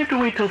 I shouldn't have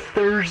to wait till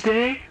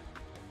Thursday.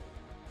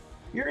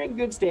 You're in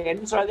good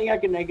standing, so I think I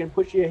can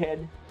push you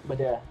ahead. But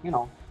you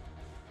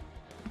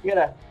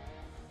gotta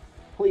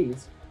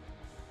please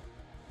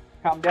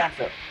calm down,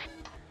 sir.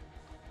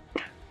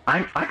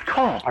 I'm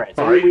calm. All right,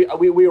 so Sorry.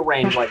 we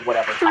arrange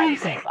whatever time.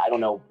 Freezing. I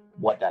don't know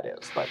what that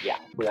is, but yeah,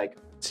 we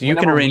So you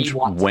can whenever we arrange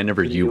want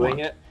whenever to be you doing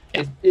want.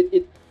 It.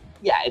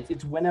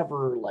 It's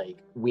whenever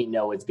we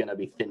know it's gonna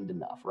be thinned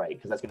enough, right?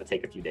 Because that's gonna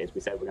take a few days.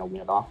 We said we're gonna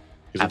win it off.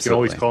 Because you can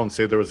always call and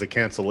say there was a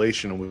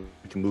cancellation, and we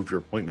can move your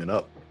appointment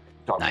up.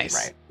 Totally, Nice.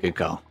 Right. Good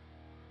call.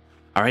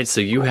 All right,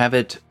 so you have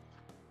it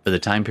for the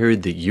time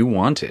period that you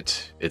want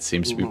it. It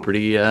seems to be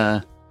pretty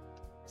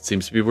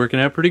seems to be working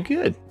out pretty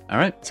good. All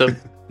right, so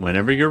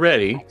whenever you're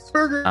ready,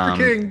 Burger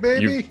King,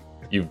 baby.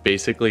 You've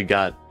basically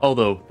got.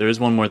 Although there is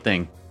one more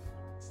thing.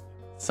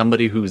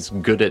 Somebody who's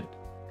good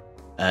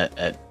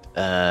at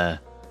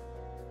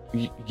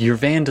your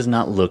van does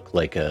not look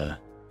like a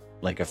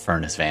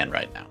furnace van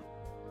right now.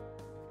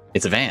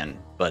 It's a van,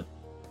 but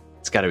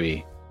it's got to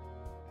be.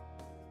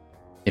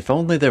 If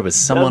only there was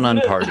someone on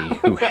party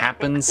who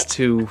happens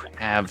to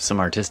have some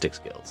artistic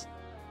skills.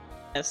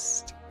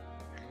 Yes.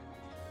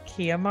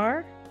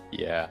 Kiamar?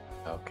 Yeah,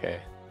 okay.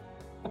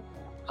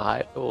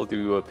 I will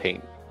do a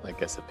paint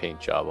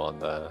job on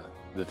the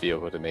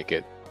vehicle to make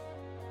it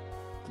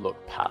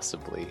look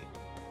passably.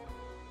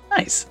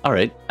 Nice. All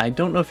right. I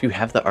don't know if you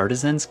have the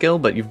artisan skill,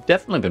 but you've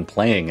definitely been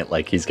playing it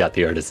like he's got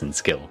the artisan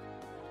skill.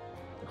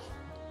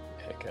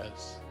 I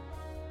guess.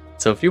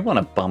 So if you want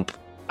to bump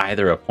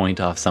either a point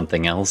off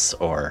something else,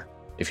 or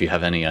if you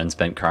have any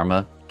unspent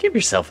karma, give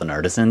yourself an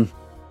artisan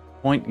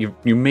point.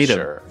 You made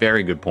a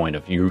very good point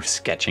of you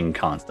sketching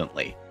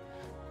constantly.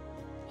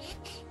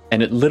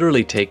 And it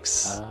literally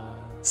takes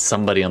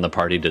somebody on the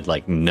party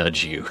to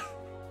nudge you.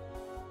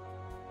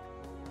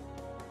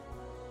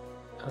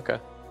 Okay.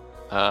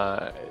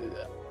 How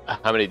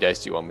many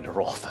dice do you want me to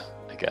roll?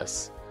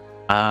 guess.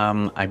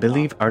 I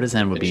believe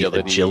artisan would be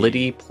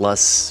agility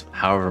plus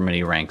however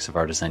many ranks of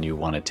artisan you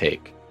want to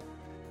take,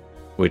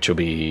 which will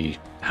be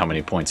how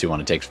many points you want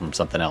to take from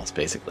something else,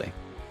 basically.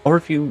 Or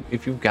if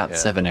you've got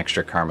 7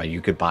 extra karma,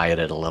 you could buy it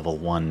at a level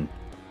 1.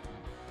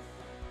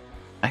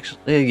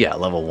 Actually, yeah,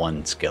 level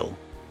 1 skill.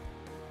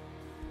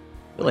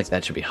 I feel like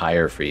that should be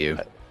higher for you.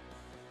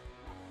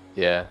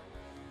 Yeah.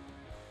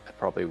 I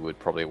would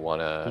probably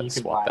want to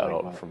swap that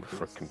out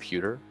for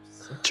computer.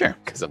 Sure.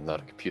 Because I'm not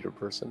a computer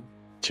person.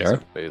 Sure.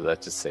 So maybe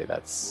let's just say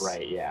that's...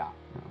 Right, yeah.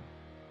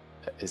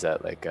 Is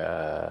that like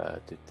I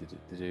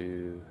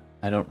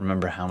don't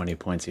remember how many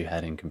points you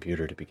had in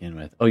computer to begin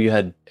with. Oh, you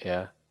had...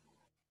 Yeah.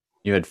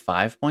 You had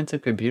 5 points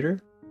of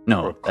computer?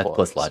 No, that's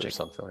plus logic. Or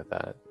something like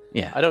that.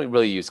 Yeah. I don't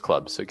really use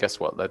clubs, so guess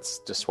what? Let's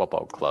just swap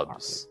out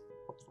clubs.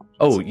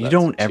 Oh, you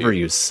don't ever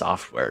use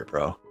software,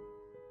 bro.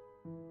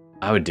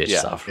 I would ditch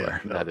software.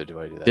 Yeah, neither do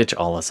I do that. Ditch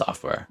all the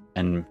software.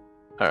 And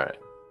alright.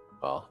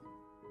 Well,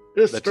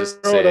 let's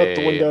throw it out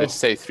the window. Let's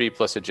say 3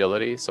 plus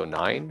agility, so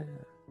 9.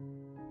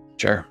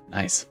 Sure,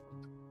 nice.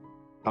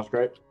 Sounds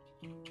great.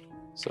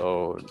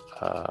 So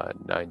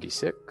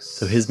 96.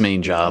 So his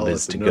main job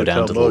is to go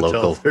down to the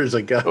local. There's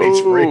a guy.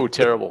 Oh,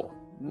 terrible.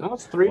 No,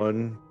 it's 3.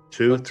 1,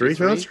 2, 3.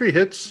 No, it's 3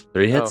 hits.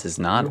 3 hits is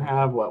not. You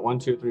have what? 1,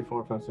 2, 3,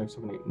 4, 5, 6,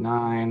 7, 8,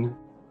 9.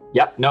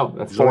 Yep. No,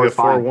 that's He's 4 only is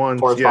got 4 fine. ones.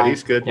 4 is Yeah, fine.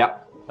 he's good. Yep.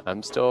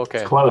 I'm still okay.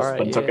 It's close, All right,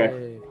 but it's okay.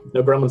 yay.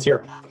 No gremlins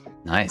here.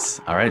 Nice.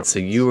 All right, so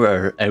you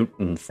are out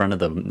in front of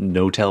the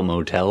No-Tell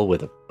Motel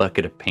with a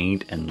bucket of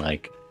paint and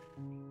like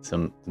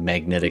some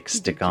magnetic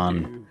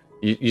stick-on.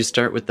 You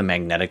start with the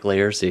magnetic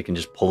layer, so you can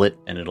just pull it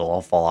and it'll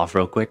all fall off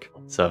real quick.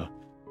 So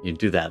you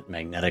do that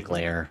magnetic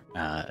layer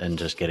and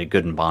just get it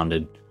good and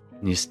bonded.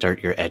 And you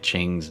start your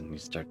etchings and you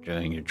start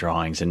doing your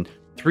drawings, and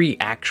 3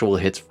 actual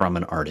hits from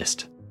an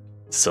artist.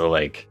 So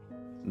like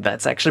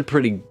that's actually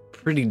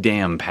pretty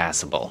damn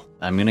passable.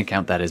 I'm gonna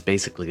count that as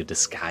basically a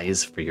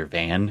disguise for your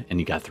van, and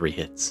you got 3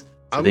 hits.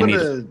 So I'm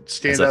gonna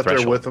stand out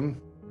there with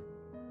him,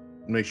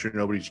 make sure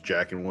nobody's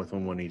jacking with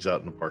him when he's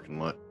out in the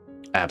parking lot.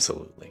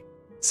 Absolutely.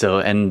 So,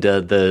 and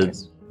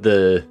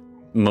the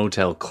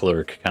motel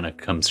clerk kind of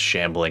comes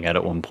shambling out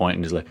at one point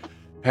and he's like,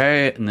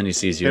 "Hey," and then he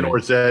sees you. And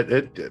where's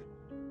that?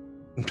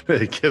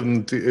 Give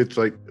him. It's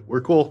like,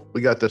 we're cool. We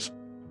got this.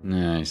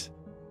 Nice.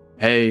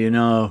 Hey,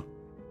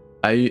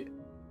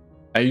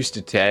 I used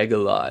to tag a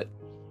lot.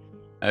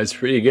 That's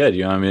pretty good.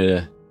 You want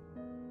me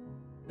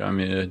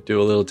to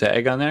do a little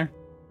tag on there?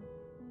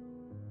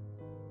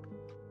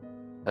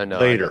 No,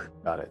 later.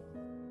 Got it.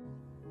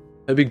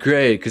 That'd be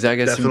great, because I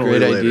got some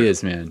great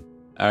ideas, man.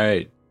 All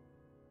right.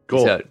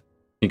 Cool.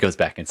 He goes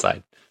back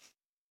inside.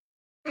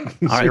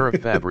 Sarah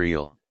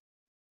Fabriel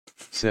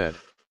said,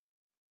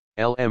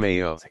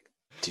 LMAO.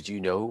 Did you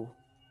know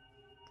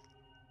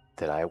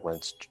that I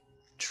once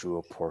drew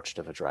a portrait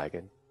of a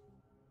dragon?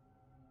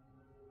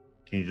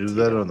 Can you do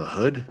that on the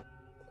hood?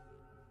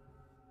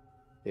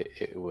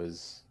 It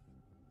was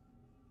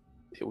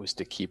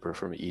to keep her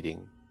from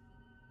eating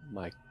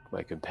my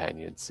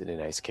companions in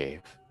an ice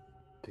cave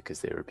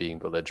because they were being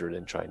belligerent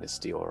and trying to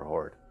steal her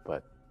hoard.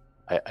 But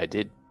I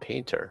did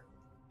paint her.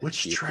 Which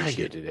she dragon?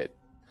 appreciated it.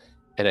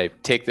 And I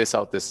take this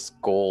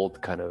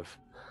gold kind of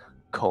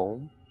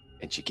comb,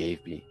 and she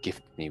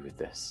gifted me with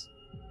this.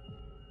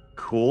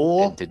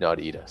 Cool. And did not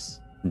eat us.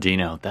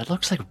 Dino, that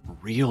looks like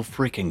real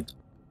freaking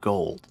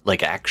gold,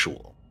 like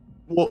actual.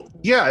 Well,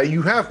 yeah,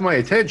 you have my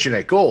attention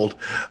at gold.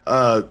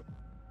 And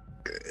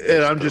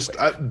I'm just,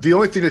 the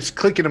only thing that's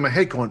clicking in my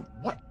head going,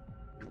 what?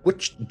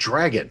 Which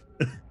dragon?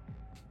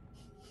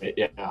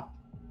 Yeah.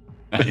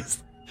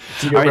 Nice.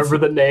 Do you remember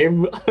the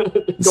name?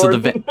 So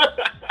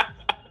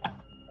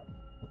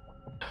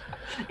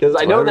because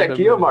I know that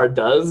Guiomar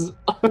does.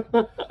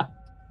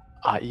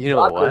 You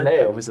know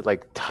what? Was it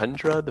like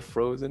Tundra the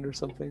Frozen or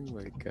something?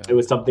 Like it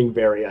was something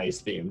very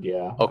ice themed.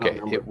 Yeah.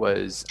 Okay, it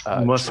was.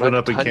 Must have been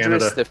up in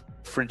Canada. The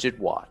Frigid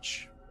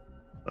Watch.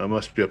 I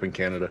must be up in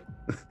Canada.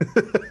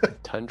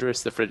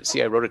 Tundris the Frigid.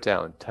 See, I wrote it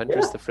down.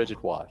 Tundris the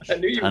Frigid Watch. I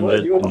knew you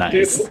would. You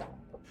nice.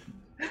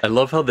 I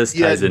love how this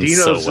ties in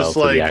so well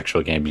to the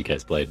actual game you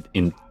guys played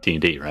in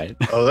D&D, right?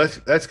 Oh,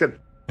 that's good.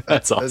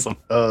 That's awesome.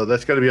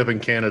 That's got to be up in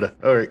Canada.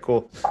 All right,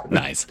 cool.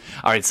 Nice.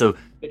 All right, so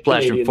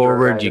flashing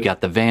forward, you got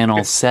the van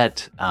all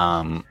set.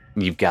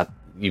 You've got.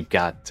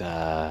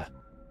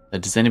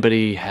 Does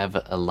anybody have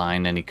a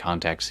line? Any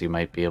contacts you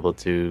might be able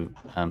to?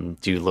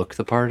 Do you look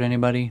the part?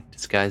 Anybody?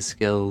 Disguise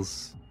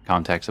skills,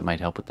 contacts that might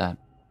help with that.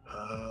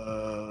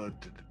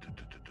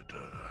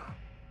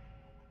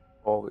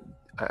 Well,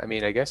 I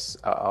mean, I guess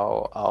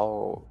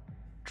I'll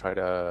try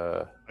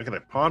to. I got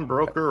a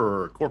pawnbroker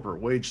or a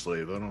corporate wage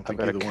slave. I don't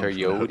think I've got a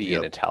coyote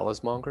and a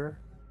talismonger.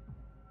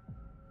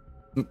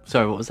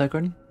 Sorry, what was that,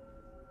 Gordon?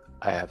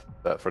 I have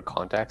for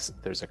contacts.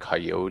 There's a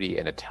coyote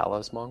and a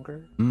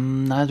talismonger.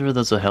 Neither of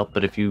those will help,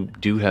 but if you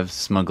do have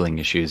smuggling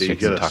issues, you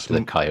can talk to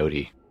the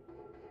coyote.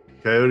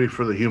 Coyote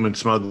for the human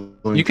smuggling.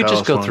 You could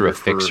just go through a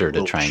fixer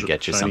to try and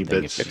get you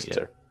something.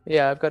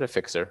 Yeah, I've got a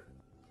fixer.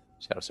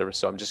 Shadow Service,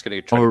 so I'm just going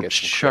to try to get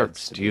some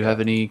sharps. Do you have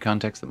any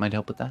contacts that might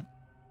help with that?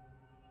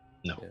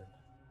 No.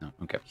 No.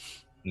 Okay.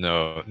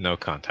 No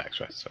contacts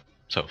right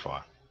so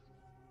far.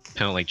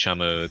 Apparently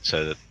Chummo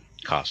said it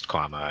cost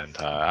karma, and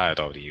I had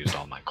already used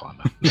all my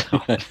karma.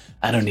 So.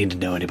 I don't need to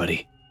know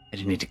anybody. I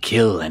didn't need to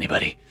kill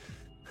anybody.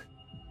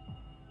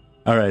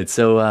 All right,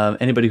 so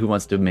anybody who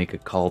wants to make a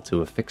call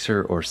to a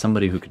fixer or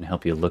somebody who can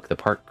help you look the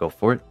part, go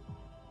for it.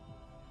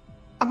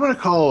 I'm gonna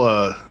call.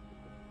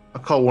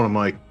 I'll call one of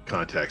my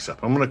contacts up.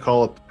 I'm gonna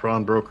call up the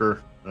prawn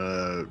broker,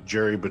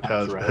 Jerry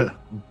Brukowski.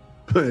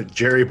 Right.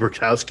 Jerry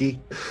Brukowski.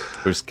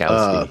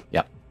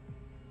 Yep.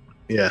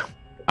 Yeah.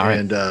 All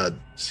right. And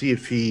see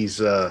if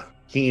he's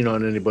keen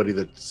on anybody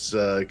that's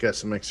got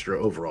some extra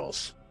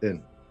overalls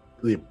in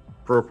the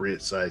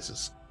appropriate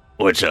sizes.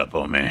 What's up,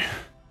 homie?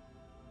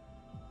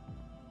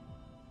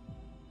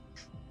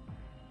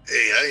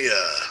 Hey,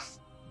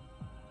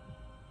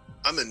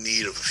 I'm in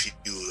need of a few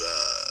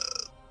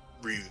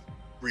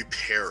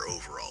repair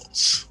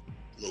overalls,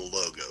 little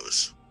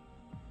logos.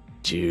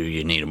 Do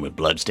you need them with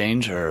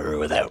bloodstains or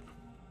without?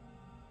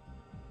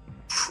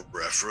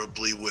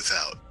 Preferably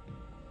without.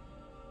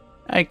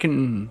 I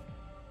can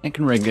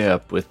rig it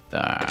up with.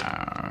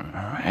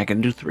 I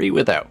can do 3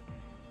 without.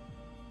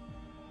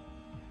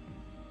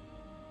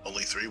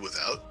 Only 3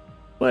 without?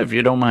 Well, if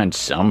you don't mind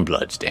some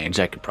bloodstains,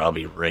 I could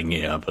probably rig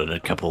you up with a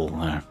couple.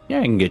 Yeah,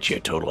 I can get you a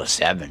total of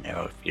 7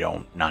 if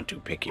you not too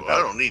picky Well, I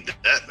about don't need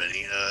that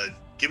many.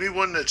 Give me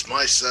one that's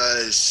my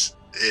size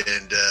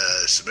and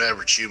some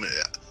average human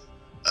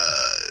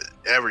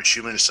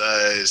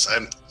size.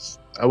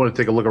 I want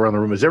to take a look around the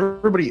room. Is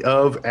everybody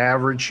of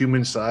average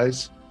human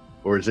size,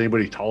 or is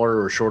anybody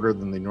taller or shorter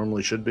than they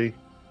normally should be?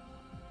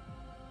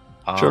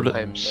 I'm a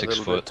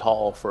little bit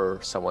tall for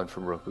someone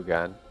from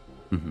Rokugan.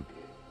 Mm-hmm.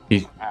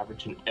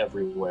 Average in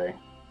every way.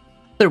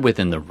 They're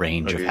within the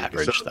range of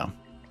average, though.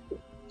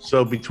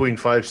 So between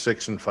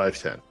 5'6" and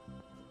 5'10",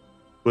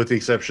 with the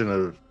exception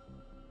of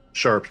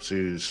Sharps,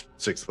 who's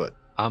 6 foot.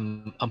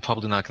 I'm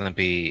probably not going to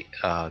be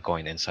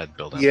going inside the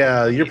building.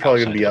 Yeah, you're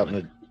probably going to be out in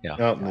the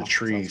Yeah,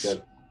 trees.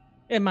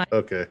 Am I?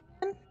 Okay.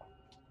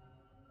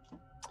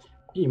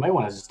 You might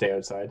want to just stay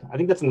outside. I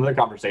think that's another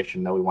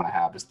conversation that we want to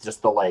have. Is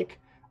just the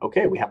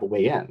okay, we have a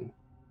way in.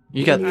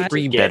 You got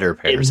 3 better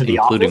pairs,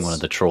 including one of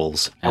the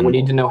trolls, and we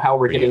need to know how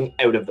we're getting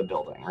out of the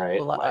building,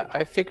 right? Well,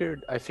 I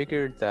figured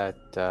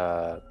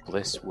that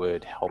Bliss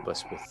would help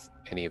us with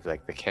any of the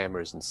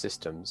cameras and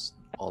systems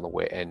on the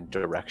way and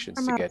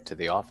directions to get to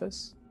the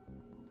office.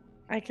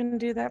 I can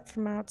do that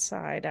from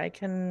outside. I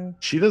can.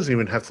 She doesn't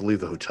even have to leave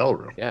the hotel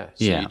room. Yeah.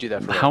 So you do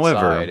that from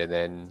However, outside, and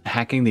then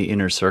hacking the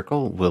inner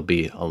circle will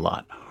be a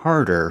lot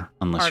harder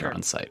unless you're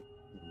on site.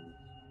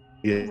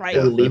 Yeah, Right.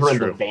 We leave her in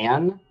true. the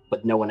van,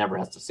 but no one ever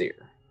has to see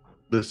her.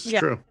 This is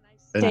true.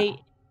 Stay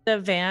the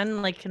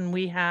van. Can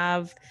we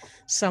have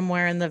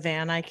somewhere in the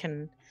van I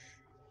can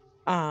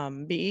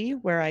be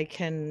where I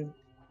can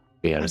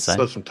be out of sight?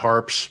 So some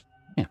tarps.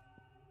 Yeah.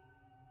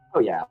 Oh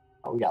yeah,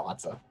 we got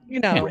lots of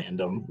know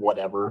random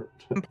whatever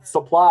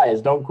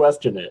supplies. Don't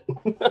question it.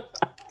 All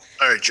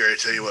right, Jerry.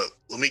 Tell you what.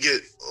 Let me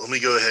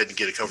go ahead and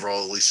get a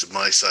coverall at least of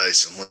my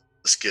size, and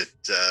let's get.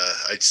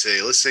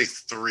 Let's say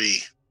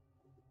 3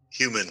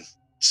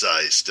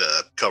 human-sized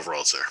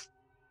coveralls there.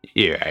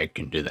 Yeah, I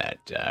can do that.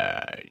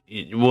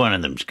 One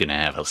of them's gonna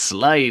have a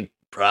slight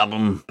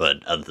problem,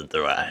 but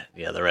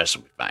the rest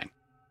will be fine.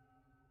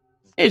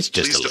 It's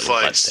just Please a little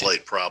define bloodstain.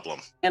 slight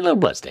problem. A little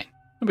bloodstain.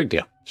 No big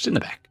deal. Just in the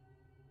back.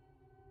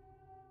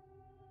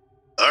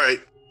 All right.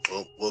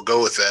 Well, we'll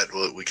go with that.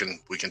 We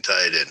can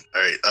tie it in.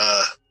 All right.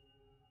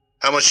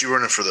 How much you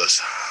running for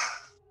this?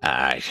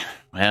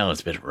 Well,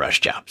 it's a bit of a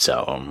rush job,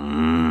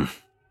 so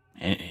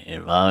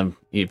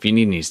if you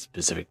need any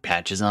specific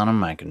patches on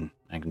them, I can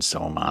sew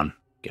them on.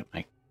 Get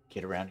my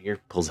kit around here,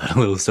 pulls out a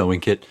little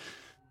sewing kit.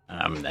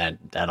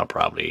 That'll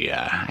probably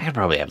I could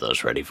probably have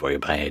those ready for you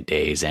by a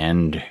day's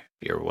end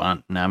if you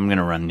want. And I'm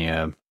gonna run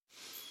you,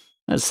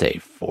 let's say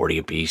 40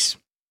 apiece.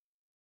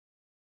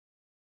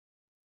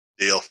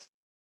 Deal.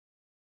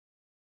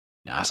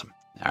 Awesome.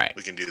 All right.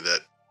 We can do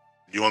that.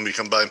 You want me to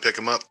come by and pick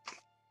them up?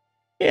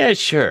 Yeah,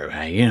 sure.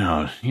 You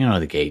know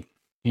the gate.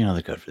 You know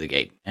the code for the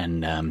gate,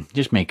 and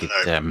just make it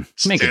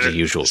make it the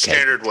usual.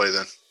 Standard way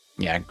then.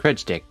 Yeah, cred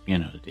stick. You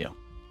know the deal.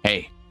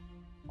 Hey.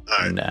 All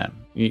right. And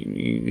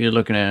you're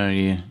looking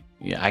at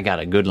I got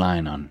a good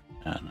line on.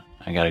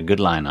 I got a good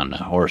line on the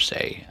horse.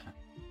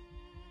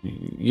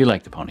 You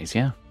like the ponies,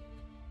 yeah?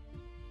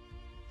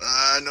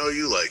 I know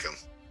you like them.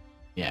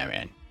 Yeah,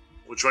 man.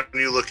 Which one are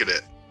you looking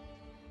at?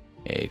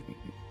 Hey,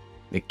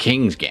 the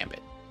King's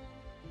Gambit.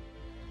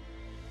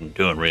 I'm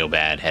doing real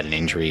bad. Had an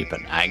injury, but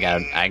I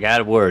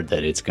got a word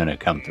that it's gonna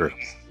come through.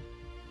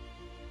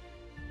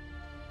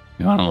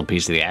 You want a little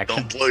piece of the action?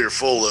 Don't blow your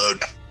full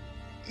load.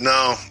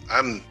 No,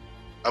 I'm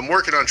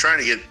working on trying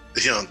to get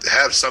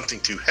have something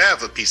to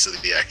have a piece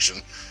of the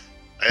action.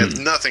 I have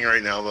nothing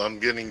right now, but I'm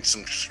getting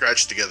some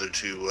scratch together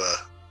to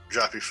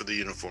drop you for the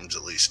uniforms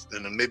at least,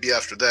 and then maybe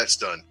after that's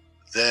done,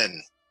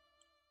 then.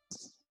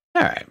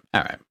 All right.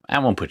 I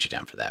won't put you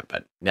down for that,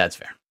 but that's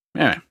fair.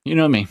 All right, you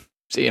know me.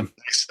 See you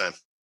next time.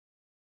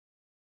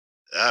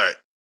 All right.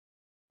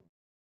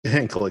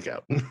 And click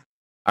out.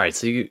 All right,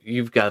 so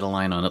you've got a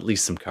line on at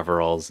least some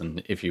coveralls,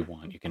 and if you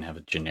want, you can have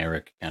a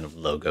generic kind of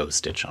logo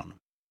stitch on them.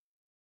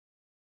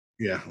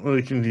 Yeah, well,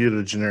 you can get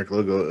a generic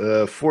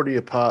logo. 40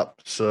 a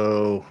pop,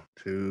 so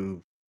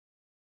 4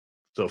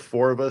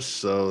 of us,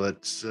 so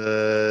that's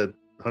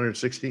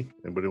 160.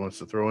 Anybody wants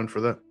to throw in for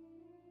that?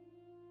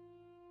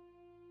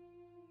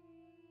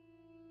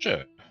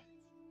 Sure.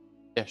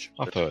 Yeah, sure.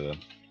 I'll throw it in.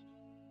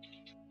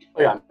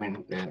 Oh, yeah, I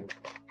mean,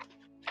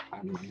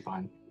 I'm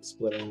fine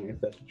splitting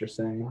if that's what you're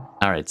saying.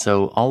 All right,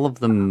 so all of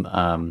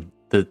them.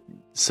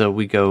 So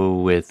we go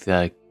with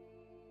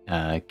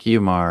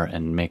Kiyomar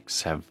and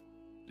Mix have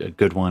a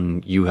good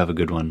one. You have a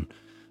good one,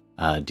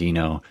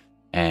 Dino,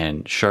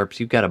 and Sharps.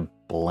 You've got a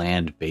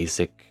bland,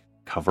 basic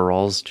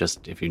coveralls,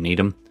 just if you need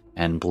them.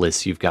 And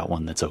Bliss, you've got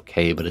one that's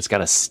okay, but it's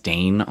got a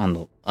stain on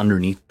the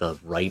underneath the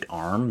right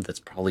arm that's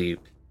probably,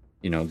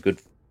 a good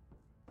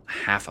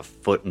half a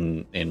foot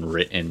in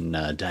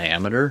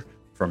diameter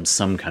from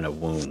some kind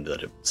of wound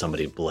that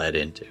somebody bled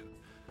into.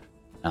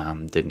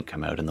 Didn't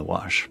come out in the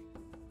wash,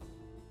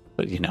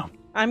 but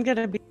I'm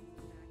gonna be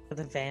for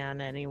the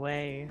van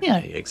anyway. Yeah,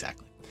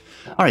 exactly.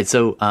 All right,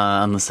 so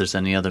unless there's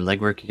any other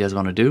legwork you guys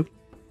want to do.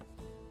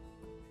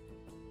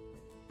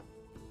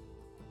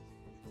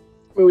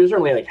 I mean, we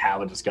certainly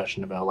have a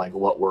discussion about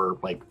what we're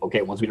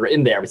okay, once we're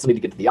in there, we still need to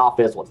get to the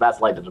office, what's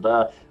that's like,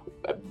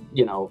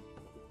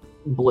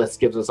 Bliss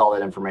gives us all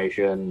that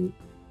information.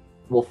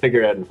 We'll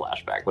figure it out in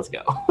flashback. Let's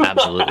go.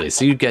 Absolutely.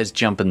 So you guys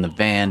jump in the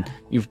van,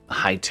 you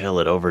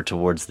hightail it over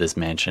towards this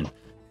mansion.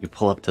 You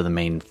pull up to the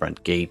main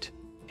front gate,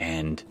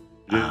 and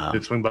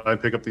did swing by and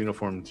pick up the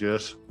uniforms,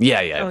 yes? Yeah.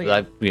 Oh,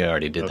 yeah. We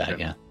already did that,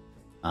 yeah.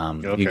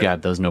 Okay. You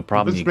got those, no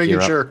problem. Just you making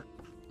gear sure.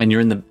 up, and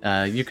you're in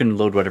the. You can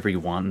load whatever you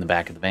want in the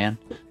back of the van.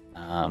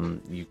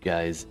 You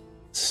guys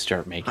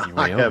start making your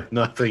way I over. have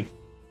nothing.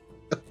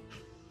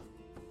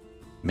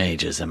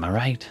 Mages, am I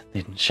right?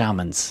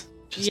 Shamans,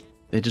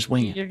 they just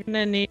wing it. You're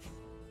gonna need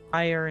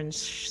wire and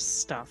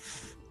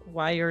stuff,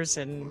 wires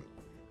and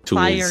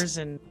Tools. fires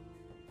and.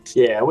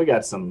 Yeah, we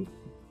got some.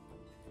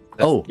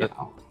 Oh,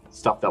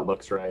 stuff that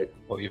looks right.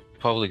 Well, you're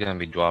probably going to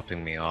be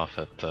dropping me off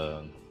at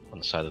on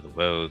the side of the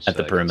road At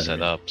the I can perimeter.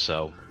 set up.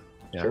 So,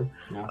 yeah, Sure.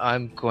 Yeah.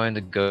 I'm going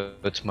to go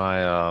to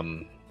my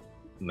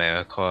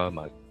America,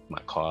 my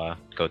car,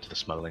 go to the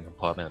smuggling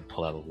compartment and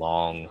pull out a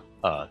long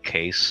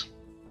case.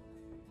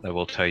 I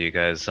will tell you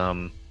guys.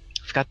 I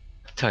forgot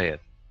to tell you,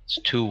 there's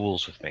 2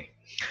 rules with me.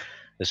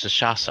 This is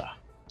Shasa.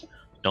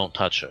 Don't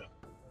touch her.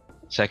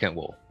 Second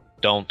rule,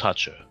 don't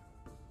touch her.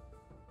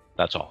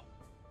 That's all.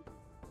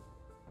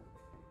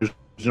 There's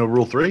no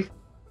rule 3?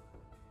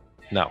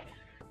 No.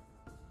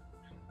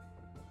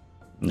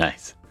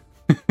 Nice.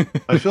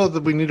 I feel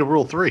that we need a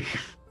rule 3.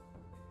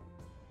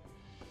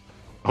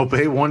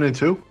 Obey 1 and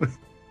 2?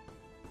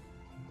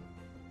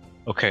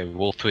 Okay,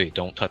 rule 3,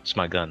 don't touch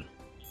my gun.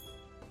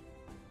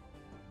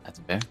 That's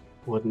fair.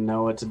 Wouldn't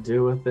know what to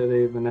do with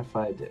it even if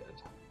I did.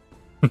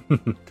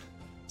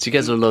 So you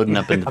guys are loading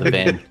up into the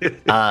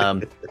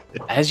van.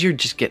 As you're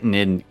just getting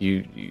in,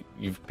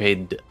 you've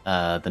paid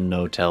the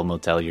no-tell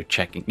motel. You're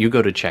checking. You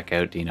go to check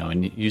out,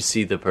 and you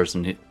see the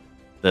person,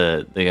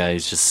 the guy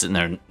is just sitting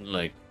there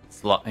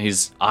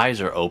his eyes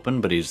are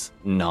open, but he's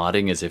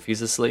nodding as if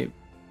he's asleep.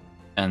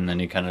 And then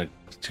he kind of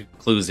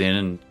clues in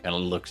and kind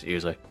of looks at you.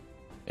 He's like,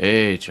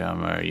 "Hey,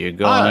 chummer, you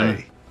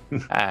going?"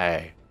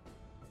 Hi.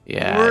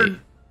 Yeah.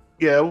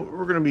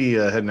 We're gonna be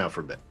heading out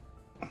for a bit.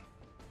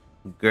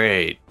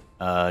 Great.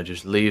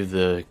 Just leave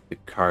the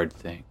card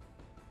thing.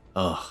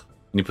 Ugh.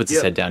 And he puts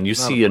his head down. You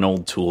see an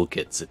old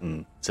toolkit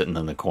sitting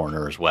in the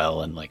corner as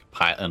well, and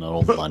an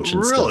old lunch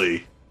and stuff.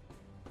 Really?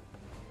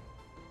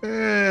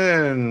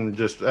 And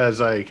just as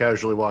I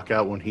casually walk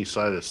out, when he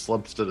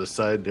slumps to the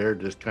side there,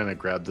 just kind of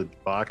grab the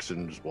box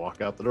and just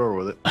walk out the door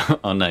with it.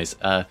 Oh, nice.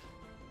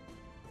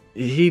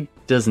 He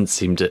doesn't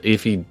seem to.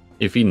 If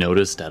he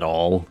noticed at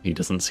all, he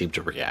doesn't seem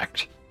to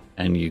react.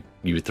 And you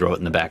throw it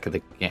in the back of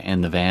the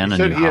van,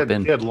 and you hop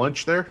in. He had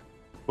lunch there.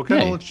 What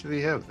kind of lunch did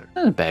he have there?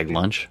 A bag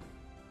lunch.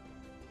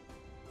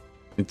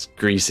 It's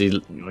greasy.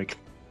 Yoink.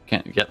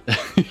 Can't get.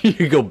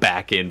 You go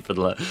back in for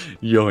the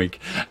yoink.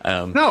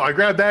 No, I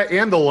grabbed that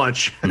and the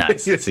lunch.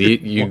 Nice. So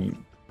you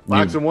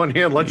box in one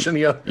hand, lunch in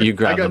the other. You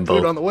grab I got them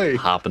food both. On the way.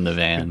 Hop in the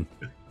van.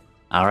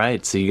 All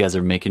right. So you guys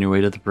are making your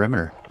way to the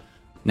perimeter.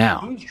 Now,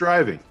 who's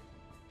driving?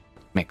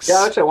 Mix.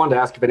 Yeah, actually, I wanted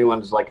to ask if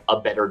anyone's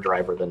a better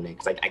driver than me,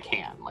 because I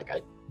can.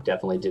 I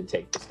definitely did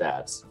take the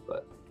stats,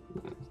 but.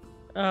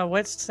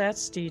 What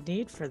stats do you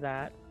need for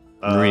that?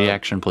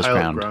 Reaction plus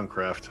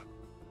groundcraft.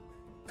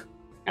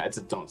 Yeah, it's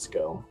its own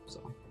skill,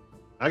 so.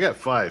 I got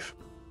 5.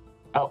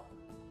 Oh,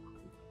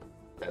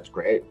 that's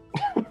great.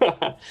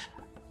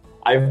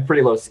 I have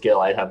pretty low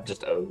skill. I have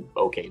just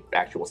okay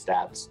actual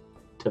stats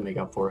to make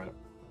up for it.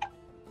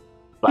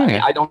 But Okay.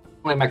 I don't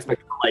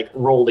expect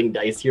rolling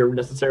dice here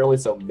necessarily,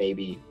 so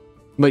maybe.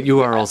 But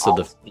you are also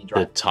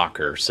the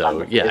talker,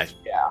 so yeah.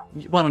 Yeah.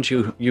 Why don't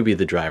you be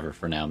the driver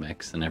for now,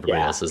 Mix, and everybody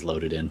Yeah. else is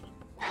loaded in.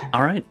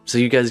 All right. So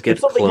you guys get If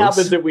something close.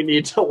 happens that we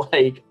need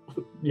to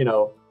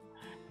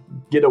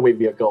getaway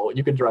vehicle,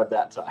 you can drive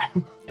that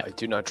time. I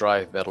do not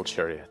drive metal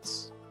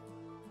chariots.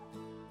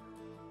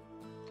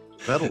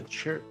 Metal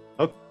chair.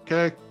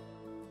 Okay.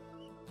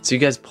 So you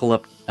guys pull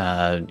up.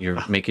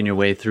 You're making your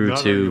way through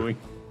to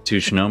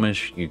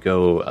Shnomish. You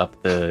go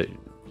up the.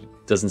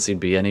 Doesn't seem to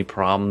be any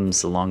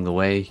problems along the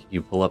way.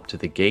 You pull up to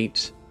the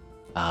gate.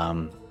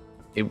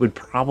 It would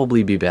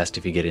probably be best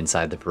if you get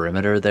inside the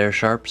perimeter there,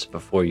 Sharps,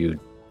 before you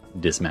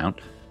dismount,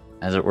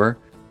 as it were.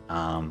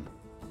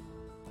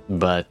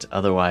 But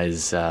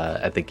otherwise,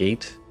 at the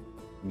gate,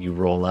 you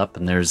roll up,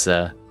 and there's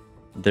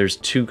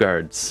two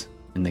guards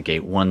in the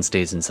gate. One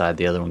stays inside,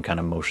 the other one kind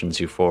of motions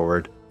you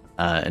forward,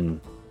 and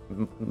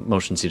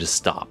motions you to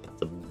stop.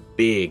 The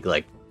big,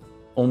 like,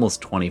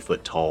 almost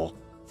 20-foot tall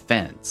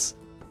fence.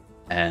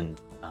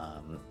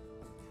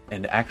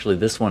 And actually,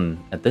 this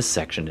one at this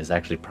section is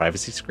actually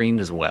privacy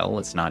screened as well.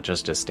 It's not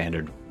just a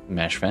standard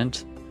mesh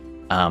vent.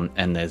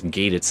 And the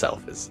gate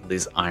itself is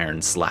these iron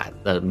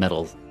the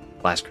metal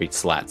glasscrete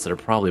slats that are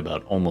probably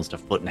about almost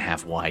 1.5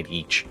 feet wide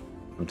each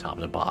from top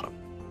to bottom.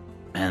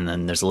 And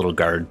then there's a little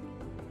guard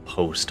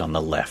post on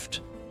the left.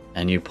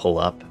 And you pull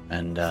up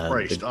and...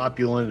 Christ,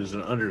 opulent is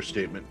an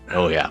understatement.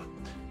 Oh, yeah.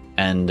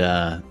 And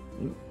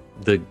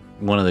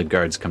one of the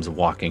guards comes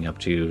walking up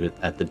to you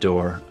at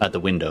the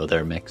window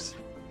there, Mix.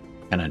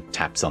 Kind of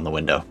taps on the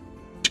window.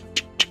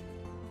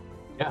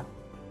 Yeah.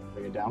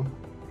 Bring it down.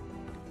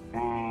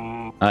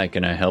 Hi,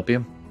 can I help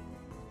you?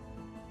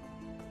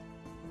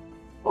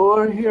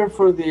 We're here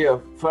for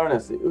the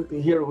furnace.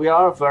 Here we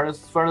are,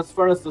 furnaces.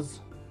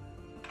 So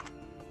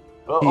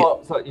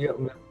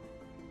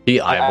he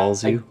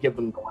eyeballs you. Give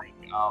them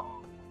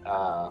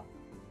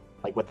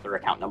like what their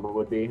account number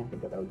would be. I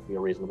think that would be a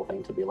reasonable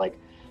thing to be like,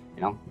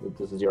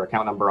 this is your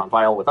account number on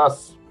file with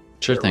us.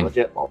 Sure thing.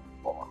 Legit.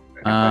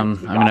 I'm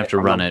gonna have to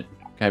run it.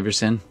 Can I have your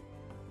sin?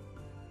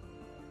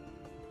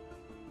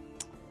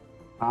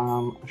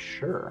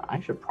 Sure. I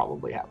should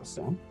probably have a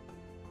sin.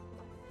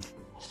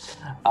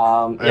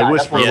 I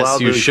whisper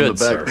loudly you should,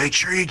 from the back. Sir. Make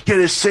sure you get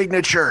his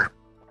signature.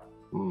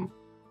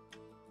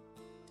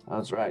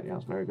 That's right. Yeah,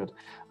 that's very good.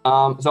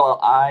 So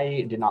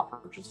I did not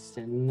purchase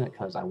sin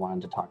because I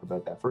wanted to talk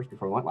about that first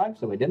before we went live,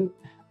 so we didn't.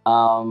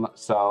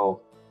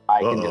 So I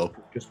can just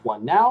purchase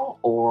one now,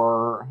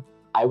 or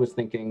I was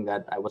thinking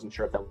that I wasn't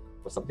sure if that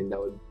was something that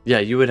would... Yeah,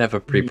 you would have a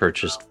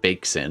pre-purchased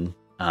fake sin.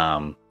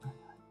 But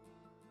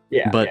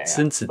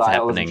since it's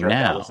happening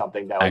now,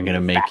 I'm going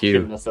to make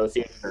you...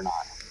 associated or not.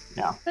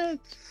 No.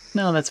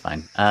 No, that's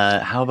fine.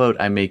 How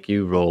about I make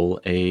you roll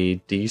a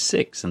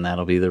d6, and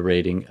that'll be the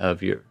rating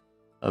of your...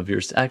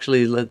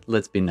 Actually,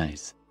 let's be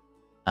nice.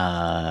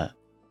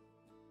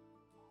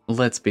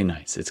 Let's be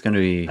nice. It's going to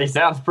be... He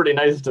sounds pretty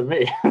nice to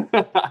me.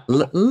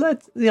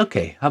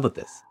 Okay, how about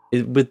this?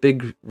 With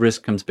big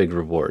risk comes big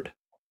reward.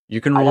 You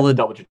can roll a...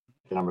 double check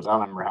the numbers. I don't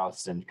remember how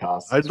sin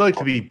costs. I'd like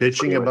to be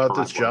bitching about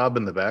this job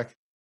in the back.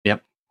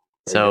 Yep.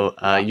 So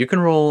you can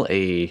roll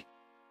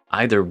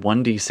either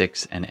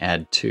 1d6 and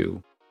add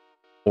 2,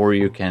 or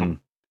you can,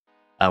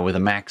 with a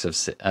max of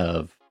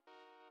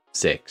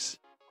 6,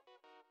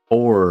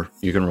 or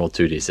you can roll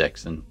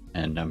 2d6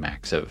 and a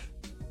max of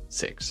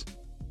 6.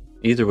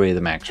 Either way, the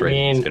max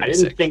rating is going to be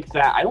 6.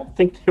 I don't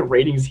think the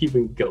ratings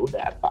even go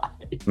that high.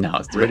 No,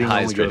 it's the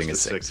highest rating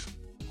is 6.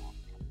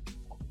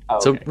 Oh,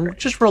 so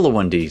just roll a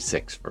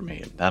 1d6 for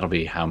me. That'll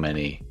be how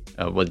many,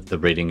 what the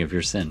rating of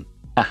your sin.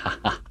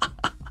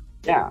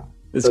 Yeah.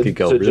 This could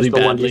go really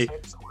badly,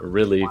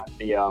 really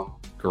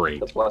great.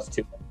 The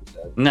 +2.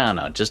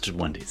 No, just a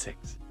 1d6.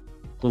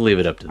 We'll leave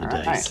it up to the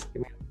dice.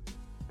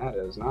 That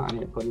is not. I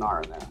need to put an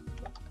R in there.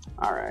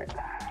 All right.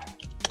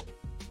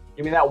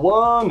 Give me that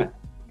 1.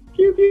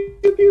 Pew, pew,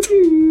 pew, pew,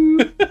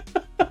 pew.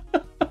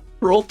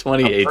 Roll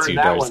 28, you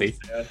Darcy.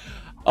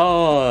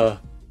 What?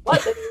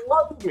 They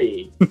love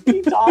me. What are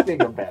you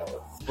talking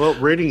about? Well,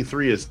 rating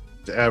 3 is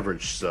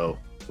average, so.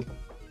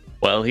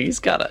 Well, he's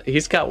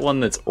got one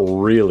that's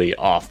really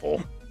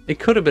awful. It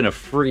could have been a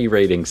free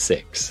rating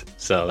 6,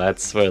 so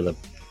that's where the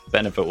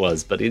benefit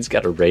was. But he's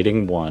got a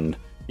rating 1.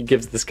 He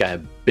gives this guy a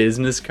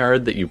business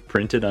card that you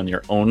printed on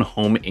your own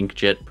home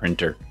inkjet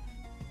printer.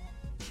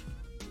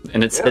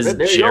 And it says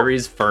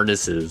Jerry's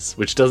Furnaces,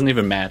 which doesn't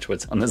even match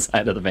what's on the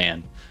side of the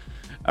van.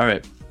 All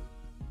right.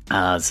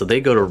 So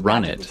they go to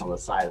run it. On the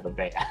side of the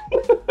van.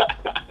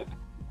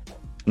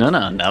 No,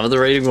 now with the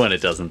rating 1,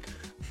 it doesn't.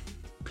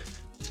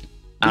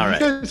 All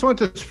right. You guys want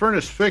this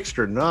furnace fixed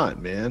or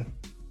not, man?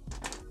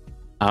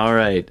 All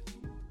right.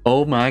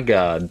 Oh my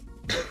God.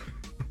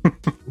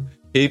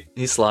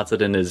 He slots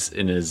it in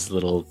his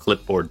little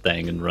clipboard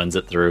thing and runs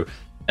it through,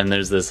 and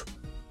there's this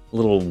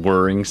little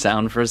whirring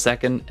sound for a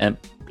second, and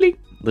bleep,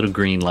 little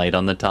green light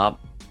on the top.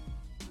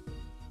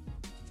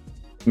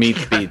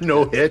 Meets beat.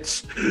 No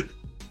hits.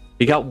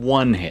 He got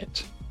 1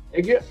 hit.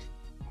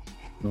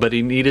 But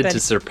he needed to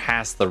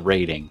surpass the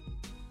rating.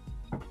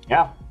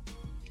 Yeah.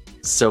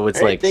 So it's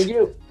thank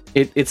you.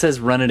 It says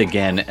run it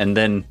again, and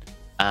then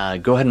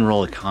go ahead and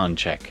roll a con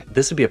check.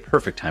 This would be a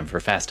perfect time for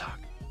fast talk.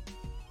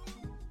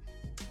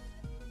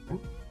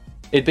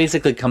 It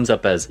basically comes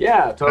up as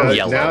totally.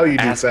 Yellow. Now you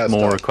do ask fast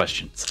more talk.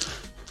 questions.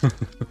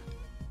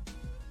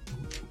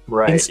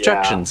 Right.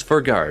 Instructions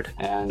for guard.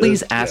 And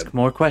please ask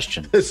more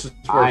questions. This is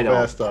where I don't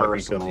fast talking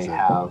personally comes in.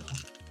 have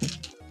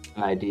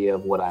an idea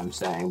of what I'm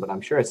saying, but I'm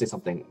sure I say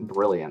something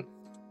brilliant.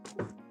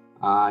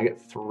 I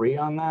get 3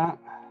 on that.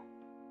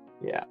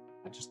 Yeah,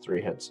 just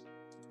 3 hits.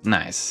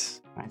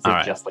 Nice. I say All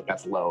right. just like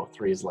that's low.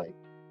 3 is like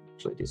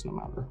actually a decent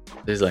amount.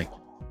 He's like,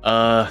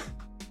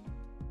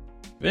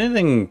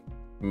 anything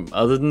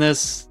other than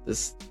this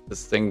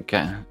thing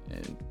can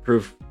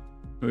prove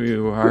who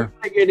you are?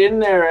 I get in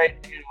there,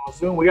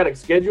 soon we got a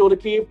schedule to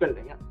keep, and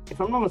if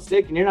I'm not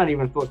mistaken, you're not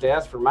even supposed to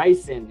ask for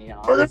mice in,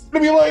 We're gonna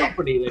be late.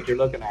 company that you're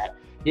looking at.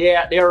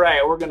 Yeah, you're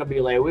right. We're gonna be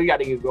late. We got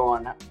to get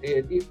going.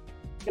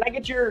 Can I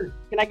get your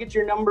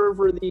number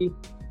for the?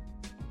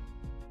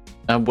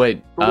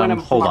 Wait. For when I'm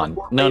Hold from on.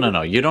 our No.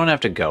 later? You don't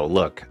have to go.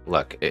 Look.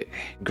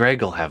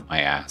 Greg will have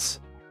my ass.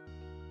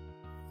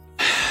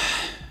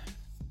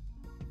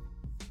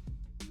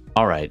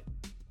 All right.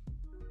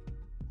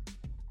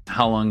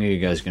 How long are you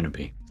guys gonna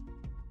be?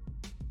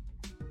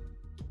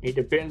 It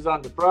depends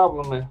on the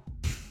problem. I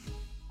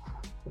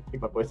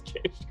think my voice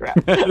changed.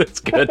 Crap.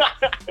 That's good.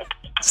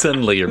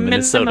 Suddenly you're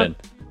Minnesotan.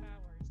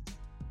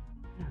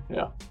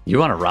 Yeah. You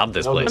want to rob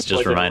this No, place? that's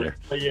Just a like reminder.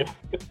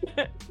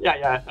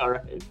 Yeah. All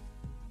right.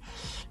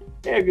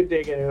 Yeah, good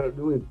thing.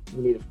 We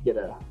need to get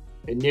a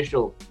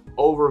initial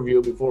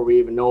overview before we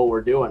even know what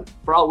we're doing.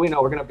 For all we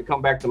know, we're gonna have to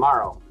come back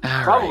tomorrow.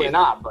 All Probably right.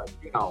 not, but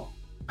All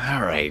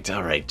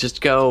right.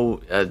 Just go.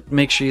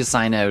 Make sure you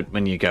sign out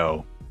when you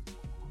go.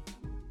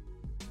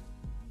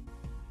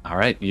 All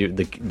right.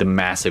 The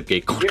massive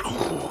gate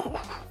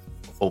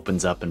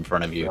opens up in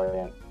front of you.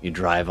 Brilliant. You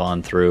drive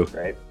on through.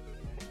 Right.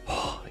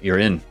 You're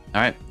in.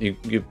 All right.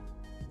 You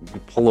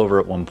pull over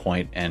at one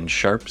point, and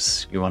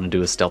Sharps, you want to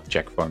do a stealth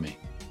check for me?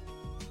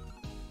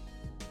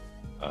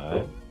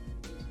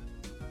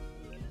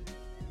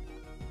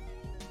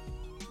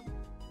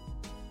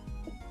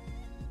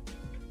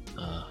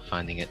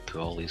 Finding it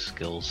through all these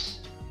skills.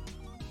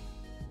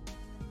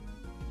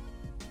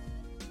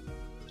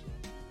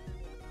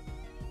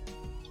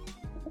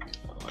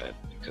 Alright,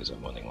 because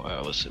I'm running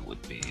wireless, it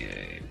would be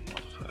a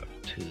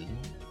 152.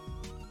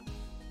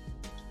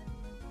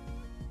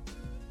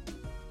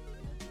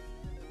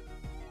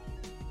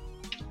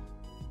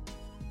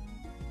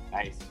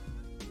 Nice.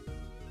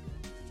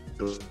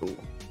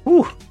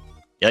 Whew.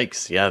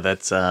 Yikes. Yeah,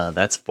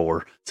 that's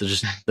 4. So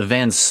just the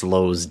van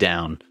slows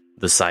down.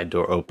 The side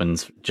door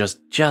opens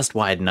just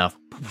wide enough.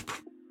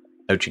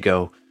 Out you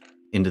go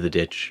into the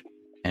ditch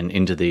and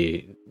into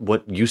the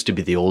what used to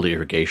be the old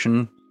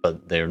irrigation,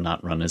 but they're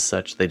not run as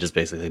such. They just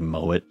basically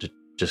mow it to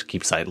just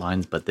keep sight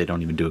lines, but they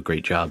don't even do a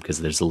great job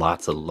because there's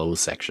lots of low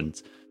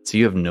sections. So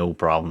you have no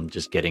problem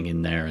just getting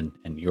in there and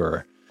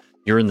you're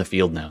in the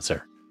field now,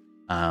 sir.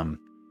 And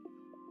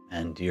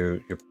you're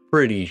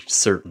pretty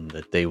certain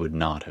that they would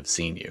not have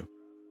seen you.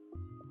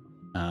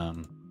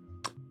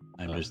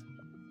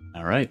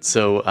 All right,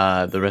 so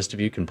the rest of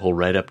you can pull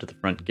right up to the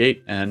front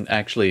gate, and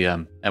actually,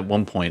 at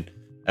one point,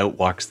 out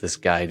walks this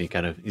guy.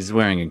 And he's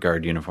wearing a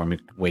guard uniform. He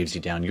waves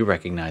you down. You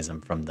recognize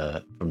him from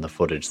the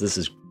footage. This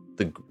is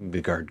the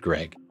guard,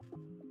 Greg.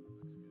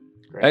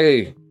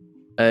 Hey,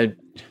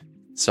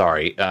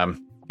 sorry.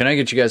 Can I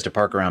get you guys to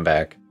park around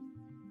back?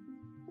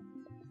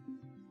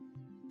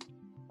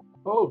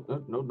 Oh,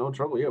 no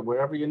trouble. Yeah,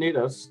 wherever you need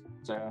us.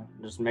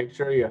 Just make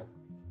sure you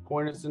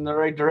point us in the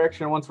right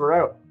direction once we're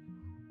out.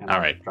 And All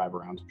I'll right. drive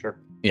around. Sure.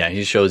 Yeah,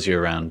 he shows you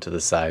around to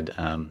the side.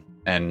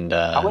 And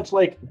How much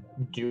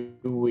do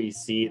we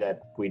see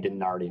that we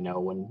didn't already know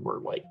when we're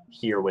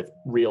here with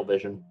real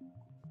vision?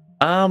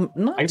 not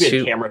I too.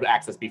 had camera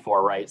access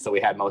before, right? So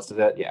we had most of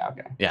it. Yeah.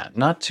 Okay. Yeah,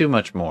 not too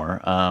much more.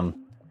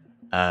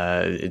 You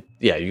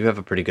have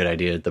a pretty good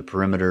idea. The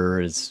perimeter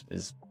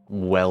is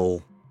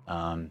well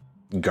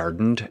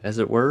gardened, as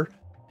it were,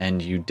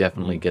 and you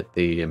definitely get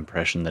the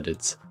impression that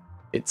it's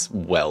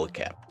well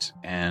kept.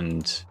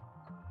 And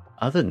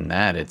other than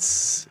that,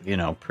 it's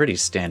pretty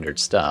standard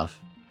stuff.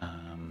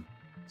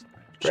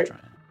 Great.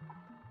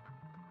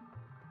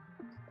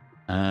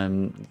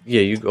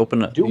 You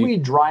open up. Do we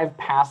drive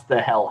past the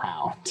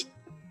Hellhound?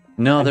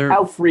 No, they're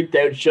How freaked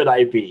out should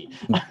I be?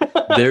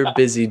 they're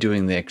busy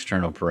doing the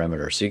external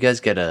perimeter, so you guys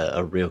get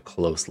a real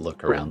close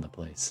look around the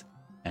place.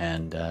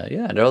 And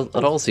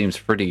it all seems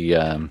pretty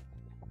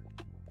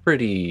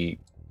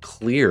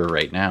clear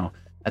right now.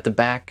 At the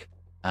back,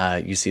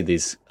 you see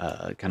these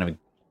kind of a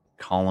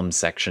column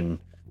section,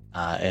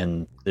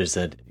 and there's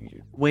a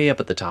way up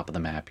at the top of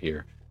the map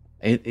here.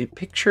 A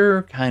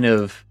picture kind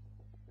of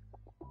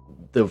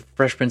the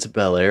Fresh Prince of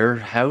Bel-Air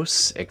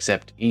house,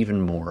 except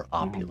even more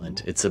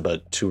opulent. It's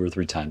about 2 or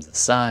 3 times the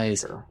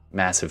size. Sure.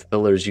 Massive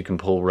pillars. You can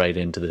pull right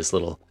into this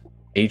little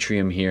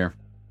atrium here,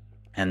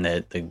 and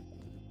the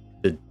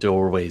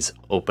doorways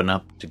open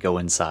up to go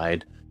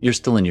inside. You're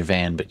still in your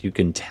van, but you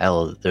can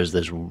tell that there's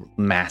this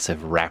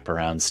massive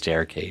wraparound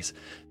staircase.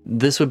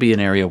 This would be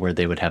an area where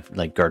they would have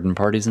garden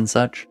parties and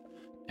such,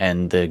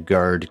 and the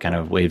guard kind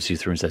of waves you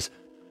through and says,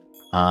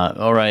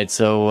 all right,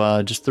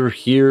 so just through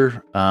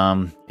here,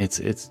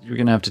 you're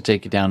gonna have to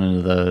take it down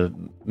into the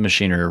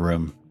machinery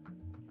room.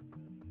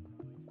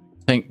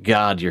 Thank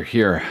God you're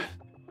here.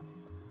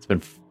 It's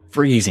been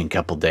freezing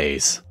couple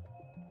days.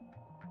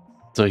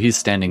 So he's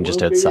standing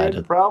just outside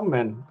of... problem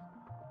and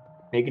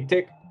make it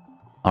tick.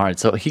 All right,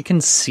 so he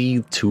can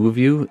see two of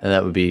you.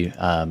 That would be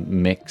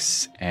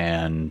Mix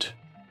and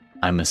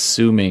I'm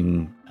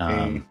assuming,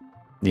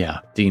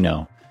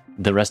 Dino.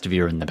 The rest of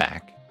you are in the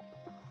back.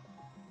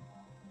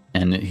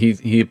 And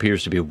he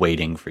appears to be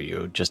waiting for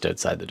you just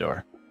outside the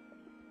door.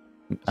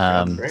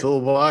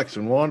 Toolbox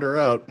and wander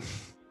out.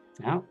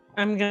 Yeah.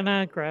 I'm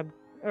gonna grab,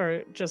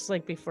 or just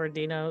like before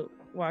Dino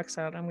walks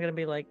out, I'm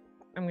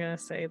gonna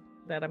say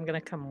that I'm gonna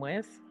come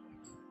with,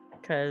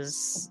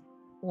 because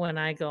when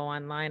I go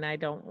online, I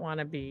want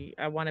to be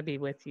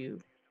with you,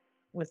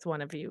 with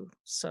one of you,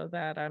 so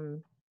that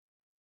I'm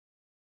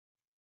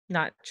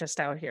not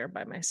just out here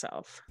by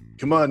myself.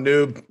 Come on,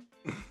 noob.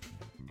 Is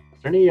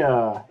there any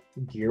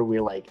gear we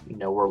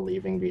know we're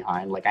leaving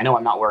behind? I know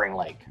I'm not wearing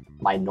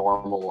my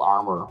normal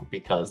armor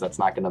because that's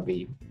not going to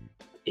be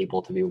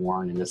able to be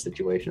worn in this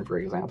situation, for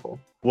example.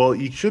 Well,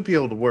 you should be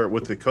able to wear it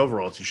with the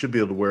coveralls. You should be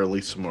able to wear at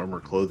least some armor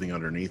clothing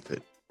underneath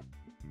it.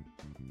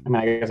 I mean,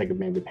 I guess I could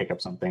maybe pick up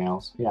something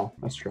else. Yeah,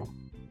 that's true.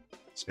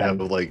 Have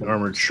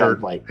armored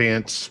shirt,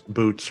 pants,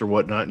 boots, or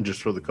whatnot, and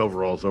just throw the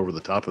coveralls over the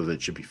top of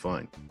it. Should be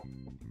fine.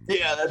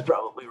 Yeah, that's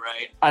probably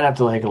right. I'd have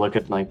to take a look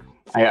at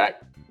I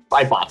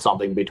bought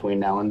something between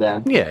now and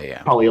then.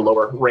 Yeah. Probably a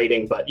lower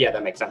rating, but yeah,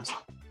 that makes sense.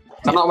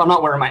 I'm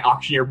not wearing my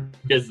auctioneer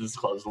business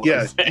clothes.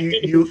 Yeah,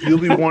 you'll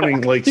be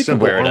wanting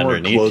simple armor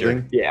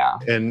clothing. Yeah,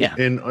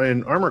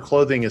 and armor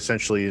clothing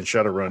essentially in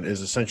Shadowrun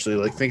is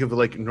essentially think of it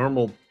like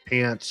normal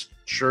pants,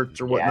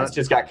 shirts, or whatnot. Yeah, it's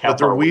just got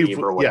Kevlar weave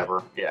or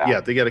whatever. Yeah,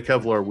 they got a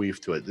Kevlar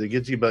weave to it. It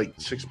gives you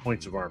about 6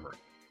 points of armor.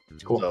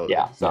 Cool.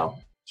 So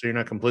you're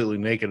not completely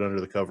naked under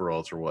the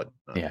coveralls or what.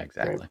 Yeah,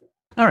 exactly. Great.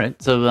 All right,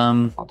 so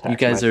you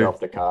guys are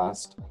the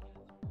cost.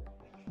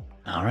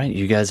 All right,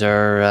 you guys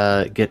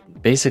are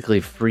get basically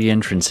free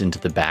entrance into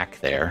the back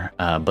there,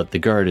 but the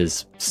guard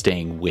is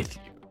staying with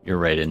you. You're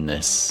right in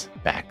this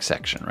back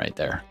section right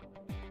there.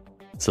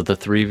 So the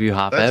three of you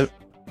hop out?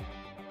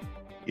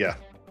 Yeah.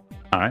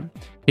 All right.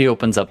 He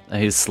opens up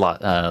his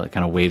slot,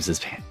 kind of waves his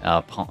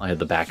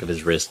the back of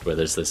his wrist where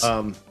there's this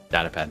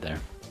data pad there.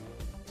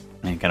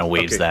 And he kind of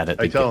waves that at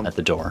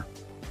the door.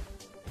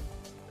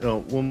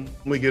 When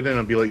we get in,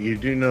 I'll be like, you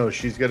do know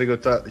she's got to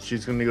go.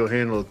 She's going to go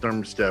handle the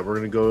thermostat. We're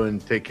going to go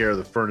and take care of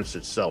the furnace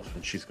itself,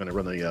 and she's going to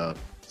run the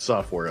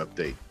software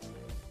update.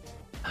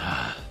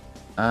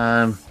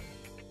 I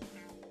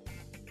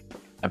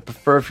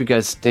prefer if you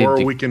guys stay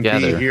together. Or we can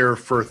be here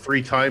for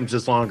 3 times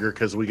as longer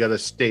because we got to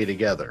stay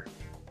together.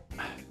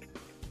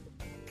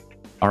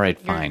 All right,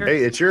 fine.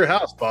 Hey, it's your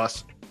house,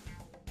 boss.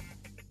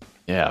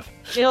 Yeah.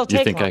 You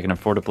think I can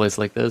afford a place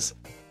like this?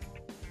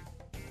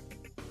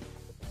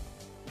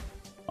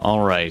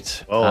 All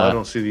right. Well, I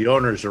don't see the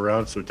owners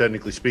around, so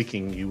technically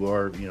speaking, you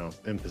are,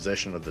 in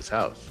possession of this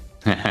house.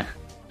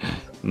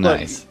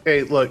 Nice.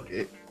 Look.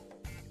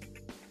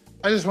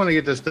 I just want to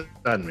get this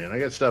done, man. I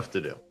got stuff to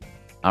do.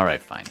 All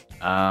right, fine.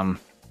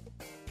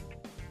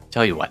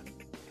 Tell you what.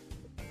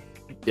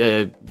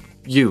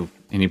 You,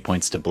 and he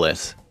points to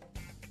Bliss.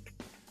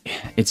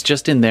 It's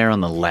just in there on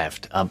the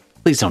left.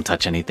 Please don't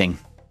touch anything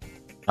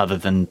other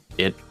than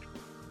it.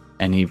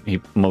 And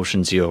he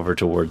motions you over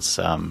towards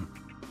I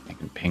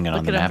can ping it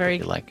on the map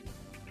if you like.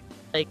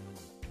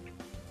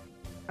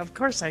 Of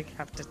course I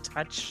have to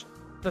touch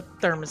the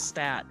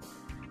thermostat.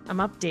 I'm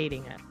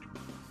updating it.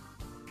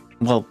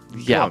 Well,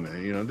 yeah. Come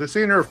on, man. This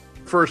ain't her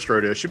first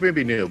rodeo. She may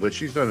be new, but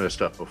she's done this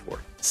stuff before.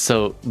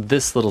 So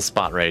this little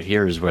spot right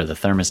here is where the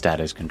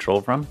thermostat is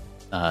controlled from.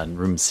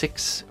 Room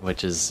 6,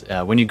 which is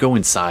when you go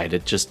inside,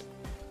 it just...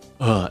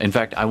 in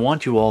fact, I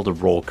want you all to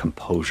roll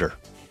composure.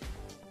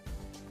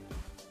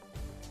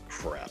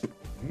 Crap.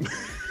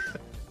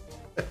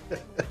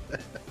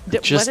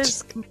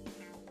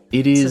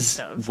 It is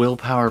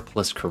willpower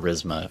plus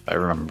charisma, if I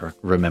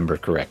remember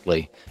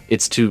correctly.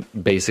 It's to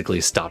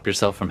basically stop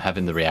yourself from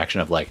having the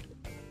reaction of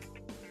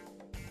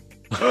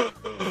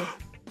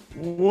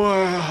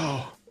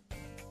wow.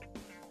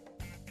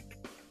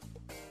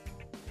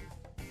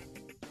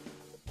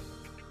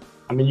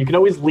 I mean, you can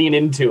always lean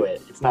into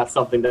it. It's not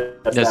something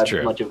that's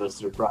true. Much of a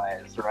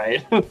surprise,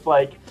 right?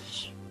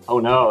 It's oh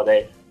no,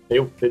 they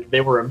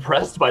were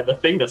impressed by the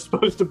thing that's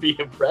supposed to be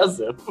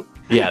impressive.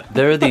 Yeah,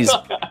 there are these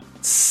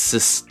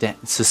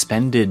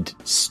suspended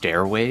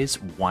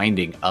stairways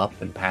winding up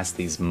and past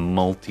these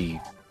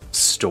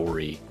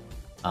multi-story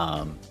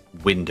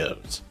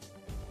windows.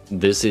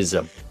 This is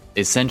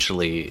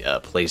essentially a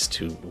place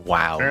to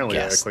wow Apparently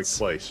guests. A quick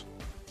place.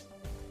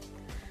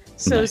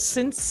 So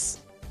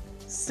Nice.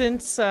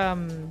 since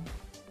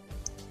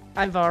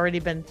I've already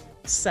been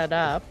set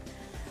up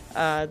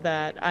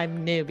that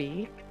I'm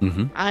newbie,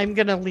 Mm-hmm. I'm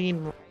gonna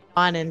lean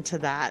on into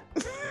that.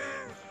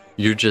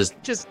 You're just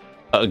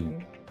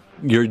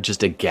you're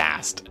just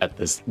aghast at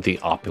the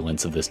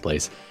opulence of this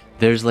place.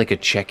 There's a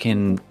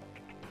check-in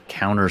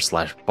counter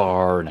 /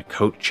 bar and a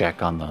coat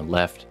check on the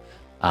left.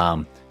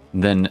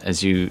 Then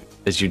as you're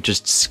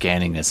just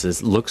scanning this,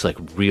 it looks like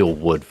real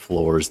wood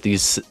floors.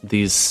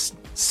 These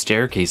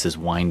staircases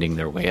winding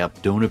their way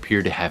up don't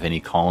appear to have any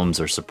columns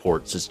or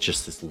supports. It's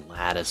just this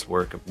lattice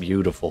work of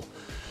beautiful.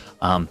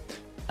 On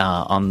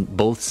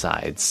both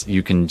sides,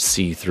 you can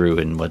see through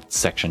in what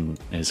section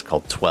is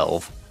called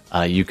 12.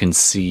 You can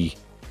see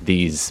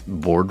these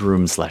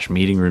boardrooms /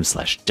 meeting rooms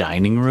 /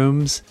 dining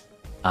rooms.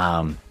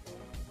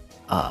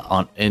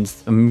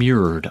 It's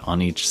mirrored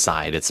on each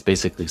side. It's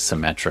basically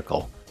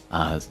symmetrical.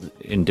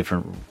 In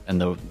different,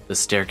 and the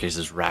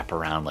staircases wrap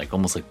around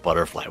almost like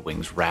butterfly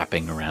wings,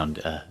 wrapping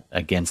around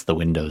against the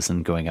windows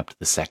and going up to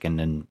the second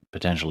and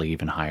potentially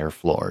even higher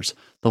floors.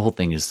 The whole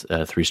thing is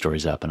 3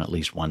 stories up and at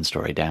least 1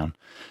 story down.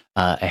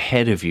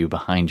 Ahead of you,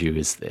 behind you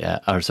is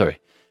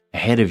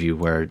ahead of you,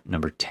 where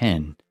number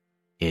 10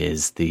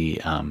 is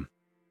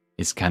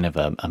is kind of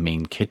a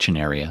main kitchen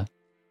area,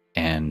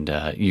 and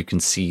you can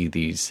see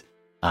these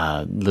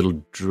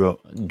little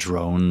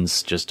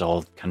drones just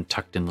all kind of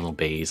tucked in little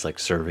bays, like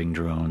serving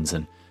drones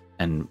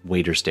and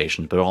waiter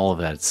stations, but all of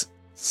that's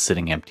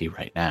sitting empty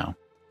right now.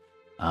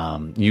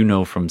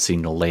 From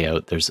seeing the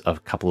layout, there's a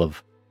couple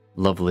of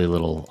lovely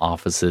little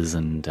offices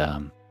and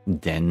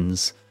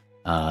dens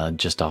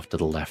just off to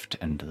the left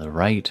and to the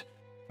right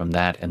from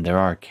that, and there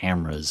are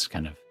cameras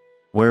kind of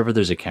wherever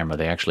there's a camera.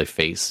 They actually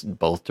face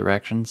both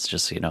directions,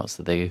 just so you know.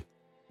 So there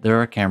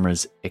are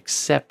cameras,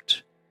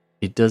 except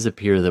it does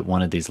appear that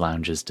one of these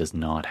lounges does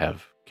not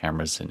have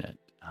cameras in it.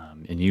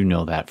 And you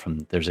know that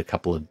from, there's a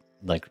couple of,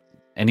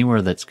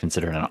 anywhere that's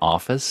considered an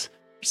office,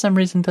 for some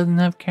reason doesn't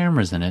have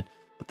cameras in it,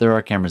 but there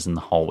are cameras in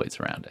the hallways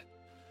around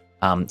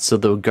it. So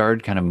the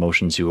guard kind of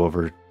motions you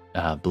over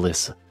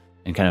Bliss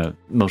and kind of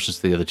motions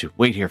to the other two,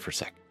 wait here for a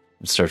sec,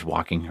 and starts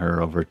walking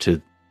her over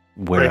to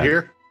where... Right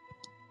here?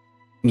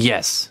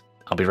 Yes,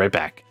 I'll be right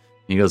back.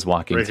 He goes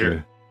walking right through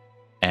here.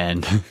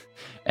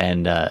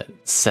 and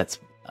sets...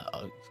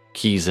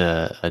 keys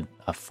a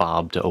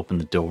fob to open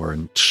the door,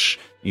 and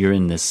you're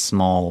in this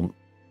small,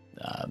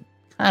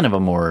 kind of a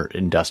more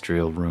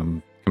industrial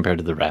room compared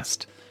to the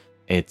rest.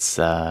 It's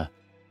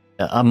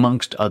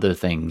amongst other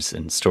things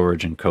in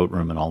storage and coat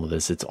room and all of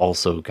this, it's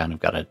also kind of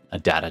got a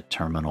data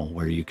terminal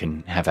where you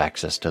can have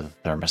access to the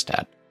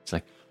thermostat. It's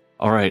like,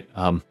 all right.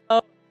 Oh,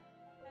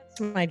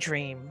 that's my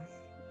dream.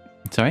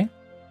 Sorry?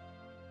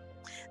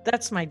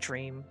 That's my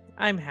dream.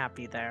 I'm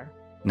happy there.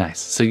 Nice.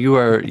 So you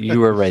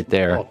are right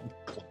there.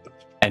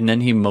 And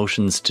then he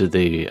motions to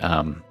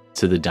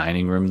the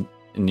dining room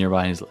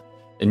nearby,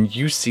 and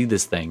you see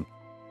this thing.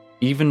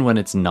 Even when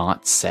it's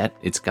not set,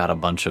 it's got a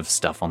bunch of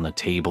stuff on the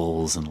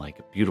tables and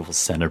beautiful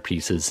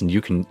centerpieces, and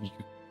you can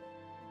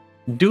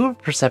do a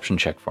perception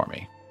check for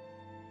me.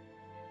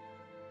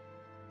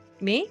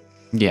 Me?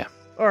 Yeah.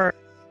 Or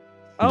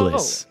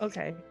Bliss.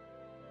 Okay.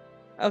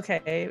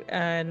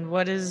 And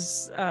what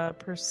is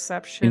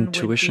perception?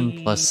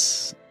 Intuition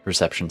plus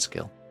perception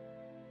skill.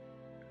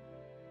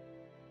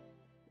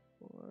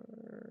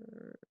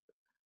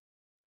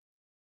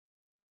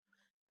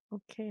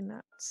 Okay,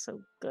 not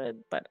so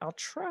good, but I'll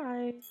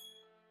try.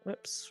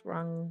 Whoops,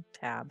 wrong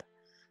tab.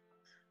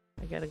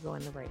 I gotta go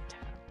in the right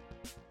tab.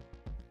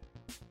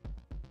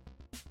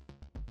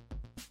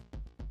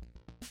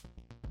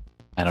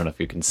 I don't know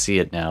if you can see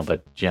it now,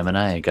 but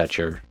Gemini, I got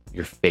your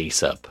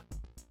face up.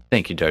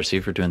 Thank you, Darcy,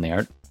 for doing the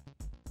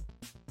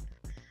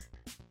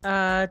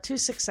art. 2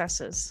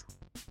 successes.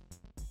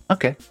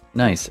 Okay,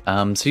 nice.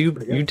 So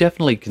you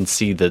definitely can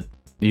see that.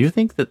 You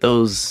think that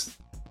those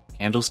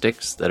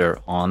candlesticks that are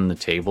on the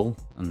table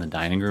in the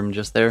dining room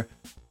just there,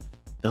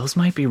 those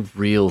might be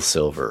real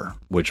silver,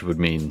 which would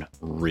mean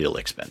real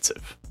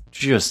expensive.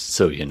 Just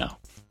so you know.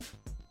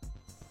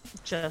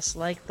 Just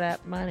like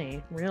that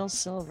money, real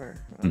silver.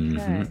 Okay.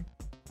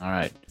 Mm-hmm. All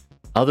right.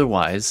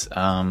 Otherwise,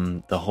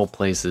 the whole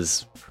place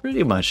is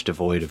pretty much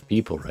devoid of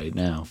people right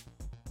now.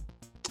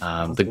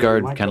 The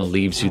guard kind of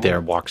leaves you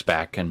there, walks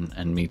back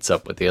and meets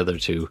up with the other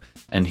two,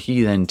 and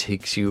he then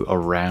takes you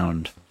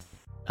around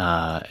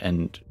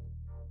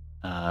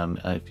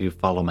if you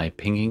follow my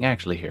pinging,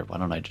 actually here, why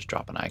don't I just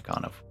drop an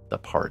icon of the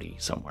party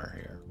somewhere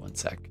here? 1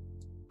 sec.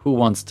 Who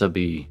wants to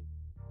be?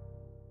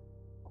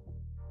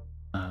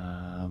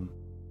 I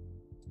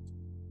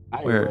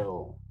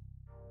will.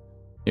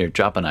 Here,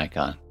 drop an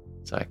icon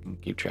so I can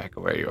keep track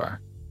of where you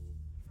are.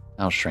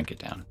 I'll shrink it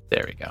down.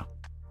 There we go.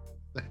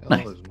 The hell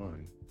nice. Is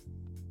mine?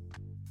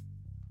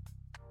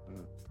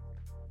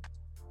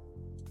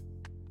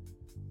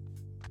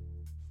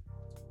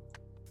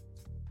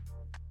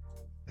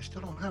 I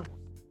still don't have one.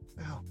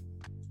 Hell.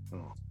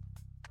 Oh.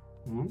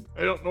 Hmm?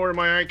 I don't know where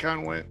my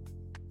icon went.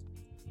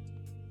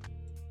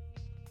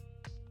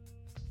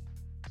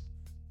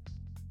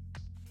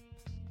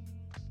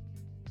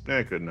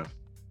 Yeah, good enough.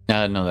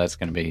 No, that's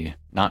going to be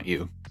not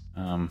you.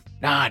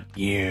 Not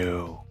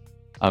you.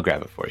 I'll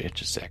grab it for you.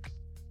 Just a sec.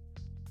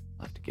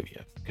 I'll have to give you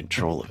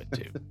control of it,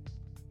 too.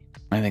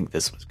 I think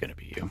this was going to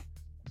be you.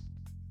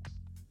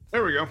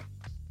 There we go.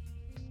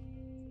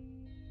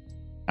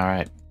 All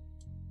right.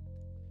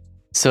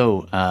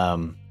 So,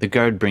 the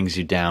guard brings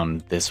you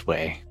down this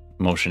way,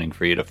 motioning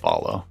for you to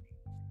follow.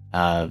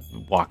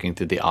 Walking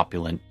through the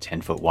opulent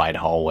 10-foot wide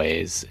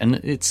hallways. And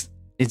it's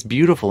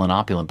beautiful and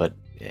opulent, but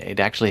it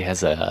actually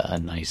has a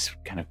nice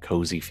kind of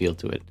cozy feel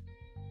to it.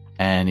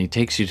 And he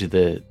takes you to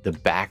the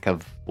back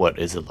of what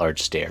is a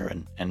large stair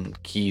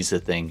and keys a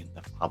thing.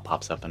 The file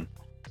pops up and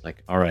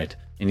like, all right.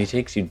 And he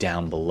takes you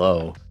down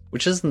below,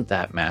 which isn't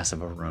that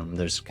massive a room.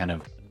 There's kind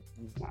of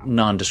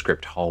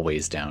nondescript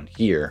hallways down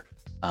here.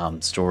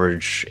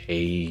 Storage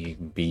A,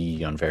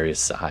 B on various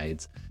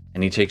sides.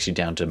 And he takes you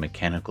down to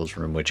mechanicals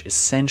room, which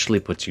essentially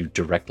puts you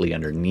directly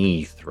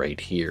underneath right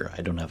here.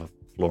 I don't have a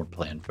floor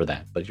plan for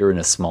that, but you're in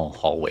a small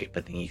hallway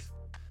beneath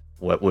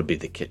what would be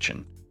the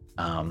kitchen.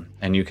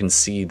 And you can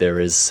see there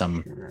is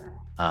some,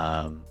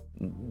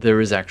 there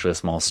is actually a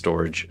small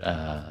storage.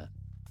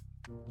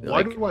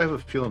 Why do I have a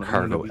feeling I'm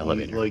cargo going to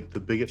elevator? be like the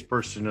biggest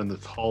person in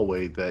this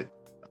hallway that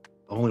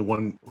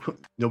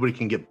nobody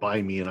can get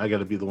by me, and I got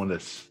to be the one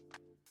that's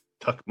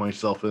tuck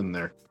myself in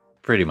there.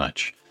 Pretty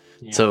much.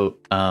 Yeah. So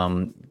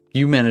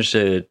you managed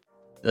to,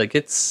 like,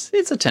 it's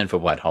a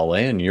 10-foot wide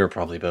hallway, and you're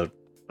probably about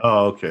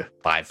Oh, okay.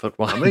 5 foot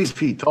wide. I'm 8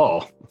 feet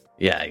tall.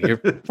 Yeah, you're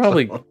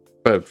probably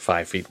about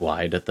 5 feet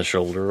wide at the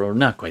shoulder, or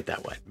not quite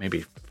that wide,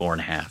 maybe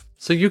 4.5.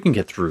 So you can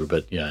get through,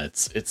 but yeah,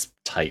 it's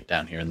tight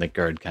down here, and the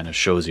guard kind of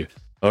shows you,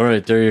 all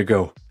right, there you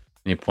go.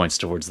 And he points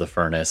towards the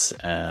furnace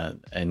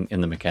and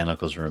in the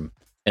mechanicals room.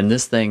 And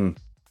this thing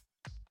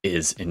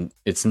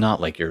it's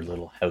not like your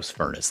little house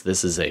furnace.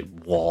 This is a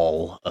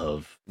wall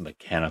of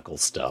mechanical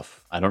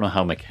stuff. I don't know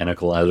how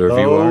mechanical either of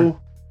you are.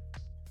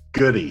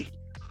 Goody.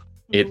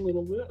 It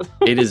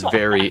is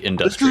very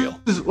industrial.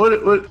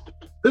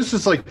 This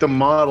is like the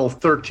model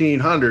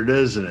 1300,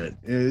 isn't it?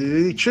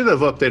 He should have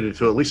updated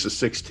to at least a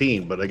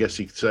 16, but I guess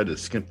he said to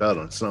skimp out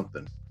on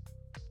something.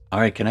 All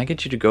right, can I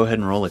get you to go ahead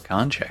and roll a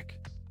con check?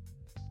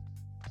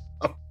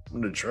 I'm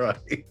gonna try.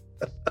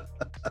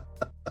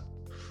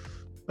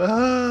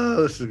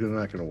 This is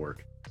not gonna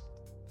work.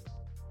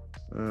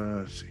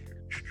 Let's see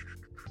here.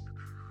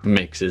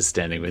 Mix is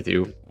standing with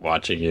you,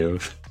 watching you.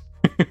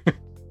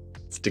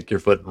 Stick your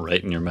foot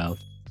right in your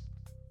mouth.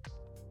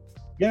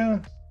 Yeah.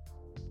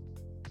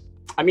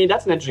 I mean,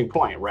 that's an interesting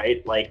point,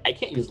 right? Like, I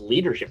can't use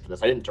leadership for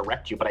this. I didn't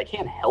direct you, but I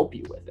can help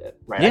you with it,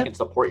 right? Yeah. I can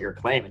support your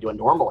claim and do a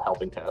normal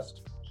helping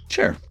test.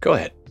 Sure, go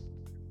ahead.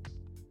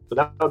 So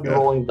that would be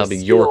rolling the That'll be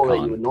your skill that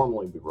con. you would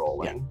normally be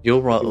rolling. Yeah,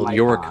 you'll roll My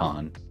your con.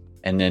 con,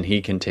 and then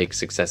he can take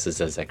successes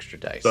as extra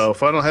dice. So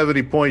if I don't have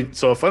any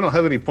points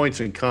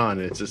in con,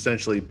 it's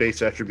essentially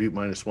base attribute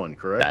 -1,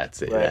 correct?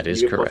 That's it. Right, That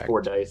is you get correct.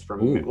 +4 dice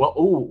from. Ooh. Well,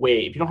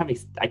 wait. If you don't have any,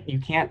 you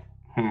can't.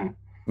 I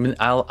mean,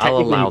 I'll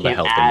Technically, allow you the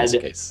can't help in this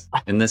add case.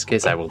 In this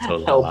case, I will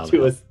totally help allow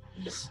to that.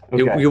 us.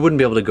 Okay. You wouldn't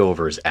be able to go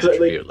over his So, like-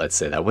 attribute. Let's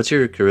say that. What's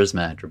your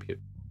charisma attribute?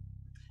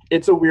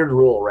 It's a weird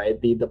rule, right?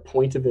 The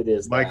point of it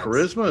is My that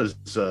charisma is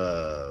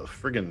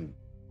friggin'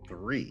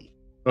 3.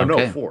 Oh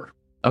Okay. no, 4.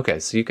 Okay,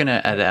 so you can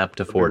add up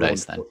to 4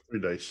 dice then.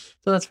 3 dice.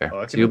 So that's fair. Oh,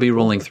 I So can you'll be add 4.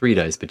 rolling 3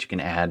 dice, but you can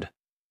add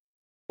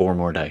 4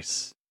 more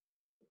dice.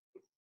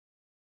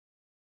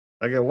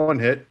 I got 1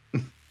 hit.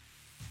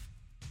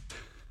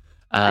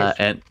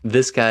 And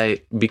this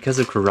guy, because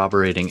of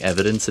corroborating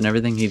evidence and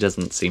everything, he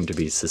doesn't seem to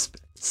be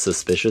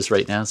suspicious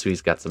right now. So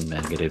he's got some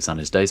negatives on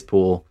his dice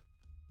pool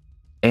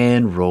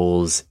and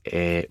rolls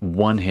a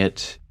 1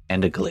 hit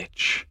and a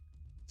glitch.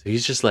 So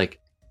he's just like,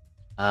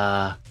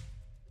 yeah.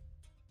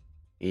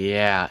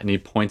 And he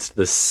points to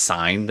the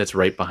sign that's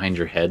right behind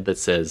your head that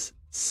says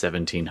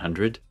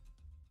 1700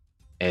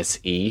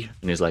 SE.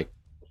 And he's like,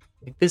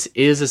 this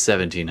is a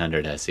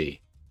 1700 SE.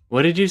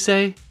 What did you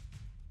say?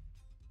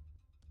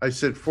 I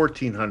said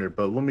 1400,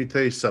 but let me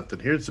tell you something.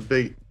 Here's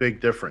the big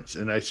difference.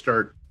 And I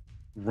start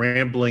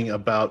rambling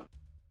about.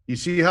 You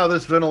see how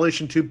this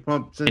ventilation tube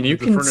pumps into And you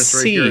the can furnace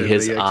right see here, and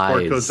his the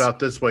export eyes. goes out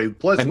this way.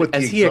 Plus, And with the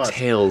as he exhaust,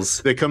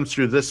 exhales, it comes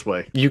through this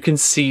way. you can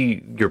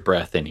see your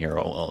breath in here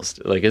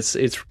almost. Like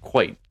it's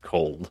quite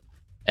cold.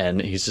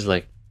 And he's just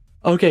like,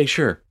 okay,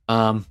 sure.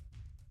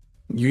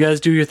 You guys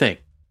do your thing.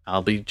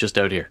 I'll be just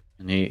out here.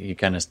 And he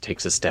kind of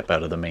takes a step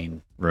out of the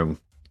main room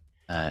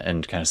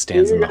and kind of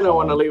stands You're in the gonna hall.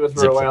 want to leave us for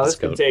a zips up while. the This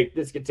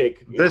could scope.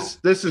 take.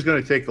 This is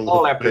going to take a little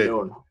all bit.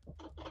 afternoon.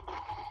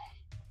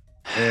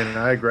 And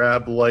I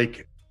grab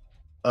like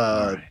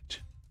All right.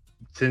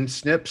 tin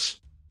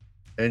snips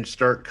and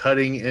start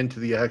cutting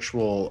into the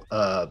actual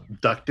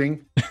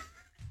ducting. I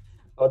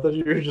thought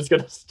you were just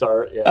gonna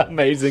start. Yeah.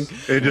 Amazing.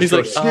 And He's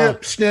just like,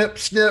 like,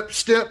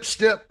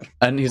 snip.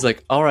 And he's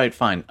like, all right,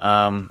 fine.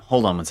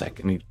 Hold on one sec.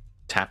 And he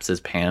taps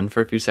his pan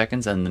for a few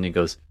seconds, and then he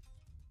goes,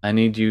 I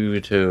need you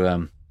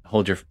to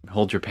hold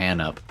your pan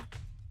up.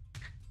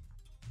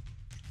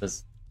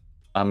 'Cause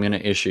I'm gonna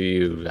issue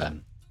you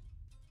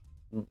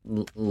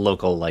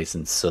local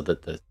license so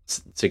that the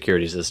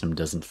security system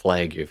doesn't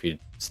flag you if you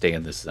stay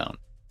in this zone.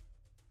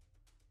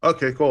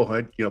 Okay, cool.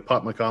 I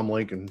pop my comm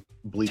link and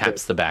bleep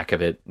Taps it. the back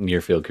of it, near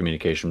field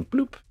communication,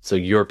 bloop. So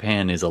your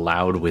pan is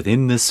allowed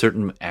within this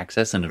certain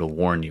access, and it'll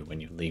warn you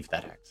when you leave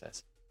that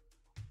access.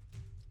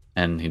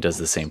 And he does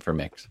the same for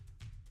Mix.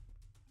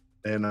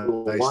 And I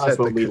Warn us set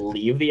when we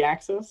leave the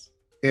access.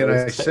 and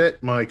I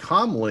set my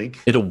comm link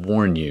It'll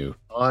warn you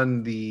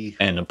on the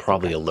and it'll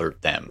probably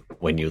alert them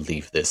when you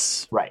leave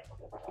this. Right.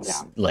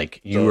 Yeah. Like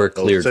you are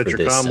So cleared set for your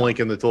this. comm zone. link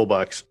in the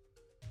toolbox.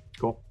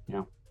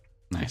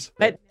 Nice.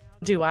 But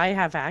do I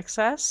have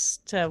access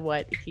to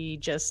what he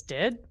just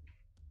did?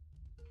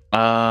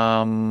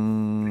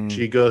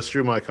 She goes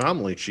through my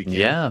comm link. She can.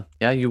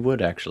 Yeah, you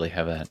would actually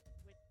have that.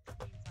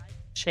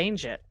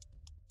 Change it.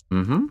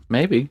 Mm-hmm.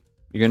 Maybe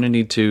you're gonna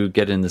need to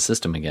get in the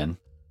system again.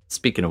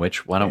 Speaking of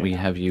which, why don't we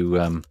have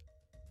you?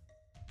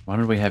 Why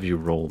don't we have you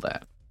roll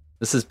that?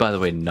 This is, by the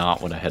way,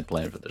 not what I had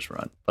planned for this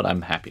run, but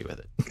I'm happy with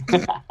it.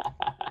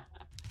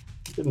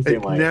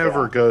 It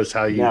never goes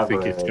how you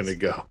think it's going to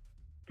go.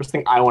 First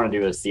thing I want to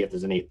do is see if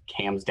there's any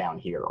cams down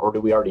here, or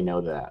do we already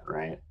know that,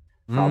 right?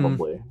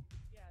 Probably.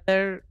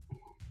 There's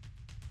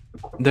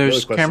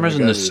cameras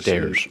in the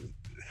stairs.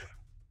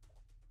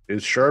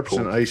 Is Sharps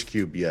an Ice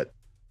Cube yet?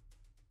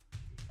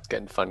 It's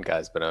getting fun,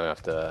 guys, but I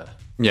have to...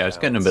 Yeah, it's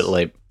getting a bit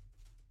late.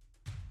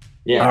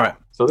 Yeah. All right.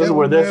 So this is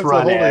where this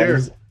run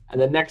ends. And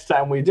then next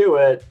time we do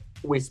it,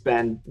 we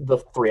spend the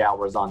 3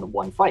 hours on the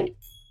one fight.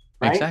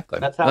 Right? Exactly.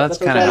 That's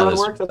kind of how this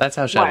works. That's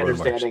how Shadowrun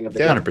works.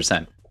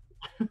 100%.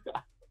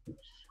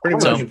 Pretty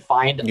much. You can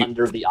find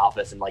under the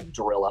office and like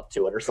drill up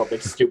to it or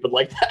something stupid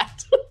like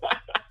that.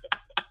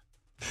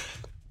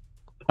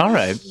 All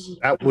right.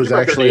 That was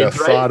actually a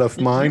thought of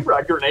mine. You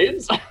brought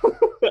grenades.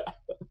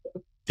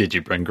 Did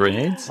you bring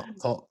grenades?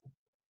 Oh.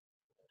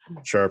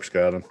 Sharp's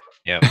got them.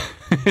 Yeah.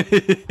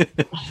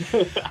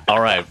 All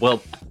right.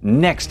 Well,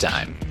 next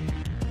time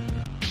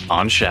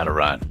on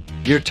Shadowrun,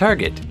 your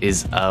target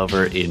is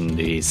over in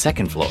the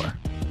second floor,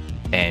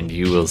 and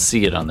you will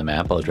see it on the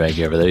map. I'll drag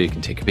you over there. You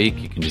can take a peek.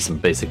 You can do some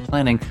basic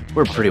planning.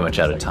 We're pretty much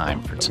out of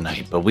time for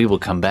tonight, but we will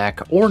come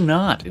back or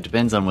not. It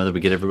depends on whether we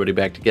get everybody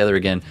back together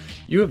again.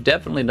 You have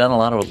definitely done a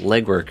lot of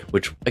legwork,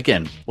 which,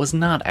 again, was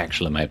not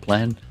actually my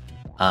plan.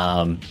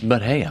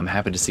 But hey, I'm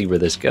happy to see where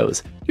this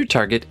goes. Your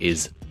target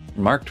is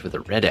marked with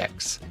a red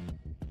X.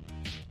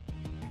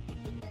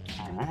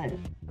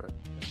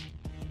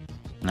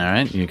 All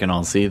right, you can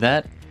all see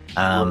that.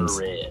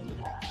 Red.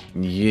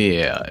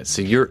 Yeah,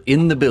 so you're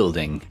in the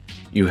building.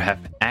 You have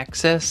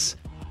access,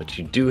 but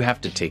you do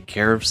have to take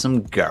care of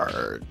some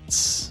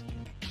guards.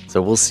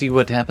 So we'll see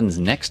what happens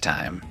next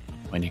time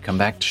when you come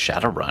back to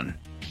Shadowrun.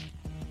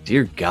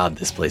 Dear God,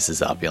 this place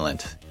is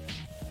opulent.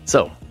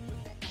 So,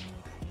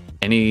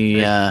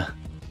 any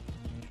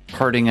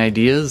parting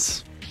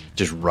ideas?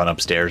 Just run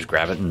upstairs,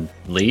 grab it, and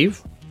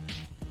leave?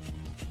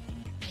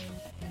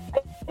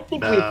 I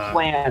think we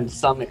planned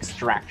some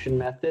extraction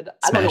method.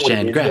 I don't know Smash what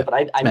and it is grab. yet, but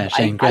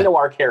I know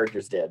our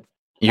characters did.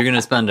 You're going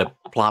to spend a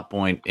plot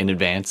point in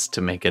advance to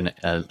make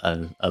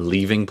a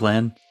leaving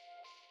plan?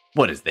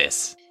 What is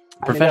this?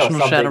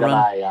 Professional Shadowrun?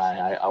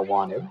 I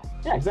wanted.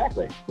 Yeah,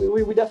 exactly.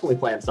 We definitely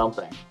planned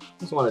something.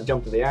 Just want to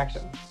jump to the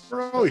action.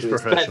 We're always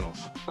professionals.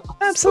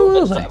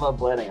 Absolutely. So much time on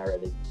planning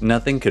already.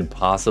 Nothing could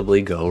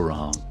possibly go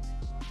wrong.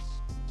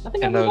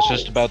 And I was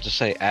just about to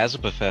say, as a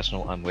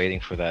professional, I'm waiting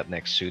for that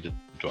next suit to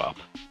drop.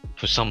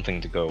 For something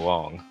to go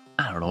wrong.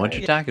 I don't know what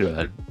you're talking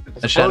about.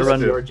 A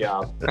Shadowrun your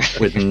job.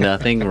 With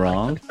nothing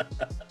wrong?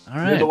 All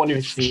right. You're the one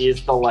who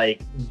sees the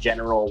like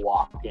general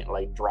walk in,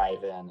 like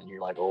drive in, and you're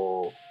like,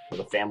 oh, will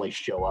the family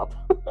show up?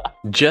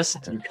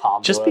 Just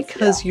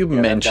because you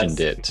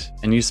mentioned it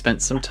and you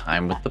spent some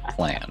time with the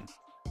plan.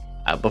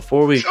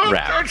 Before we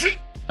wrap,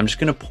 I'm just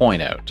going to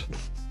point out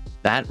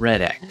that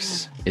red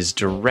X is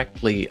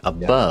directly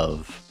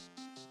above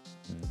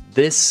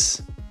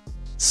this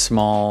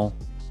small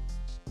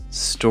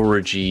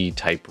storagey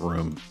type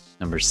room,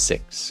 number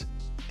 6.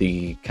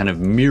 The kind of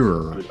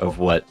mirror of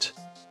what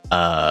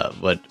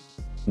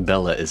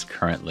Bella is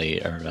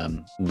currently, or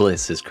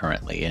Bliss is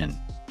currently in.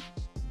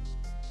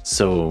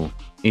 So,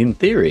 in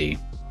theory,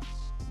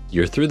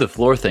 your through the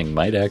floor thing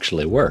might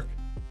actually work.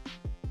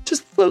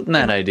 Just floating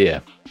that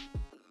idea.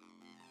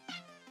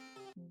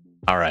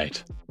 All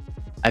right.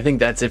 I think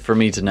that's it for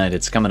me tonight.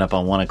 It's coming up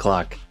on 1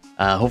 o'clock.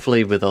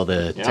 Hopefully, with all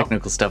the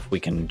technical stuff, we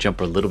can jump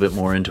a little bit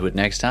more into it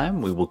next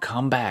time. We will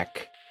come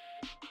back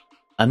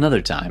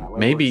another time,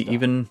 maybe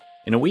even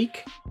in a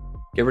week,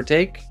 give or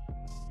take.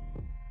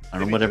 I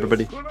don't know what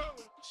everybody.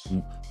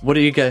 What do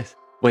you guys?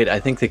 Wait, I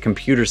think the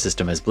computer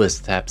system, as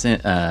Bliss taps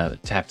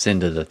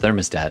into the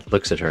thermostat,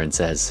 looks at her and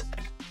says,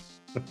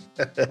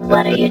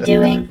 "What are you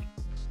doing?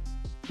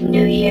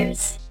 New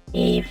Year's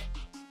Eve."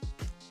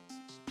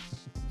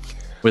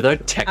 With our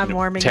tech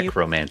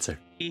romancer.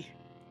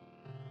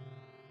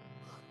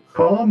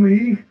 Call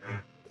me.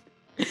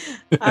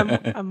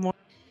 I'm warming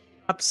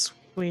up,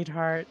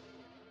 sweetheart.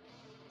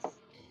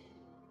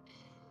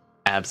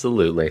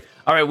 Absolutely.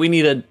 All right, we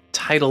need a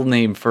title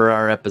name for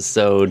our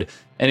episode.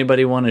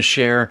 Anybody want to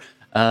share?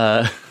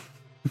 I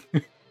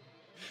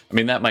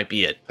mean, that might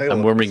be it.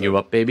 I'm warming you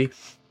up, baby.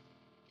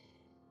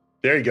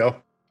 There you go.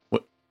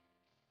 What?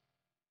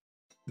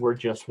 We're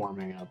just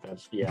warming up.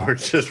 We're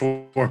just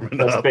warming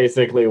up. That's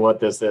basically what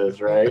this is,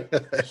 right?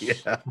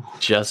 Yeah.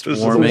 Just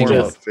warming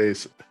up.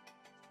 Face.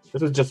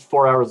 This is just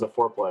 4 hours of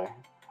foreplay.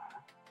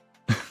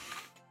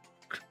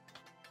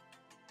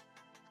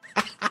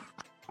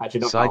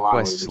 Actually, Side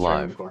Quests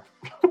Live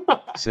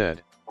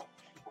said,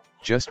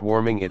 "Just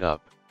warming it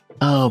up."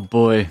 Oh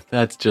boy,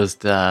 that's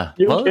just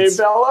you okay,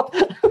 Bella?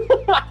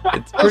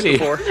 It's pretty.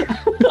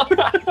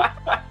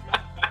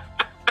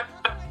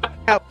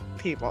 out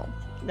people.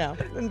 No,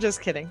 I'm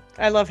just kidding.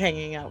 I love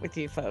hanging out with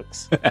you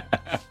folks.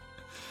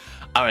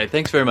 All right,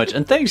 thanks very much.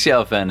 And thanks,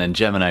 Xiaofen and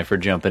Gemini, for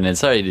jumping in.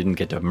 Sorry you didn't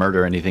get to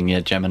murder anything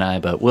yet, Gemini,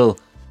 but we'll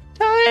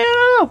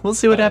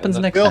see what happens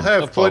next time. We'll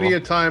have plenty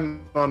of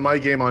time on my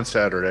game on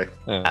Saturday.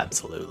 Yeah.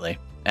 Absolutely.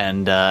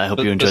 And I hope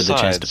you enjoyed the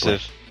chance to play.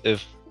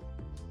 If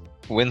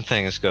when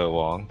things go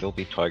wrong, there'll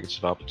be targets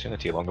of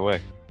opportunity along the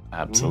way.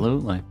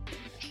 Absolutely.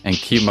 And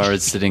Kumar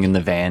is sitting in the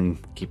van,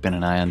 keeping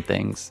an eye on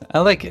things. I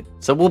like it.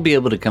 So we'll be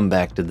able to come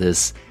back to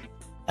this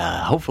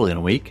hopefully in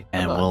a week,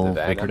 and we'll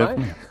figure it out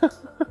from there.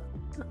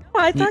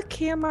 I thought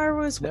Kiamar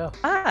was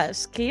with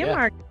us.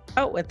 Kiamar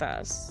out with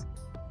us.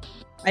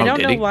 I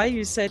don't know why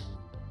you said.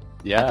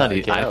 Yeah, I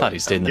thought he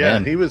stayed in the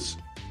van. He was.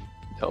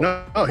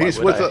 No, he's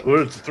with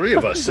the three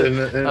of us.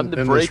 I'm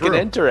the break and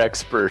enter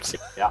expert.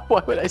 Yeah.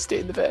 Why would I stay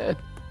in the van?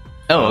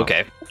 Oh,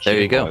 okay. There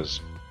you go.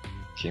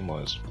 Kim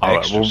was. All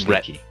right,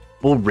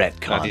 we'll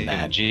retcon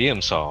that. The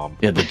GM saw him.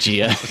 Yeah, the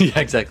GM. Yeah,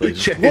 exactly.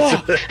 She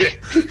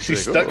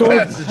stuck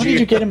past the GM. How did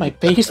you get in my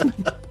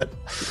basement?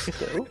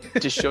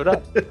 Just showed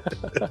up.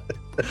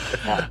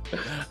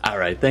 All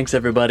right, thanks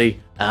everybody,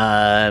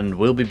 and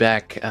we'll be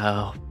back.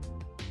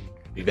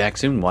 Be back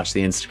soon. Watch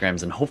the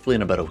Instagrams, and hopefully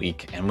in about a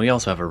week. And we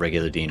also have a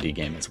regular D&D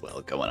game as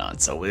well going on.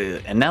 So,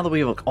 and now that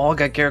we have all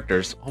got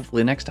characters,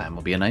 hopefully next time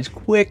will be a nice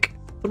quick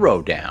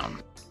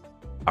throwdown.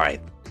 All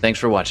right, thanks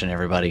for watching,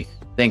 everybody.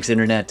 Thanks,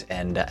 Internet,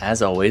 and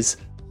as always,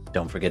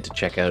 don't forget to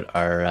check out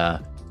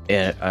our.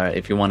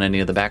 If you want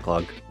any of the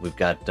backlog, we've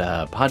got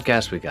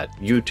podcasts, we've got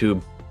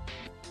YouTube.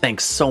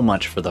 Thanks so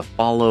much for the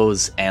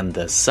follows and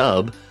the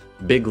sub.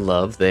 Big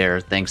love there.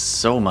 Thanks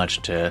so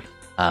much to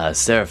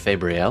Sarah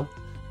Fabriel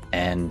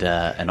and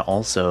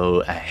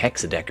also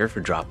Hexadecker for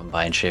dropping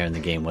by and sharing the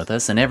game with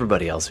us, and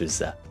everybody else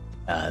who's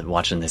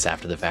watching this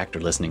after the fact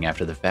or listening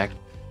after the fact.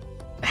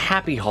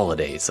 Happy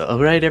holidays. All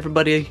right,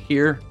 everybody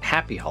here,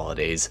 happy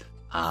holidays.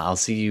 I'll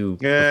see you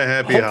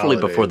happy hopefully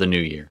holidays. before the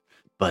new year.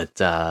 But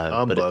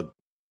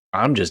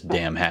I'm just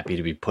damn happy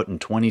to be putting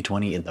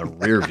 2020 in the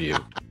rear view.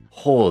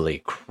 Holy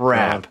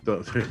crap.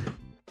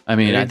 I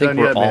mean, I think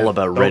we're all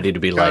about ready to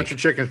be like... Count your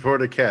chickens before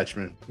they catch,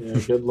 man. Yeah,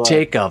 good luck.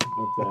 Take a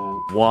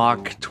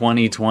walk,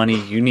 2020.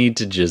 You need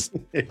to just...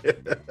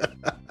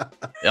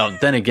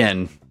 Then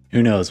again,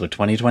 who knows what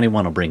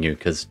 2021 will bring you,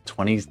 because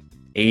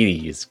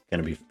 2080 is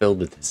going to be filled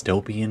with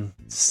dystopian,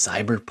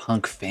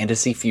 cyberpunk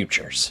fantasy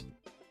futures.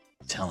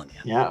 I'm telling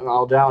you. Yeah,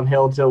 all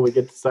downhill till we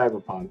get to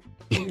cyberpunk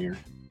from here.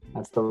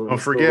 That's the. Don't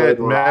forget,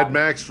 Mad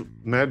Max.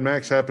 Mad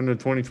Max happened in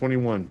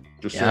 2021.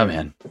 Just yeah,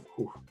 man.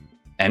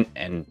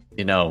 And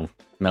you know,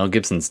 Mel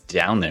Gibson's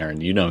down there,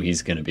 and you know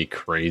he's gonna be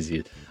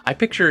crazy. I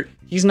picture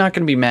he's not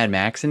gonna be Mad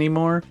Max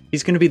anymore.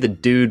 He's gonna be the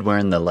dude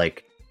wearing the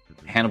like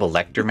Hannibal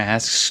Lecter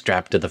mask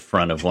strapped to the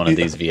front of one of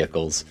these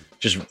vehicles.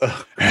 Just.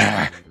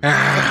 I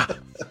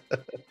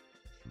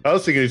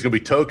was thinking he's gonna be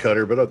Toe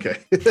Cutter, but okay.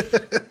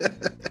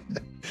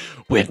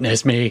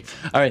 Witness me.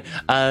 All right.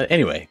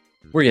 Anyway.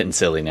 We're getting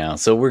silly now,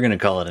 so we're going to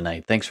call it a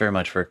night. Thanks very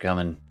much for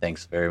coming.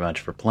 Thanks very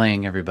much for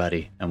playing,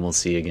 everybody. And we'll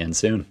see you again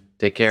soon.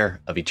 Take care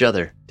of each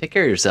other. Take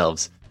care of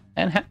yourselves.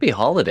 And happy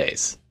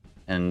holidays.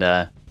 And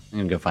I'm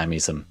going to go find me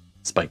some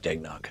spiked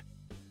eggnog.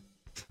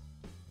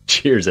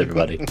 Cheers,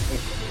 everybody. Good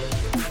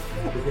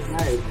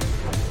night.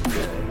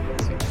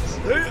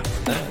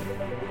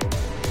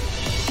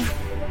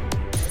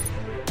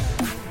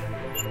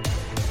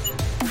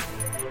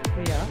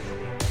 Yeah.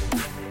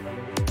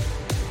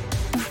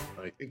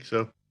 I think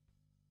so.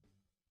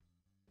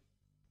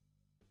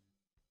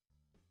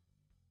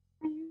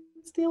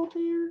 Still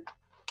there?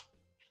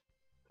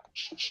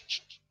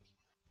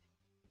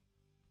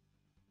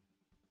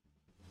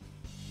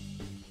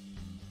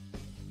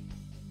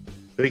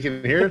 They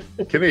can hear us?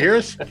 Can they hear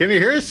us? Can they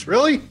hear us?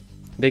 Really?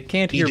 They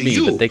can't hear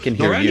me, but they can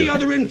hear or any you.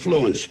 other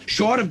influence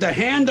short of the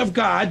hand of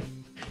God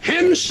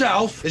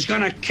himself is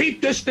going to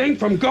keep this thing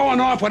from going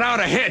off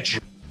without a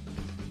hitch.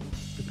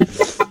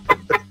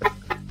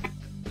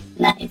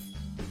 Nice.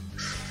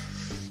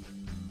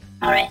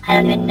 Alright, I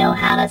don't even know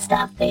how to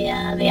stop the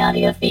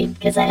audio feed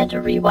because I had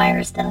to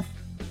rewire stuff.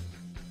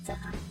 So.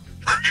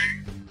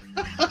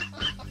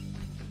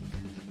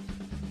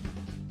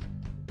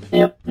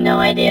 Nope, no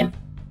idea.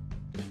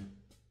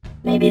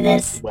 Maybe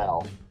this.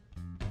 Well.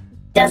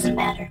 Doesn't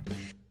matter.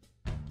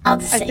 I'll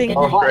just say good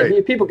night.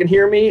 If people can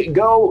hear me,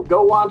 go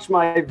watch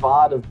my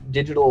VOD of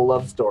Digital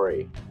Love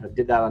Story. I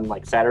did that on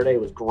like Saturday.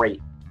 It was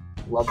great.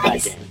 Love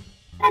that game.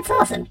 That's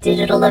awesome.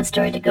 Digital Love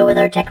Story to go with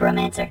our Tech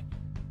Romancer.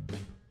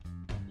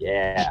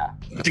 Yeah.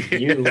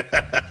 You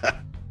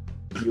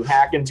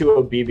hack into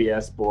a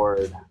BBS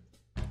board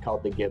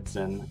called the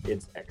Gibson.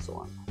 It's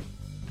excellent.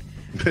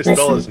 This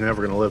fella's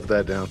never going to live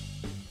that down.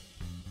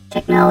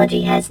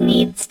 Technology has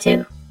needs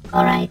too.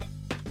 All right.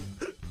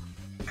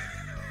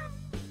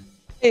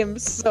 I am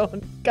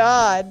so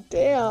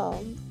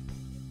goddamn.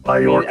 By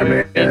your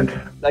command.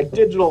 Like,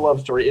 Digital Love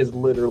Story is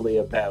literally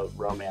about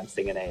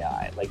romancing an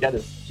AI. Like, that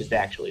is just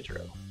actually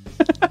true.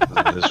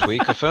 This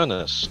week a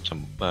furnace.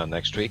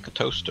 Next week a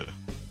toaster.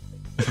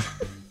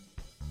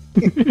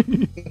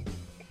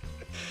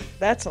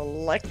 That's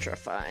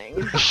electrifying.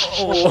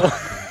 Oh.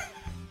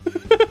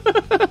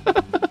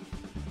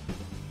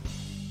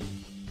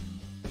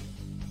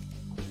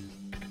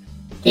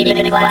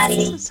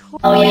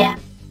 Oh yeah.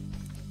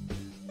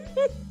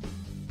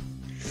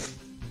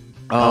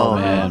 Oh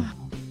man.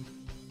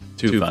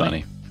 Too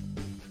funny.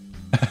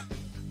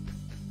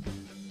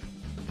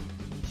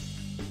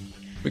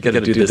 We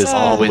gotta do this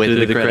all the way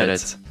through the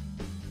credits.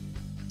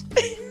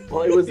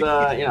 Well, it was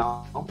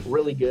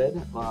really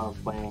good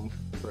playing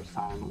first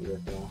time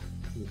with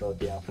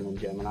both Yelpin and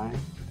Gemini.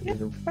 It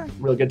was a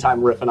really good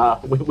time riffing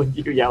off with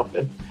you,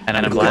 Yelpin. And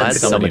I'm glad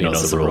somebody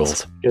knows the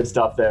rules. Good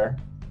stuff there.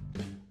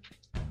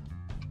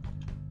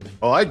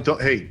 Oh, I don't.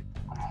 Hey,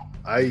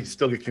 I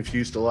still get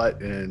confused a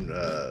lot. And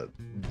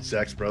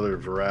Zach's brother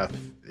Varath,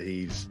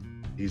 he's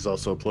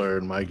also a player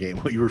in my game.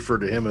 You refer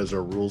to him as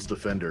our rules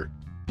defender.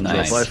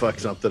 Nice. So if I fuck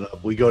something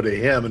up, we go to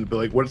him and be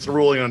like, "What's the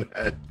ruling on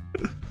that?"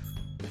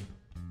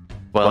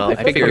 Well, I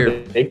figure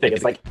the big thing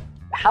is like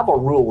have a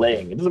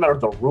ruling. It doesn't matter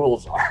what the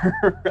rules are.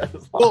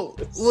 Well,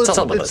 it's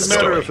a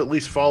matter of at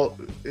least follow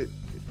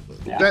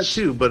that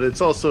too. But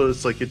it's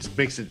like it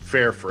makes it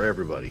fair for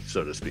everybody,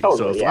 so to speak.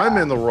 Totally, so if I'm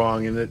in the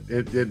wrong, and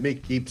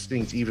it keeps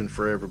things even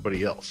for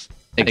everybody else.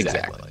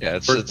 Exactly. Yeah,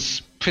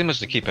 it's pretty much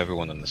to keep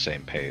everyone on the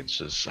same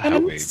page. Is how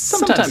we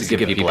sometimes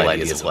give people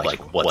ideas of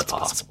like what's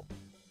possible.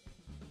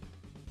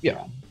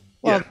 Yeah.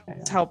 Well,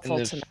 it's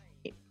helpful tonight.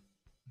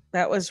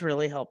 That was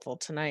really helpful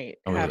tonight,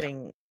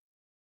 having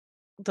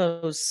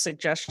those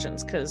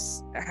suggestions,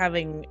 because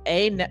having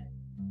that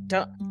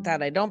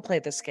I don't play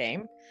this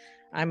game,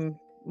 I'm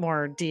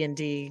more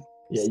D&D.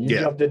 Yeah, you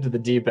jumped into the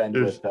deep end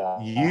with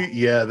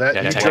you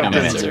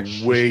jumped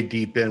in way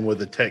deep in with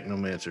the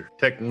Technomancer,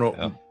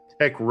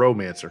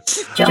 Techromancer.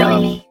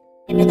 Join me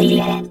in the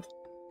deep end.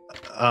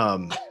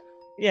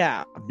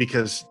 Yeah,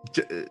 because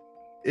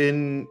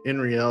in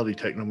reality,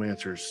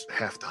 Technomancers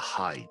have to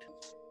hide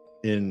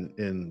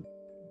in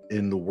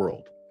the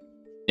world.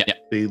 Yeah,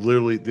 they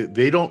literally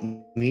they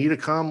don't need a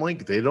comm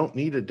link, they don't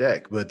need a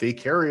deck, but they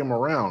carry them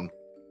around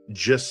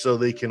just so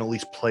they can at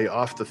least play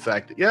off the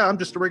fact that I'm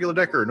just a regular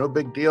decker, no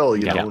big deal,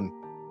 you know.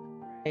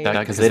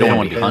 Because they don't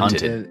want to be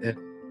hunted. And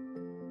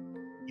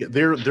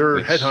they're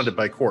headhunted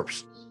by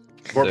corpse.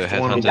 Corpse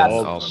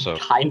also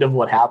kind of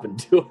what happened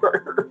to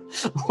her.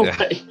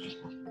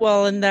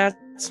 Well, and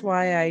that's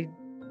why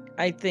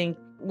I think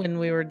when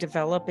we were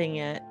developing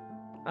it,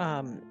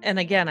 and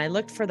again, I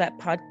looked for that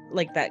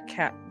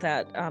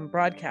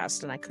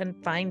broadcast and I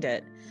couldn't find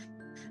it,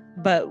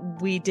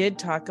 but we did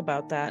talk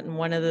about that. And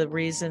one of the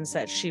reasons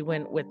that she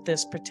went with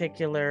this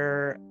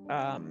particular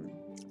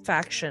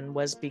faction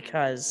was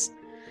because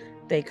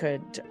they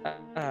could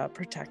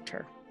protect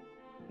her.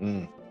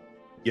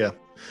 Yeah,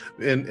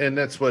 and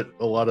that's what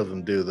a lot of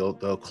them do.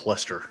 They'll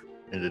cluster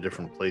into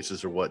different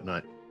places or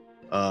whatnot.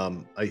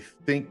 I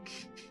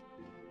think.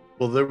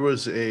 Well, there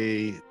was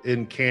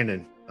in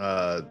canon.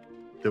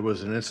 There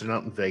was an incident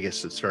out in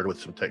Vegas that started with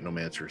some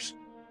Technomancers,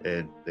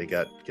 and they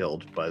got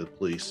killed by the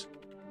police.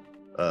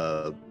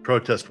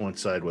 Protest went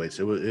sideways.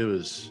 It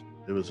was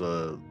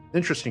a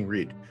interesting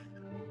read,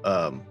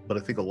 but I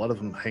think a lot of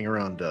them hang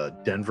around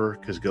Denver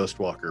because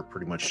Ghostwalker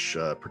pretty much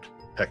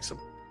protects them.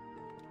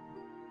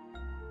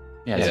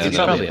 Yeah, you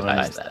probably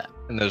advise that.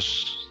 And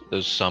there's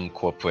some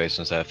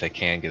corporations that if they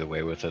can get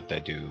away with it, they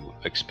do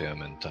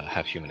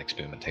have human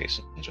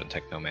experimentations on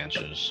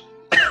Technomancers.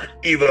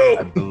 Evo.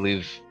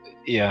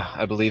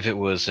 I believe it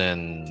was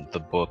in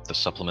the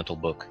supplemental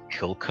book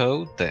Kill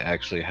Code. They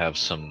actually have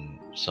some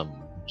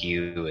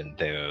gear in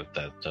there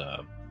that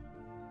are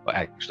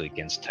actually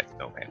against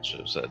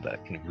Technomancers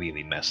that can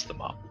really mess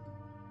them up.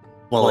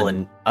 Well,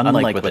 and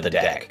unlike with a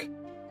deck,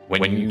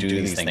 when you do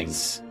these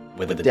things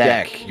with a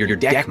deck, your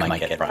deck might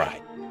get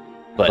fried.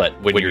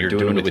 But when you're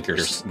doing it with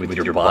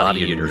your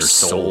body and your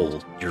soul,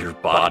 your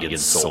body and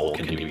soul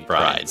can be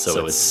fried.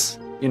 So it's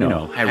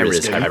high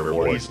risk, high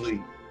reward.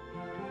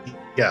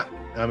 Yeah,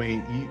 I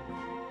mean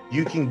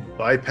you can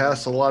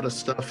bypass a lot of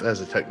stuff as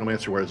a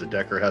Technomancer, whereas a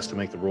decker has to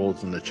make the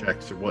rolls and the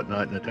checks or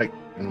whatnot, and a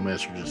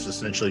Technomancer just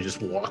essentially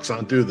just walks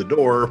on through the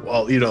door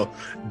while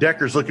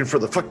decker's looking for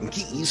the fucking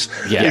keys.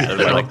 Yeah,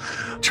 they're like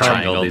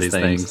trying all these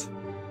things,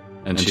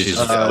 and she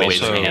just waves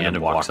her hand and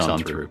walks on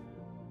through.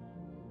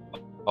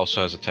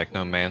 Also, as a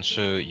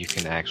Technomancer, you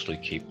can actually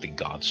keep the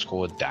God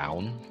score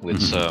down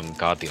with the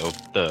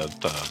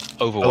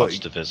Overwatch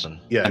division.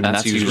 Yeah, and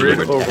that's usually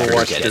where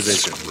Overwatch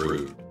division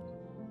screwed.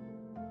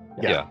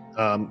 Yeah.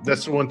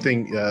 That's the one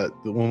thing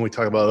when we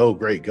talk about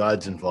great,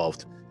 God's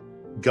involved.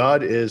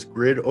 God is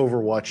Grid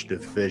Overwatch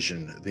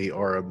Division. They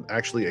are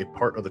actually a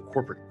part of the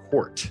corporate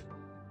court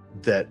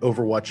that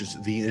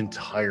overwatches the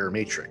entire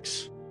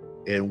matrix.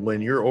 And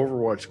when your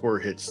Overwatch score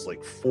hits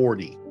like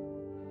 40,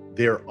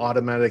 they're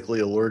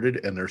automatically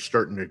alerted and they're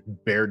starting to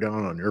bear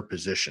down on your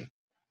position.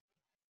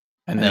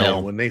 And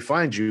then when they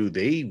find you,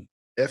 they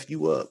F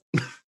you up.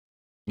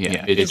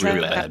 Yeah, it's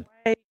really bad.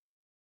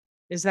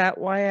 Is that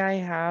why I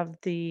have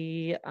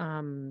the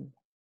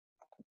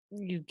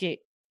you get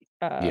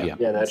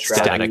that's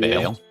static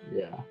veil?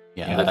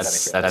 Yeah,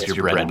 that's your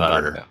bread and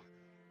butter.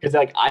 Because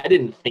like I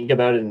didn't think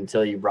about it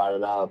until you brought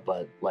it up,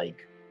 but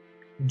like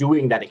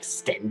doing that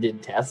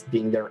extended test,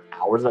 being there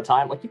hours at a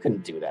time, like you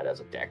couldn't do that as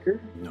a decker.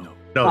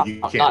 No,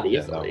 you can't. Not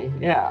easily.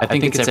 Yeah. I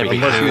think it's every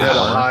Unless you had a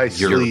high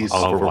your sleaze.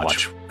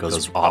 Overwatch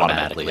goes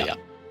automatically up.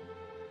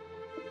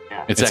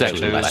 Yeah. It's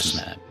actually less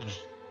than that.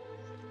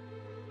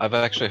 I've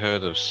actually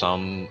heard of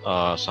some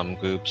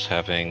groups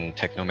having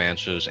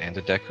Technomancers and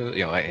a Decker,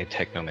 a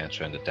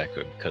Technomancer and a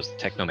Decker, because the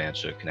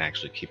Technomancer can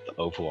actually keep the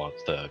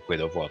Great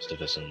Overwatch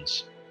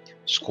Division's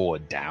score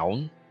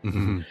down,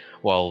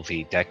 while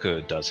the Decker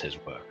does his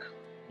work.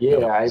 Yeah,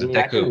 I mean, I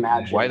Decker can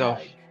imagine. right Like,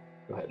 off.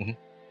 go ahead.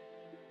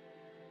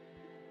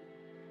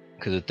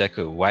 Because the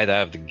Decker right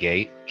out of the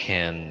gate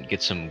can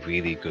get some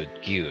really good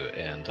gear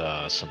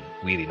and some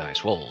really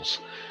nice rolls.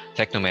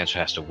 Technomancer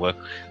has to work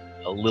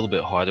a little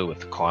bit harder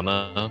with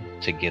Karma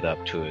to get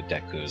up to a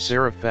Decker's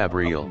Sarah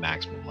Fabriel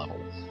maximum level.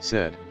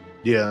 Said.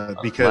 Yeah,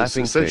 because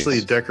Laughing essentially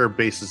face. Decker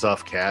bases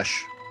off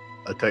cash,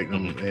 a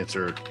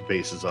Technomancer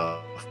bases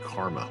off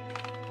Karma.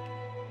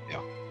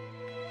 Yeah,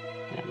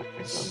 that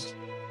makes sense.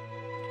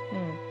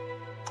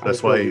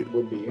 That's why it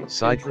would be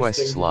Side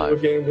quests interesting to do a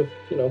live.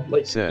 game with,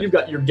 like Said. you've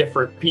got your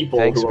different people.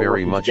 Thanks who are very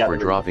working much together for in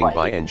the dropping fight,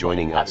 by and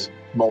joining having us.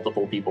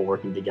 Multiple people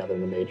working together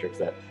in the Matrix.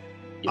 That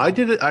I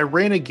did it. I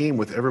ran a game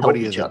with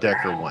everybody Help as each a other.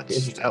 Decker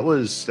once. That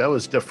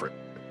was different.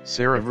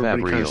 Sarah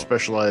Everybody kind of Fabriel.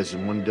 specialized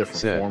in one different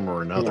Said. form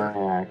or another.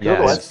 Yeah,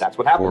 Yes, that's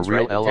what happens. for real,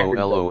 right? The Decker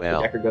goes- LOL.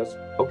 The Decker goes,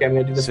 okay, I'm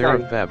gonna do this Sarah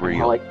thing. Fabriel. And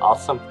we're like,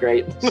 awesome,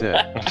 great.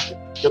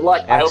 Said. Good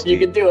luck. I hope you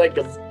can do it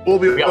because We'll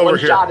be we got over one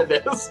here. shot at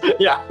this.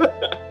 Yeah.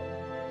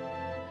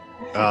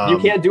 You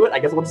can't do it. I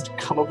guess we'll just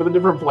come up with a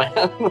different plan.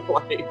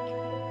 Like,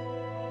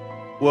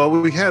 Well,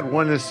 we had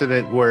one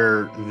incident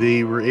where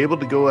they were able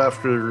to go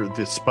after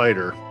the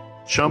spider.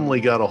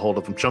 Chumley got a hold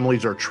of him.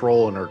 Chumley's our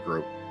troll in our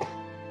group.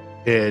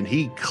 And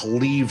he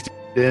cleaved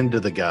into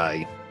the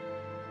guy.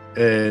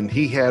 And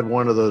he had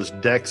one of those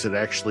decks that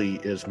actually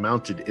is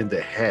mounted in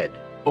the head.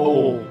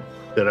 Oh.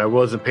 That I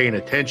wasn't paying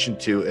attention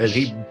to. And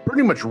he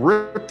pretty much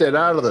ripped it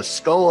out of the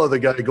skull of the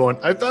guy going,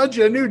 I found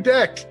you a new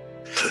deck.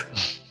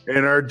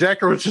 And our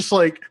Decker was just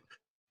like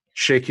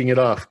shaking it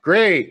off.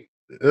 Great.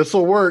 This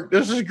will work.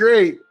 This is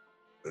great.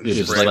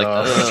 Just Sprayed like,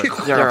 off.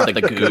 clear off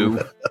the goo.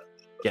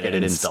 Get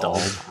it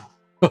installed.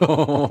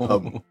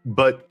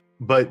 But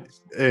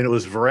and it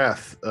was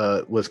Varath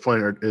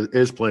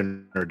is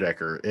playing our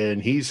Decker,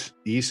 and he's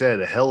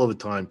had a hell of a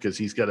time because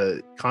he's got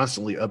to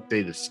constantly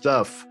update his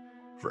stuff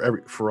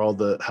for all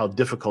the how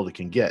difficult it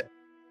can get.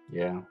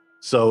 yeah.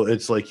 So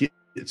it's like it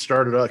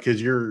started out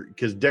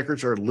because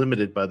Deckers are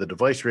limited by the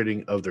device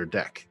rating of their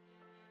deck,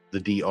 the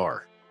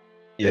DR.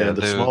 Yeah, And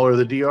the smaller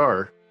the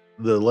DR,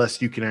 the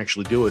less you can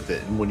actually do with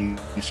it. And when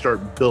you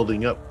start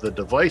building up the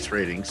device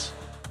ratings,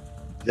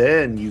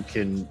 then you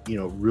can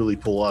really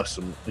pull off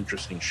some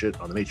interesting shit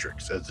on the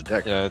Matrix as a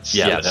deck. Yeah, it's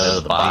Yeah, but out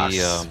of the box,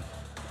 the,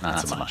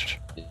 not so much.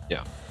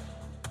 Yeah.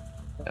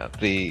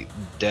 The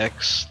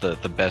decks, the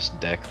best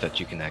deck that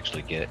you can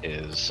actually get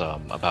is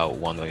about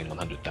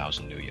 1,100,000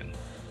 Nuyen.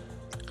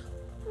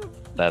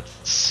 That's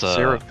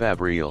Sarah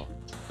Fabriel.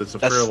 It's a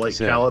That's- Fairlight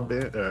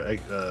Caliban,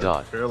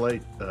 Dot.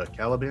 Fairlight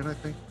Caliban, I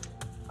think.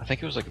 I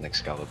think it was like an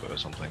Excalibur or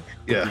something.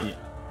 Yeah.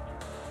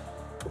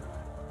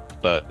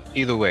 But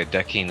either way,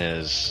 decking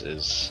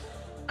is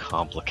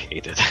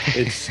complicated.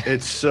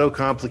 It's so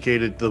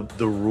complicated.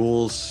 The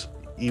rules,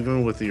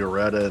 even with the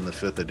errata in the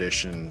 5th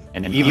edition,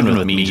 And even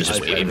with me just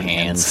waving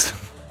hands.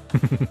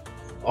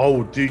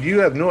 Oh, dude, you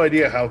have no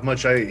idea how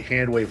much I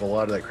hand wave a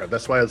lot of that crap.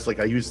 That's why it's like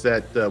I use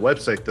that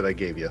website that I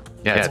gave you.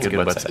 Yeah, it's a good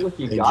I website. feel like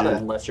you And got it you-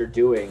 unless you're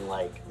doing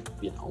like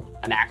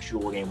an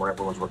actual game where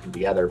everyone's working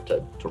together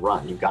to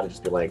run. You've got to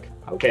just be like,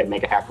 okay,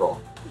 make a hack roll.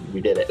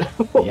 We did it.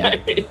 Yeah.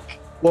 Like,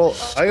 Well,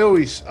 I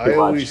always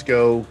much.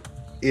 go,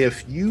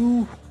 if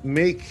you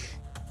make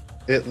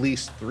at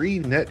least 3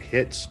 net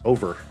hits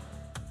over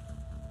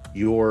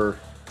you're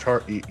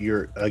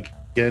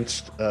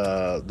against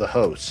the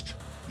host,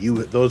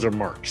 those are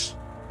marks.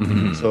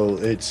 Mhm. So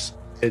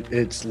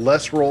it's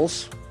less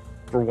rolls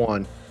for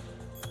one,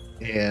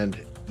 and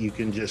you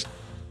can just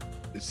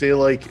say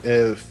like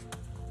if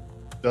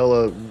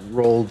Bella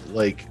rolled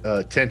like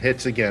 10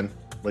 hits again,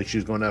 like she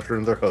was going after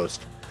another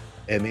host,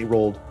 and they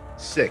rolled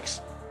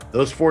 6.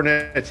 Those 4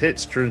 net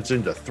hits turns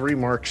into 3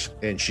 marks,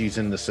 and she's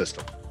in the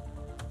system.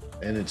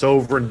 And it's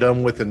over and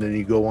done with, and then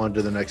you go on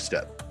to the next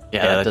step.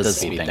 Yeah, that does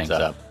speed things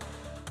up.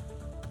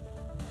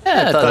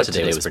 Yeah, I thought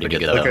today was pretty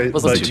good though. Okay, It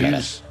wasn't but too bad.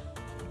 use,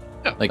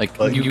 Like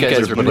but you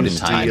guys were putting in use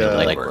time the,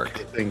 and legwork.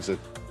 things that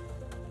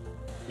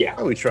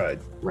yeah, we tried.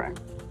 right.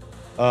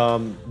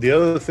 The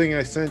other thing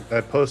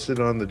I posted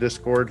on the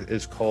Discord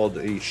is called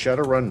a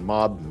Shadowrun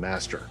Mob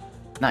Master.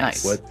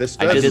 Nice. What this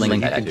I does did is link you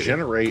that, can dude.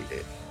 generate,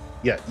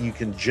 you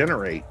can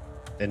generate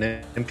an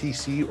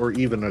NPC or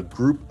even a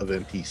group of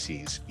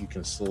NPCs. You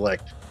can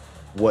select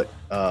what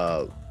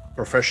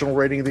professional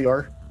rating they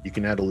are. You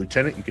can add a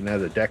lieutenant, you can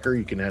add a decker,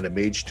 you can add a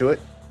mage to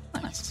it,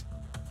 Nice.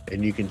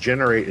 and you can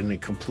generate in a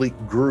complete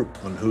group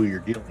on who you're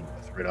dealing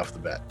with right off the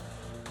bat.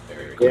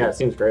 Yeah, it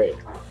seems great.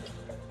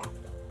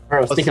 I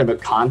was thinking about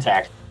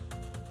contact.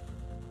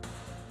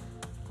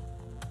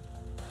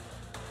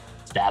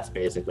 stats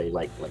basically,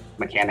 like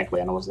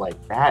mechanically, and I was like,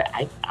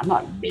 I'm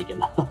not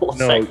making a whole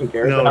second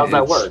character. How's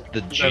that work?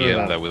 The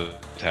GM that would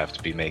have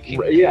to be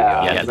making.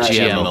 Yeah, the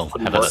GM will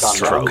have a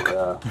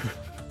stroke.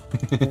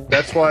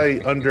 That's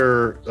why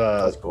under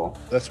that's cool.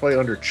 That's why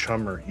under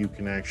Chummer you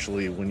can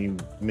actually, when you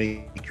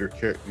make your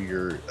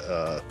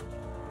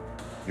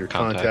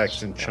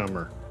contacts in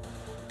Chummer,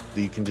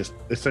 you can just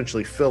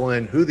essentially fill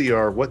in who they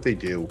are, what they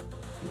do,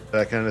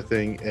 that kind of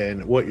thing,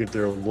 and what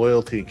their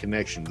loyalty and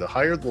connection. The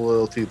higher the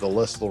loyalty, the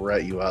less they'll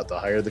rat you out. The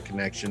higher the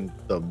connection,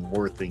 the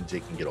more things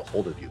they can get a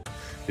hold of you.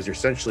 Because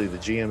essentially the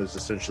GM is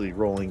essentially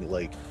rolling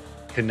like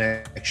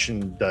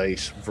connection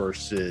dice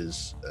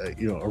versus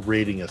a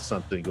rating of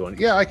something, going,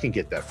 yeah, I can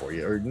get that for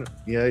you, or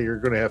yeah, you're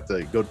gonna have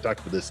to go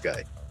talk to this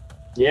guy.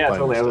 Yeah,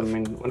 totally. I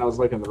mean, when I was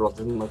looking at the rules,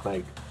 it didn't look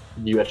like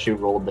you actually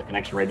rolled the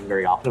connection rating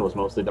very often. It was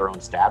mostly their own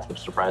stats, which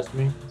surprised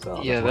me. So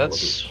yeah,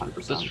 that's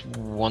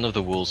one of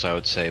the rules I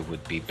would say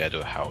would be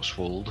better house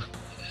ruled.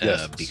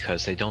 Yes.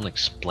 Because they don't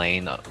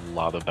explain a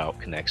lot about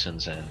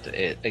connections, and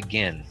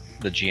again,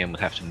 the GM would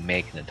have to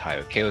make an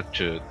entire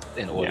character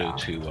in order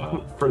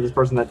to for this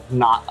person that's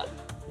not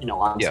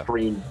on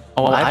screen.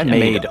 Oh, I've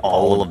made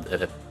all of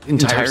the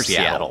entire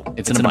Seattle.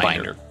 It's in a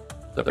binder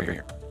over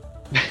here.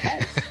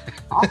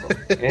 Awesome.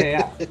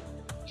 Yeah.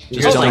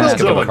 Just don't ask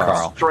about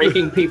Carl.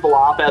 Striking people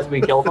off as we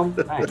kill them.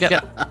 Nice.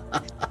 Yeah.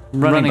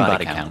 Running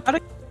body count.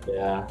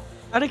 Yeah.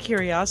 Out of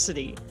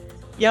curiosity,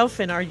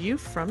 Yelfin, are you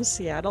from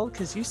Seattle?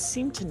 Because you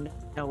seem to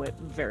know it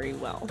very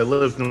well. I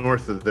lived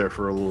north of there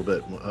for a little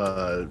bit.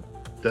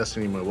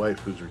 Destiny, my wife,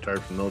 who's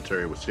retired from the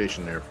military, was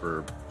stationed there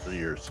for 3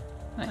 years.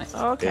 Nice.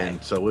 Okay.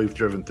 And so we've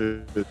driven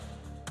through.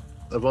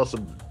 I've also.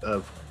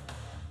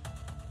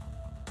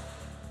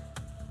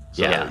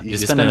 You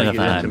spend enough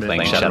time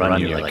playing Shadowrun,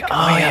 you're like,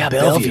 oh yeah,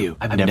 Bellevue.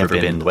 I've never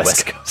been to the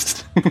West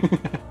Coast.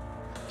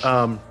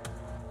 All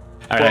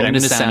right, I'm going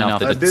to sign off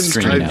the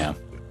stream now.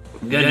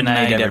 Good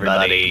night,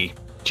 everybody.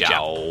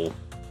 Ciao.